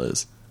Russell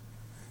is.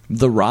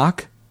 The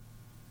Rock?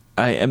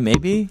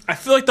 Maybe? I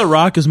feel like The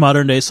Rock is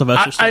modern day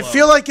Sylvester Stallone. I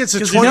feel like it's a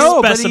 'Cause 20. he's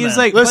No, but specimen. he's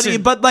like,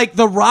 Listen. but like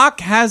The Rock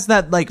has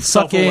that like fucking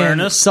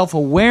Self-awareness.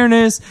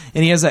 self-awareness,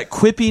 and he has that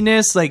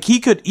quippiness. Like he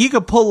could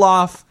pull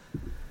off.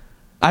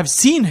 I've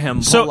seen him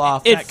pull So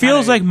off. it that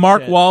feels kinda like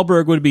Mark shit.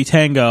 Wahlberg would be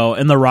Tango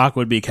and The Rock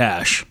would be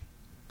Cash.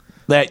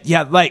 That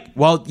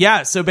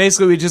So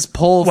basically, we just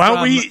pull Why don't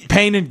from we-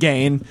 Pain and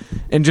Gain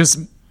and just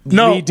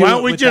No, redo why it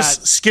don't we with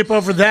just that. skip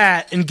over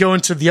that and go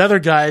into the other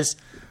guys?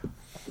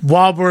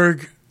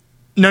 Wahlberg.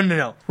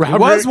 No. It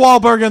was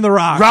Wahlberg and The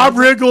Rock. Rob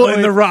Riggle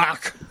and The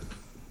Rock.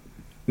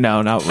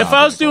 No, not Rob. If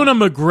I was doing a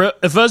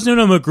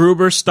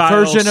MacGruber style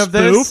version of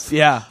this, spoof,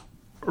 yeah,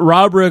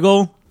 Rob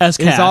Riggle as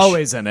Cash. he's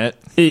always in it.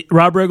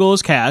 Rob Riggle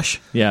as Cash,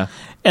 Yeah,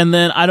 and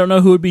then I don't know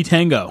who would be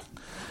Tango.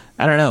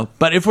 I don't know,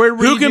 but if we're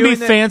Who can be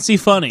redoing it- fancy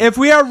funny? If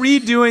we are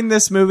redoing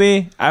this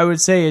movie, I would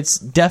say it's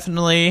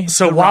definitely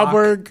So The Rock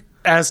Wahlberg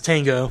as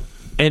Tango.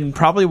 and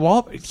probably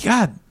Wahlberg.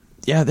 God,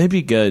 yeah, they'd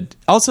be good.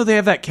 Also, they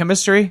have that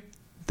chemistry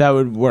that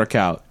would work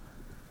out.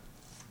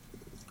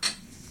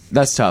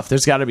 That's tough.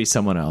 There's got to be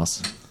someone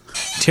else.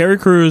 Terry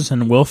Crews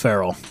and Will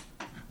Ferrell.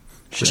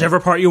 Whichever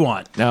part you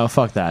want. No,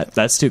 fuck that.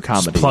 That's too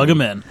comedy. Plug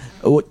them in.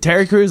 Oh,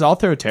 Terry Crews. I'll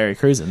throw Terry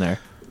Crews in there.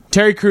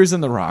 Terry Crews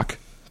and The Rock.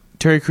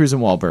 Terry Crews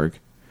and Wahlberg.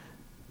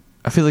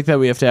 I feel like that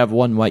we have to have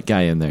one white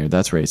guy in there.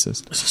 That's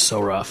racist. This is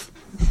so rough.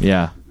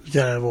 Yeah, You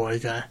gotta have a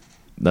white guy.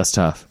 that's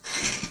tough.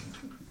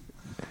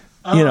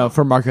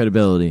 For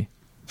marketability.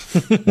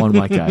 One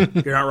white guy.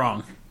 You're not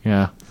wrong.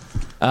 Yeah.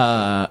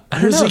 I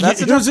don't Who's know. a,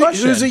 That's a who's, tough a,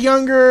 who's a question.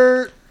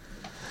 younger?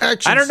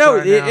 Action I don't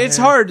know. star now, It's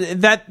man. hard.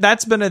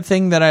 That's been a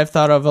thing that I've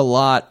thought of a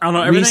lot I don't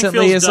know, everything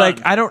recently. feels Is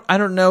like done. I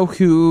don't know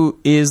who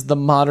is the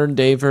modern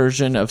day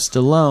version of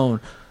Stallone,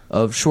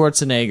 of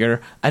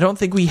Schwarzenegger. I don't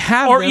think we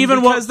have Or them even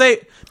because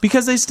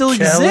they still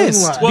Kellen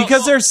exist, Love.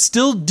 because they're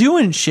still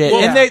doing shit,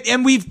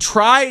 and we've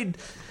tried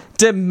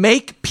to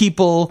make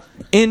people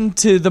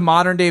into the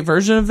modern day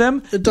version of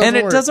them, It doesn't and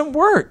it work. doesn't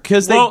work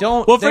because they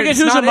don't. Well, forget it's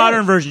who's a not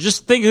modern it. version.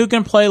 Just think who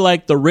can play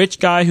like the rich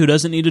guy who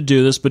doesn't need to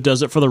do this but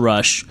does it for the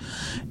rush,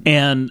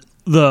 and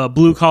the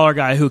blue collar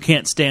guy who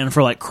can't stand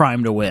for like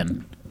crime to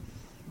win.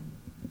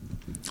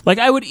 Like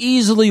I would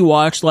easily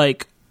watch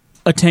like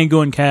a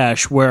Tango and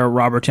Cash where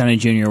Robert Downey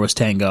Jr. was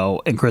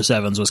Tango and Chris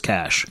Evans was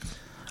Cash.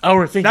 Oh,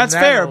 we're thinking That's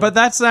that fair, old. but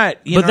that's not.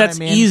 You But know that's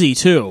what I mean? easy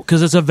too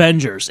because it's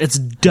Avengers. It's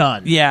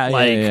done. Yeah,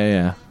 like,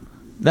 yeah.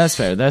 That's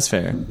fair. That's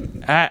fair.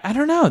 I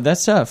don't know.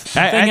 That's tough.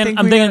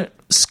 I'm thinking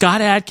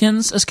Scott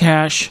Adkins as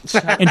Cash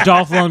and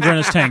Dolph Lundgren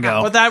as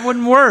Tango. Well, that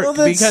wouldn't work Well,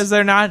 that's- because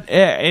they're not.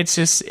 It's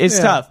just it's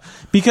Yeah.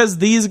 tough because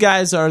these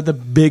guys are the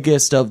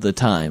biggest of the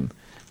time,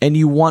 and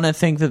you want to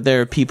think that there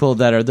are people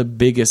that are the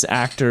biggest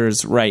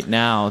actors right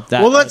now.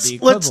 That well, are the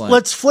equivalent.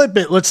 let's flip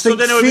it. Let's So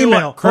think then it would be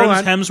female. what? Chris Hold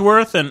on.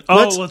 Hemsworth and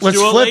Let's let's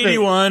do a flip lady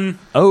it. one.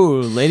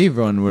 Oh, Lady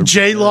Run were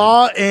J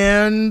Law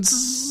and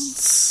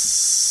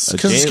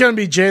because it's J- gonna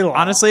be J Law.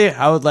 Honestly,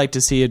 I would like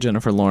to see a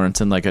Jennifer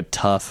Lawrence in like a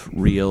tough,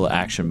 real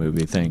action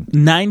movie thing.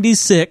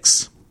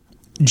 96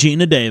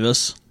 Gina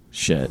Davis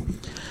Shit,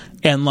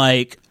 and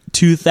like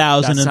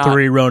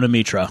 2003 Rona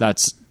Mitra.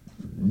 that's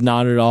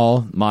not at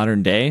all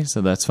modern day,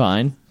 so that's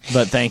fine.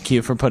 But thank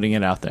you for putting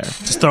it out there.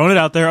 Just throwing it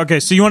out there. Okay,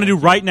 so you want to do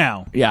right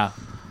now? Yeah.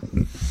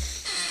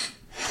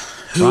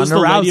 Who's the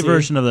Ronda lady Rousey.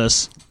 version of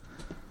this?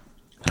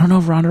 I don't know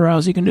if Ronda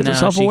Rousey can do the No, she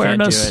can't do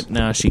self-awareness. it.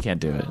 No, she can't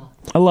do it.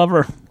 I love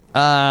her.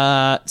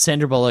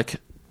 Sandra Bullock.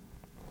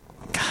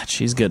 God,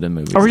 she's good in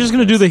movies. Are we just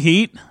going to do the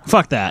Heat?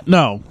 Fuck that.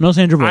 No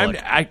Sandra Bullock.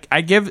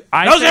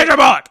 No Sandra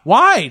Bullock!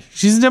 Why?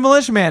 She's a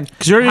Demolition Man.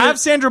 you already Have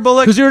did- Sandra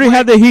Bullock. Because you already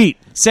had the Heat.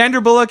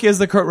 Sandra Bullock is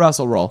the Kurt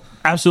Russell role.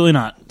 Absolutely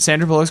not.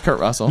 Sandra Bullock's Kurt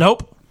Russell.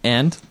 Nope.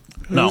 And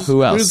No.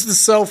 who else? Who's the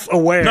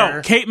self-aware?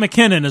 No, Kate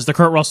McKinnon is the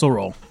Kurt Russell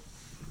role.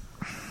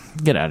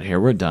 Get out of here.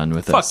 We're done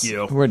with this. Fuck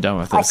you. We're done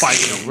with this. I'll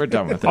fight you. We're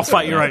done with this. I'll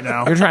fight you right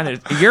now. You're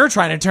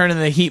trying to turn in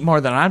the heat more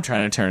than I'm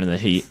trying to turn in the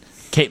heat.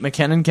 Kate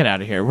McKinnon, get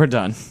out of here. We're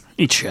done.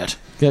 Eat shit.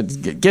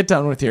 Get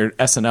done with your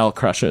SNL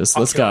crushes.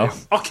 Let's go.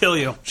 I'll kill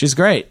you. She's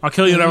great. I'll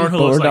kill you and everyone who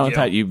But we're looks done like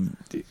with you.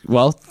 that.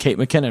 Well, Kate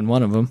McKinnon,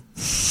 one of them.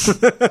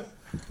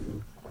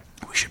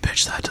 We should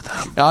pitch that to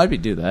them. Oh,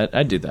 I'd do that.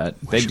 I'd do that.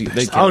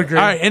 I'll agree.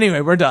 All right.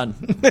 Anyway, we're done.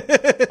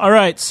 All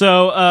right.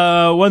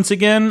 So once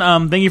again,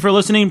 thank you for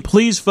listening.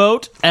 Please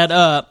vote at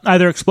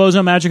either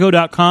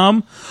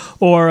explosiomagico.com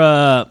or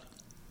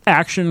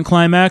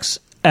actionclimax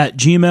at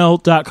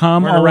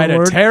gmail.com. We're gonna all write one a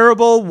word.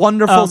 terrible,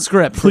 wonderful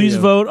script. for Please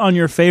you. vote on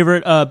your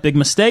favorite big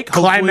mistake.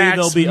 Hopefully Climax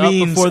they'll be up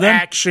means before then.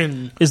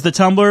 action. Is the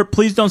Tumblr.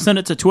 Please don't send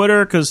it to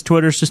Twitter because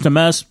Twitter's just a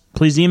mess.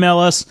 Please email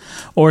us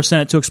or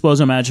send it to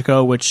Exploso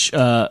Magico, which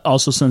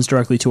also sends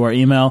directly to our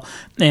email.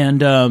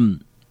 And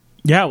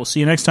yeah, we'll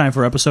see you next time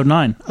for episode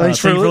 9. Thanks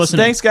for thank you for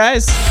listening. Thanks,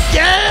 guys.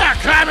 Yeah,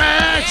 climax.